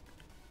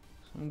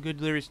 Some good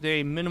deliveries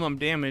today. Minimum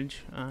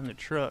damage on the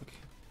truck.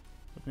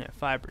 Looking at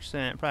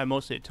 5%. Probably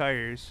mostly at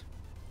tires.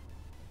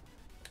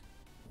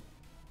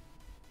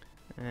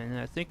 And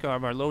I think all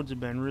of our loads have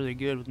been really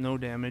good with no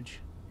damage.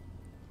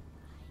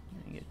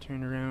 Get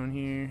turned around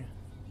here.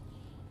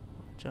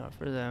 Watch out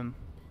for them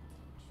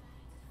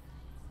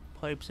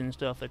pipes and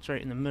stuff that's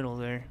right in the middle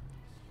there.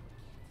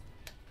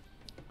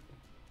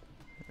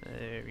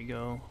 There we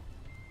go.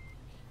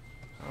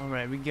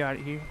 Alright, we got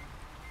it here.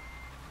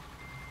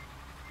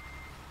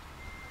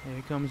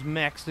 There comes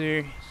Max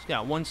there. He's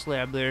got one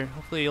slab there.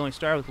 Hopefully he only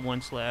started with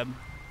one slab.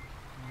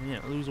 Yeah,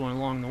 lose one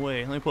along the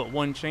way. Let me put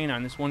one chain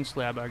on this one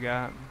slab I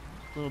got.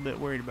 A little bit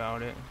worried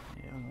about it.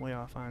 Yeah, I'm way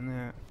off on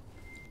that.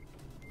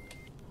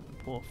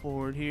 Pull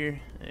forward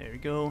here. There we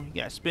go.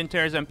 You got spin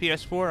tires on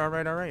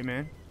PS4. Alright,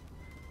 man.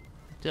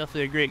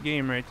 Definitely a great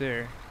game right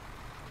there.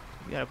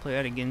 You gotta play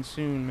that again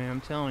soon, man.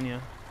 I'm telling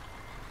you.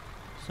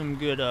 Some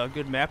good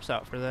good maps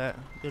out for that.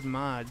 Good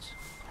mods.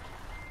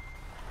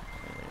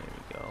 There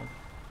we go.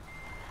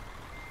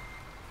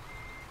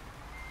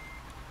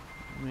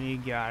 We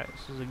got it.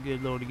 This is a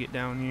good load to get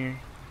down here.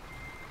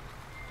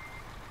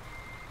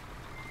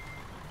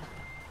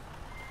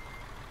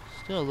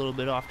 Still a little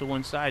bit off to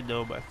one side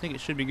though, but I think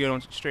it should be good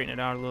once you straighten it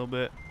out a little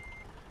bit.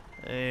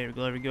 There we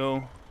go, there we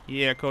go.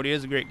 Yeah, Cody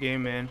is a great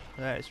game, man.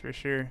 That is for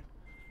sure.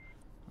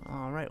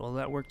 Alright, well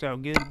that worked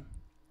out good.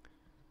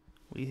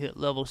 We hit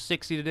level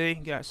 60 today.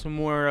 Got some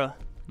more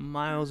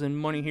miles and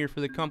money here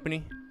for the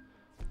company.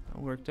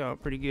 That worked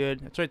out pretty good.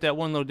 That's right, that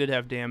one load did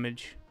have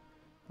damage.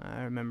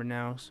 I remember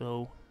now,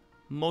 so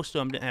most of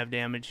them didn't have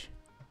damage.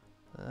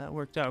 That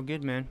worked out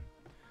good, man.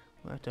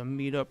 We'll have to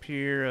meet up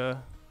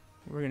here.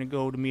 We're gonna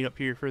go to meet up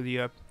here for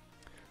the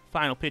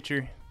final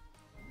picture.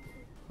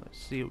 Let's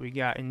see what we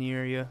got in the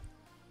area.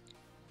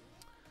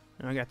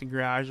 And I got the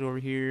garage over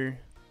here.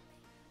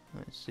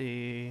 Let's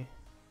see.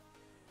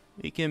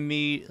 We can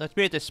meet. Let's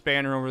be at the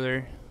spanner over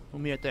there.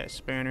 We'll meet at that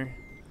spanner.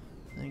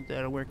 I think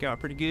that'll work out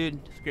pretty good.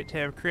 It's great to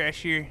have a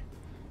Crash here.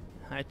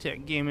 High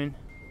Tech Gaming.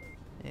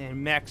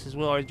 And Max as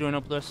well, always join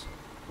up with us.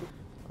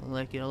 I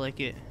like it, I like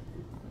it.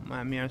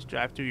 Mind me, let's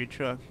drive through your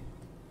truck.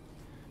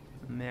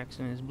 Max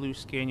and his blue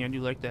Scania, I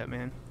do like that,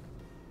 man.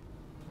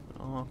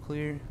 All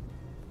clear.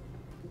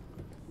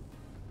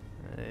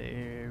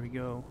 There we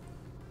go.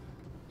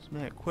 So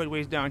man, quite a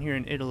ways down here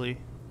in Italy.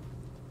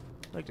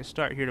 I'd like to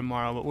start here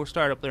tomorrow, but we'll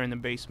start up there in the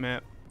base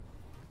map.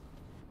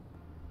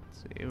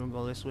 Let's see, we'll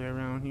go this way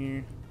around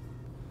here.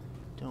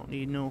 Don't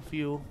need no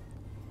fuel.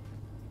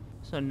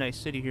 It's a nice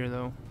city here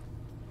though.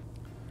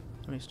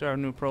 Let me start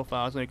a new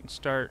profile so I can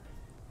start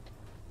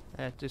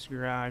at this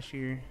garage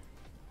here.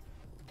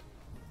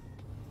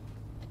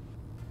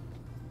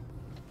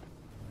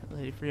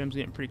 Lady Freedom's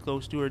getting pretty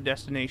close to her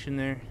destination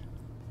there.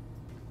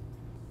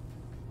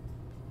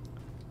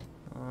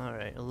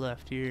 Alright, a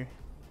left here.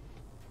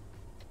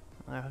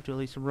 I have to at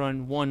least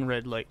run one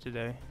red light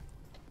today.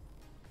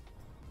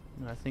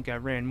 I think I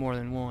ran more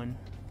than one.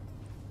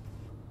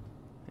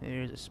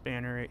 There's a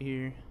spanner right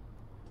here.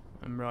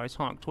 Remember, I always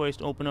honk twice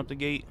to open up the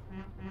gate.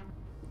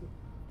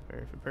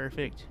 Perfect,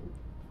 perfect.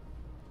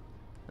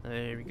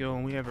 There we go,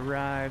 and we have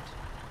arrived.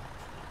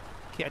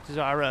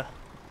 Catazara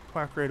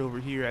park right over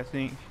here, I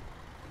think.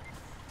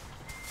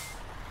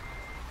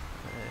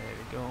 There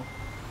we go.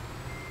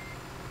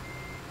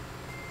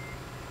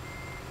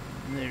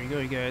 And there we go,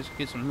 you guys.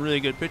 Get some really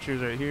good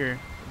pictures right here.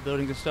 The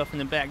buildings and stuff in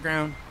the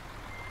background.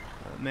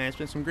 Man, it's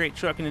been some great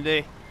trucking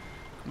today.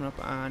 Coming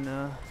up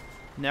on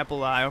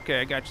Nepali.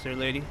 Okay, I got you there,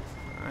 lady.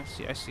 I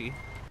see, I see.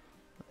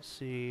 Let's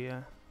see. I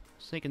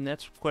was thinking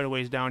that's quite a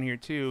ways down here,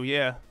 too.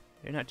 Yeah,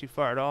 you're not too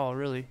far at all,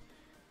 really.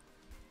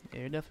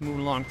 Yeah, you're definitely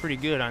moving along pretty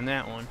good on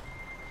that one.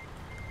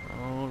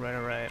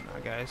 Alright, now,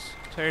 guys.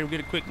 Tired, we'll get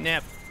a quick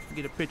nap.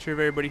 Get a picture of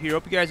everybody here.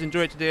 Hope you guys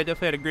enjoyed today. I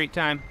definitely had a great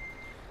time.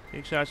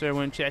 Big shout out to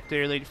everyone in chat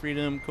there. Lady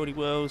Freedom, Cody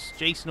Wells,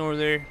 Jason over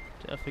there.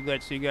 Definitely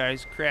glad to see you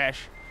guys.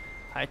 Crash,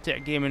 High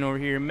Tech Gaming over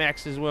here.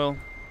 Max as well.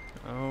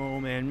 Oh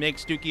man, Meg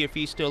Stuckey if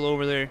he's still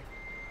over there.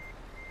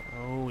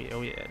 Oh yeah,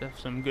 definitely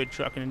some good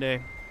trucking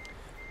today.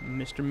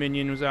 Mr.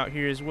 Minion was out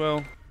here as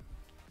well.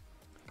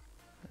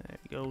 There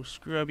we go,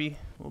 Scrubby.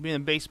 We'll be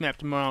in the base map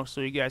tomorrow, so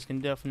you guys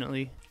can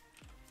definitely.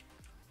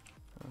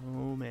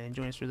 Oh man,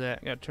 join us for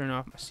that. Gotta turn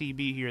off my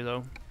CB here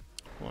though.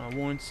 Hold on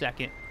 1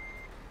 second.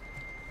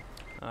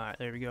 Alright,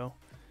 there we go.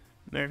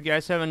 If you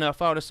guys haven't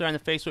followed us on the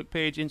Facebook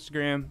page,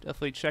 Instagram,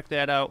 definitely check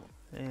that out.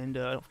 And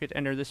don't forget to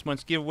enter this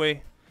month's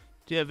giveaway.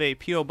 Do have a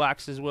P.O.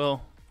 box as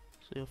well,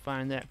 so you'll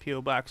find that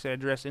P.O. box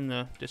address in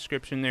the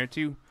description there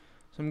too.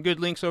 Some good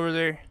links over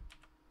there.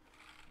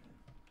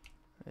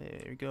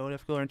 There we go.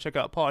 Definitely go and check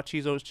out Paul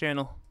Chizo's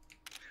channel.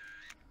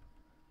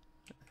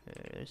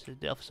 There's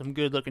definitely some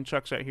good looking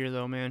trucks right here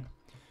though, man.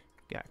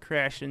 Got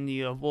Crash in the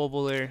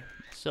Volvo there,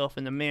 myself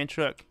in the man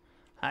truck,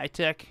 High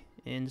Tech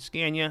in the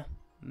Scania,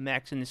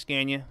 Max in the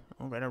Scania.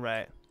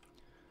 Alright.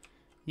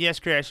 Yes,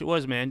 Crash, it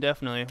was, man,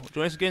 definitely. Well,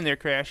 join us again there,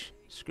 Crash.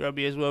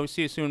 Scrubby as well. We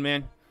see you soon,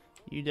 man.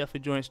 You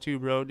definitely join us too,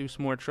 bro. Do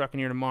some more trucking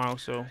here tomorrow,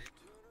 so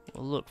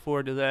we'll look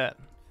forward to that.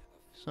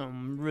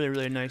 Some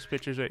really nice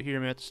pictures right here,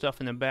 man. The stuff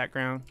in the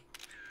background.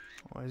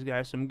 Always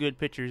got some good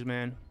pictures,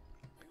 man.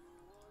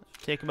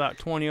 Take about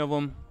 20 of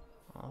them.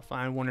 I'll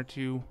find one or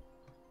two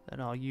that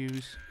I'll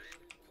use,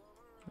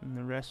 and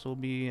the rest will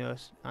be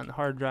on the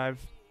hard drive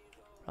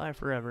probably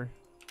forever.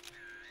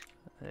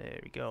 There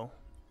we go.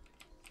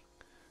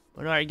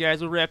 But alright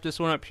guys, we'll wrap this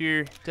one up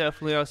here.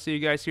 Definitely I'll see you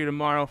guys here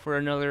tomorrow for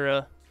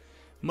another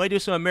might do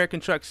some American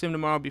Truck Sim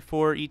tomorrow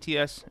before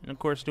ETS, and of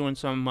course doing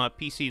some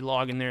PC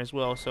logging there as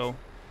well. So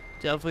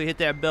definitely hit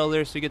that bell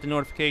there so you get the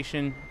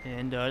notification,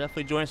 and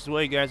definitely join us as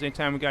well, you guys.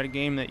 Anytime we got a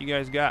game that you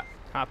guys got,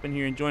 hop in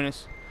here and join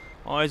us.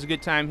 Always a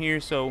good time here.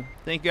 So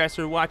thank you guys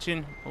for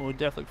watching. We'll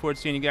definitely look forward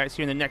to seeing you guys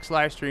here in the next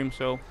live stream.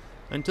 So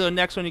until the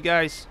next one, you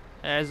guys,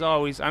 as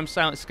always, I'm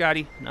Silent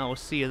Scotty, and I will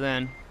see you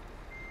then.